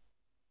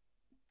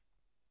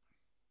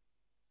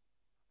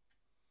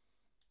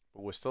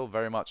 But we're still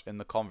very much in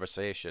the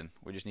conversation.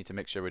 We just need to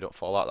make sure we don't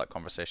fall out of that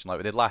conversation like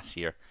we did last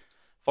year.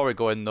 Before we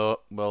go in,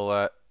 though,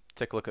 we'll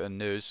take a look at the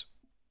news.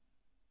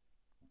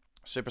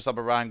 Super Sub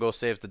Arango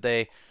saves the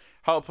day.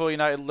 Hartlepool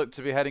United looked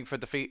to be heading for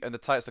defeat in the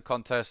tightest of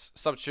contests.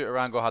 Substitute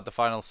Arango had the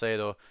final say,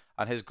 though,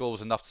 and his goal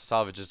was enough to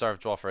salvage a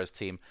deserved draw for his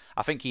team.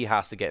 I think he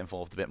has to get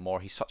involved a bit more.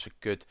 He's such a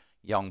good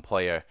young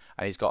player,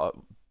 and he's got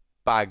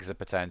bags of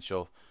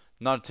potential.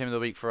 Not a team of the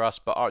week for us,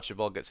 but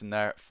Archibald gets in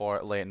there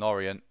for Leyton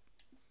Orient.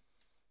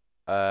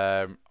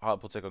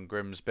 Hartlepool take on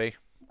Grimsby.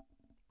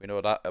 We know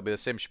that. It'll be the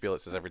same spiel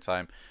it says every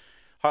time.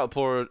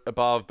 Hartlepool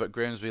above, but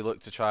Grimsby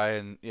look to try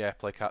and, yeah,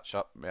 play catch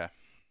up. Yeah.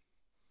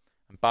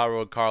 And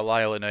Barrow and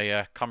Carlisle in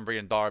a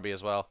Cumbrian derby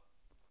as well.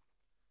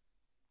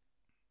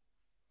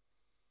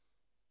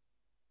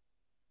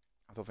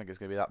 I don't think it's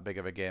going to be that big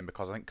of a game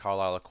because I think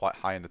Carlisle are quite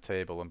high in the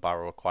table and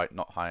Barrow are quite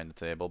not high in the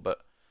table. But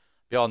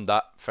beyond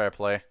that, fair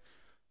play.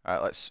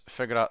 Alright, let's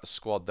figure out the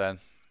squad then.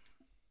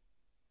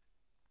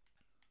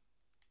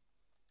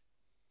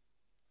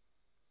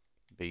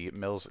 Be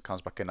Mills that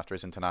comes back in after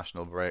his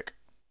international break.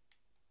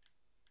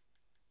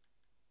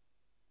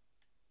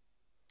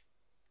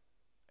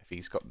 If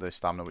he's got the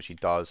stamina, which he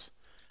does.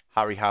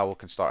 Harry Howell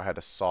can start ahead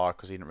of Sarr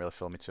because he didn't really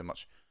fill me too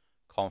much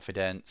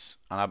confidence.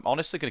 And I'm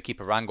honestly going to keep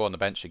Arango on the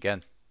bench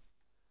again.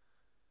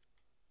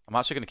 I'm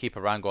actually going to keep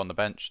Arango on the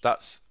bench.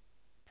 That's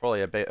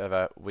probably a bit of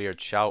a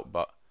weird shout,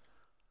 but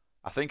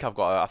I think I've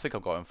got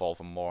to involve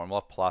him more, and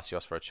we'll have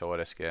Palacios for a Ochoa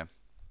this game.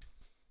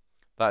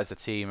 That is the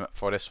team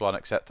for this one,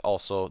 except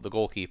also the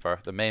goalkeeper,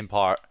 the main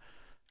part.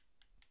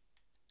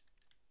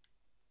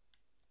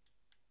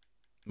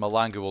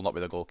 Malangu will not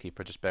be the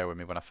goalkeeper, just bear with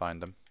me when I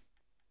find him.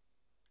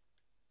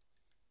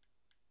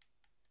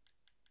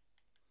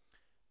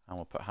 And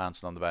we'll put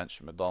Hansen on the bench.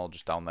 McDonald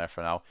just down there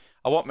for now.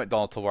 I want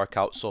McDonald to work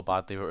out so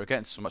badly, but we're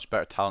getting so much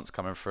better talents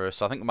coming through.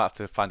 So I think we might have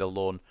to find a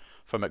loan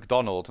for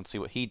McDonald and see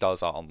what he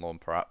does out on loan,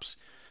 perhaps.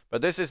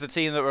 But this is the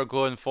team that we're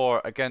going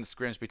for against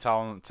Grimsby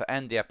Town to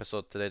end the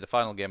episode today, the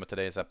final game of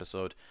today's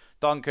episode.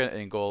 Duncan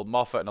in goal,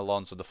 Moffat and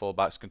Alonso the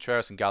fullbacks,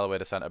 Contreras and Galloway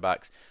the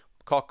centre-backs,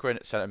 Cochrane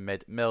at centre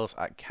mid, Mills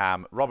at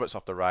cam, Roberts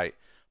off the right,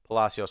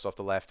 Palacios off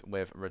the left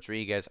with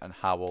Rodriguez and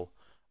Howell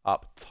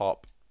up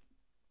top.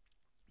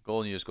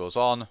 Goal news goes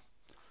on,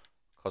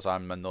 because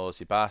I'm a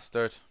nosy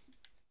bastard.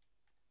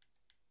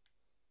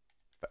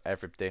 But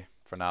every day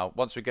for now.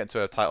 Once we get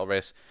into a title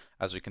race,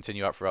 as we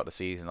continue out throughout the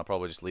season, I'll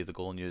probably just leave the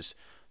goal news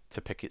to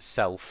pick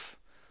itself.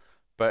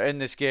 But in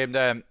this game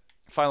then,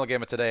 final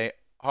game of today,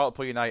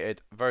 Hartlepool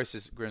United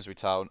versus Grimsby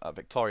Town at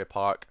Victoria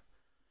Park.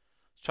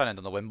 Let's try and end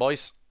on the win,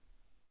 boys.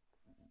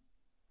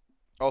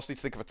 I also need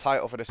to think of a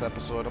title for this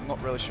episode. I'm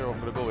not really sure what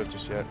I'm going to go with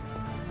just yet.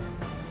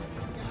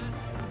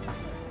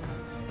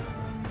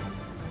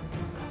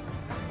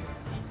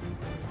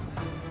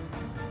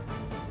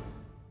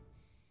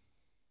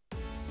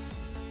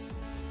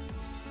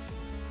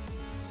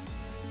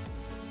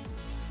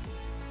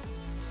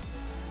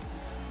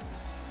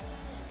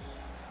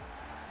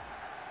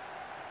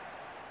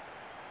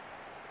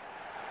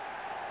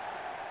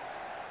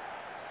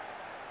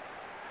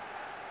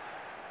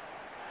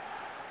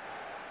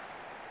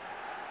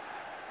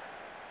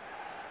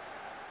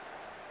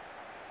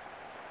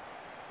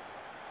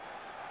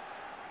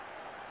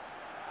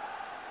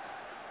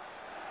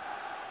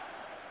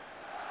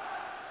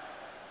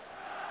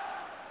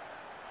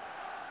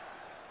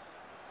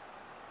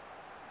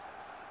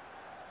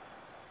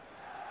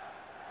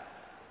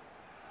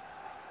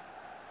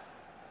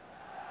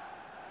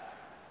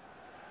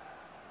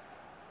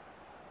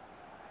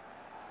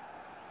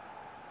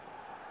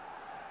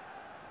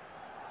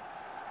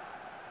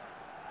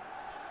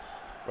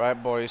 Right,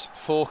 boys,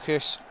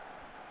 focus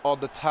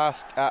on the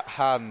task at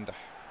hand.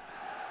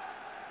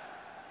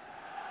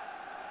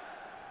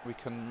 We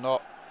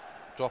cannot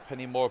drop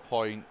any more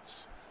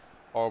points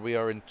or we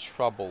are in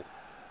trouble.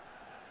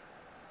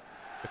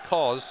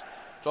 Because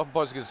dropping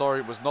points against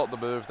Orient was not the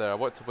move there. I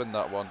wanted to win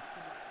that one.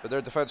 But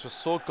their defence was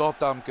so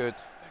goddamn good.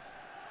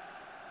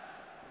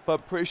 But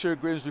I'm pretty sure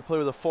Grimsby play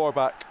with a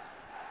 4-back.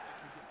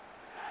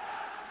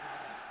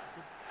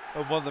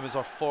 And one of them is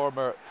our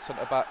former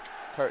centre-back,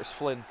 Curtis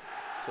Flynn.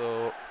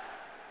 So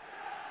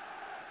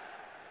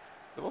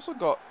they've also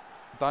got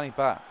Danny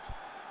Bath.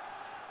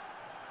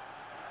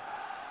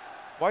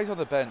 Why he's on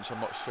the bench,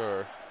 I'm not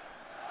sure.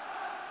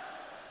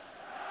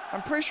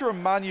 I'm pretty sure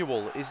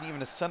Emmanuel isn't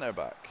even a centre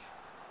back.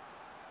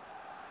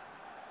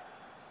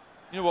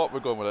 You know what? We're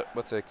going with it.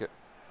 We'll take it.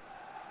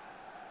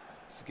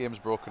 This game's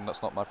broken.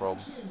 That's not my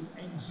problem.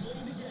 Enjoy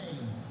the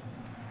game.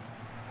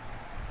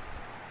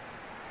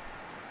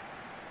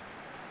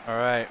 All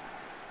right.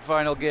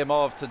 Final game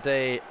of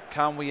today.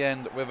 Can we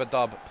end with a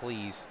dub,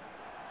 please?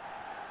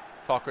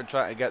 Cochrane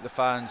trying to get the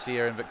fans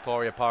here in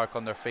Victoria Park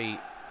on their feet.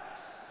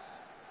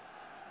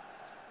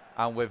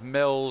 And with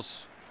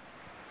Mills,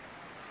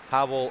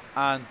 Howell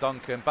and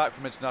Duncan back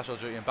from international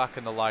duty and back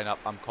in the lineup,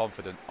 I'm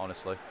confident,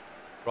 honestly.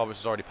 Roberts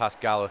has already passed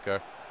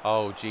Gallagher.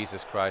 Oh,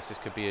 Jesus Christ. This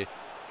could be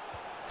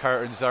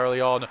curtains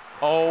early on.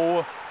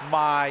 Oh,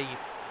 my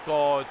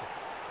God.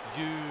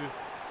 You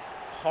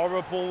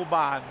horrible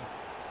man.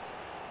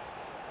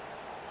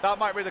 That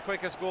might be the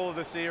quickest goal of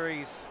the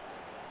series.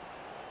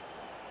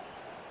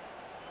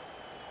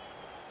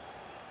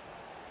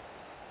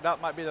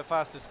 That might be the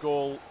fastest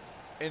goal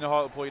in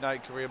Hartlepool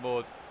United career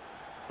mode.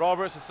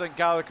 Roberts has sent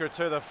Gallagher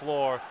to the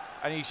floor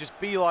and he's just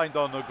beelined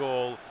on the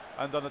goal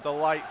and done a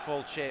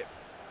delightful chip.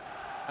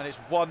 And it's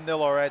 1-0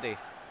 already.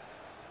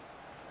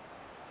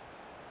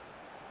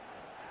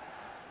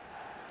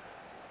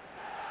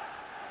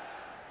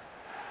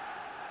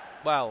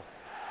 Well.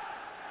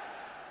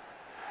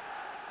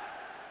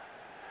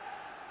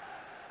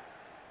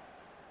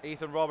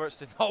 Ethan Roberts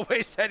did not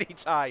waste any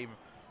time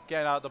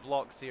getting out the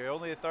blocks here.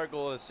 Only the third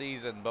goal of the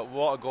season, but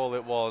what a goal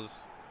it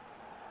was.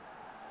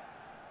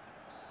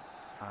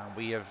 And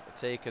we have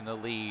taken the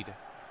lead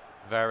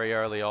very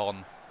early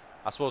on.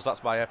 I suppose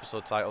that's my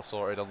episode title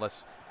sorted,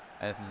 unless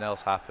anything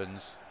else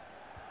happens.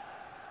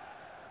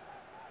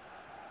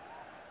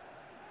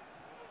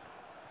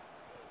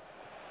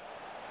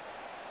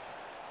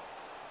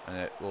 And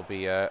it will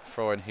be a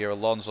throw in here.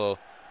 Alonso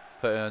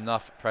putting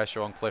enough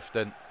pressure on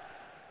Clifton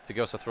to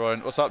give us a throw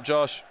in. What's up,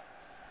 Josh?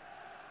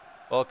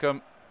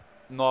 Welcome.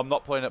 No, I'm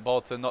not playing at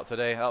Bolton, not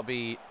today. That'll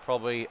be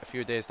probably a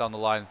few days down the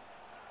line.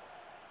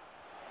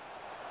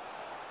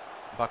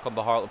 Back on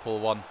the Hartlepool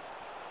one.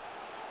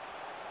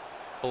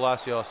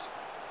 Palacios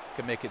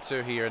can make it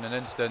two here in an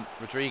instant.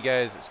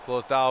 Rodriguez, it's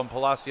closed down.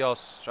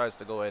 Palacios tries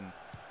to go in,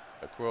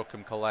 but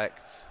Crocombe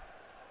collects.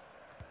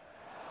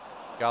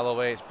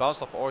 Galloway, it's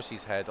bounced off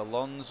Orsi's head.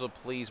 Alonso,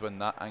 please win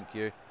that, thank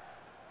you.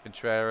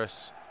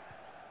 Contreras.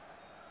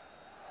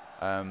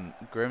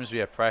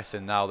 Grimsby are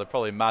pressing now. They're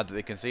probably mad that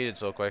they conceded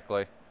so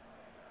quickly.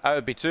 I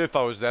would be too if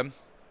I was them.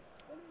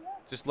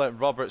 Just let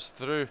Roberts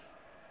through.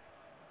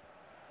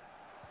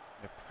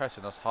 They're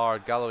pressing us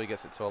hard. Galloway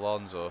gets it to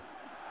Alonso.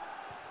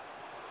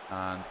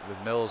 And with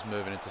Mills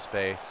moving into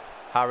space.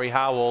 Harry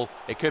Howell.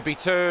 It could be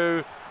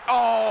 2.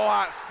 Oh,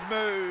 that's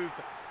smooth.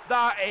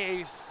 That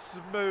is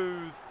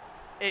smooth.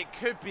 It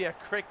could be a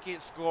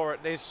cricket score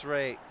at this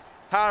rate.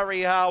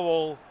 Harry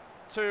Howell.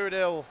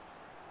 2-0.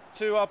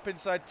 2 up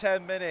inside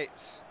 10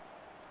 minutes.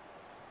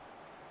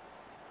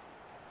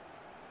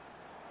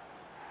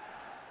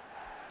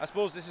 I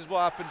suppose this is what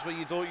happens when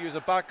you don't use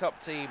a backup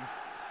team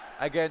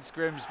against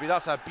Grimsby.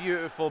 That's a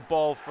beautiful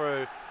ball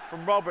through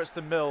from Roberts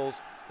to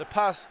Mills. The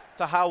pass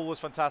to Howell was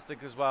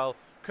fantastic as well.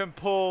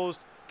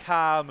 Composed,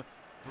 calm,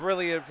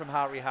 brilliant from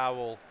Harry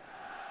Howell.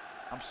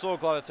 I'm so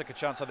glad I took a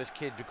chance on this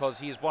kid because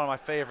he is one of my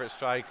favourite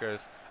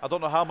strikers. I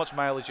don't know how much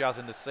mileage he has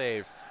in the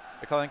save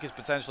because I think he's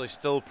potentially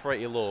still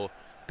pretty low.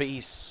 But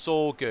he's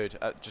so good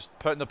at just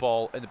putting the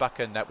ball in the back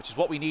of the net, which is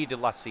what we needed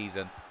last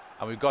season.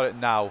 And we've got it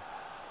now.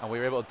 And we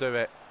were able to do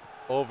it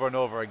over and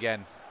over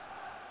again.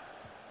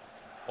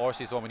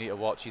 Orsi's the one we need to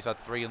watch. He's had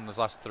 3 in his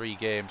last 3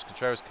 games.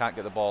 Contreras can't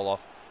get the ball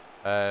off.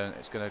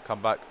 It's going to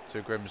come back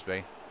to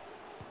Grimsby.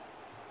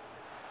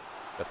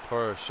 The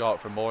poor shot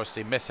from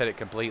Orsi. Mishit it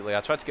completely.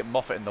 I tried to get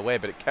Moffat in the way,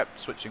 but it kept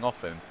switching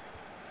off him.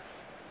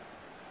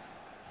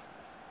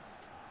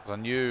 Because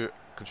I knew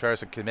Contreras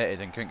had committed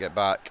and couldn't get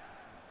back.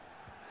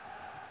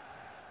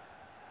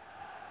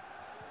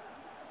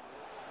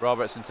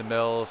 Roberts into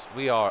Mills.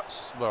 We're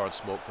on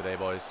smoke today,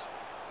 boys.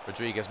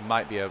 Rodriguez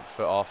might be a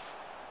foot off.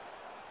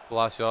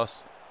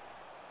 Palacios.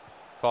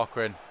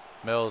 Cochrane.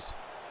 Mills.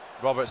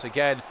 Roberts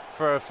again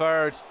for a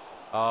third.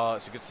 Oh,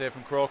 it's a good save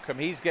from Crocombe.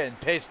 He's getting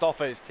pissed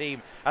off at his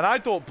team. And I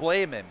don't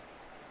blame him.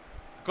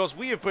 Because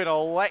we have been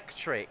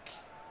electric.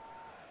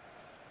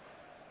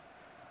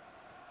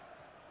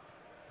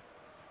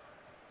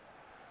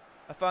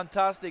 A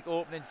fantastic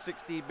opening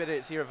 16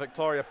 minutes here at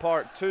Victoria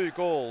Park. 2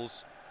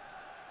 goals.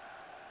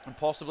 And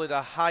possibly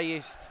the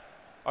highest,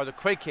 or the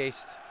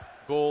quickest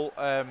goal,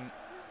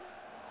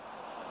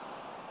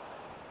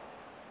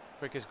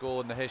 quickest goal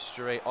in the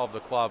history of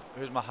the club.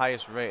 Who's my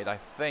highest rated? I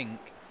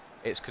think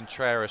it's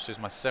Contreras, who's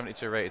my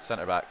 72 rated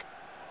centre back.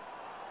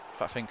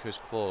 Try to think who's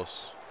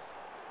close.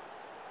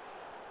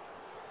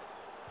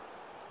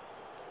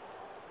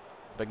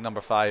 Big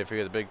number 5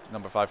 here, the big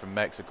number 5 from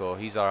Mexico.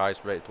 He's our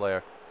highest rated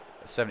player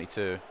at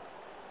 72.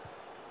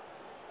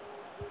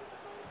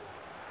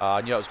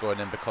 I knew I was going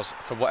in because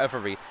for whatever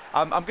reason,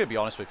 I'm going to be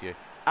honest with you.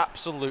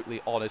 Absolutely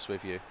honest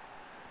with you.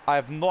 I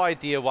have no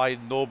idea why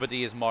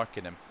nobody is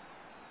marking him.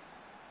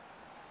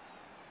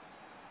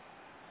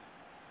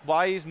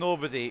 Why is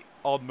nobody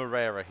on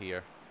Moreira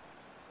here?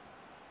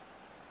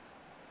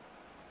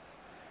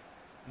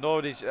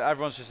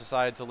 Everyone's just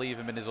decided to leave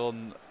him in his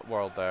own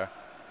world there.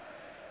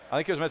 I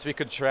think it was meant to be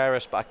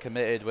Contreras, but I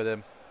committed with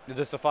him. Is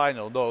this the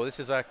final? No, this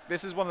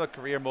is one of the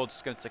career modes.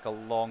 It's going to take a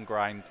long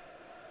grind.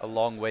 A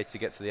long way to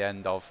get to the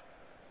end of.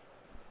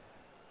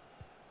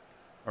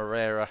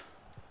 Moreira.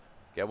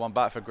 Get one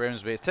back for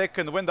Grimsby. It's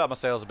taken the wind out of my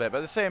sails a bit, but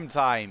at the same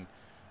time,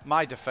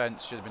 my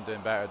defence should have been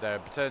doing better there.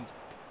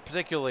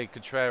 Particularly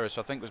Contreras,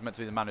 who I think was meant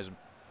to be the man who's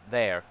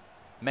there.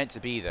 Meant to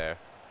be there.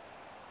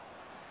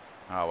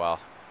 Oh well.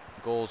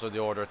 Goals are the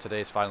order of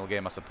today's final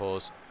game, I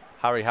suppose.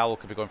 Harry Howell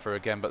could be going through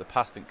again, but the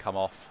pass didn't come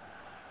off.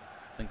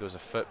 I think it was a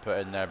foot put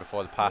in there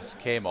before the pass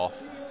came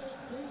off.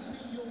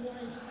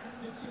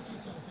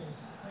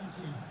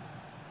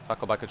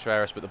 Tackle by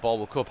Contreras, but the ball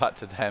will go back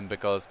to them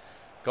because,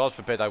 God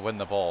forbid, I win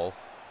the ball.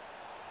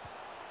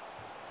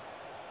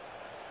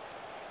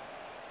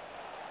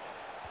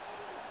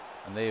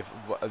 And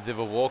they've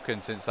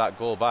awoken since that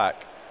goal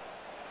back.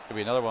 Could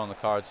be another one on the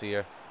cards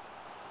here.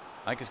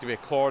 I think it's going to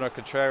be a corner.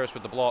 Contreras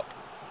with the block.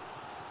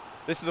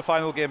 This is the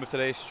final game of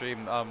today's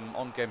stream.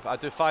 On game, I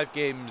do 5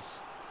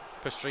 games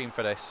per stream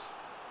for this,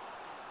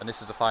 and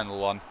this is the final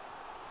one.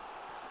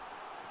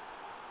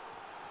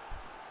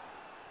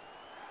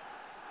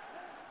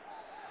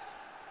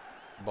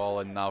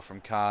 Ball in now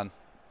from Khan.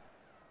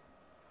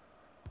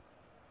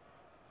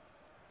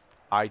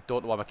 I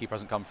don't know why my keeper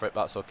hasn't come for it,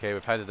 but that's okay.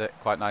 We've headed it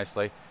quite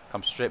nicely.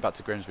 Come straight back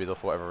to Grimsby though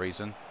for whatever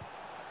reason.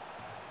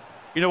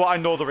 You know what? I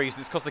know the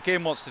reason. It's because the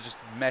game wants to just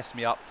mess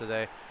me up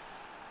today.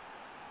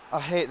 I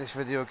hate this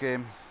video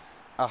game.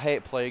 I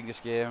hate playing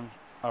this game.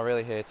 I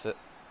really hate it.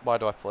 Why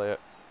do I play it?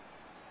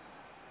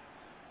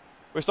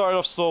 We started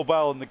off so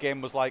well and the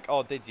game was like,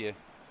 oh, did you?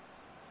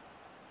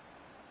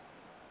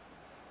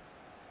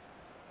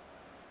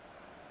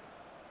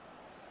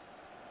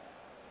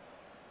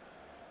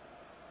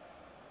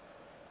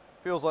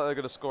 Feels like they're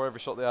going to score every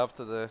shot they have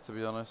today, to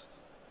be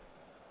honest.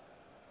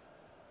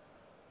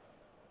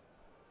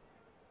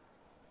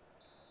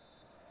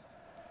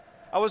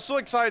 I was so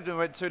excited when we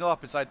went 2-0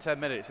 up inside 10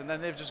 minutes, and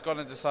then they've just gone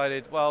and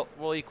decided, well,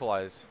 we'll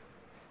equalise.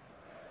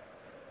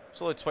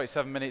 It's only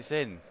 27 minutes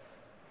in.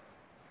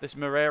 This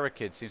Moreira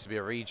kid seems to be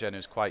a regen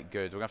who's quite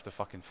good. We're going to have to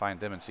fucking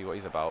find him and see what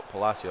he's about.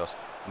 Palacios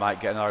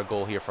might get another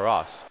goal here for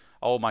us.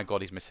 Oh my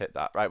god, he's mishit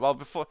that. Right, well,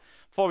 before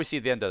we see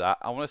the end of that,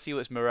 I want to see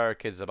what this Moreira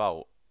kid's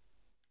about.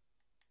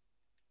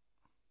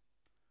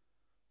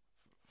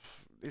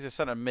 He's a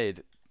centre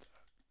mid.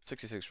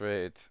 66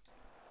 rated.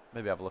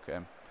 Maybe have a look at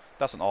him.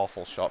 That's an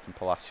awful shot from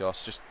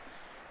Palacios. Just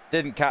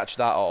didn't catch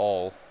that at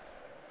all.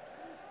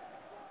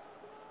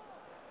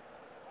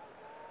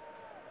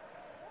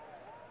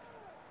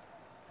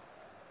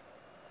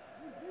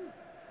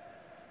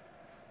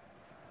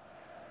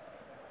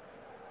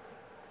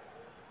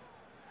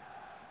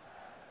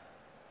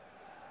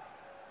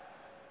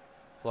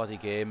 Bloody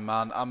game,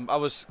 man. I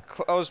was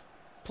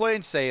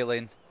playing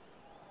sailing,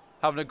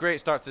 having a great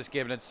start to this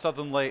game, and then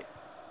suddenly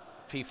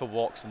FIFA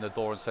walks in the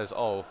door and says,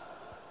 "Oh,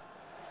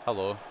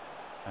 hello,"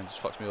 and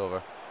just fucks me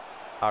over.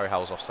 Harry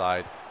Howell's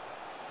offside.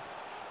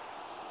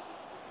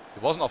 He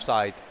wasn't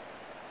offside.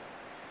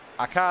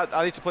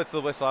 I need to play to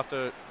the whistle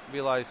after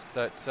realise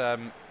that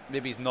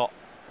maybe he's not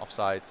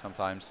offside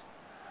sometimes.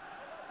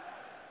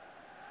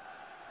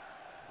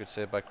 Good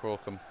save by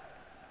Crocombe.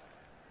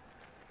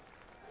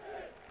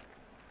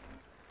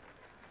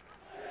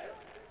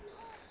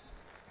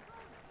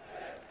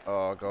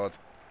 Oh god.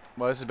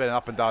 Well, this has been an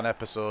up and down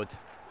episode,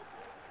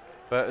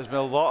 but there's been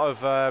a lot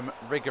of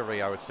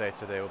riggery, I would say,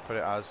 today. We'll put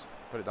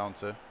it down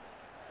to.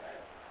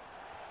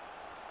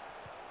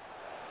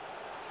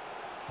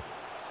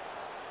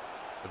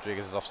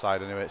 Rodriguez is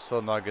offside anyway. It's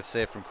still not a good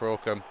save from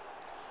Crocombe.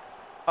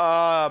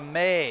 Ah,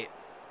 mate.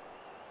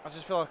 I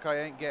just feel like I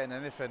ain't getting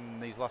anything in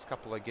these last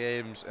couple of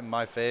games in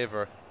my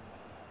favour.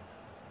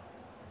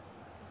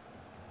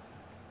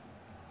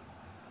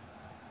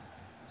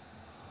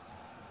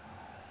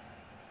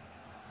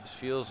 Just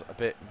feels a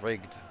bit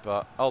rigged,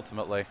 but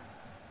ultimately,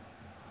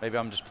 maybe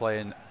I'm just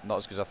playing not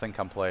as good as I think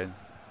I'm playing.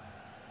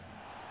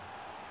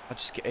 I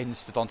just get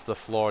instant onto the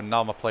floor and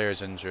now my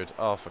player's injured.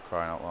 Oh, for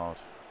crying out loud.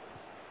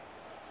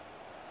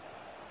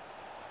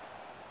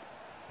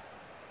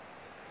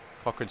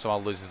 Cochrane somehow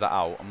loses that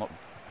out. I'm not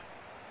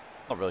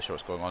really sure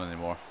what's going on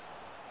anymore.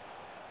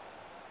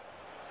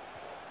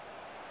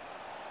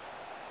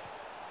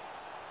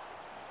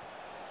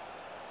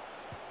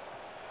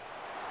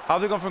 How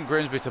have they gone from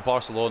Grimsby to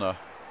Barcelona?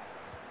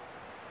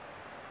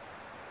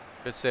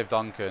 Good save,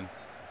 Duncan.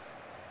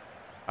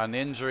 And the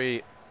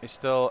injury is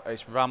still,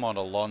 it's Ramon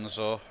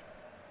Alonso.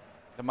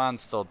 The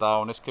man's still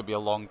down. This could be a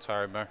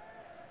long-termer.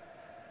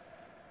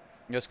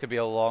 This could be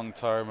a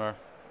long-termer.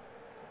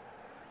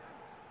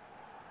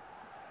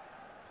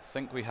 I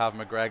think we have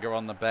McGregor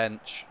on the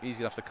bench. He's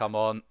going to have to come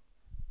on.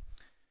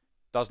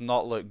 Does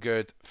not look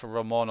good for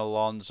Ramon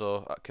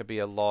Alonso. That could be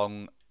a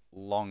long,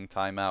 long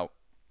time out.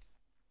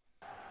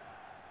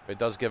 But it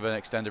does give an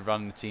extended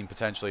run in the team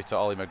potentially to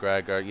Ollie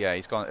McGregor. Yeah,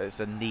 he's gone. It's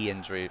a knee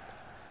injury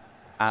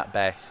at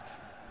best.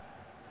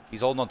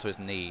 He's holding on to his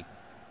knee.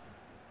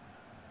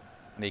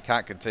 And he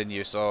can't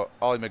continue, so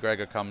Ollie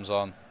McGregor comes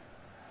on.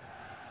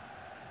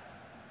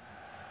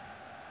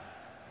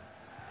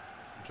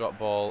 Drop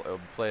ball, it'll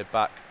be played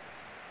back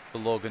to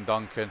Logan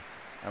Duncan,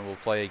 and we'll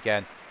play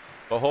again.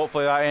 But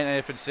hopefully that ain't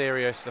anything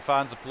serious. The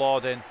fans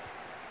applauding.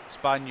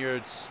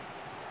 Spaniards'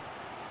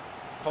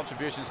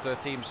 contributions to the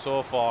team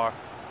so far.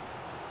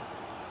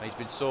 And he's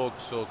been so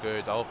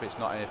good. I hope it's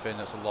not anything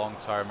that's a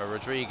long-termer.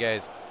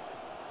 Rodriguez,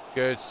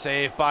 good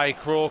save by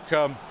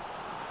Crocombe.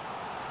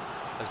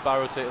 As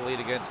Barrow take the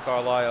lead against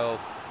Carlisle.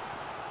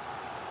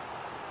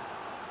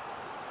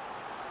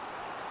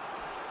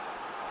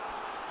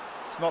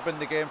 It's not been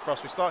the game for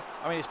us.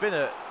 I mean, it's been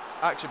an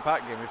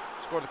action-packed game. We've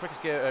scored the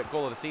quickest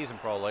goal of the season,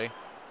 probably.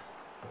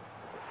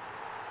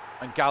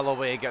 And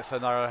Galloway gets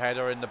another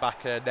header in the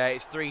back of the net.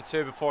 It's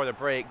 3-2 before the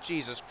break.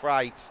 Jesus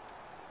Christ.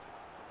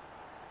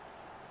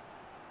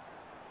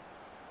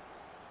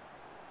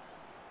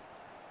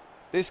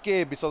 This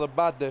game is on a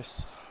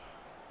madness.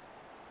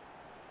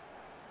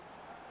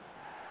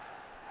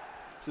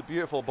 It's a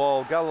beautiful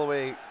ball.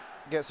 Galloway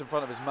gets in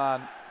front of his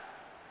man,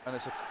 and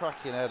it's a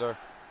cracking header.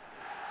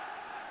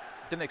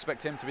 Didn't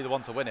expect him to be the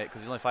one to win it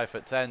because he's only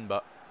 5'10",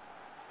 but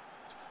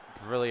it's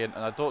brilliant.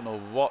 And I don't know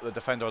what the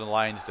defender on the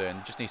line's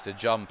doing. Just needs to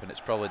jump, and it's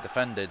probably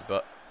defended.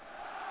 But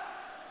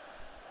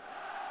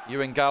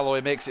Ewan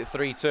Galloway makes it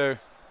 3-2.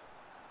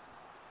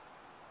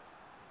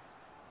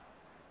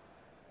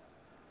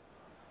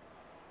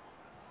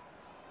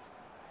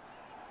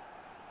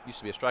 Used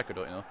to be a striker,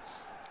 don't you know?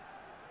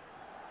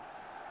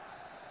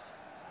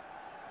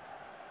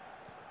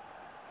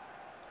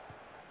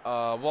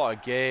 What a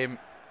game.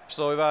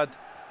 So we've had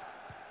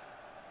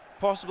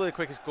possibly the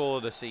quickest goal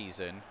of the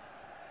season.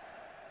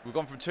 We've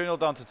gone from 2-0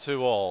 down to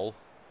 2-all.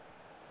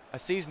 A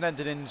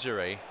season-ending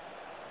injury.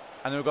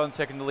 And then we've gone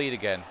taking the lead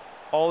again.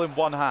 All in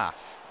one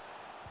half.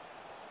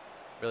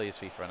 Really is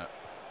FIFA, innit?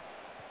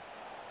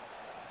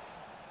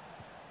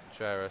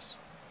 Cheris.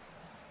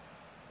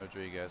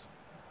 Rodriguez.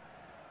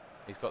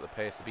 He's got the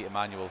pace to beat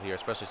Emmanuel here,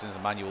 especially since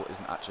Emmanuel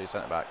isn't actually a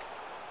centre-back.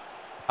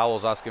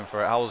 Howell's asking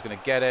for it. Howell's going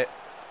to get it.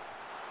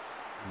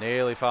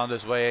 Nearly found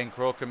his way in.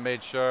 Crocombe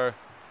made sure.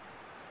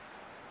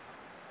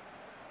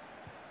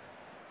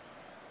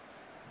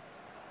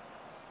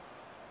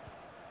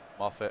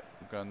 Moffat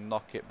going to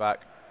knock it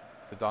back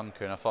to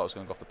Duncan. I thought I was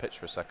going to go off the pitch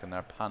for a second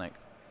there.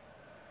 Panicked.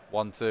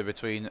 1-2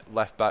 between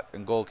left back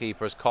and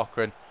goalkeepers.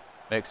 Cochrane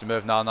makes a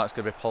move now, and that's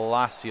going to be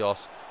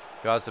Palacios,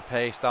 who has the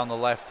pace down the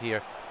left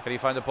here. Can he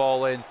find the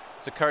ball in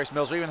to Curtis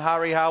Mills or even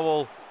Harry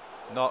Howell?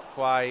 Not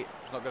quite.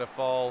 It's not going to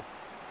fall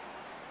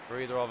for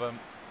either of them.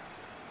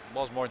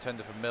 Was more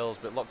intended for Mills,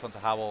 but locked onto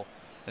Howell.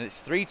 And it's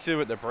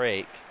 3-2 at the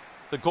break.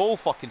 It's a goal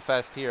fucking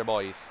fest here,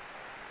 boys.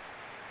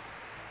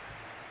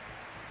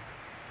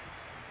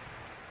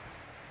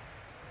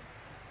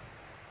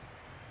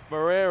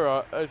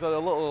 Moreira has had a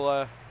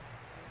little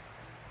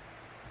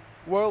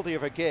worldie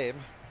of a game.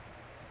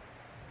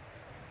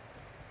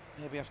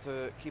 Maybe have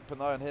to keep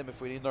an eye on him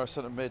if we need our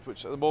centre mid,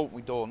 which at the moment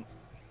we don't.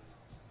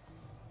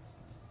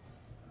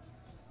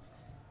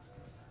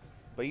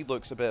 But he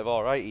looks a bit of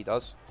alright, he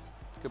does.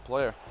 Good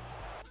player.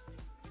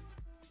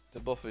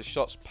 Did both of his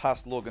shots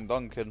past Logan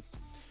Duncan.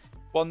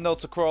 1-0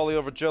 to Crawley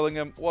over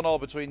Gillingham. 1-1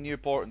 between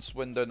Newport and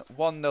Swindon.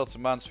 1-0 to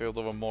Mansfield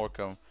over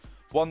Morecambe.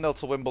 1-0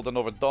 to Wimbledon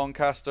over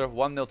Doncaster.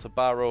 1-0 to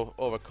Barrow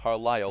over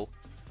Carlisle.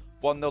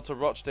 1-0 to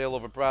Rochdale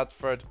over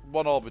Bradford.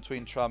 1-1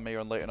 between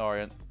Tranmere and Leyton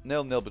Orient.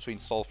 0-0 between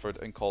Salford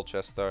and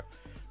Colchester.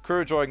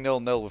 Crewe drawing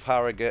 0-0 with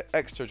Harrogate.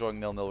 Exeter drawing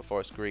 0-0 with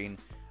Forest Green.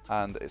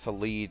 And it's a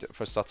lead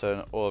for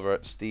Sutton over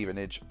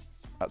Stevenage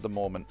at the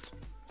moment.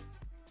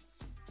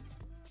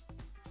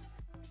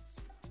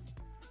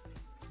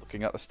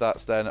 Looking at the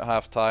stats then at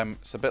half-time,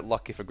 it's a bit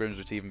lucky for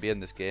Grimsby to even be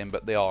in this game,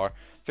 but they are.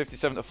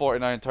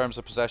 57-49 in terms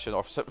of possession,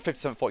 or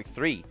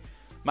 57-43.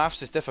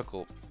 Maths is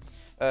difficult.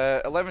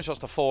 11 shots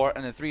to 4,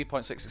 and then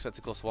 3.6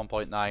 expected goals to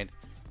 1.9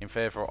 in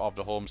favour of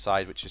the home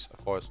side, which is,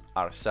 of course,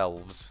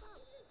 ourselves.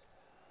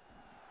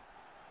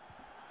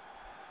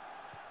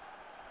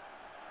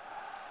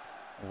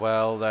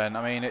 Well then,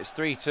 I mean, it's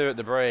 3-2 at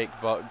the break,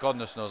 but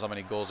goodness knows how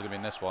many goals are going to be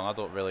in this one. I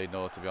don't really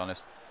know, to be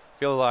honest. I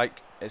feel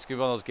like it's going to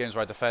be one of those games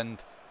where I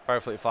defend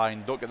perfectly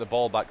fine, don't get the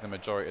ball back the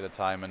majority of the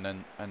time, and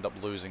then end up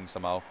losing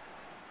somehow.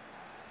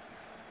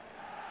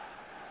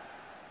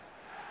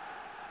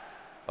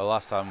 The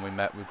last time we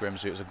met with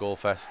Grimsby, it was a goal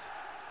fest,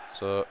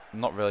 so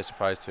not really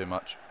surprised too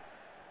much.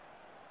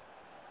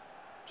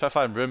 Try to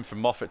find room for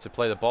Moffat to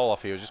play the ball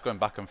off here. He was just going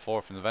back and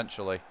forth, and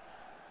eventually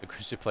the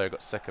Grimsby player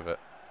got sick of it.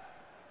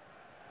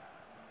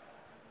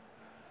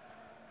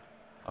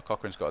 Oh,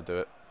 Cochrane's got to do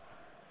it.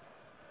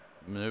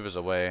 Manoeuvres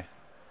away.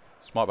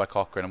 Smart by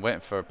Cochrane. I'm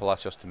waiting for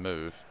Palacios to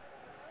move.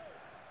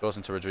 Goes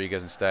into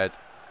Rodriguez instead.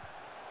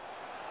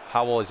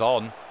 Howell is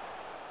on.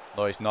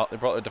 No, he's not. They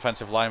brought the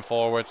defensive line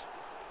forward.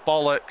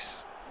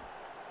 Bollocks.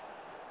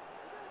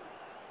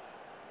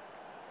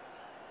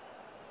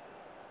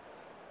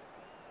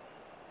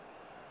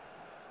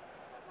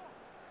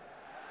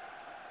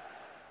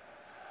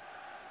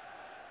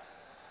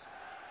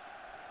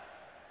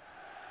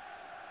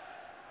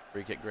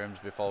 Free kick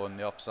Grimsby following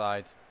the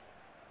offside.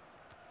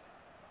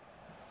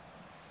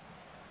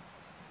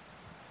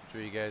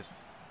 Rodriguez.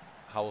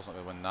 Howell's not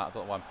going to win that. I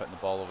don't know why I'm putting the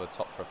ball over the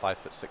top for a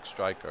 5'6"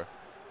 striker.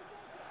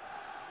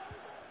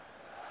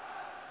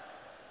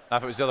 Now,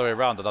 if it was the other way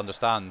around, I'd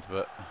understand,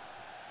 but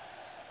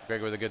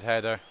Gregor with a good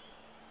header.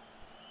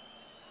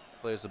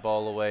 Clears the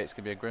ball away. It's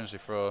going to be a Grimsby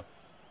throw.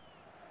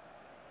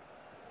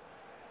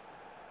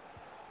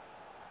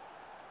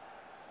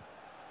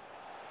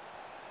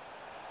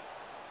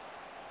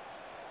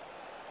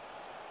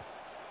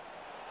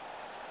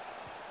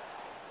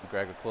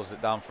 Gregor closes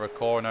it down for a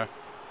corner.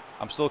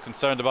 I'm still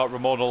concerned about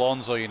Ramon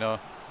Alonso, you know.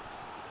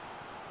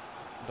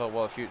 Don't know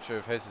what the future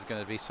of his is going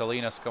to be.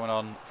 Salinas coming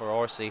on for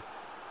Orsi.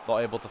 Not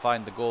able to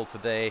find the goal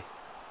today.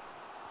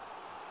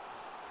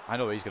 I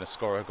know he's going to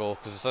score a goal,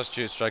 because the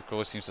substitute striker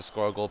always seems to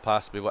score a goal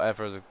past me,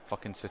 whatever the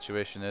fucking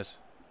situation is.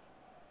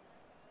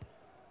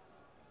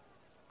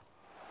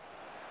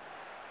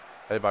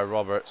 Headed by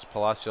Roberts.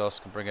 Palacios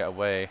can bring it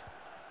away.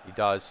 He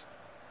does.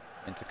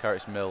 Into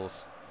Curtis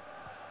Mills.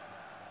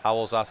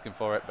 Howell's asking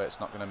for it, but it's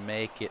not going to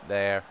make it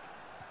there.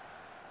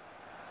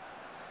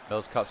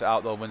 Mills cuts it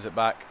out though, wins it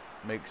back,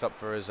 makes up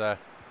for his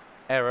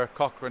error.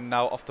 Cochrane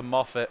now off to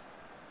Moffat.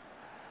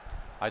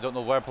 I don't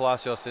know where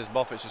Palacios is.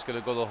 Moffat's just going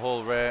to go the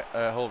whole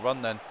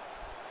run then.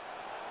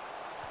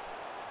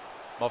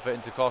 Moffat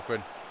into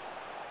Cochrane.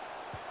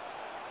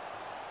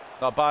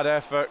 Not a bad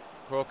effort.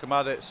 Crocombe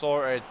had it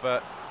sorted,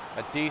 but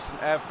a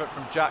decent effort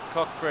from Jack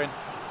Cochrane.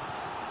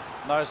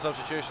 Another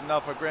substitution now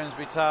for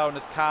Grimsby Town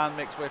as Can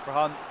makes way for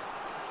Hunt.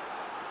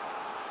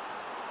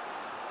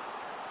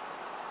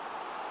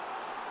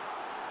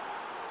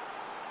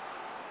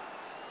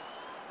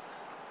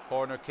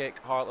 Corner kick,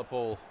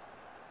 Hartlepool.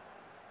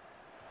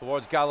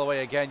 Towards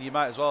Galloway again. You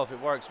might as well, if it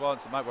works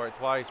once, it might work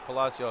twice.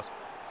 Palacios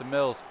to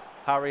Mills.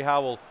 Harry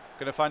Howell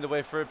going to find a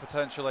way through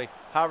potentially.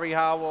 Harry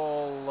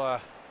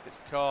Howell gets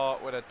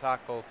caught with a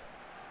tackle.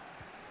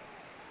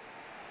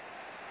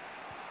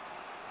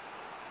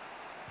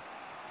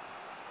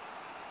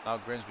 Now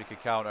Grimsby could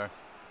counter.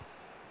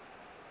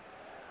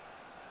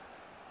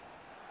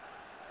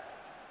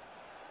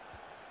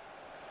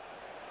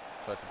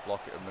 Tried to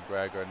block it with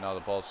McGregor, and now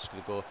the ball's just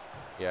going to go.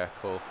 Yeah,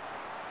 cool.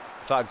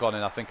 If that had gone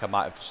in, I think I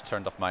might have just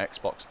turned off my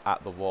Xbox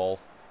at the wall.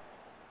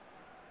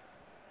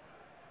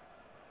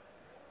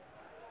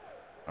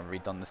 I've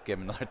redone this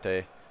game another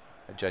day.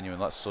 Genuine,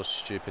 that's so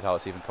stupid how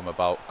it's even come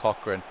about.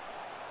 Cochrane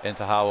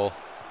into Howell.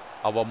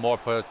 I want more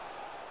per...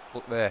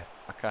 There,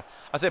 I can't.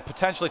 I said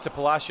potentially to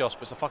Palacios,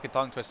 but it's a fucking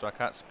tongue twister. I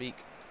can't speak.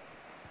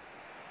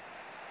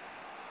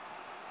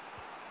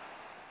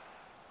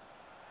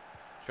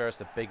 Sure,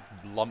 the big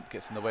lump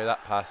gets in the way of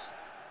that pass.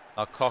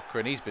 Now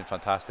Cochrane, he's been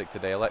fantastic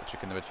today.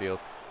 Electric in the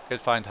midfield. Could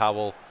find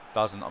Howell.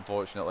 Doesn't,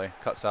 unfortunately.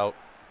 Cuts out.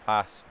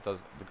 Pass.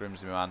 Does the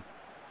Grimsby man.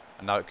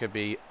 And now it could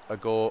be a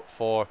go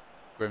for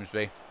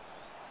Grimsby.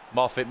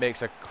 Moffat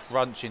makes a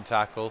crunching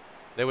tackle.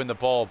 They win the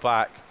ball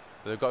back.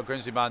 But they've got a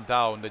Grimsby man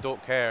down. They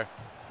don't care.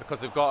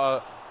 Because they've got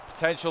a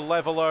potential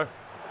leveller.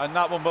 And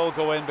that one will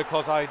go in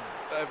because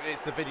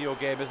it's the video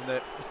game, isn't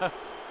it?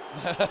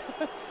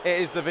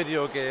 It is the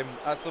video game.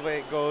 That's the way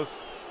it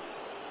goes.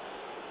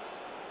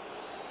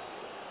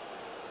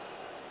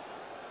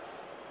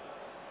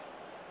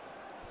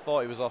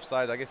 Thought he was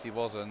offside. I guess he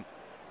wasn't.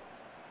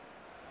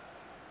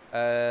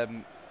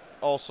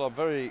 Also, I'm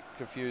very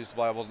confused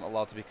why I wasn't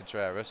allowed to be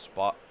Contreras,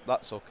 but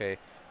that's okay.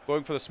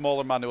 Going for the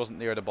smaller man who wasn't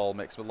near the ball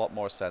makes a lot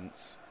more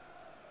sense.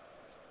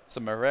 It's a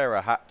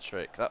Moreira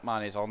hat-trick. That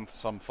man is on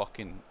some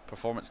fucking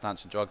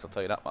performance-enhancing drugs, I'll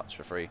tell you that much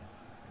for free.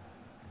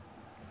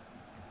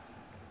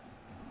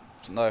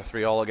 It's another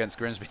 3-3 against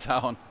Grimsby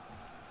Town.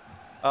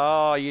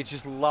 Oh, you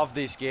just love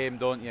this game,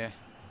 don't you?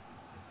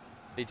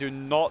 They do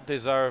not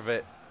deserve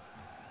it.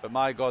 But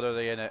my God, are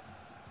they in it.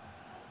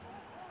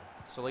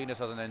 Salinas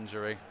has an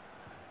injury.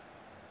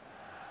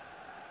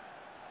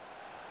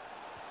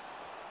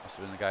 Must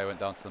have been the guy who went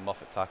down to the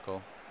Moffat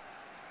tackle.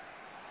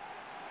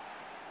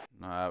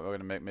 We're going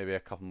to make maybe a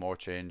couple more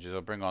changes.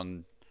 I'll bring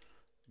on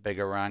Big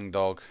Orang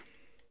Dog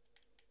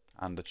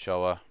and the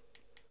Choa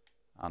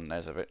and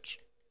Nezovic.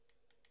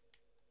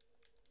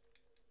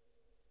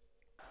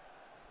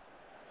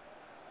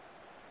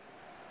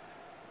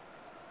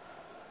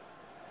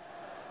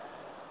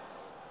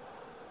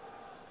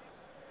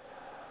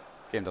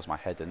 This game does my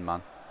head in,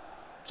 man.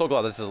 I'm so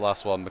glad this is the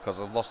last one because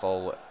I've lost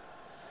all...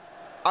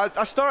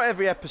 I start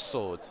every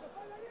episode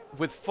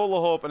with full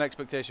of hope and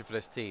expectation for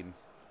this team.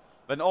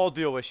 Then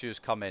audio issues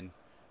come in.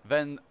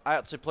 Then I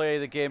actually play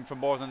the game for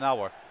more than an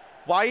hour.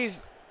 Why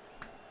is...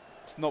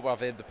 It's not where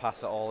I've aimed to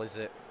pass at all, is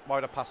it? Why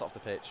would I pass it off the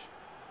pitch?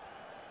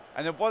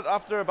 And then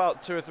after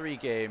about 2 or 3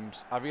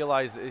 games, I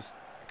realised that this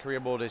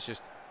career mode is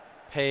just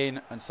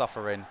pain and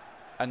suffering.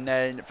 And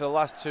then for the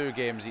last 2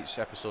 games each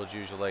episode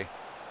usually,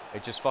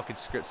 it just fucking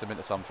scripts them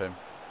into something.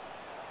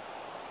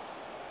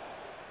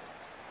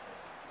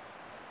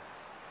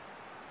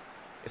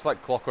 It's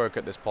like clockwork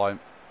at this point.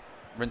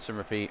 Rinse and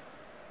repeat.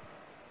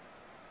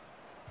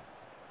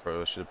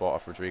 Probably should have bought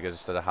off Rodriguez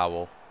instead of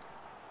Howell.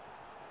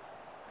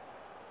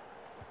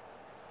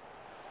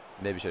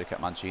 Maybe should have kept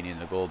Mancini in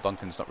the goal.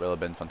 Duncan's not really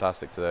been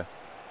fantastic today.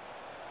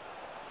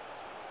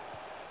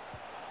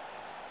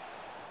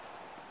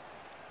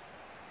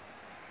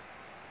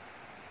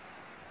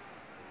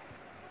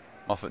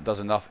 Moffat does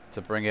enough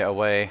to bring it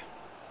away.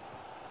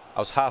 I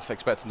was half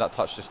expecting that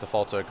touch just to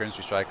fall to a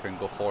Grimsby striker and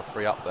go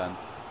 4-3 up then.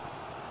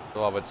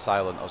 Though I went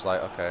silent, I was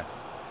like, okay.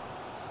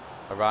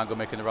 Arango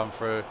making the run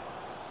through.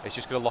 It's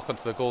just going to lock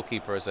onto the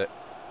goalkeeper, is it?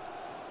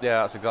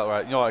 Yeah, that's exactly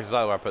right. You know, that's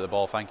exactly where I put the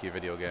ball. Thank you,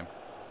 video game.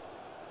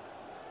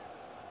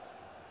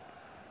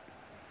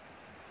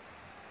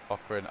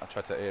 Cochrane, I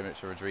tried to aim it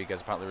to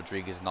Rodriguez. Apparently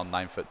Rodriguez is not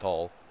 9 foot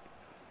tall.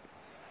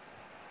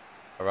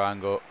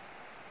 Arango,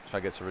 try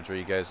to get to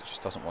Rodriguez. It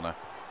just doesn't want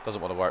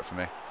to work for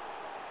me.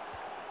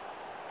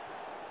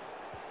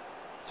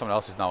 Someone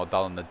else is now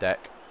down on the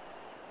deck.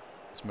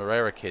 This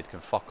Moreira kid can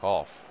fuck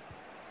off.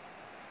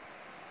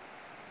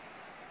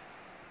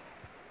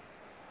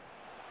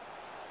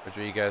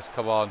 Rodriguez,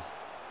 come on.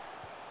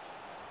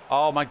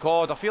 Oh my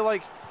God, I feel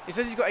like... He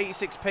says he's got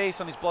 86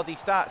 pace on his bloody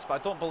stats, but I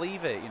don't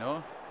believe it, you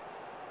know?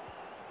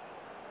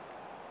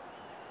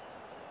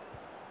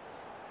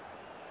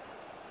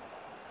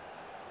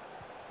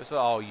 Just,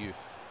 oh, you...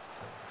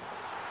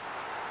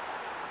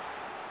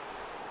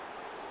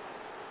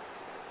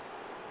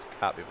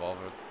 Can't be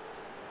bothered.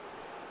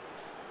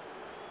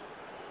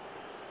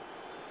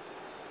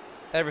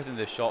 Everything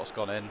this shot's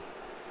gone in.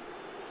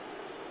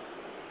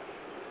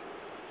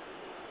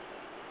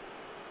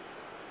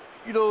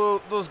 You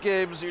know, those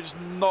games you're just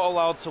not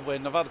allowed to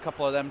win. I've had a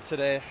couple of them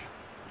today.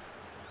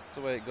 That's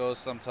the way it goes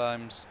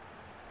sometimes.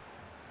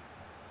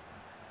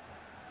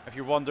 If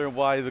you're wondering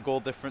why the goal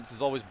difference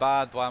is always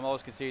bad, why I'm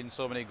always conceding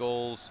so many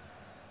goals,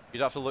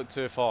 you'd have to look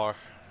too far.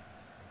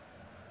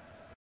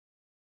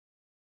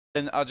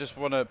 And I just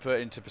want to put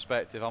it into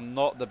perspective. I'm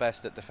not the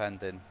best at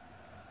defending.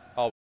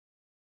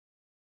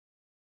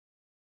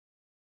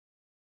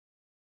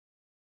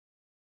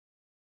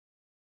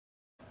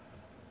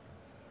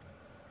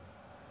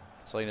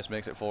 Salinas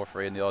makes it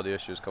 4-3 and the audio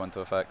issues come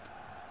into effect.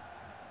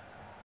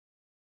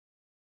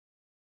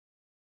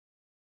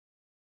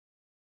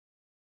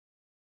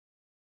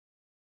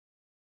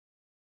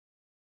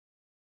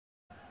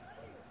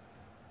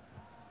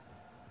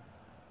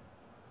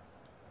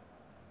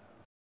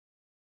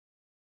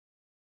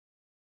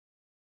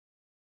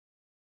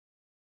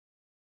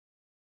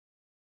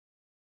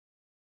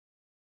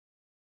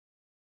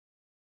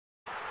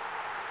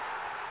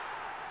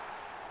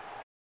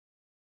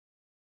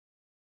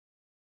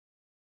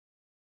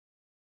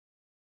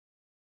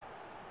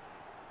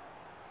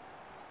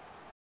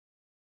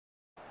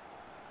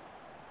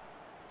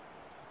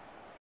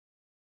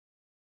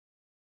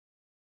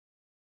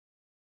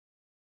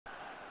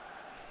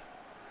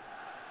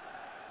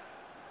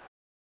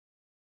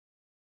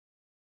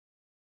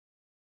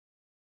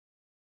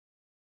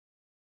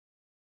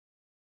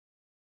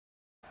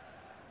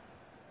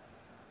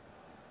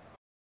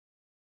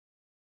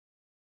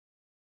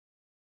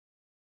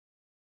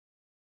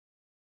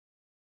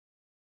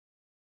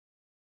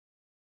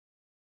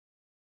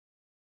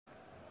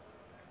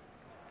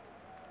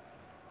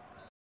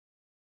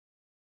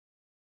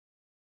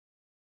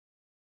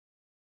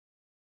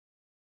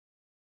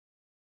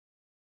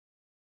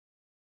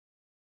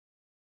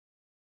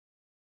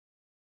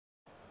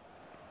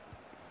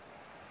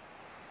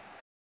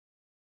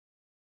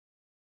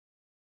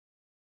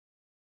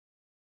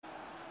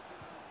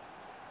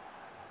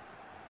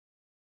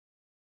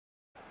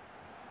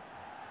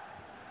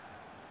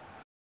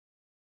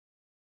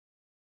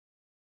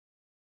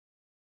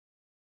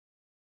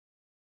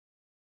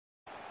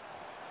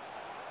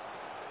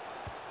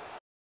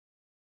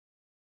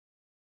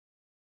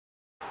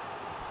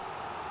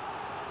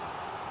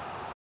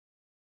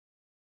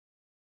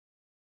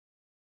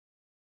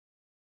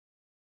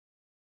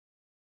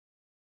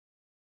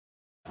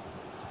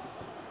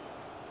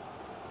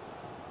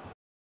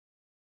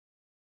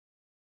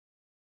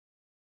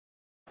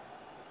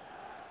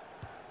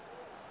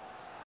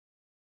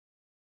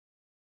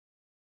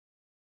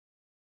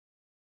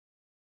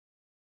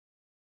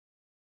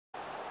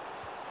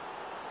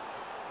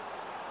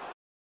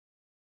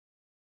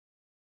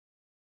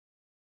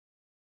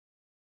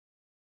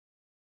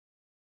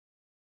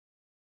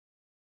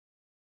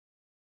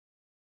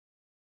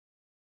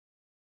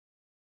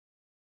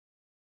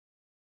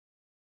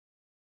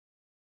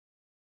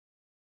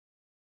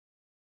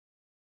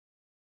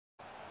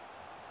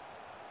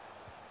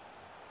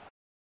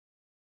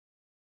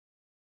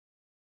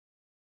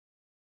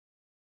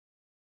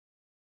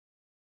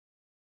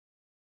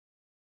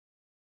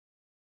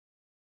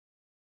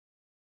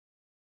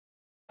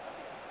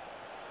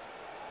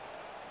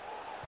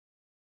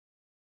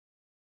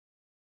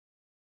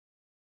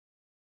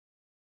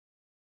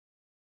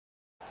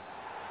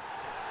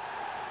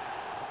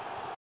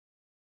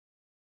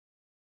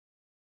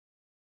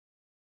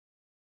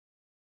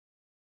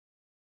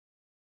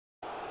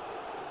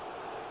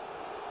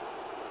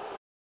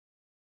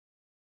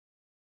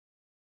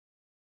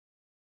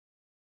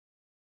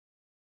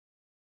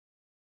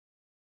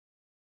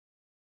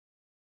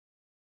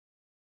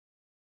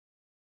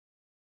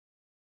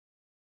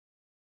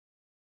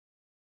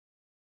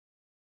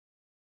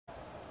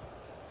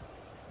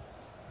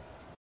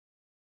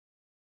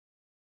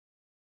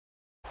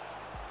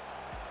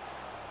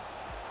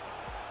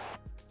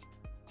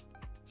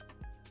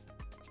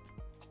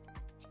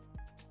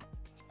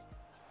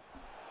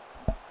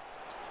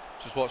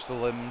 Just watch the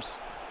limbs.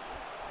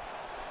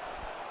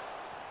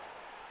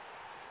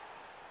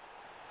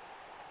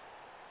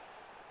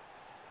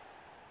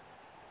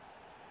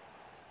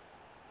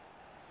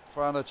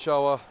 Fran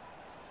Ochoa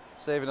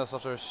saving us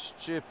after a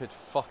stupid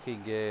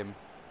fucking game.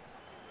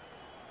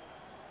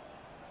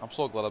 I'm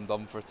so glad I'm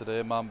done for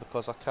today, man,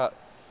 because I can't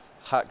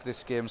hack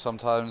this game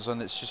sometimes,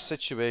 and it's just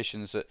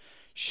situations that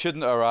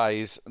shouldn't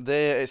arise.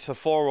 It's a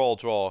 4-4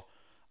 draw.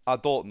 I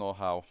don't know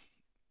how.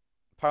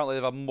 Apparently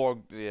they've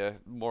had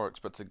more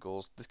expected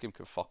goals. This game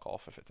can fuck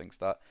off if it thinks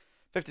that.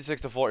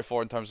 56 to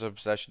 44 in terms of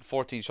possession,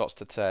 14 shots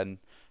to 10,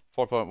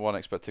 4.1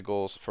 expected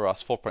goals for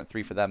us,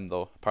 4.3 for them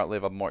though. Apparently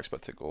they've had more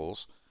expected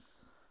goals.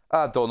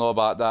 I don't know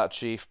about that,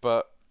 Chief,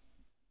 but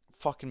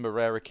fucking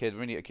Moreira kid,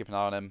 we need to keep an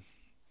eye on him.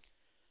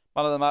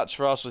 Man of the match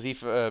for us was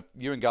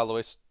Ewan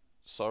Galloway.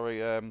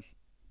 Sorry, 8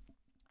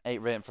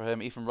 rating for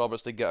him. Ethan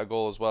Roberts did get a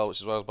goal as well, which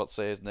is what I was about to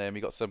say his name.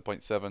 He got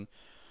 7.7.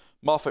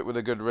 Moffat with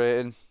a good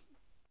rating.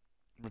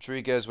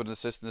 Rodriguez with an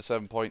assist in the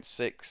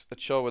 7.6.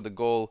 Ochoa with a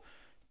goal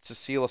to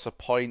seal us a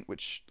point,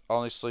 which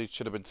honestly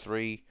should have been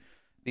 3.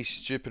 These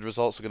stupid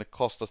results are going to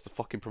cost us the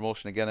fucking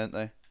promotion again, aren't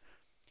they?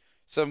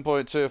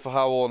 7.2 for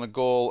Howell on a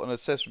goal, an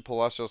assist from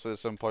Palacios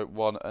with a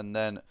 7.1, and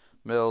then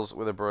Mills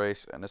with a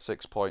brace and a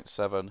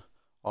 6.7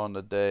 on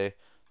the day.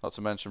 Not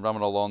to mention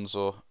Ramon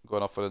Alonso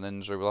going off with an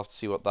injury. We'll have to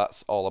see what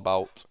that's all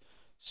about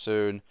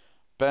soon.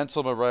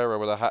 Bento Moreira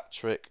with a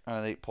hat-trick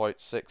and an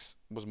 8.6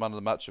 was man of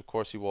the match. Of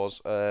course he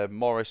was.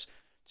 Morris,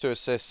 2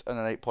 assists and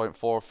an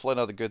 8.4. Flynn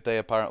had a good day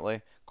apparently.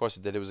 Of course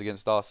he did, it was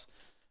against us.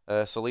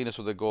 Salinas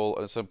with a goal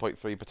and a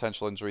 7.3,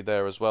 potential injury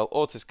there as well.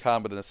 Otis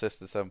Cam with an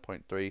assist and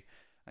 7.3.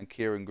 And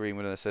Kieran Green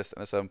with an assist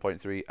and a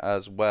 7.3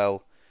 as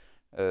well.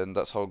 And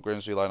that's how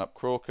Grimsby line up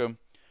Crocombe.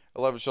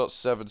 11 shots,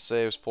 7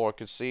 saves, 4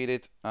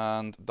 conceded.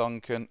 And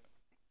Duncan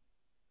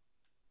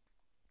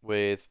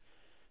with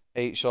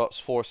 8 shots,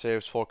 4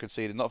 saves, 4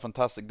 conceded. Not a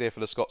fantastic day for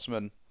the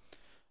Scotsman.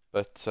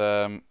 But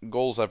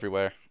goals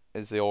everywhere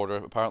is the order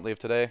apparently of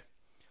today.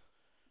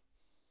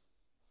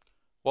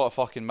 What a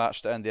fucking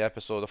match to end the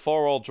episode. A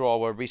 4-all draw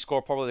where we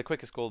score probably the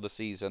quickest goal of the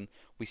season.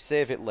 We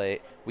save it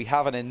late. We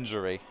have an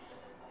injury.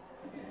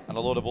 And a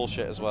load of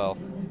bullshit as well.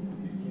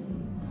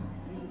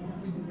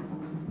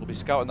 We'll be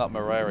scouting that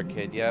Moreira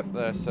kid. Yep,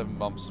 there's 7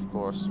 months, of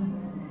course.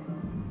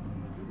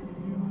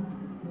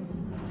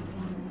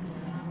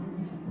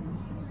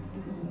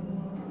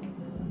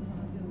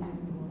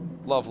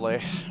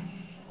 Lovely.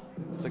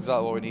 That's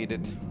exactly what we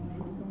needed.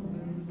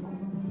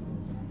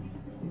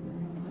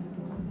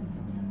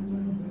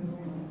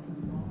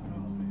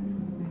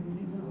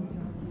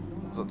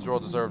 The draw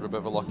deserved a bit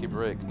of a lucky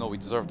break. No, we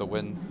deserved a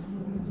win.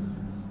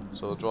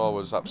 So the draw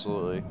was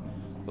absolutely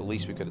the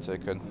least we could have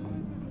taken.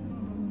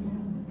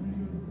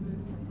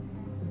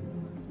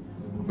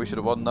 We should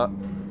have won that.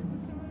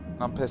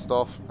 I'm pissed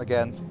off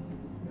again.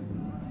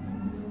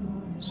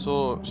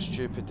 So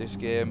stupid this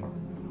game.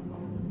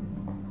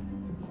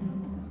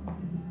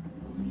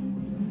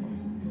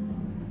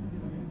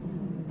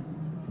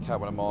 Can't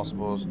win them all, I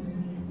suppose.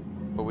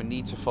 But we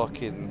need to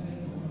fucking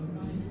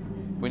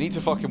win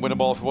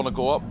them all if we want to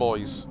go up,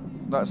 boys.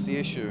 That's the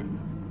issue.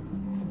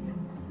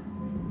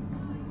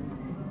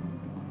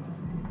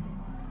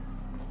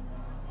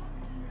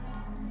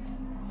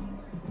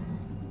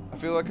 I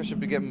feel like I should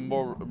be getting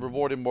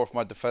rewarded more for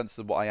my defence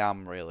than what I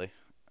am, really. I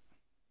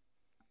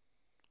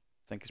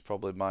think it's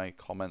probably my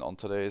comment on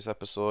today's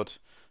episode.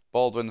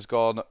 Baldwin's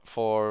gone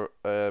for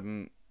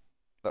that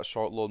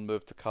short loan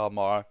move to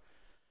Kalmar.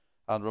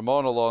 And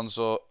Ramon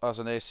Alonso has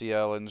an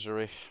ACL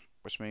injury,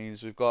 which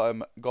means we've got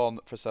him gone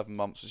for 7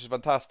 months, which is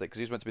fantastic because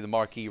he's meant to be the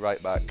marquee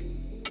right back.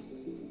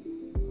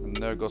 And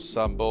there goes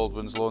Sam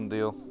Baldwin's loan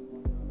deal.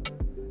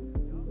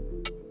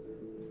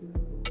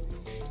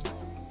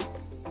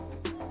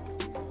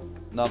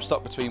 Now I'm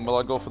stuck between, will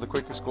I go for the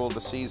quickest goal of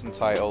the season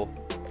title,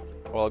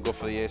 or I'll go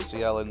for the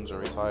ACL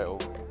injury title.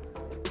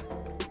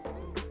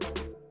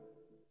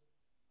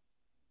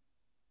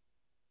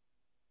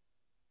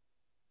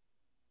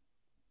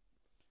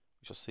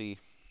 We shall see.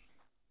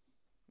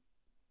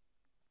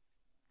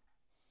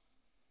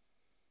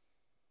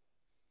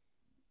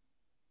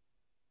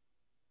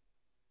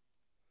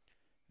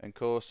 And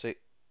Corsi.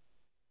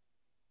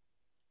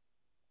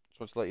 Just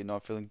want to let you know I'm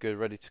feeling good,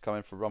 ready to come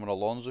in for Ramon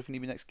Alonso if you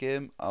need me next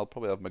game. I'll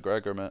probably have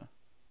McGregor, mate.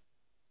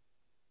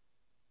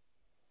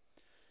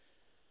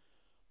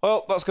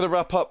 Well, that's going to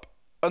wrap up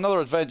another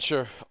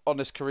adventure on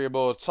this career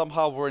mode.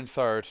 Somehow we're in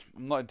 3rd.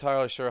 I'm not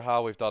entirely sure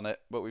how we've done it,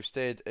 but we've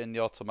stayed in the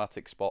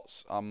automatic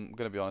spots. I'm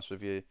going to be honest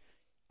with you.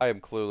 I am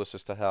clueless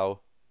as to how.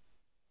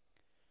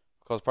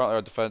 Because apparently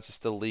our defence is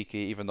still leaky,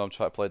 even though I'm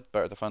trying to play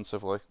better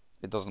defensively.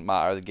 It doesn't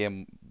matter. The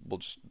game will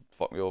just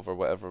fuck me over,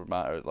 whatever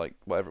matter, like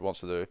whatever it wants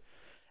to do.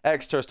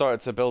 Exeter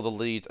started to build a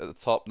lead at the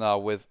top now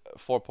with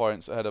 4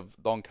 points ahead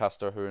of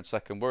Doncaster, who are in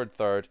 2nd. We're in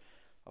 3rd,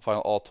 a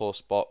final auto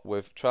spot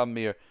with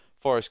Tranmere,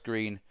 Forest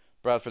Green,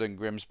 Bradford and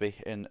Grimsby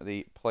in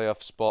the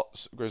playoff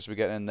spots. Grimsby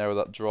getting in there with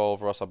that draw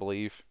over us, I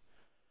believe.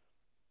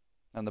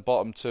 And the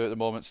bottom 2 at the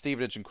moment,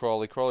 Stevenage and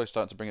Crawley. Crawley's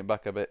starting to bring it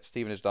back a bit.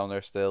 Stevenage down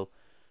there still.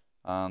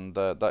 And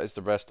that is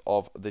the rest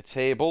of the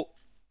table.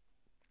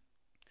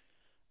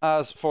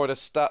 As for the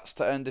stats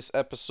to end this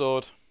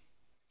episode,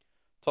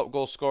 top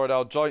goal scorer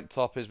now, joint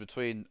top is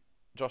between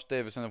Josh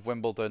Davison of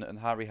Wimbledon and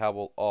Harry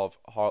Howell of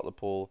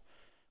Hartlepool.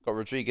 Got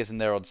Rodriguez in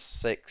there on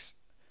 6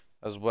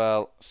 as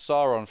well.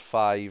 Sarr on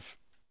 5.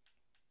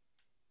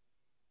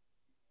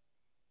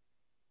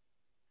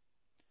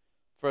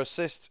 For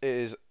assists, it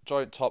is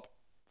joint top.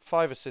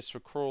 5 assists for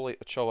Crawley,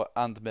 Ochoa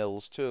and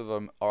Mills. 2 of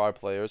them are our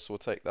players, so we'll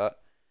take that.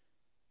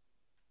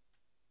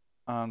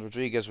 And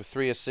Rodriguez with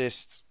 3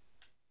 assists.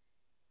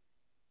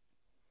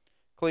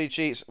 Clean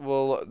sheets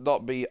will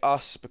not be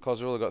us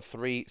because we've only got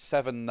 3.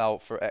 7 now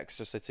for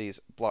Exeter City's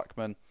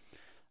Blackman.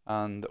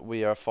 And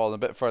we are falling a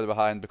bit further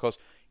behind because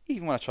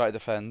even when I try to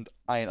defend,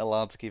 I ain't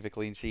allowed to keep a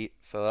clean sheet.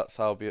 So that's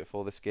how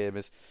beautiful this game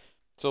is.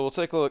 So we'll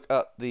take a look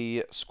at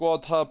the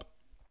squad hub.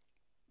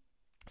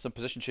 Some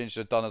position changes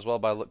are done as well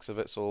by the looks of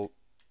it, so we'll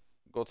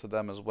go to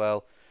them as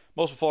well.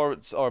 Most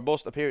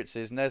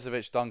appearances,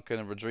 Nezovic, Duncan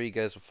and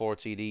Rodriguez with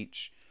 14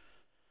 each.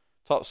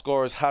 Top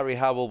scorers, Harry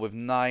Howell with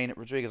 9,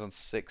 Rodriguez on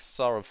 6,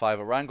 Sarr on 5,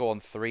 Arango on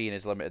 3 in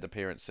his limited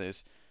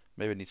appearances.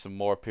 Maybe need some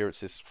more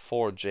appearances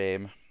for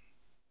James.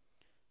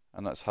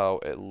 And that's how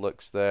it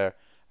looks there.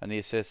 And the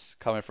assists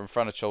coming from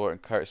Fran Ochoa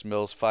and Curtis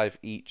Mills, 5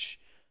 each,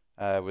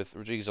 with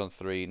Rodriguez on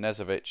 3,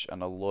 Nezovic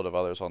and a load of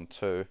others on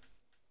 2.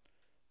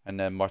 And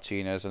then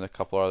Martinez and a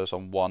couple of others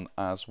on 1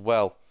 as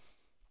well.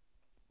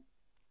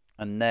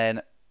 And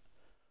then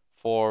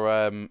for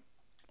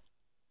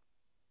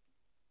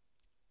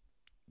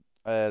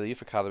the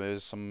Youth Academy,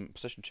 there's some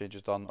position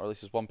changes done, or at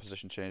least there's one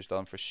position change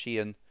done for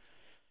Sheehan,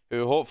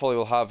 who hopefully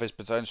will have his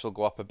potential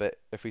go up a bit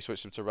if we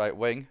switch him to right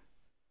wing.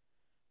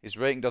 His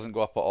rating doesn't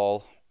go up at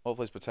all.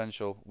 Hopefully his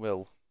potential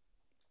will.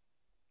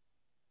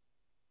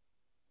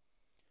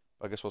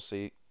 I guess we'll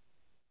see.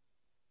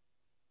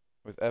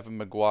 With Evan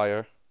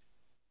Maguire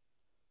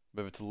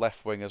moving to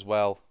left wing as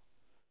well.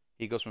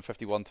 He goes from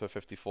 51 to a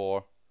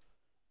 54.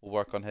 We'll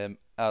work on him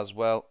as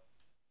well.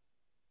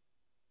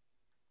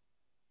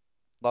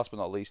 Last but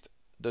not least,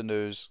 the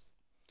news.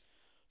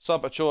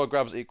 Sub Ochoa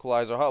grabs the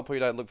equaliser. Hartlepool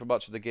United looked for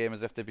much of the game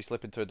as if they'd be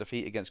slipping to a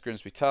defeat against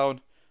Grimsby Town.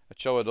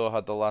 Ochoa though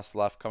had the last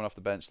laugh coming off the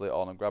bench later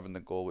on and grabbing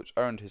the goal, which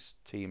earned his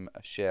team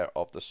a share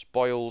of the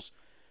spoils.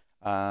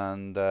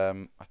 And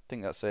I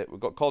think that's it. We've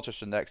got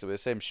Colchester next with the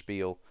same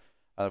spiel.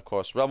 And of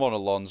course, Ramon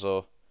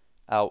Alonso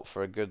out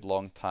for a good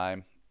long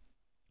time.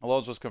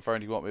 Alonso's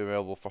confirmed he won't be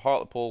available for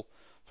Hartlepool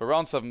for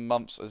around 7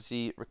 months as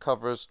he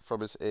recovers from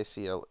his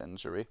ACL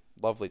injury.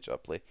 Lovely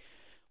jubbly.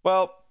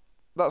 Well,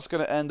 that's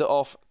going to end it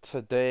off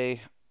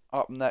today.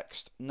 Up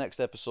next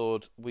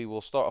episode, we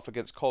will start off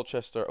against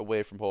Colchester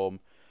away from home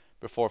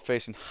before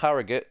facing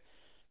Harrogate,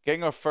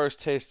 getting our first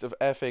taste of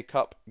FA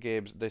Cup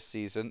games this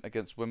season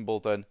against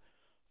Wimbledon,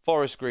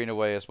 Forest Green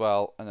away as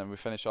well, and then we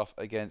finish off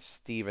against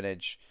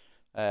Stevenage.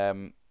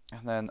 And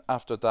then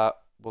after that,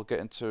 we'll get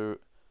into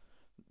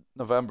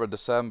November,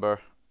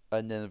 December,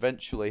 and then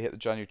eventually hit the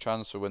January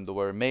transfer window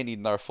where we may need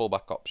another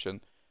fullback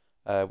option.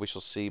 We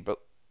shall see. But,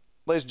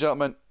 ladies and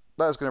gentlemen,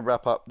 that is going to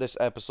wrap up this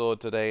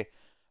episode today.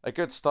 A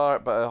good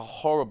start, but a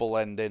horrible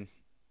ending.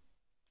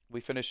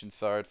 We finish in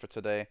 3rd for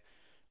today.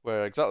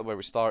 We're exactly where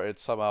we started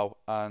somehow,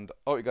 and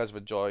I hope you guys have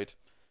enjoyed.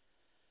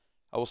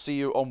 I will see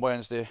you on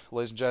Wednesday,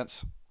 ladies and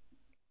gents.